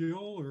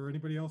Jill or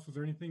anybody else, is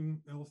there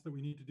anything else that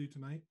we need to do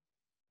tonight?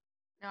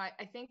 No,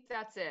 I think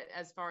that's it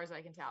as far as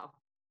I can tell.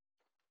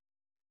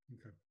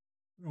 Okay.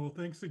 Well,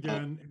 thanks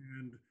again,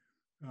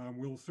 and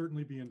we'll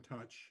certainly be in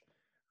touch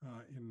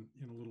in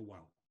a little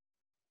while.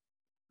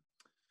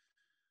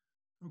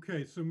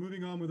 Okay, so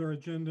moving on with our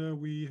agenda,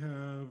 we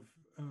have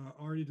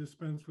already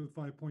dispensed with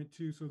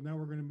 5.2, so now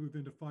we're going to move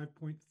into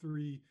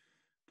 5.3,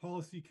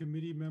 policy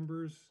committee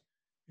members.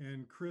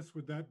 And Chris,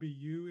 would that be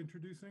you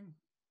introducing?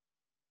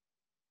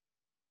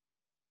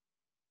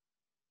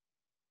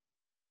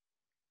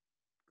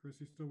 Chris,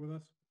 you still with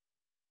us?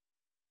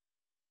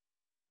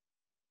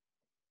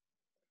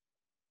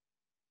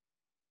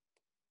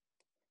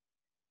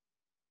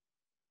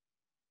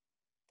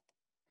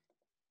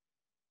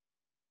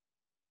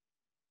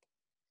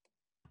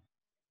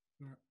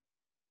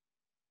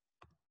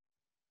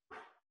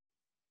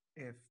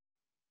 If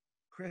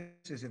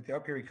Chris isn't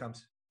there, here he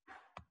comes.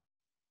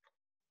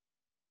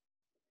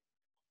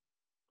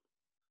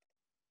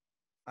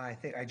 I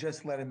think I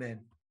just let him in.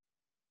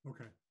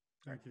 Okay,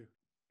 thank you.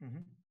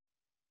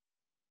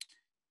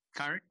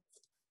 Kari?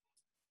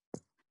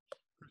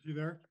 Chris, you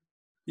there?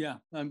 Yeah,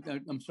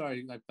 I'm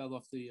sorry, I fell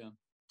off the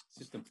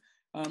system.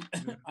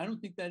 I don't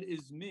think that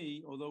is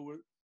me, although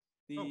we're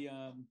the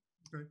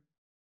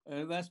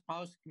last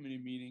policy committee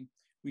meeting,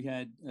 we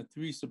had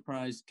 3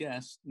 surprise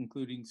guests,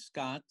 including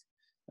Scott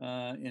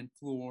and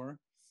Floor,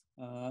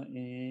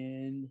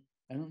 and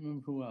I don't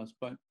remember who else,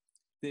 but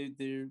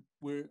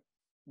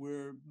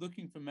we're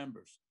looking for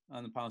members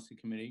on the policy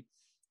committee.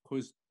 Of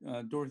course,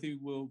 Dorothy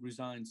will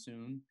resign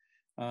soon,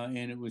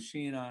 and it was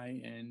she and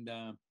I, and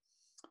a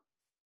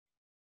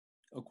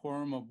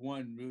quorum of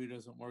 1 really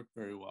doesn't work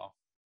very well.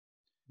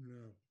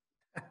 No.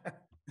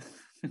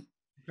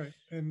 Okay,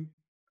 and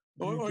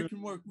or it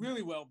can work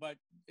really well, but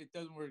it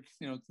doesn't work.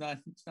 You know,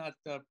 it's not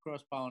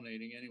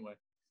cross-pollinating anyway.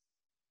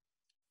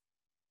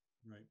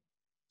 Right,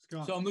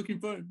 Scott. So I'm looking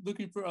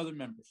for other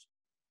members.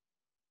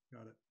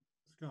 Got it,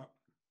 Scott.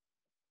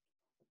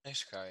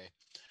 Thanks, Kari.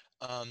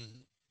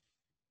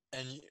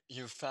 And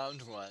you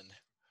found one.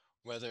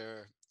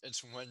 Whether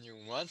it's one you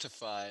want to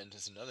find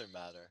is another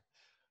matter,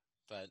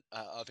 but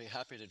I'll be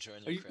happy to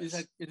join you, Chris.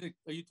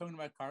 Are you talking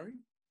about Kari?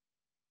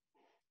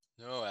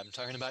 No, I'm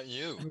talking about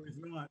you. No, he's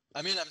not.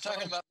 I mean, I'm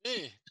talking about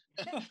me.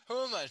 Who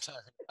am I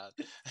talking about?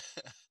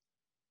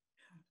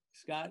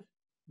 Scott,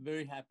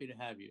 very happy to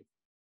have you,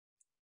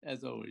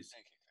 as always.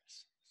 Thank you,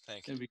 Chris.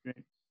 Thank you. That'd be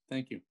great.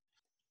 Thank you.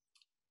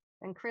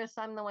 And Chris,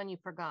 I'm the one you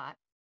forgot.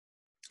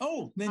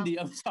 Oh, Lindy,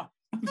 I'm sorry.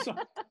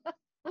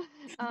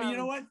 But you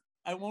know what?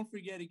 I won't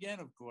forget again,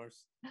 of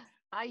course.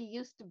 I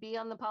used to be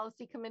on the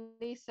policy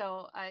committee,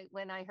 so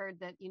when I heard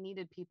that you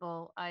needed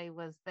people, I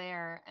was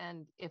there.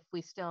 And if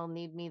we still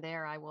need me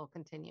there, I will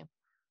continue.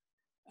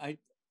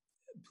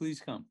 Please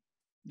come.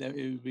 It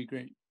would be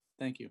great.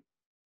 Thank you.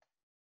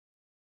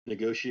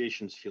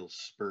 Negotiations feel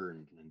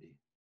spurned, Lindy.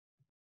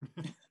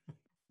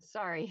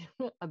 Sorry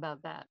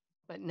about that,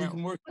 but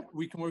no.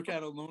 We can work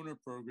out a loaner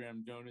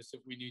program, Jonas,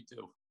 if we need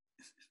to.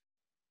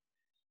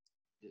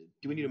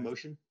 Do we need a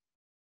motion?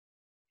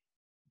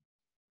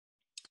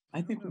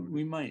 I think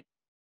we might.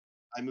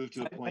 I move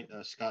to appoint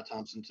Scott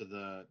Thompson to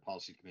the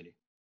policy committee.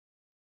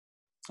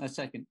 A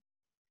second.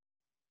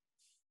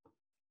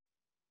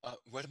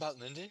 What about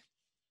Lindy?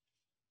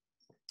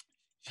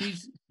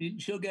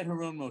 She'll get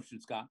her own motion,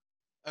 Scott.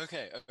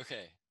 Okay,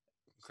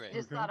 great.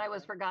 Just thought I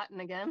was forgotten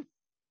again.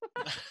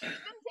 It didn't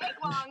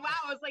take long.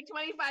 Wow, it was like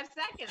 25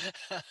 seconds.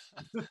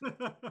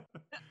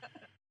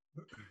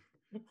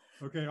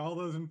 Okay, all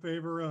those in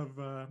favor of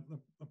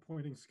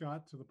appointing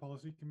Scott to the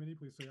policy committee,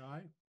 please say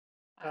aye.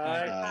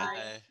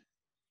 Aye.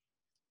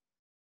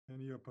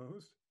 Any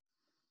opposed?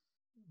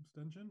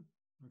 Abstention?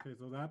 Okay,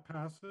 so that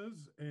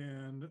passes,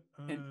 and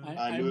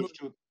I move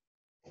to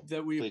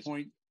that we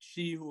appoint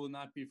she who will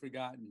not be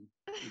forgotten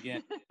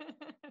again,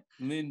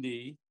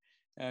 Lindy,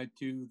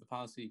 to the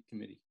policy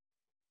committee.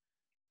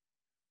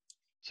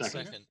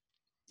 Second.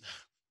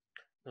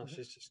 No,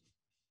 she's just.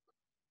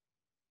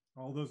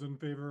 All those in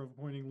favor of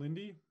appointing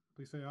Lindy,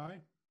 please say aye.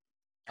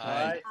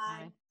 Aye.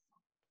 Aye.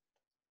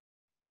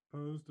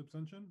 Opposed,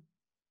 abstention?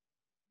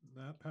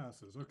 That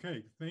passes.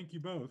 Okay, thank you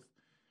both.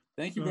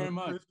 Thank you very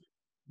much. Chris,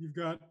 you've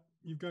got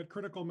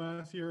critical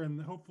mass here,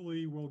 and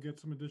hopefully we'll get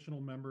some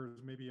additional members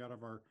maybe out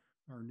of our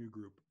new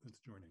group that's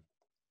joining.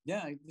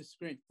 Yeah, this is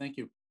great. Thank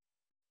you.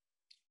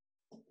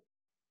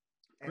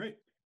 Great.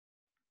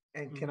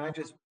 And can I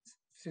just,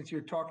 since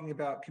you're talking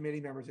about committee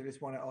members, I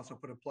just want to also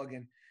put a plug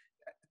in.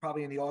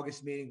 Probably in the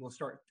August meeting, we'll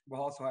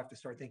also have to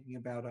start thinking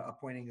about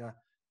appointing a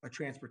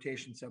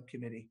transportation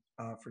subcommittee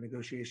for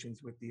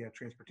negotiations with the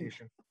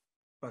transportation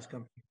bus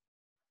company.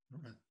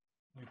 Okay.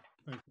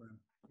 Thanks, Brian.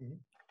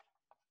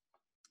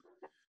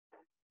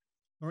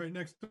 All right,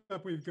 next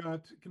up, we've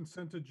got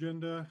consent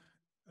agenda.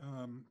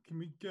 Can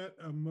we get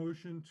a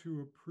motion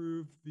to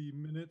approve the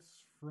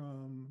minutes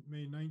from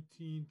May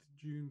 19th,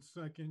 June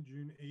 2nd,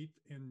 June 8th,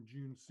 and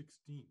June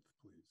 16th,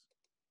 please?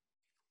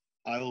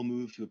 I will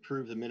move to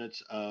approve the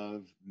minutes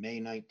of May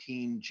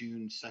 19,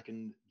 June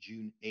 2nd,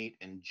 June 8,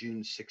 and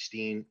June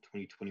 16,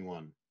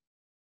 2021.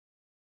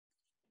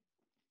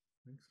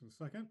 Thanks. A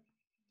second.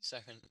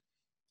 Second.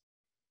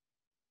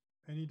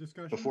 Any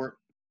discussion? Before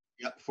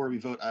we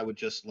vote, I would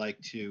just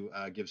like to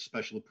give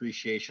special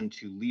appreciation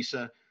to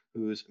Lisa,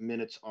 whose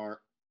minutes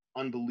are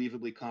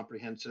unbelievably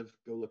comprehensive.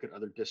 Go look at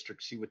other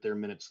districts, see what their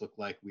minutes look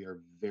like. We are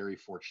very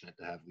fortunate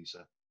to have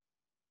Lisa.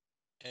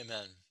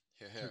 Amen.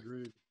 Hear, hear.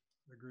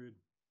 Agreed.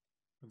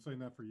 Been saying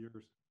that for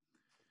years.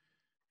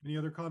 Any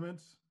other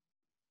comments?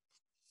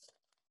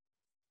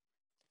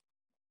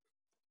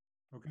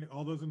 Okay,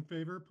 all those in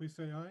favor, please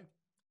say aye.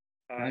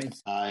 Aye.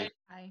 Aye.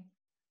 Aye.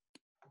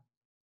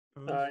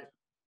 Opposed? Aye.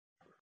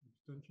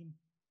 Abstention?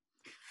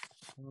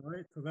 All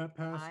right, so that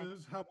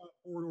passes. How about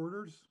board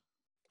orders?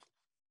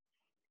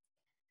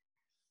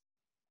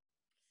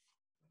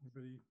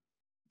 Anybody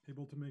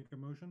able to make a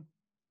motion?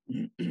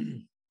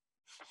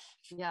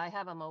 Yeah, I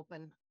have them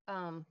open.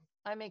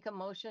 I make a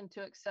motion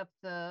to accept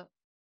the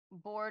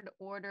board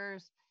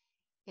orders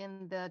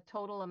in the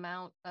total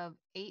amount of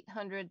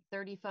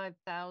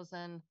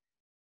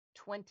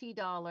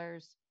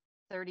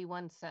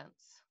 $835,020.31.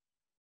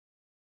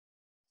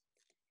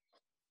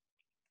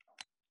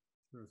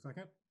 Is there a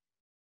second?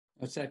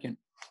 A second.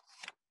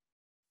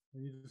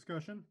 Any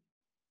discussion?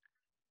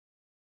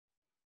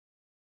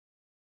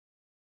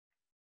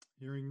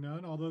 Hearing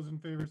none. All those in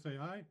favor say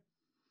aye.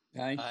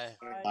 Aye.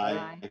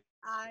 Aye.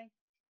 Aye.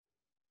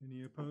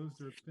 Any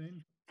opposed or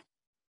abstained?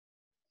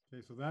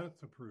 Okay, so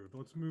that's approved.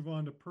 Let's move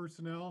on to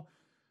personnel.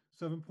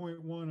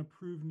 7.1,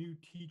 approve new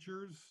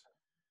teachers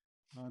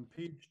on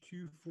page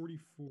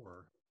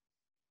 244.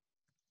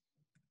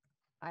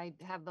 I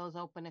have those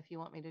open if you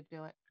want me to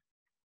do it.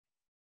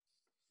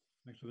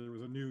 Actually, there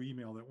was a new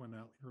email that went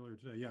out earlier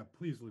today. Yeah,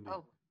 please, Lindy.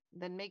 Oh,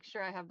 then make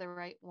sure I have the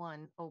right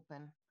one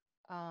open.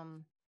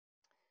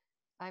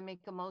 I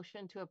make a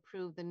motion to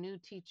approve the new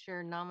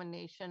teacher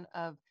nomination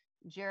of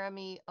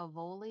Jeremy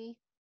Avoli,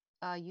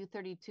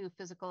 U32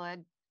 physical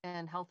ed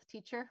and health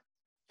teacher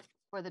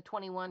for the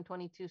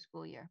 21-22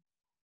 school year.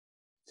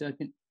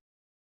 Second.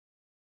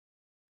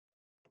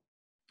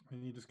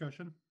 Any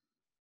discussion?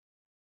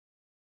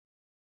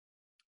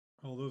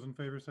 All those in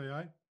favor say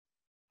aye.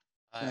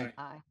 Aye.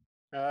 Aye.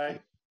 Aye.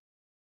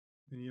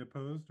 Any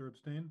opposed or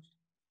abstained?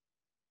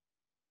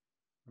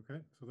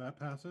 Okay, so that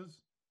passes.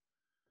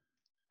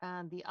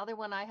 And the other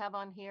one I have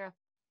on here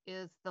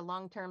is the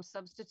long-term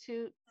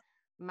substitute,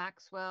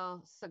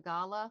 Maxwell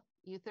Sagala,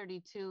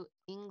 U32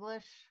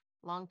 English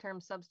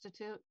long-term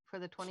substitute for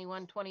the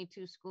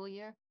 21-22 school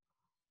year.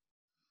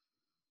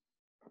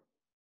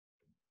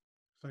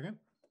 Second?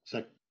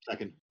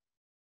 Second.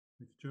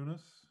 Thanks,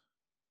 Jonas.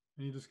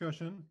 Any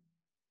discussion?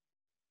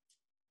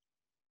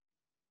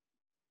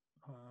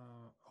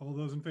 All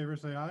those in favor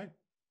say aye.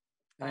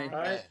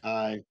 Aye.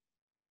 Aye.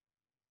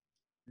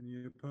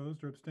 Any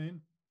opposed or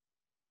abstained?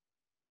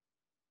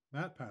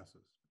 That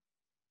passes.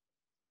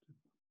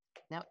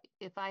 Now,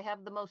 if I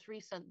have the most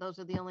recent, those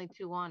are the only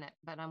two on it,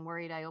 but I'm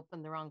worried I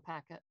opened the wrong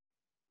packet.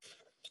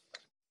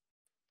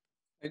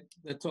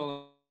 That's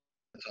all.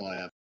 That's all I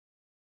have.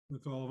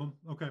 That's all of them.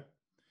 Okay.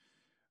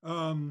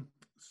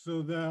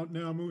 So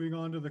now moving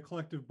on to the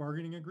collective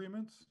bargaining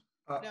agreements.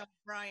 No,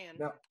 Brian.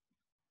 No,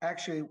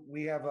 actually,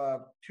 we have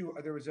two.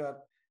 There was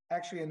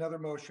actually another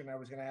motion. I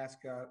was going to ask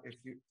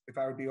if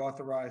I would be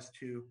authorized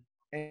to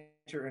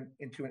enter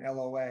into an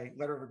LOA,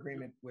 letter of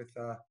agreement, with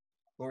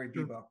Lori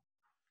Bebo.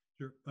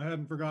 Sure. I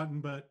hadn't forgotten,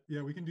 but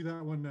yeah, we can do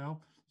that one now.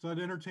 So I'd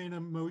entertain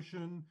a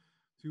motion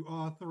to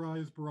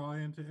authorize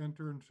Brian to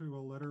enter into a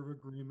letter of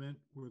agreement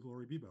with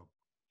Lori Bebo.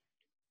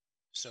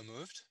 So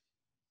moved.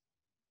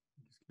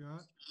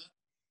 Scott.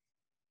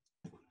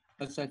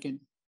 A second.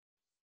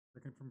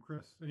 Second from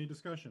Chris. Any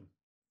discussion?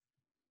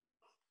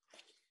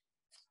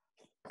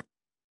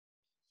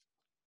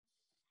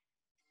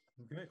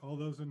 Okay, all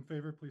those in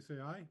favor, please say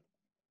aye.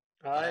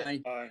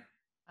 Aye. Aye.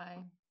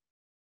 Aye.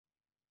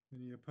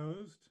 Any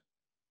opposed?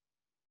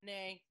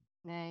 Nay.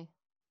 Nay.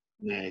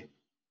 Nay.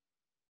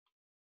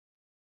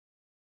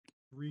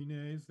 3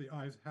 nays. The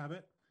ayes have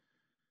it.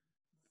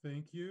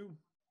 Thank you.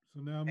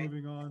 So now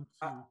moving on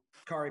to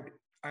Kari,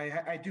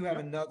 I do have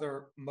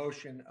another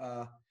motion.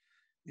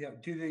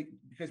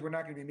 Because we're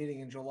not going to be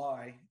meeting in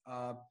July.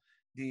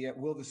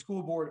 Will the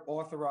school board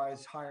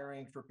authorize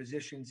hiring for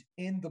positions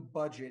in the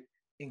budget,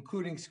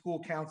 including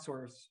school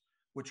counselors,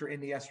 which are in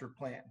the ESSER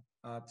plan?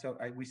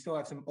 We still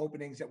have some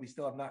openings that we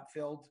still have not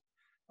filled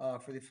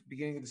for the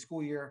beginning of the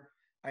school year.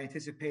 I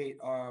anticipate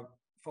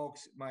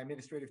folks, my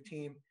administrative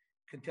team,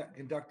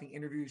 conducting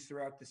interviews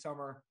throughout the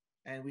summer,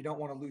 and we don't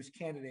want to lose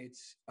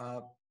candidates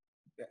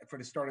for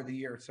the start of the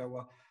year.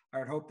 So I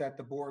would hope that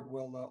the board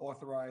will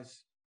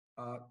authorize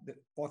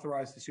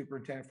the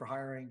superintendent for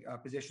hiring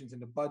positions in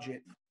the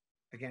budget,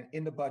 again,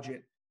 in the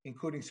budget,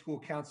 including school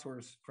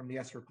counselors from the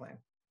ESSER plan.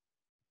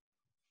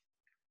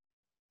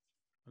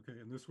 Okay,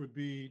 and this would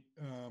be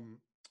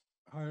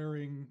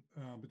hiring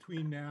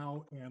between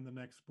now and the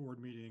next board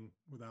meeting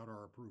without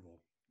our approval,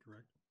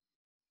 correct?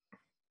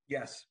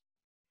 Yes.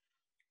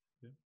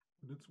 Yeah.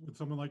 Would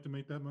someone like to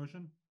make that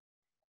motion?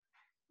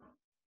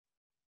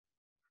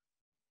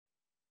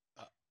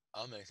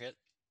 I'll make it.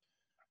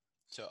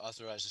 To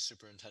authorize the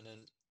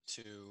superintendent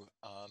to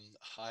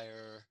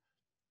hire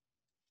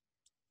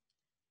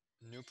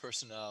new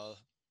personnel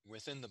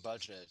within the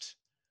budget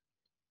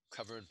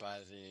covered by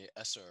the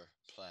ESSER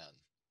plan.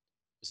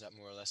 Is that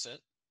more or less it?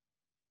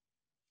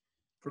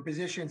 For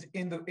positions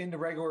in the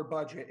regular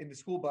budget, in the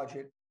school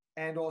budget,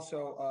 and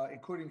also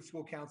including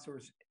school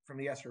counselors from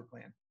the ESSER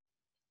plan.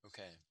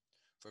 Okay.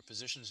 For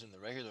positions in the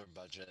regular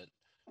budget,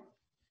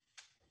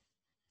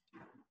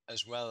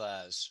 as well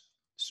as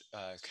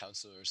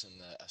counselors in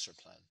the ESSER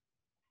plan.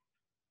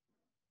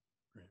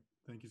 Great.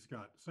 Thank you,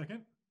 Scott.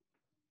 Second?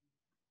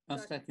 I'll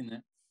second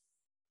that.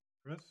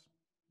 Chris,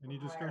 any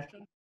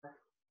discussion?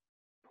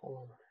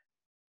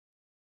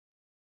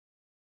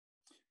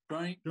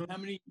 Brian, how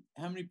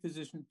many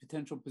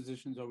potential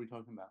positions are we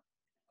talking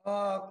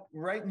about?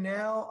 Right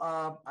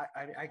now,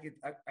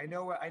 I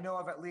know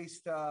of at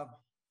least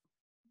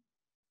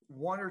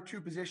one or two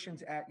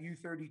positions at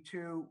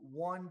U32,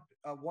 one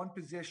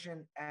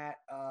position at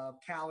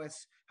Calais.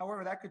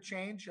 However, that could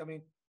change. I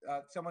mean,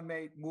 someone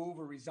may move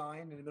or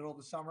resign in the middle of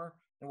the summer,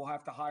 and we'll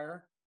have to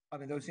hire. I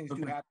mean, those things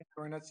do happen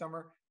during that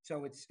summer,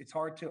 so it's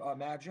hard to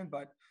imagine.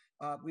 But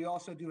we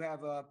also do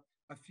have a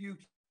few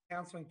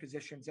counseling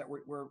positions that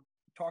we're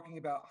talking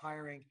about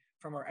hiring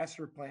from our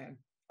ESSER plan,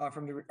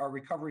 from our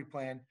recovery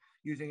plan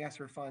using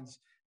ESSER funds.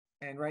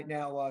 And right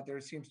now, there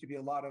seems to be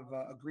a lot of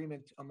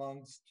agreement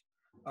amongst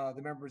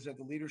the members of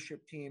the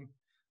leadership team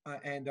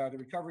and the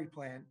recovery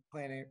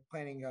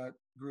planning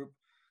group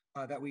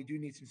that we do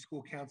need some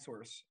school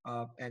counselors.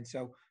 And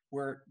so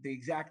the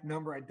exact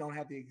number, I don't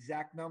have the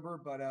exact number,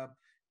 but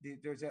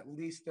there's at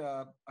least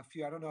a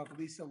few. I don't know if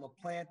Lisa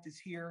LaPlante is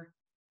here,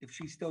 if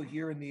she's still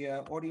here in the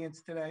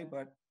audience today,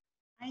 but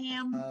I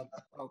am.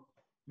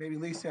 Maybe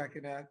Lisa,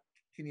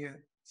 can you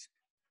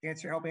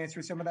help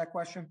answer some of that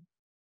question?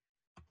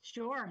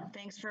 Sure.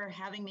 Thanks for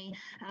having me.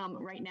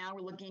 Right now,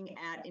 we're looking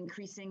at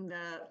increasing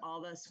all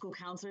the school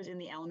counselors in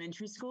the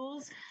elementary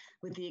schools,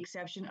 with the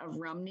exception of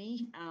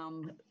Rumney.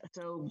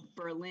 So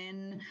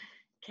Berlin,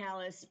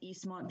 Calais,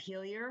 East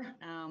Montpelier.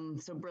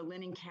 So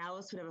Berlin and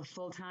Calais would have a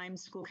full-time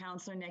school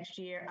counselor next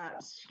year.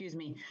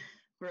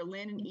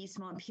 Berlin and East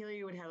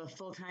Montpelier would have a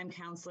full-time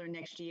counselor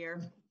next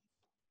year.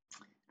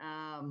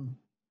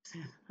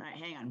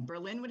 Hang on.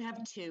 Berlin would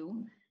have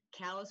 2.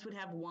 Calais would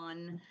have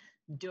 1.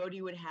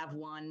 Doty would have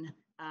 1.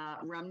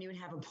 Rumney would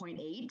have a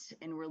 0.8,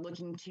 and we're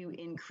looking to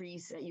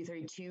increase at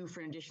U32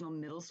 for an additional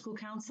middle school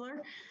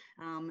counselor.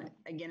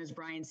 Again, as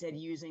Brian said,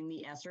 using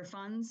the ESSER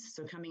funds,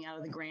 so coming out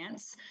of the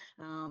grants,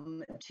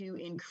 to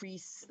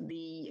increase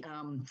the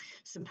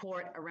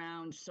support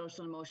around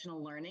social and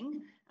emotional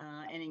learning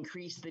and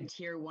increase the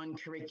tier 1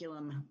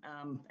 curriculum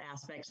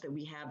aspects that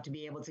we have to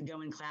be able to go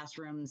in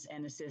classrooms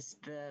and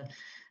assist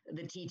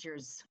the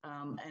teachers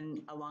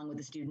and along with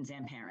the students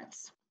and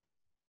parents.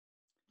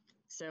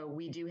 So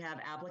we do have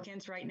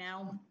applicants right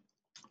now.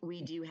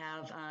 We do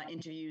have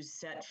interviews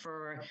set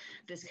for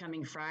this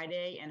coming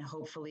Friday and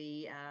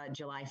hopefully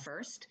July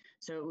 1st.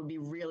 So it would be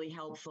really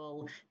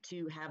helpful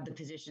to have the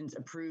positions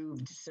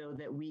approved so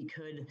that we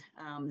could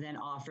then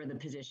offer the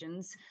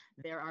positions.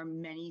 There are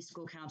many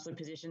school counselor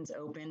positions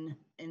open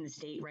in the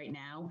state right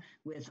now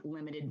with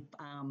limited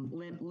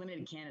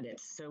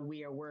candidates. So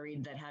we are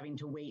worried that having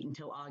to wait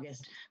until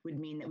August would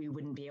mean that we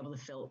wouldn't be able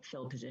to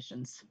fill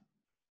positions.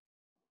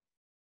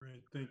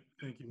 Great.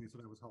 Thank you, Lisa.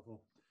 That was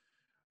helpful.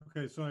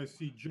 Okay, so I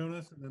see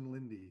Jonas and then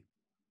Lindy.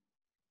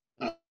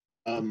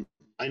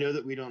 I know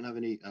that we don't have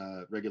any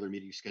regular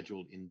meetings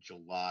scheduled in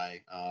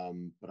July,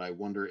 but I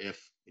wonder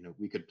if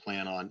we could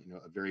plan on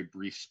a very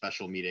brief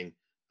special meeting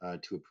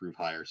to approve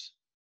hires.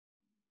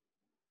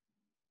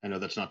 I know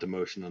that's not the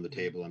motion on the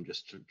table. I'm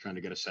just trying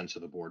to get a sense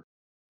of the board.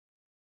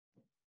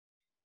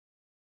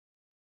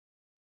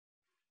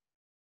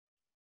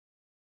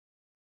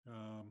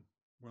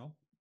 Well.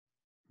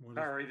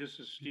 Harry, this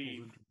is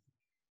Steve.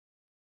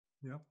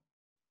 Yep.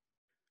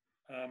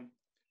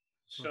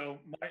 So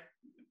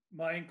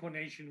my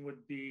inclination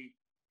would be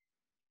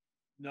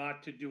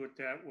not to do it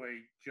that way,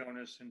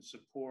 Jonas, and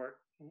support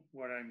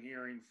what I'm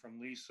hearing from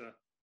Lisa,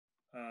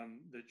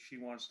 that she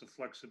wants the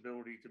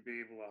flexibility to be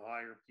able to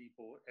hire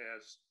people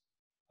as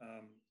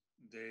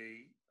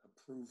they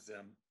approve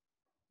them,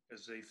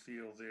 as they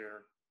feel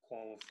they're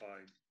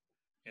qualified.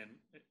 And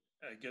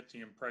I get the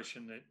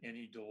impression that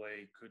any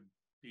delay could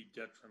be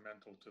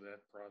detrimental to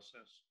that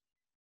process.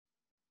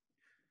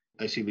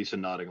 I see Lisa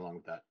nodding along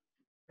with that.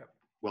 Yep.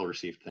 Well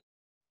received.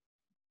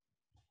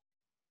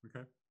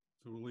 Okay,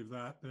 so we'll leave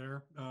that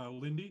there.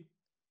 Lindy?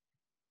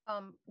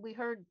 We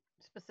heard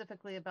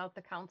specifically about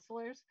the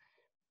counselors,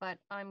 but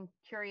I'm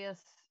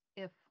curious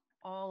if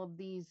all of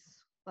these,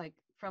 like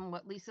from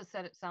what Lisa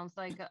said, it sounds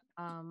like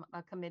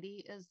a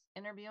committee is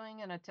interviewing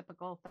in a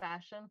typical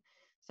fashion.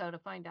 So to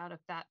find out if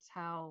that's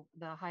how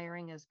the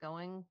hiring is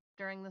going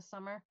during the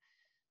summer,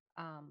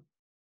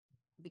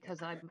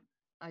 because I'm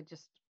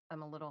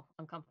a little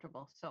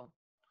uncomfortable. So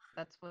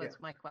that's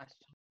my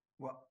question.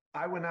 Well,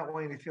 I would not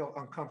want you to feel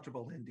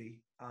uncomfortable, Lindy.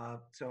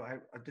 So I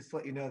just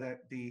let you know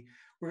that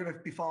we're going to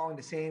be following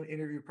the same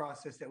interview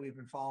process that we've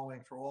been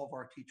following for all of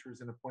our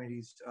teachers and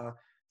appointees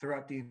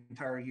throughout the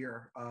entire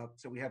year.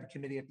 So we have a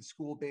committee at the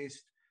school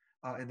based,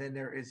 and then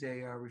there is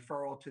a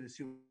referral to the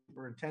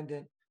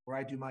superintendent where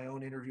I do my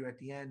own interview at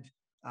the end,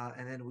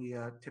 and then we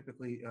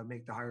typically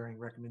make the hiring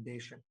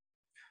recommendation.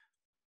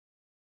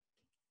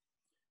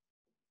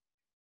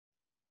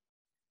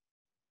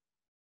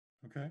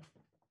 Okay.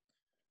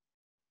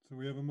 So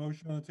we have a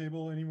motion on the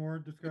table. Any more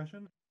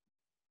discussion?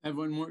 I have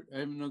one more. I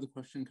have another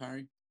question,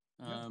 Kari.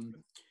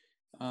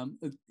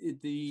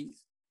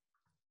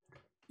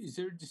 Is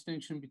there a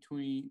distinction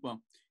between,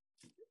 well,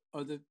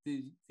 are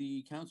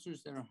the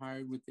counselors that are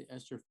hired with the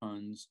ESSER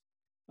funds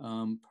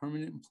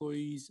permanent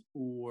employees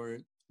or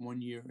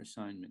one-year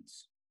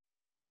assignments?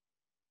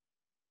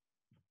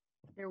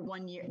 They're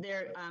 1 year.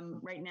 They're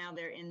right now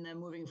they're in the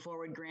moving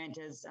forward grant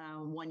as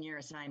 1-year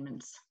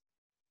assignments.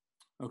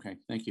 Okay,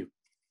 thank you.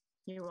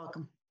 You're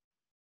welcome.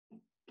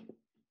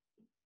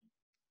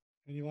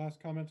 Any last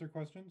comments or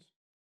questions?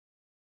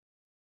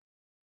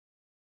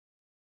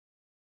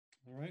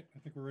 All right, I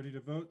think we're ready to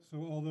vote. So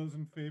all those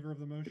in favor of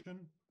the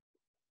motion,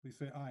 please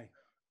say aye.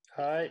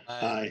 Aye.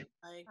 Aye.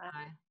 Aye.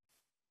 Aye.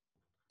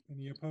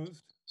 Any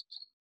opposed?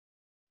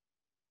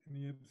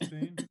 Any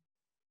abstain?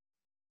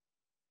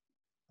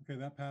 Okay,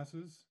 that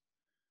passes.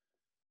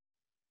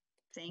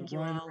 Thank so you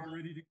Brian, all. are we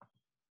ready to,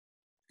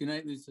 Good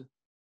night, Lisa.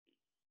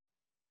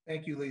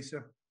 Thank you,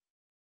 Lisa.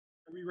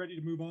 are we ready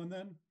to move on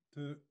then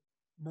to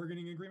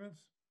bargaining agreements?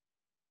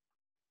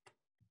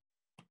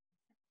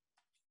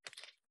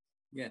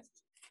 Yes.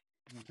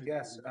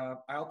 Yes,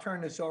 I'll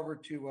turn this over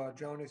to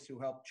Jonas, who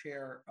helped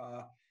chair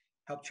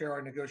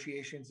our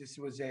negotiations. This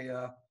was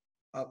a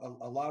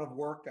lot of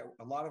work,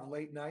 a lot of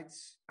late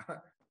nights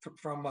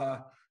from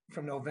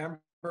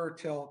November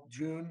till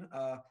June.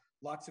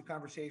 Lots of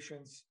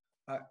conversations.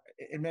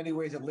 In many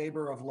ways, a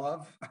labor of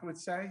love, I would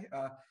say.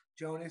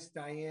 Jonas,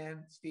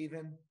 Diane,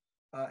 Stephen,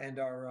 and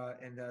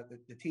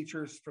the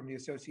teachers from the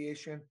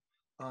association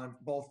on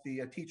both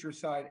the teacher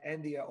side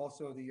and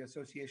also the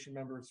association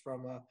members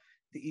from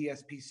the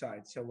ESP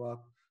side. So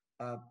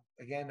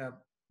again,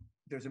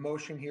 there's a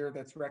motion here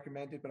that's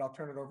recommended, but I'll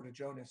turn it over to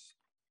Jonas.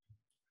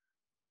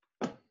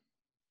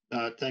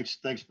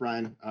 Thanks,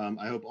 Brian.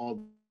 I hope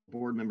all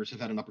board members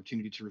have had an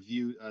opportunity to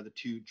review the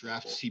two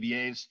draft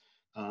CBAs.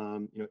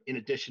 In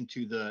addition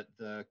to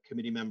the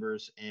committee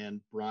members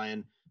and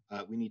Brian,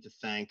 we need to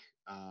thank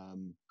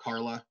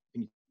Carla.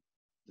 We need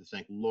to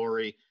thank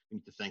Lori. We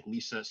need to thank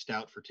Lisa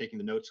Stout for taking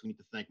the notes. We need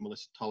to thank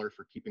Melissa Tuller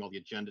for keeping all the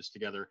agendas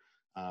together.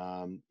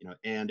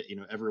 And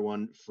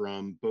everyone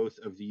from both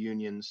of the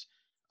unions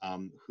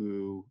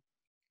who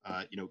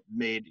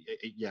made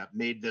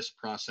this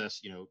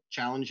process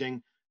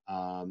challenging,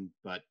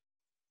 but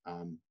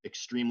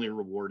extremely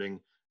rewarding.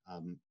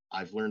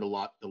 I've learned a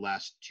lot the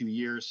last 2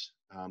 years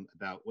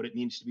about what it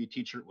means to be a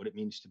teacher, what it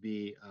means to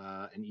be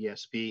an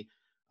ESP,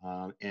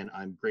 and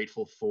I'm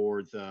grateful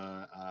for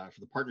the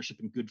partnership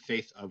and good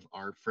faith of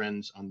our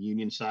friends on the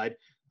union side.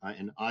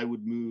 And I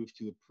would move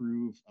to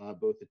approve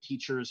both the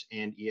teachers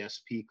and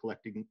ESP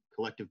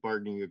collective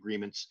bargaining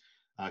agreements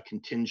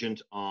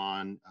contingent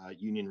on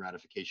union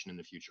ratification in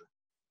the future.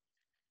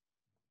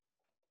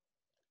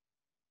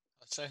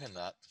 I'll second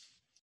that.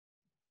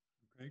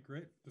 Okay,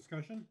 great.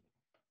 Discussion?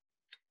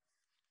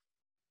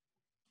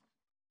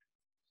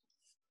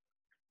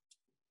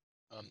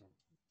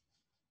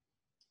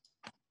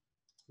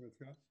 Go ahead,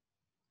 Scott.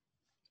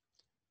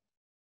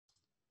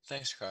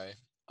 Thanks, Kari.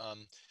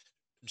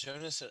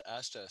 Jonas had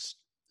asked us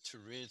to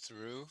read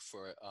through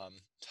for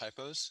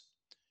typos,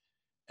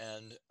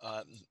 and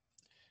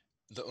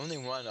the only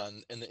one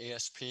in the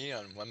ESP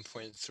on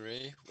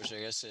 1.3, which I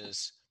guess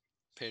is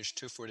page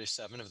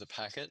 247 of the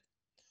packet,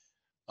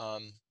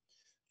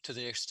 to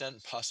the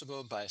extent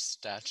possible by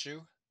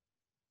statute.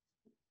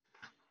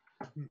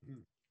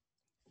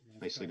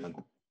 Nicely done.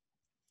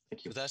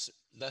 Thank you. But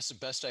that's the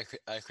best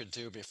I could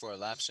do before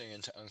lapsing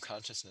into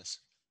unconsciousness.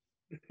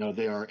 No,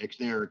 they are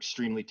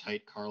extremely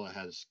tight. Carla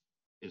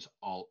is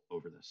all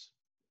over this.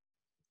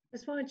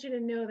 Just want you to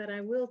know that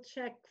I will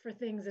check for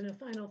things in a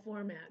final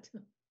format.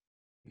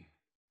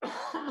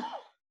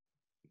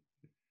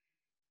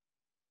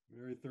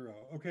 Very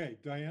thorough. Okay,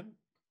 Diane?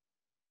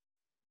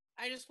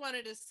 I just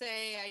wanted to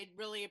say I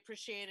really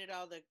appreciated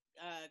all the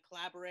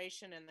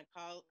collaboration and the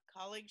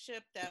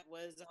colleagueship that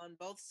was on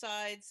both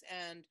sides,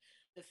 and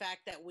the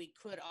fact that we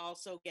could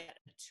also get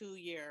a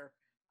 2-year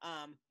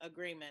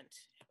agreement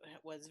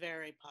was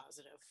very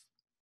positive.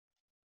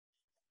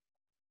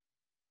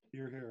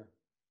 Hear, hear.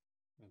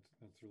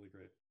 That's really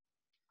great.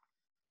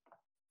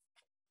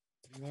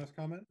 Any last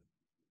comment?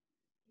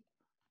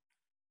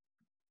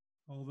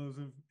 All those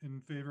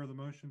in favor of the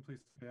motion, please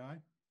say aye.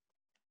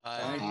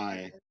 Aye.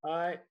 Aye.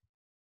 Aye.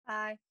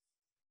 Aye.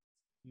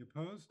 Any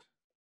opposed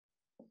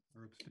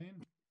or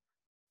abstain?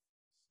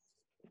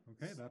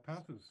 Okay, that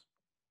passes.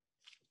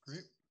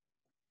 Great.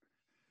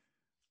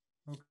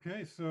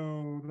 Okay,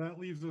 so that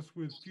leaves us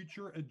with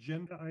future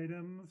agenda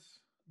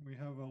items. We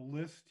have a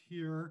list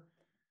here.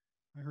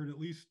 I heard at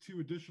least 2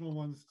 additional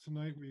ones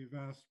tonight. We've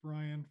asked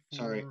Brian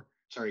for...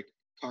 Sorry,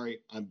 Kari,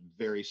 I'm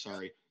very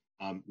sorry.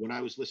 When I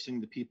was listening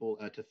to people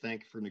to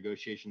thank for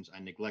negotiations, I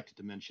neglected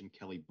to mention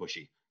Kelly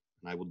Bushy,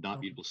 and I will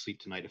not be able to sleep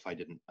tonight if I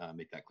didn't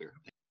make that clear.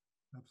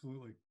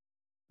 Absolutely.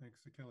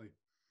 Thanks to Kelly.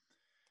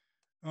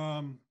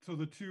 So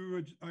the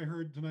 2 I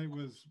heard tonight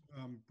was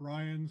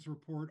Brian's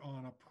report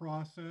on a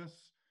process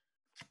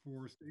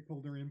for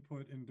stakeholder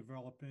input in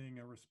developing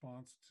a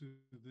response to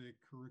the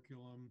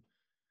curriculum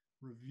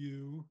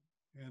review,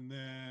 and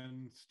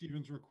then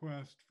Stephen's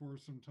request for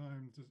some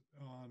time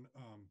on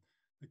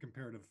the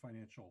comparative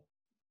financial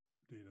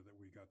data that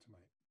we got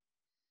tonight.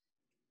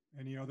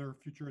 Any other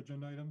future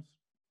agenda items?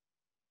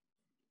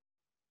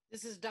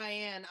 This is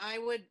Diane. I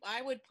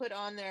would put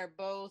on there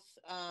both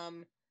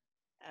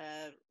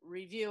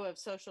review of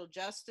social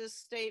justice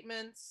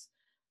statements.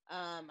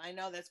 I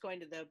know that's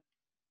going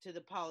to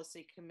the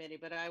policy committee,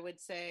 but I would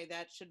say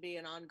that should be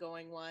an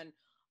ongoing one.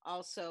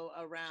 Also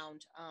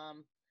around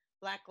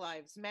Black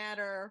Lives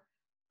Matter,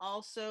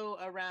 also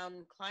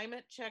around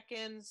climate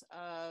check-ins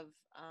of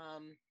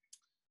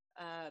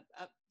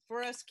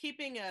for us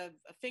keeping a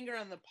finger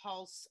on the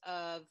pulse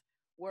of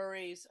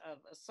worries of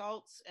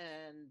assaults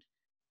and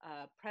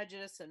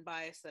prejudice and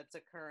bias that's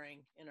occurring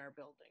in our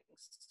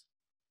buildings.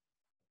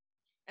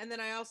 And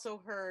then I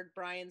also heard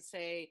Brian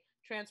say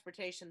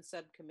transportation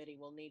subcommittee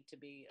will need to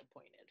be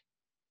appointed.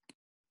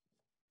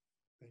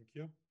 Thank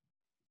you.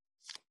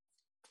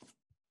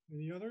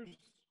 Any others?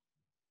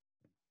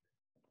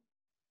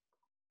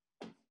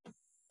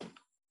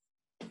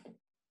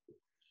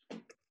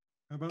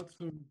 How about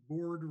some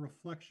board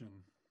reflection?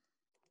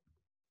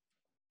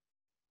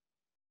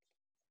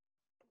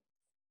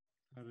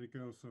 How did it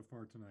go so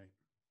far tonight?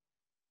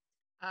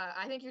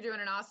 I think you're doing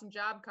an awesome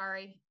job,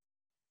 Kari.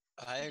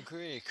 I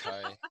agree,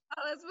 Kari.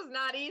 This was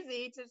not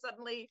easy to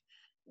suddenly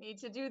need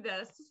to do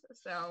this.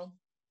 So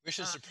we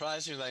should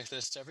surprise you like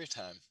this every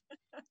time.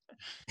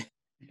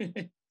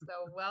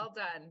 So well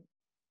done.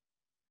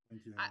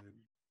 Thank you.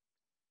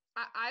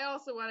 I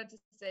also wanted to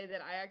say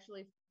that I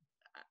actually,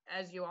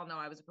 as you all know,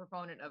 I was a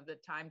proponent of the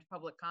timed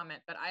public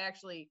comment, but I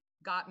actually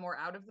got more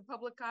out of the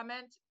public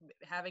comment,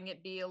 having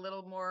it be a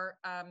little more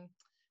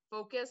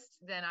focused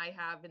than I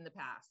have in the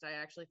past. I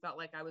actually felt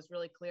like I was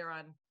really clear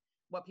on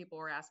what people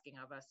were asking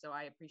of us, so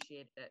I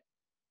appreciated it.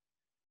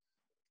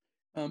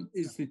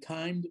 Is the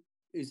timed,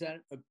 is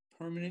that a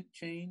permanent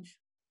change?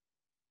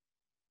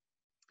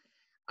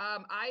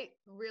 I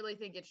really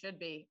think it should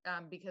be,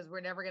 because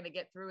we're never going to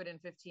get through it in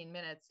 15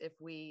 minutes if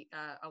we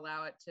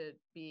allow it to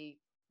be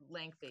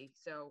lengthy.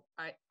 So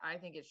I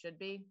think it should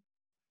be.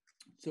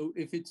 So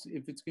if it's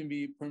going to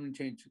be a permanent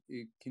change,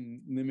 it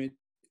can limit.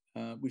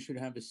 We should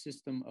have a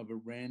system of a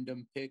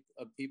random pick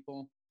of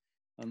people,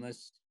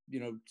 unless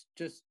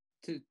just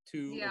to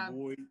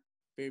avoid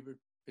favorite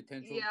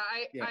potential. Yeah,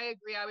 I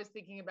agree. I was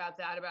thinking about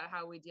that, about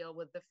how we deal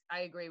with the.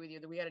 I agree with you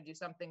that we got to do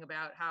something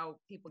about how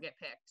people get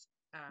picked.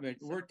 Right,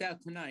 so, worked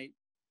out tonight.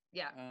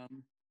 Yeah.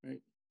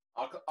 Right.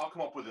 I'll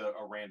come up with a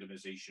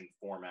randomization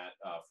format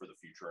for the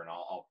future, and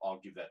I'll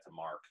give that to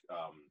Mark.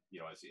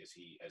 As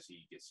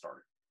he gets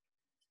started.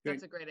 Great.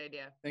 That's a great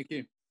idea. Thank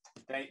you.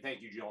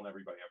 Thank you, Jill, and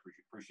everybody. I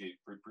appreciate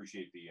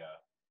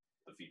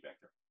the feedback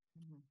there.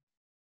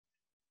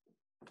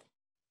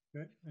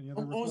 Okay. Any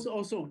other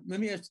also, let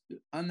me ask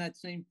on that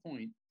same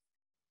point.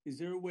 Is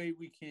there a way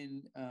we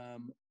can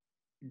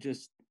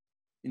just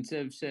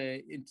instead of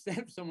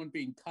someone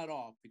being cut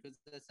off, because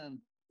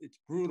it's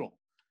brutal,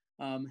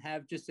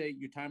 have just say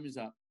your time is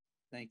up,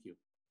 thank you,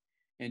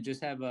 and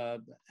just have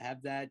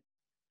that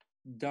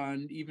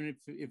done, even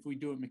if we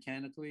do it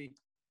mechanically,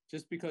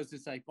 just because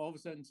it's like all of a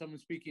sudden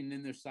someone's speaking and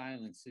then there's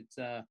silence. It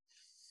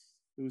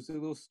was a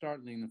little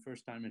startling the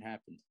first time it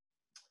happened.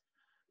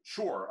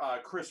 Sure,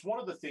 Chris. One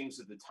of the things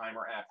that the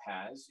timer app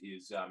has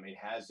is it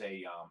has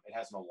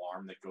an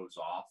alarm that goes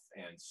off,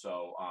 and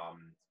so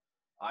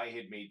I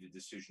had made the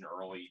decision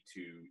early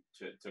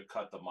to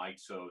cut the mic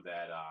so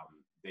that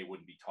they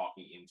wouldn't be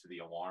talking into the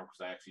alarm,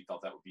 because I actually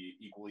thought that would be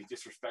equally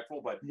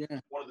disrespectful. But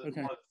one of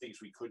the things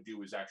we could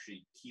do is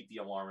actually keep the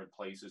alarm in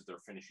place as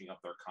they're finishing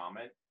up their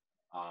comment.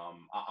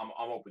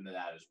 I'm open to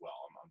that as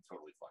well. I'm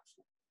totally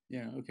flexible.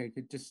 Yeah. Okay.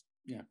 Good. Just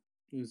yeah.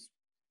 It was.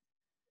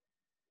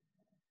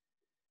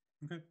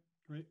 Okay.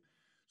 Great.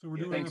 So we're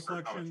doing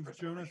reflections,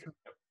 Jonas.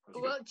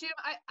 Well, Jim,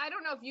 I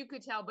don't know if you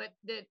could tell, but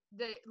the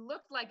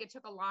looked like it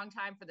took a long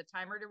time for the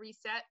timer to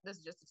reset. This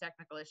is just a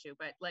technical issue,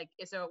 but like,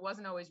 so it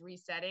wasn't always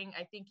resetting.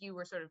 I think you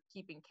were sort of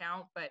keeping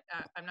count, but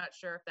I'm not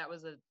sure if that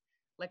was a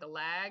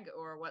lag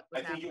or what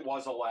was happening. I think it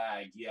was a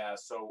lag, yeah.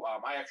 So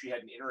I actually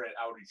had an internet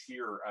outage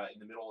here in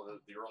the middle of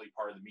the early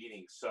part of the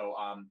meeting. So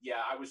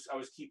yeah, I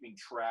was keeping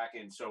track,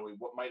 and so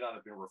what might not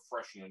have been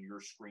refreshing on your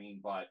screen,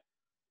 but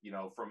you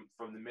know, from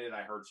the minute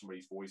I heard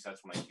somebody's voice,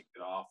 that's when I kicked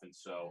it off. And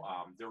so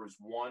there was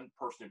one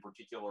person in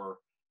particular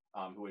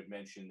who had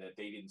mentioned that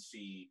they didn't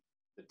see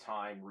the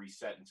time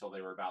reset until they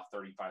were about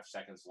 35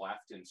 seconds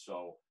left. And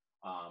so,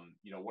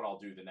 you know, what I'll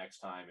do the next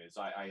time is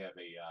I have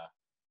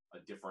a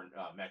different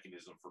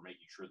mechanism for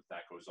making sure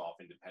that goes off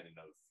independent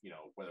of, you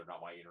know, whether or not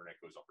my internet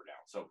goes up or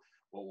down. So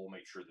we'll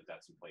make sure that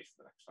that's in place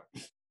for the next time.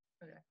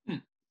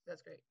 Okay,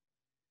 that's great.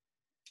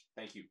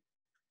 Thank you.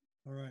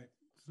 All right.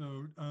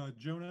 So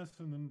Jonas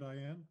and then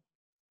Diane.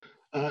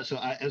 So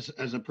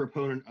as a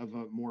proponent of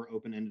a more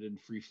open-ended and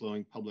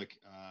free-flowing public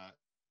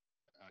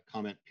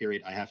comment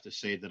period, I have to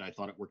say that I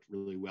thought it worked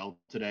really well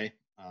today.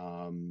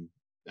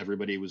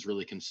 Everybody was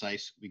really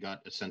concise. We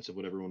got a sense of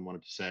what everyone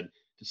wanted to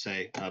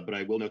say, but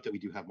I will note that we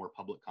do have more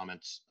public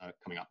comments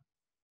coming up.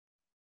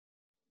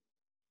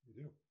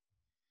 We do.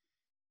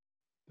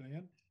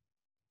 Diane?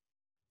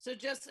 So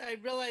just, I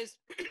realized,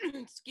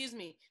 excuse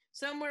me,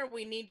 somewhere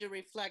we need to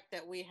reflect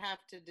that we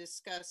have to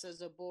discuss as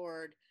a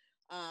board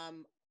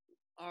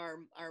our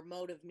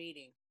mode of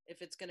meeting,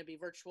 if it's going to be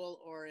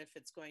virtual or if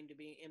it's going to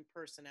be in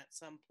person at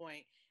some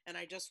point. And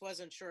I just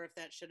wasn't sure if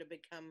that should have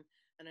become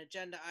an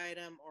agenda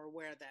item or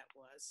where that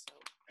was. So.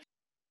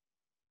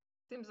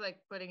 Seems like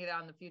putting it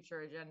on the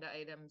future agenda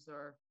items,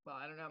 or, well,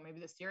 I don't know, maybe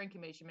the steering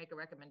committee should make a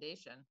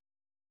recommendation.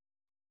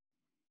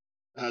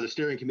 The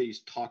steering committee's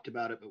talked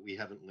about it, but we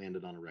haven't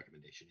landed on a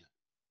recommendation yet.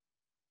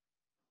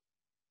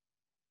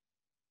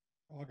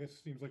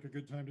 August seems like a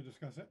good time to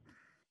discuss it.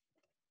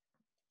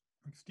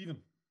 Stephen.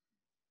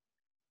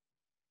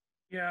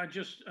 Yeah,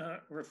 just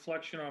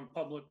reflection on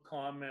public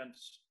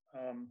comments.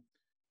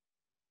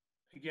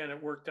 Again,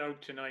 it worked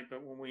out tonight,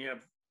 but when we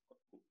have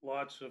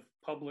lots of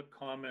public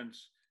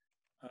comments,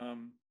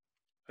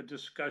 a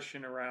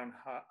discussion around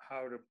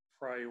how to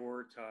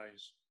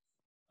prioritize,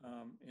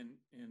 and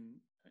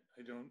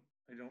I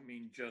don't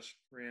mean just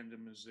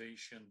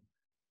randomization.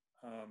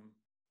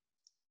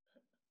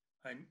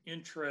 I'm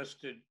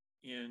interested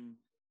in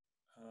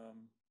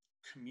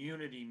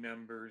community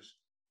members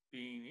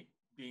being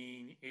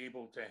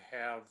able to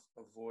have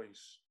a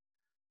voice,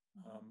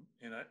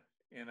 and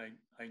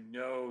I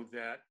know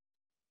that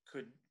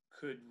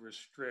could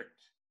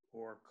restrict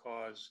or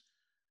cause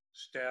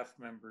staff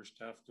members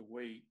to have to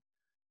wait,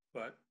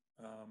 but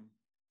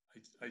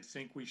I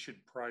think we should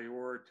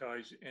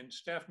prioritize, and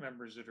staff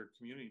members that are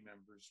community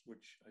members,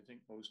 which I think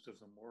most of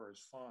them were, is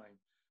fine,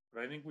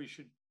 but I think we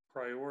should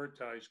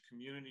prioritize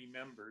community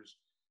members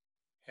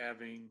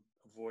having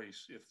a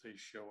voice if they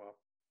show up.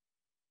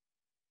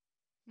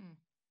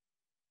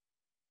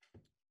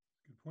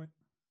 Good point.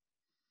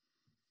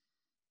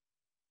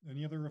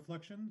 Any other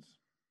reflections?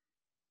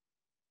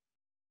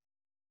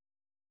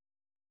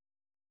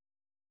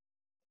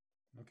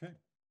 Okay.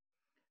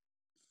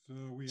 So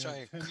we have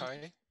Sorry, 10...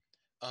 Kari.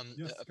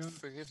 Yes,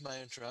 forgive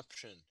my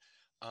interruption.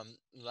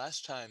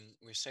 Last time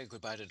we said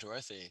goodbye to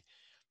Dorothy,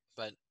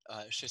 but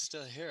she's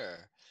still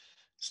here.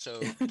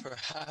 So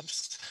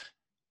perhaps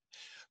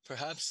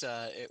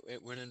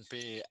it wouldn't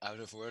be out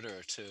of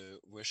order to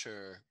wish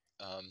her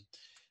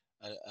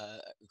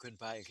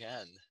goodbye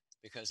again,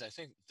 because I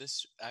think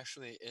this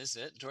actually is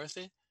it,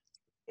 Dorothy?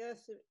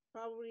 Yes, it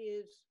probably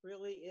is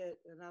really it.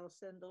 And I'll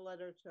send a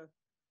letter to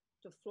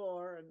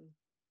Floor, and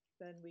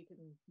then we can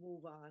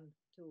move on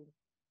to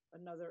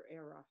another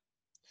era.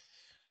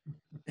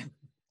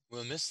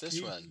 We'll miss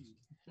this one.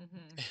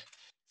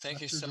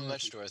 Thank you so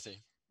much,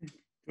 Dorothy.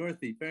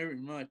 Dorothy, very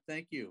much.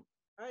 Thank you.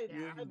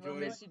 We'll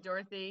miss you,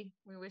 Dorothy.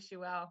 We wish you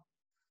well.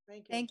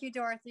 Thank you. Thank you,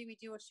 Dorothy. We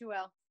do wish you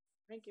well.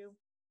 Thank you.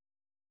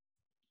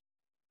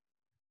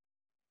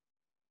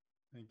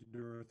 Thank you,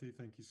 Dorothy.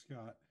 Thank you,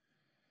 Scott.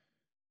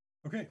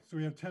 Okay, so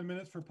we have 10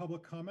 minutes for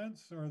public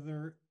comments. Are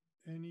there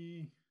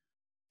any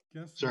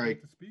guests who would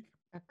like to speak?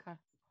 Okay.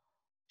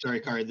 Sorry,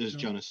 Kari, this is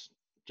Jonas.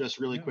 Just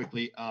really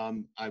quickly,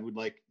 I would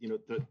like,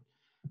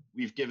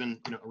 we've given,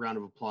 a round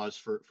of applause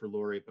for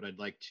Lori, but I'd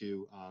like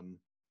to,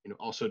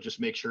 also just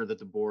make sure that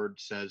the board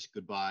says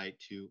goodbye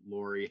to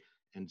Lori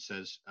and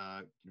says,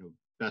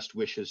 best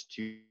wishes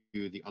to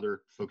the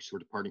other folks who are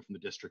departing from the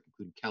district,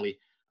 including Kelly,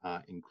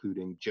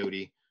 including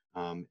Jody,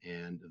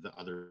 and the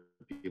other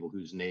people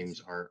whose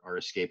names are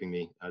escaping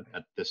me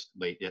at this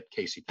late. Yet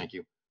Casey, thank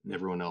you, and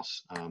everyone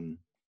else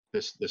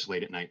this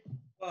late at night.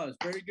 Oh, it's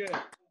very good.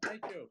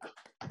 Thank you.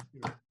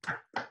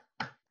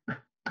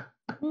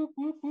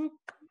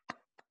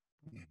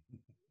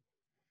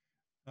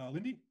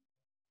 Lindy?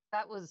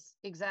 That was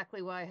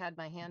exactly why I had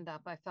my hand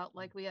up. I felt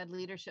like we had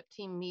leadership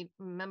team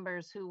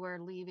members who were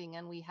leaving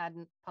and we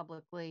hadn't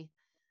publicly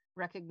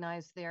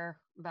recognized their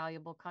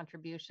valuable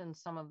contributions.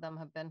 Some of them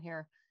have been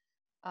here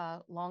a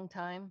long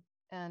time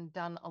and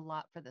done a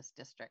lot for this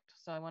district.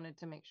 So I wanted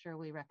to make sure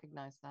we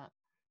recognize that.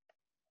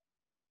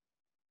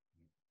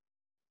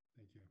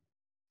 Thank you.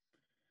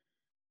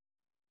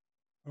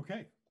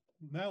 Okay,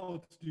 now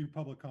let's do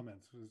public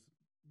comments.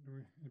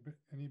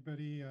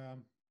 Anybody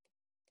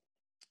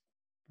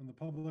from the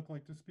public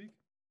like to speak?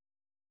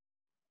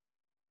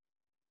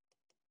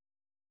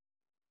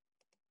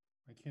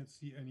 I can't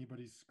see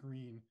anybody's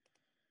screen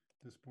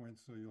at this point,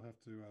 so you'll have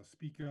to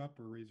speak up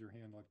or raise your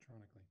hand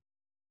electronically.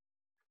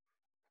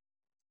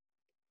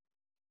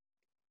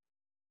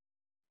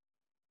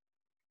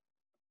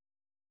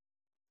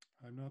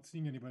 I'm not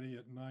seeing anybody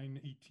at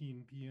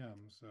 9:18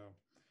 p.m. So,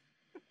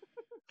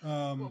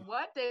 well,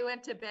 what? They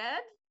went to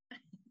bed?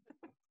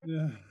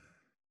 Yeah.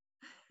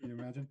 Can you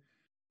imagine?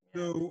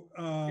 Yeah. So,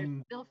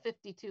 there's still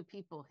 52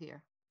 people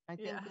here. I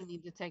think Yeah. we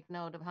need to take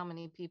note of how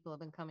many people have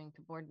been coming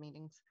to board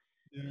meetings.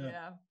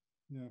 Yeah.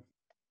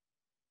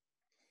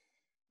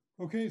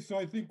 Okay, so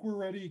I think we're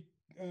ready.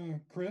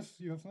 Chris,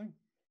 you have something?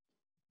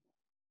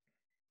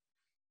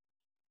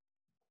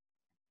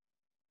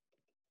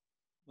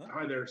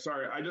 Hi there.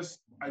 Sorry, I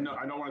know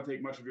I don't want to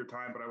take much of your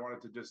time, but I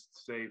wanted to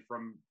just say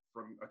from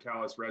a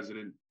Calais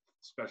resident,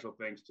 special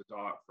thanks to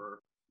Dot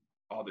for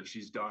all that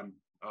she's done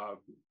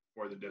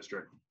for the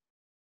district.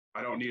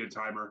 I don't need a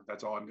timer.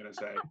 That's all I'm going to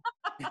say.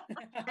 Thank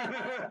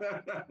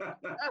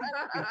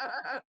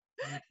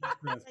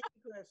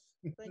you, Chris.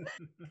 Thank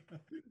you.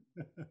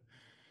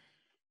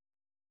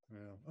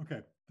 Well,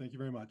 okay. Thank you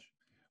very much.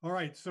 All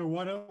right. So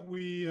why don't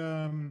we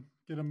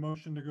get a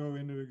motion to go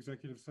into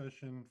executive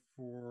session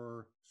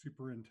for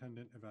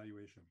superintendent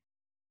evaluation?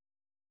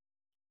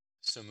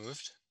 So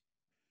moved.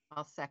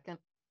 I'll second.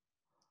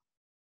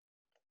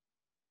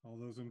 All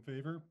those in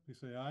favor, please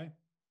say aye.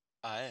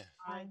 Aye.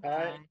 Aye.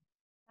 Aye.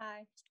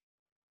 Aye.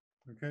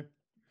 Okay.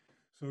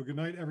 So good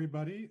night,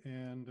 everybody,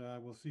 and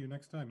we'll see you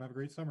next time. Have a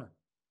great summer.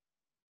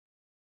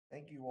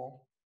 Thank you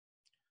all.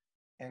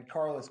 And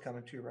Carla's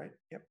coming too, right?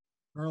 Yep.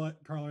 Carla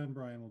and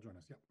Brian will join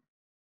us. Yep.